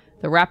gathering,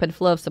 the rapid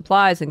flow of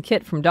supplies and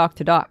kit from dock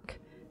to dock.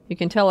 You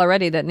can tell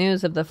already that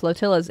news of the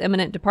flotilla's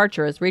imminent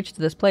departure has reached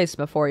this place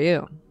before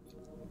you.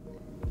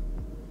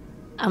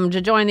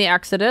 To join the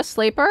Exodus,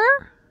 sleeper?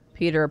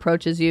 Peter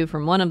approaches you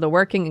from one of the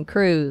working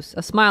crews,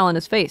 a smile on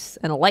his face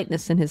and a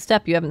lightness in his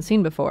step you haven't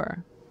seen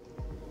before.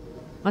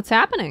 What's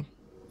happening?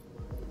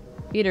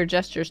 Peter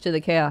gestures to the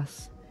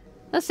chaos.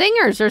 The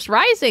singers are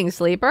rising,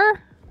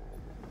 sleeper.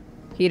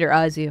 Peter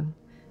eyes you.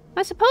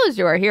 I suppose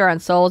you are here on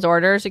Soul's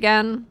orders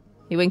again?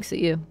 He winks at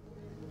you.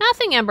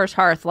 Nothing Ember's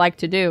Hearth like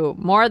to do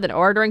more than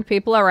ordering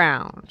people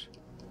around.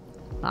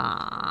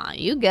 Ah,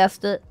 you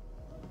guessed it.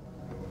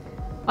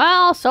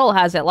 Well, Soul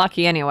has it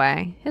lucky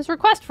anyway. His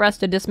request for us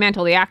to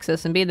dismantle the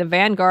Axis and be the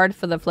vanguard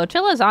for the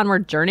flotilla's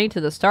onward journey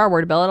to the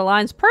starboard belt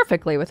aligns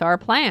perfectly with our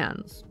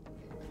plans.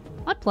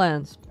 What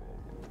plans?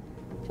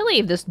 To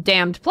leave this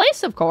damned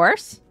place, of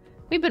course.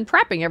 We've been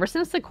prepping ever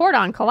since the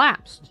cordon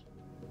collapsed.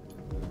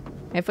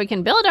 If we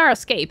can build our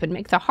escape and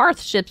make the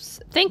Hearth ships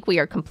think we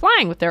are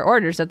complying with their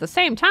orders at the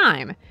same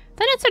time,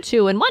 then it's a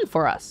 2-in-1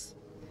 for us.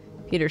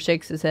 Peter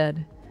shakes his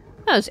head.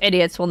 Those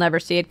idiots will never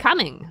see it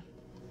coming.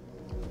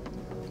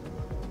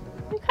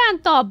 We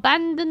can't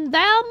abandon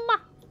them.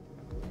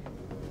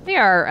 We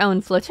are our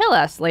own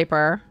flotilla,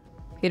 sleeper.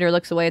 Peter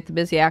looks away at the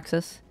busy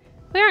Axis.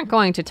 We aren't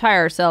going to tie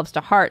ourselves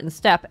to heart and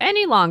step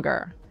any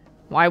longer.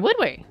 Why would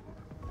we?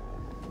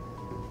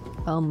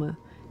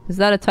 Is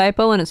that a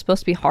typo and it's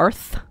supposed to be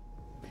hearth?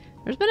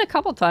 There's been a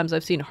couple times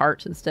I've seen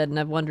heart instead and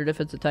I've wondered if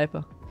it's a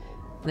typo.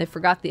 And they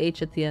forgot the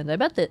H at the end. I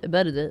bet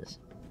it is.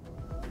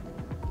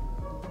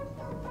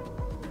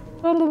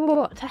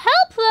 To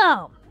help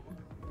them!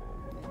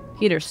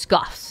 Peter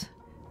scoffs.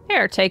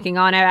 They're taking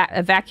on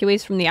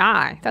evacuees from the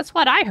eye. That's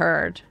what I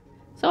heard.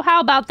 So how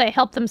about they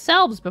help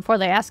themselves before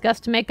they ask us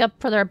to make up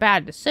for their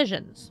bad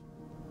decisions?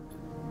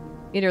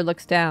 Peter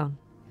looks down.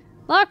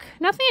 Look,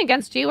 nothing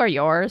against you or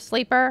yours,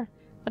 sleeper,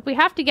 but we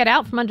have to get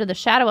out from under the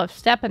shadow of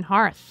Step and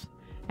Hearth.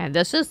 And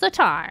this is the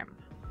time.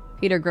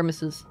 Peter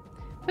grimaces.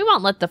 We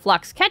won't let the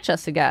flux catch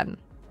us again.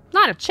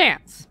 Not a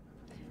chance.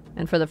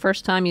 And for the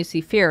first time you see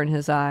fear in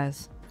his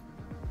eyes.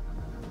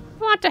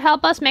 You want to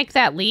help us make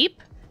that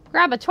leap?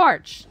 Grab a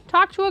torch.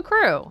 Talk to a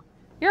crew.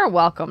 You're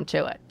welcome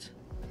to it.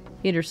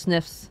 Peter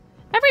sniffs.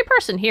 Every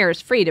person here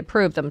is free to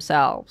prove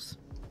themselves.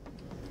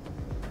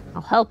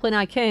 I'll help when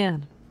I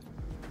can.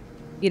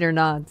 Peter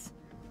nods.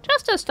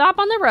 Just a stop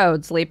on the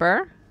road,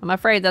 sleeper. I'm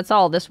afraid that's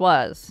all this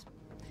was.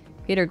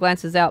 Peter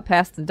glances out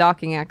past the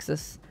docking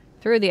axis,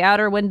 through the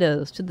outer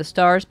windows to the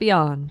stars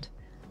beyond.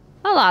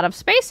 A lot of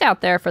space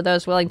out there for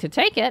those willing to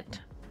take it.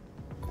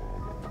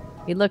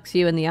 He looks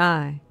you in the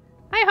eye.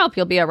 I hope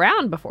you'll be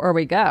around before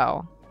we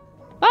go.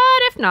 But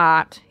if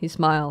not, he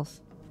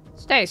smiles.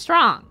 Stay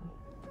strong.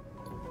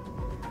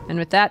 And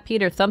with that,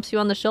 Peter thumps you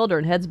on the shoulder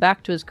and heads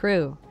back to his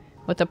crew,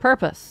 with a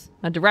purpose,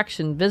 a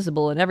direction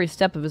visible in every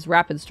step of his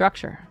rapid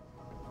structure.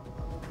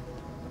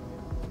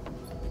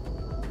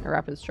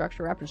 Rapid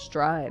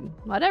stride.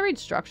 Why'd I read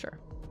structure?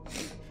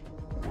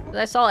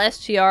 I saw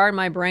STR and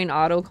my brain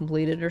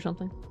auto-completed or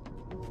something.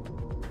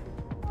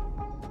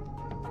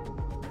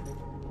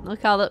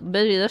 Look how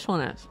busy this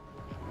one is.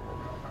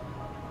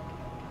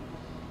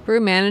 Crew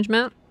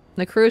management.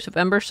 The crews of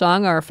Ember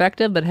Song are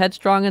effective but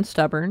headstrong and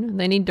stubborn.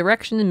 They need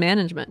direction and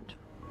management.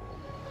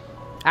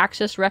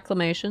 Axis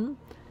reclamation.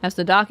 As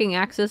the docking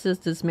axis is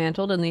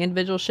dismantled and the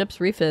individual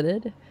ships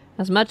refitted,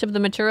 as much of the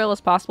material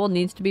as possible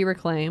needs to be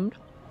reclaimed.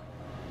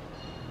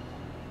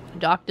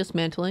 Dock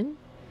dismantling.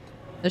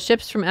 The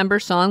ships from Ember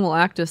Song will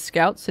act as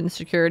scouts and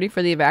security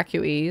for the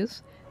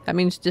evacuees. That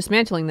means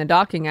dismantling the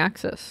docking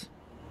axis.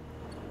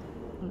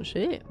 Oh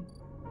shit.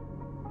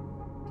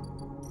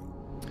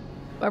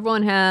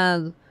 Everyone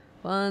has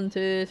 1,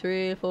 2,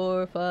 3,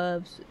 4,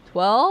 5,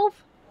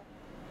 12?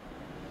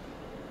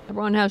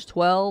 Everyone has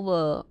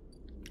 12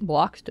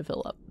 blocks to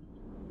fill up.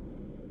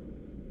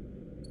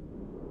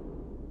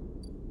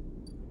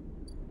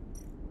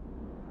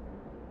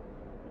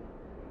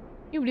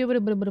 I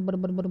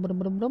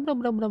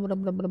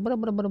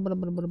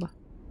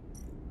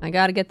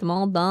gotta get them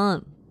all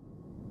done.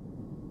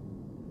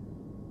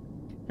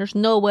 There's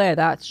no way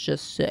that's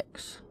just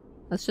 6.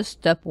 That's just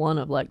step 1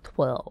 of like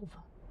 12.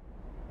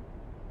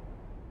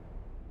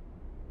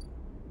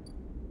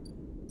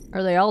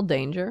 Are they all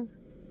danger?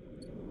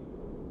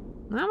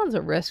 That one's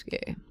a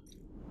risky.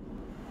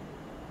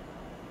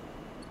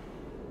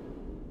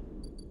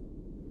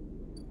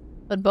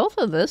 But both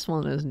of this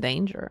one is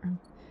danger.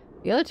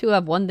 The other two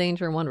have one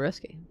danger and one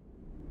risky.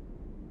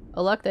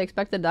 Oh look, they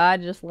expect to die,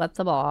 just let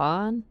them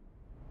on.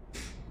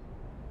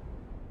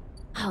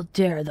 How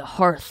dare the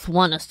Hearth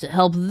want us to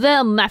help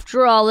them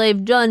after all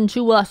they've done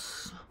to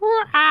us?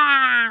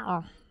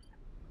 How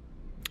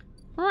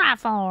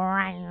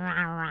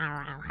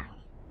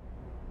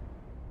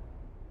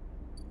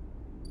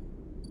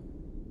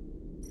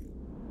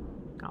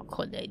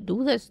could they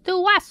do this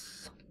to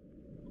us?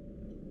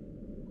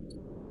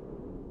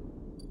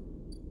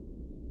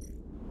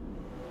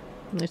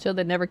 They said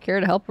they'd never care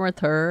to help in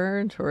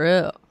return.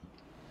 True.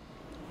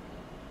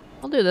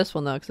 I'll do this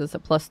one though, because it's a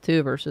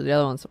 +2 versus the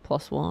other one's a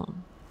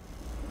 +1.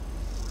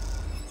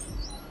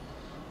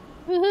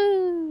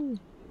 Woohoo!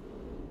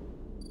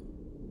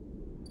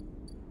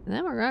 And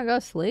then we're gonna go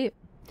sleep.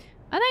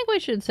 I think we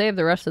should save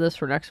the rest of this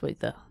for next week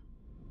though.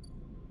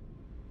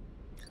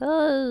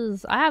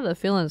 Because I have a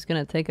feeling it's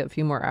gonna take a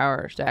few more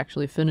hours to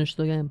actually finish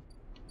the game.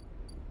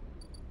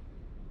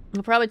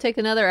 It'll probably take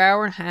another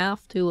hour and a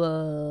half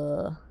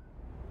to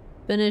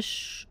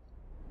finish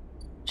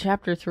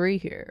chapter 3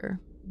 here.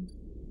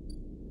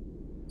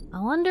 I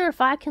wonder if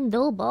I can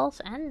do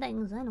both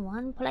endings in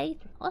one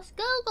playthrough. Let's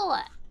Google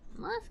it.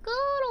 Let's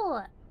Google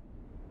it.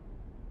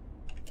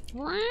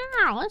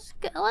 Wow, let's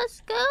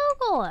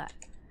Google it.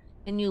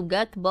 And you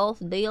get both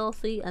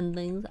DLC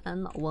endings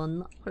in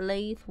one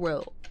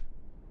playthrough.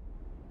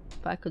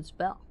 If I could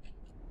spell.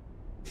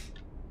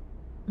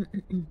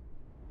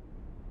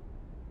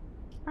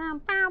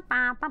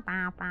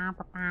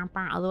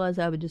 Otherwise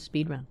I would just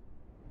speedrun.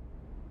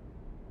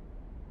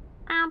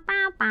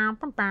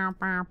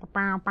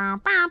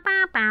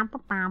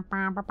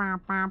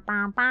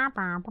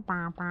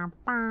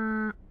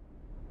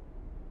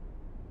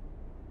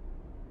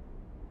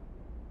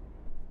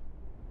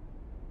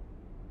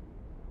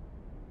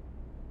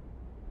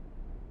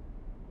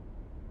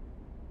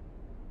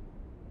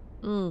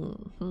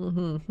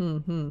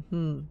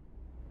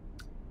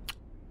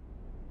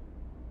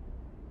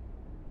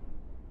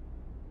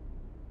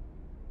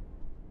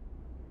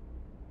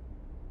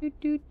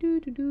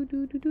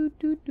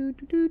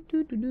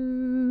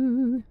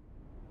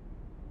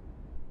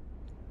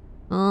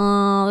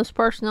 This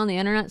person on the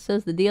internet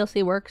says the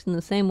DLC works in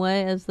the same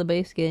way as the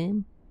base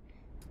game.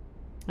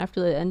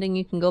 After the ending,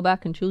 you can go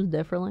back and choose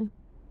differently.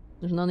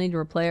 There's no need to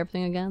replay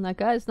everything again. That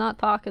guy's not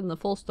talking the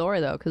full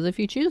story though, because if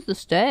you choose to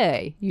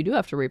stay, you do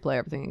have to replay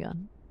everything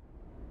again.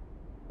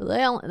 But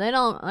they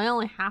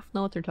only half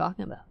know what they're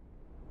talking about.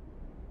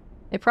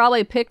 They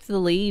probably picked the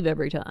leave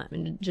every time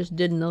and just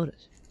didn't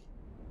notice.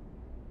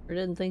 Or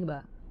didn't think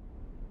about it.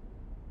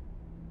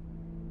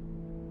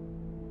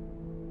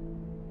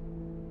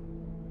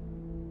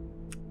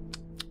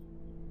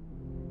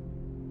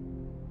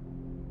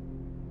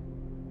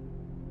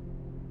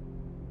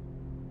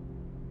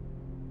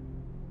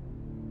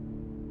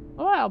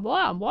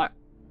 What?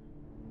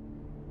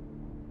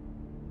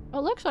 It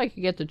looks like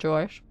you get the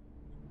choice.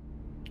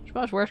 I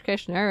suppose worst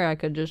case scenario, I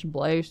could just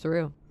blaze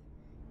through.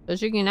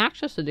 Because you can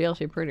access the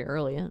DLC pretty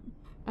early in.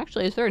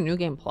 Actually, is there a New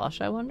Game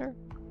Plus, I wonder?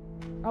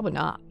 Probably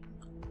not.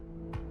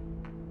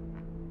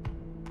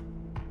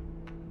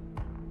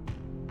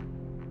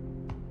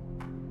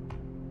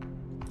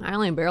 I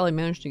only barely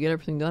managed to get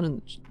everything done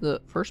in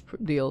the first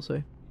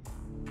DLC.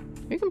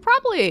 You can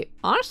probably...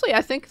 Honestly,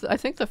 I think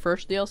the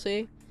first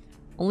DLC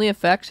only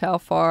affects how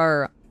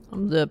far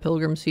the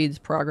Pilgrim Seed's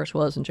progress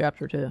was in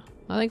Chapter 2.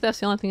 I think that's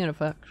the only thing it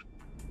affects.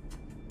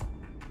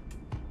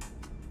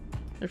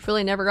 I've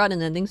really never gotten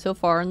an ending so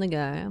far in the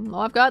game.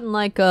 Well, I've gotten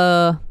like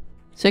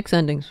 6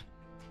 endings.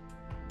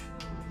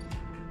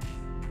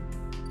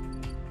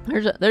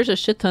 There's a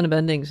shit ton of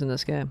endings in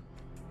this game.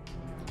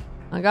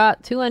 I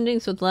got 2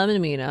 endings with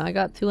Lemon Mina. I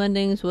got 2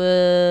 endings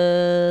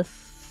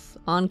with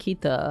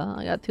Ankita.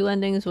 I got 2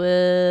 endings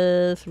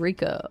with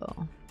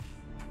Rico.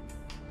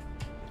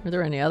 Are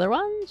there any other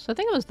ones? I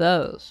think it was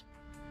those.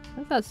 I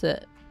think that's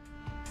it.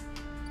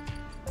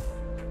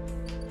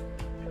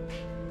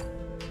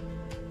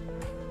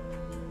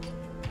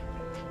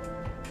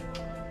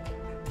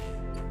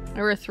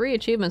 There were 3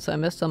 achievements I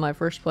missed on my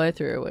first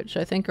playthrough, which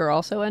I think are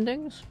also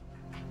endings.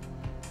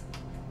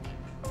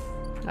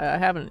 I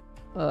haven't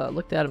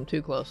looked at them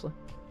too closely.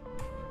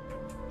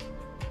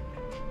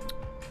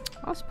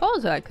 I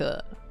suppose I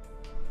could.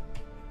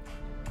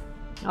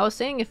 I was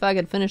seeing if I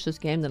could finish this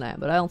game tonight,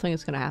 but I don't think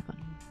it's gonna happen.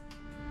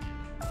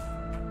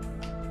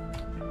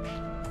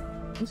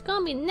 It's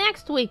gonna be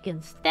next week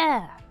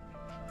instead.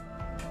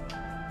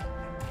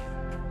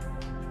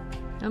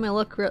 I'm gonna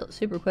look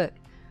super quick.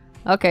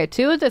 Okay,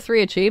 2 of the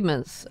 3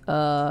 achievements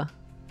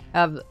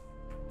have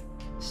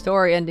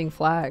story ending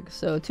flags.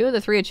 So 2 of the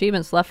 3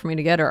 achievements left for me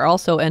to get are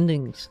also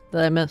endings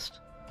that I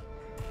missed.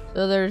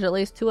 So there's at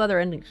least 2 other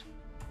endings.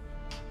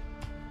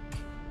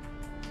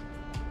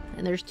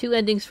 And there's 2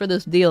 endings for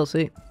this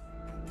DLC.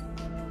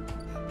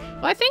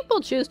 Well, I think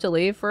we'll choose to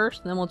leave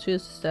first, and then we'll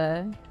choose to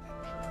stay.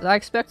 I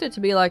expect it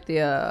to be like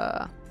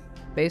the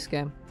Base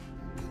game.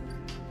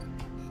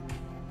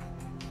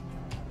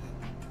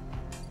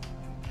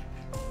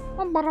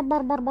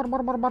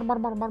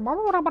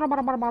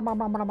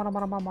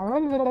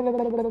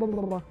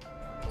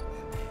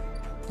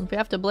 If you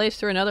have to blaze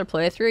through another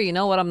playthrough, you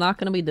know what I'm not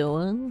going to be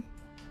doing?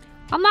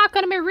 I'm not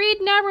going to be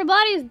reading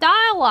everybody's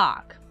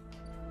dialogue.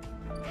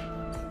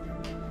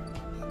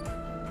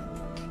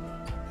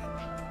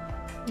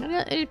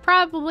 It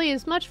probably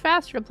is much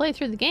faster to play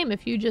through the game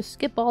if you just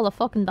skip all the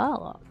fucking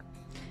dialogue.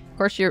 Of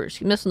course, you're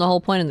missing the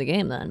whole point of the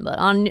game then, but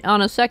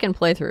on a second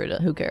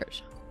playthrough, who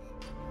cares?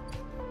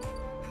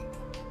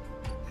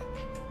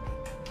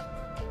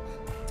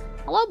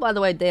 Hello, by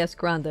the way, Deus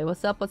Grande.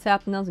 What's up? What's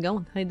happening? How's it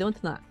going? How you doing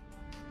tonight?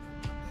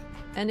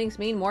 Endings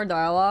mean more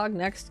dialogue.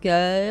 Next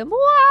game.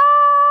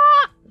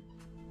 What?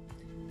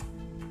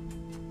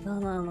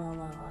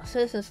 No.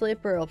 Citizen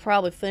Sleeper will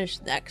probably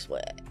finish next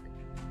week.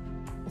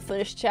 We'll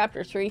finish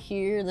chapter 3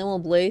 here, and then we'll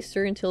blaze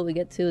through until we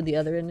get to the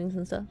other endings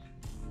and stuff.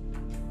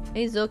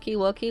 Hey, Zuki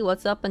Wookie,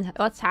 what's up and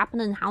what's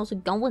happening? How's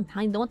it going? How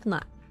you doing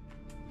tonight?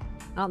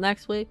 Out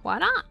next week? Why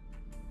not?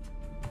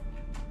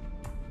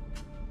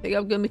 Think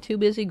I'm gonna be too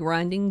busy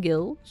grinding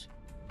guilds?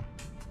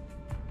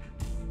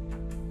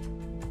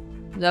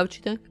 Is that what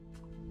you think?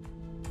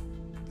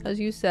 As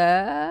you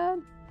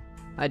said,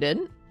 I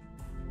didn't.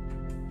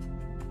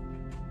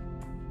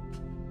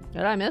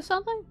 Did I miss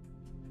something?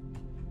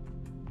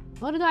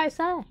 What did I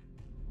say?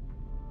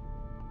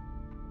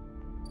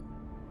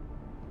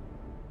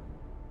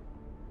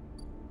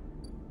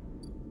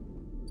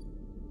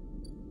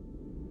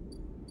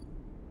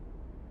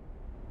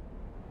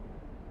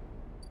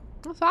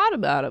 I thought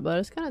about it, but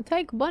it's gonna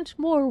take a bunch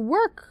more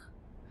work.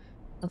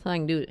 Nothing I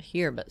can do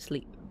here but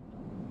sleep.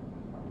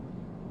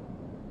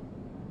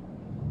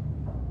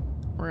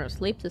 We're gonna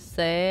sleep to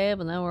save,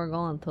 and then we're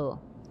going to...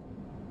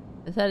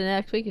 I said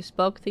next week you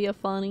spoke to you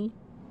funny.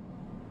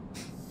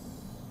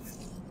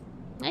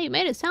 Hey, you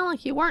made it sound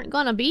like you weren't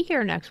gonna be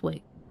here next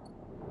week.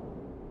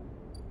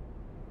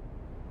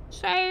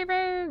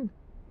 Saving!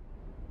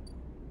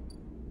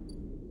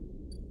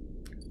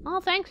 Oh,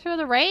 thanks for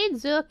the raid,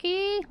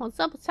 Zuki. What's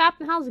up? What's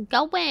happening? How's it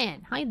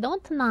going? How you doing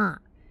tonight?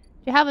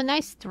 Did you have a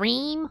nice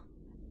stream?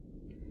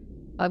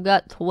 I've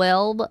got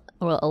 12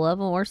 or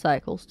 11 more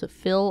cycles to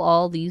fill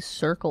all these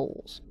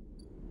circles.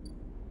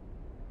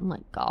 Oh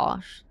my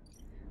gosh.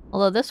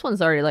 Although this one's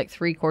already like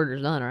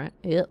 3/4 done, right?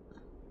 Yep.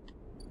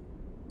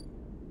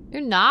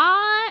 You're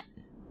not?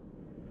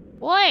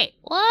 Wait,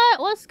 what?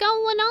 What's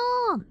going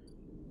on?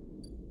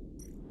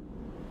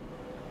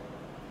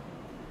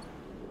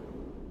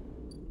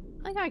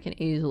 I think I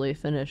can easily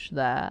finish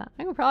that.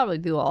 I can probably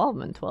do all of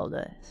them in 12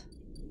 days.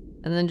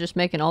 And then just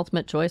make an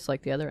ultimate choice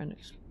like the other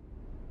endings.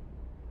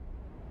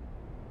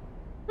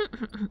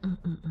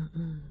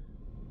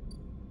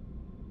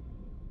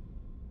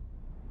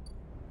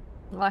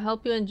 Well, I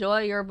hope you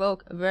enjoy your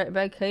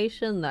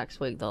vacation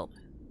next week, though.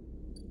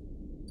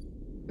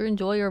 You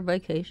enjoy your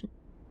vacation.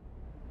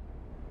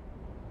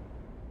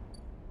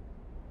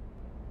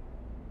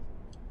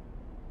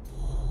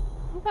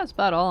 I think that's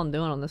about all I'm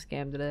doing on this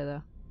game today,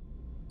 though.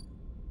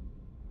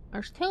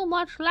 There's too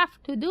much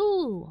left to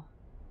do.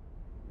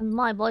 And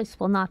my voice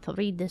will not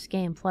read this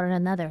game for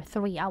another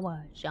 3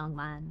 hours, young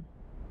man.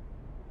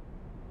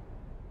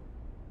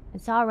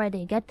 It's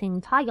already getting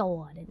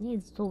tired. It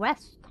needs to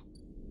rest.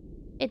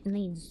 It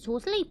needs to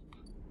sleep.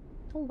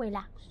 To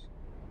relax.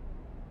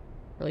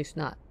 At least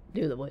not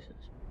do the voices.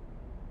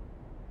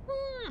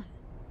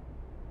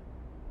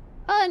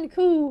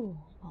 Uncool.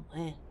 Oh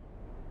man.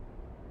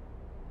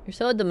 You're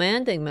so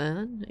demanding,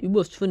 man. You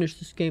must finish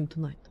this game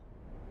tonight.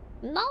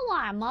 No,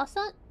 I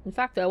mustn't. In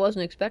fact, I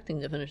wasn't expecting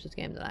to finish this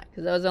game tonight,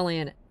 because I was only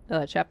in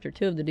chapter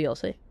 2 of the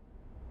DLC.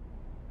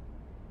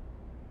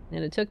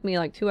 And it took me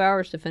like 2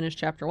 hours to finish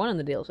chapter 1 in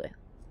the DLC.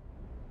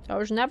 So I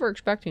was never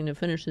expecting to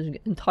finish this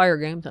entire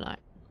game tonight.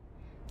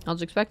 I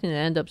was expecting to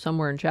end up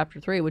somewhere in chapter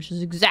 3, which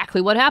is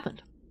exactly what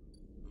happened.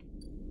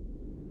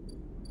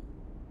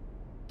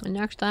 And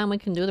next time we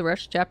can do the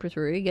rest of chapter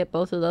 3, get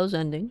both of those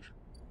endings.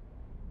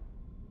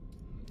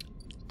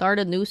 Start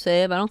a new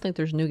save. I don't think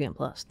there's New Game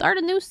Plus. Start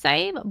a new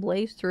save,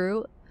 blaze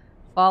through,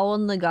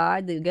 following the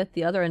guide to get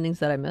the other endings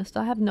that I missed.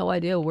 I have no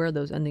idea where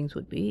those endings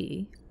would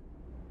be.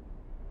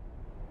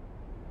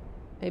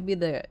 Maybe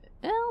the...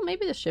 well,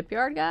 maybe the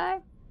shipyard guy?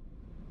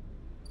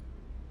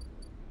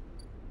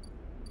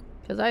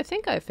 Because I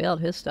think I failed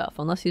his stuff,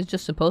 unless he's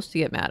just supposed to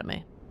get mad at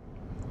me.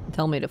 And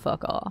tell me to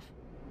fuck off.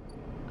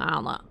 I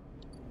don't know.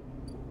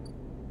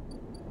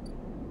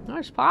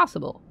 It's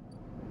possible.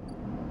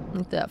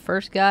 Like that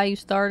first guy you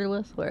started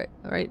with,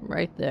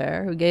 right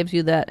there, who gives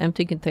you that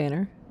empty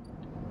container.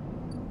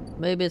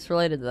 Maybe it's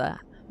related to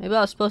that. Maybe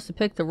I was supposed to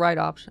pick the right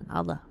option. I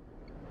don't know.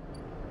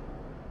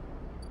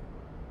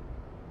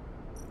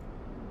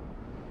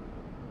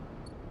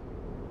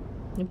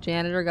 The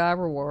janitor got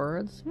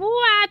rewards.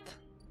 What?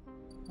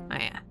 Oh,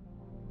 yeah.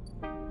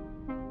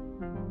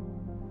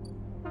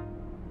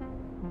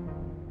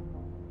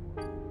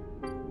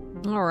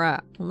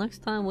 Alright, well,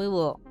 next time we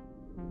will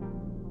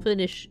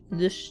finish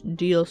this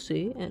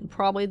DLC and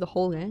probably the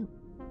whole game.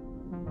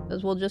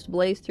 Because we'll just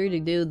blaze through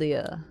to do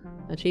the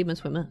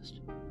achievements we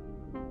missed.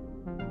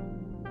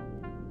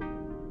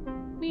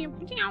 I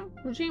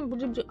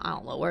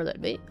don't know where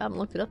that'd be. I haven't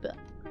looked it up yet.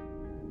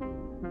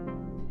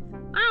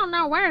 I don't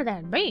know where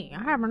that'd be.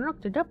 I haven't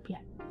looked it up yet.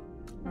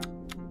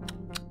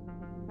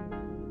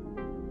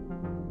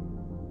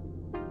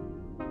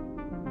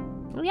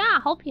 Well, yeah,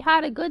 I hope you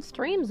had a good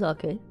stream,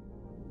 Zucky.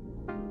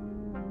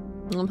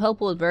 I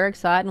hope it was very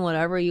exciting,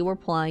 whatever you were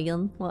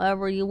playing,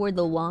 whatever you were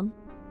doing.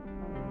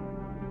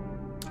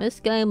 This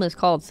game is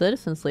called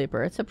Citizen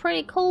Sleeper. It's a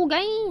pretty cool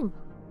game.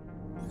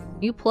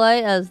 You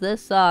play as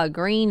this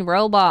green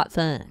robot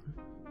thing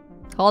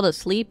called a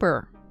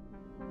sleeper.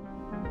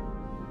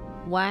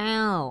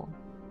 Wow.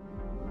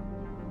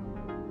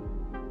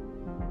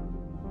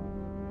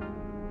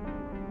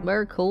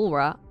 Very cool,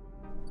 right?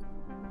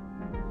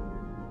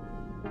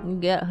 You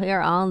get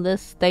here on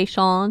this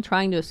station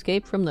trying to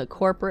escape from the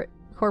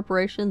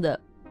corporation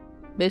that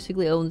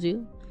basically owns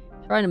you.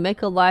 Trying to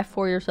make a life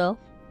for yourself.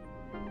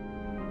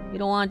 You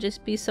don't want to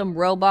just be some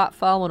robot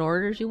following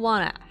orders. You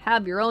want to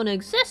have your own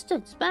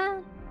existence,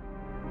 man.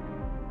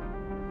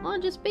 You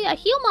want to just be a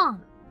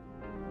human.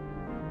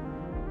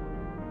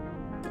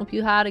 Hope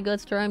you had a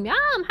good stream. Yeah,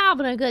 I'm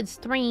having a good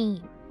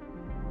stream.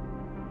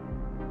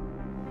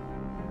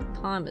 What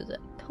time is it?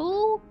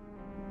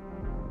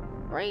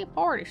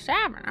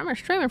 3:47. I've been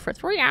streaming for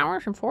 3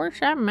 hours and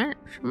 47 minutes.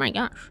 Oh my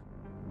gosh.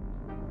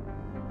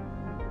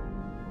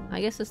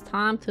 I guess it's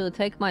time to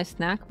take my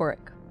snack break.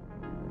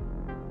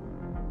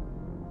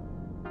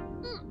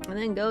 And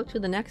then go to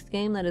the next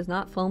game that is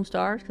not Foam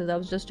Stars, because I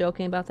was just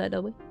joking about that,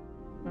 Dobby.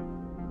 I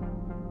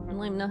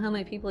don't even know how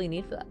many people you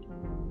need for that.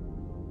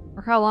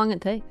 Or how long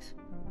it takes.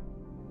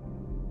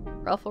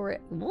 Ruffle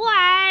it.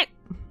 What?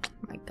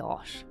 My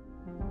gosh.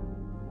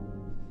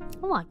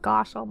 Oh my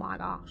gosh, oh my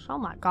gosh, oh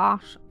my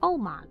gosh, oh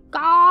my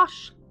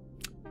gosh,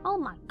 oh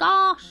my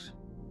gosh.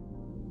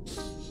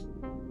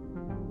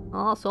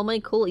 Oh, so many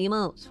cool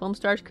emotes. Foam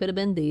Stars could have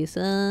been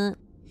decent.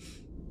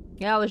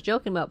 Yeah, I was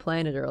joking about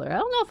playing it earlier. I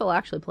don't know if I'll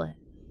actually play it.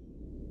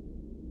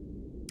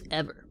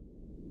 Ever.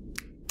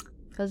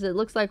 Because it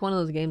looks like one of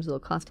those games they'll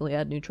constantly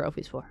add new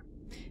trophies for.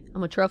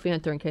 I'm a trophy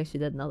hunter in case you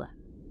didn't know that.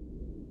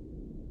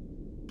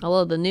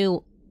 Although the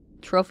new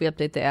trophy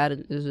update they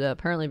added is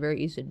apparently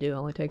very easy to do. It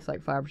only takes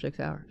like 5 or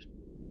 6 hours.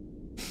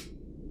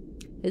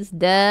 It's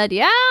dead.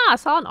 Yeah, I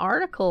saw an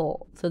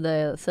article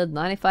today that said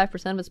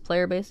 95% of its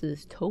player base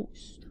is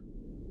toast.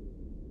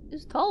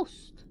 It's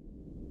toast.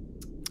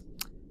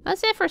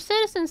 That's it for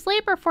Citizen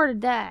Sleeper for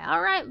today.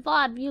 Alright,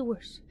 VOD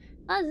viewers.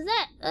 That's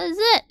it. That's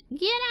it.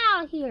 Get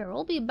out of here.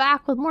 We'll be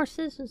back with more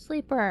Citizen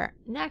Sleeper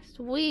next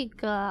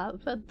week.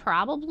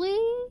 Probably.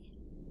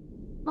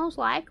 Most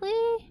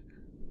likely.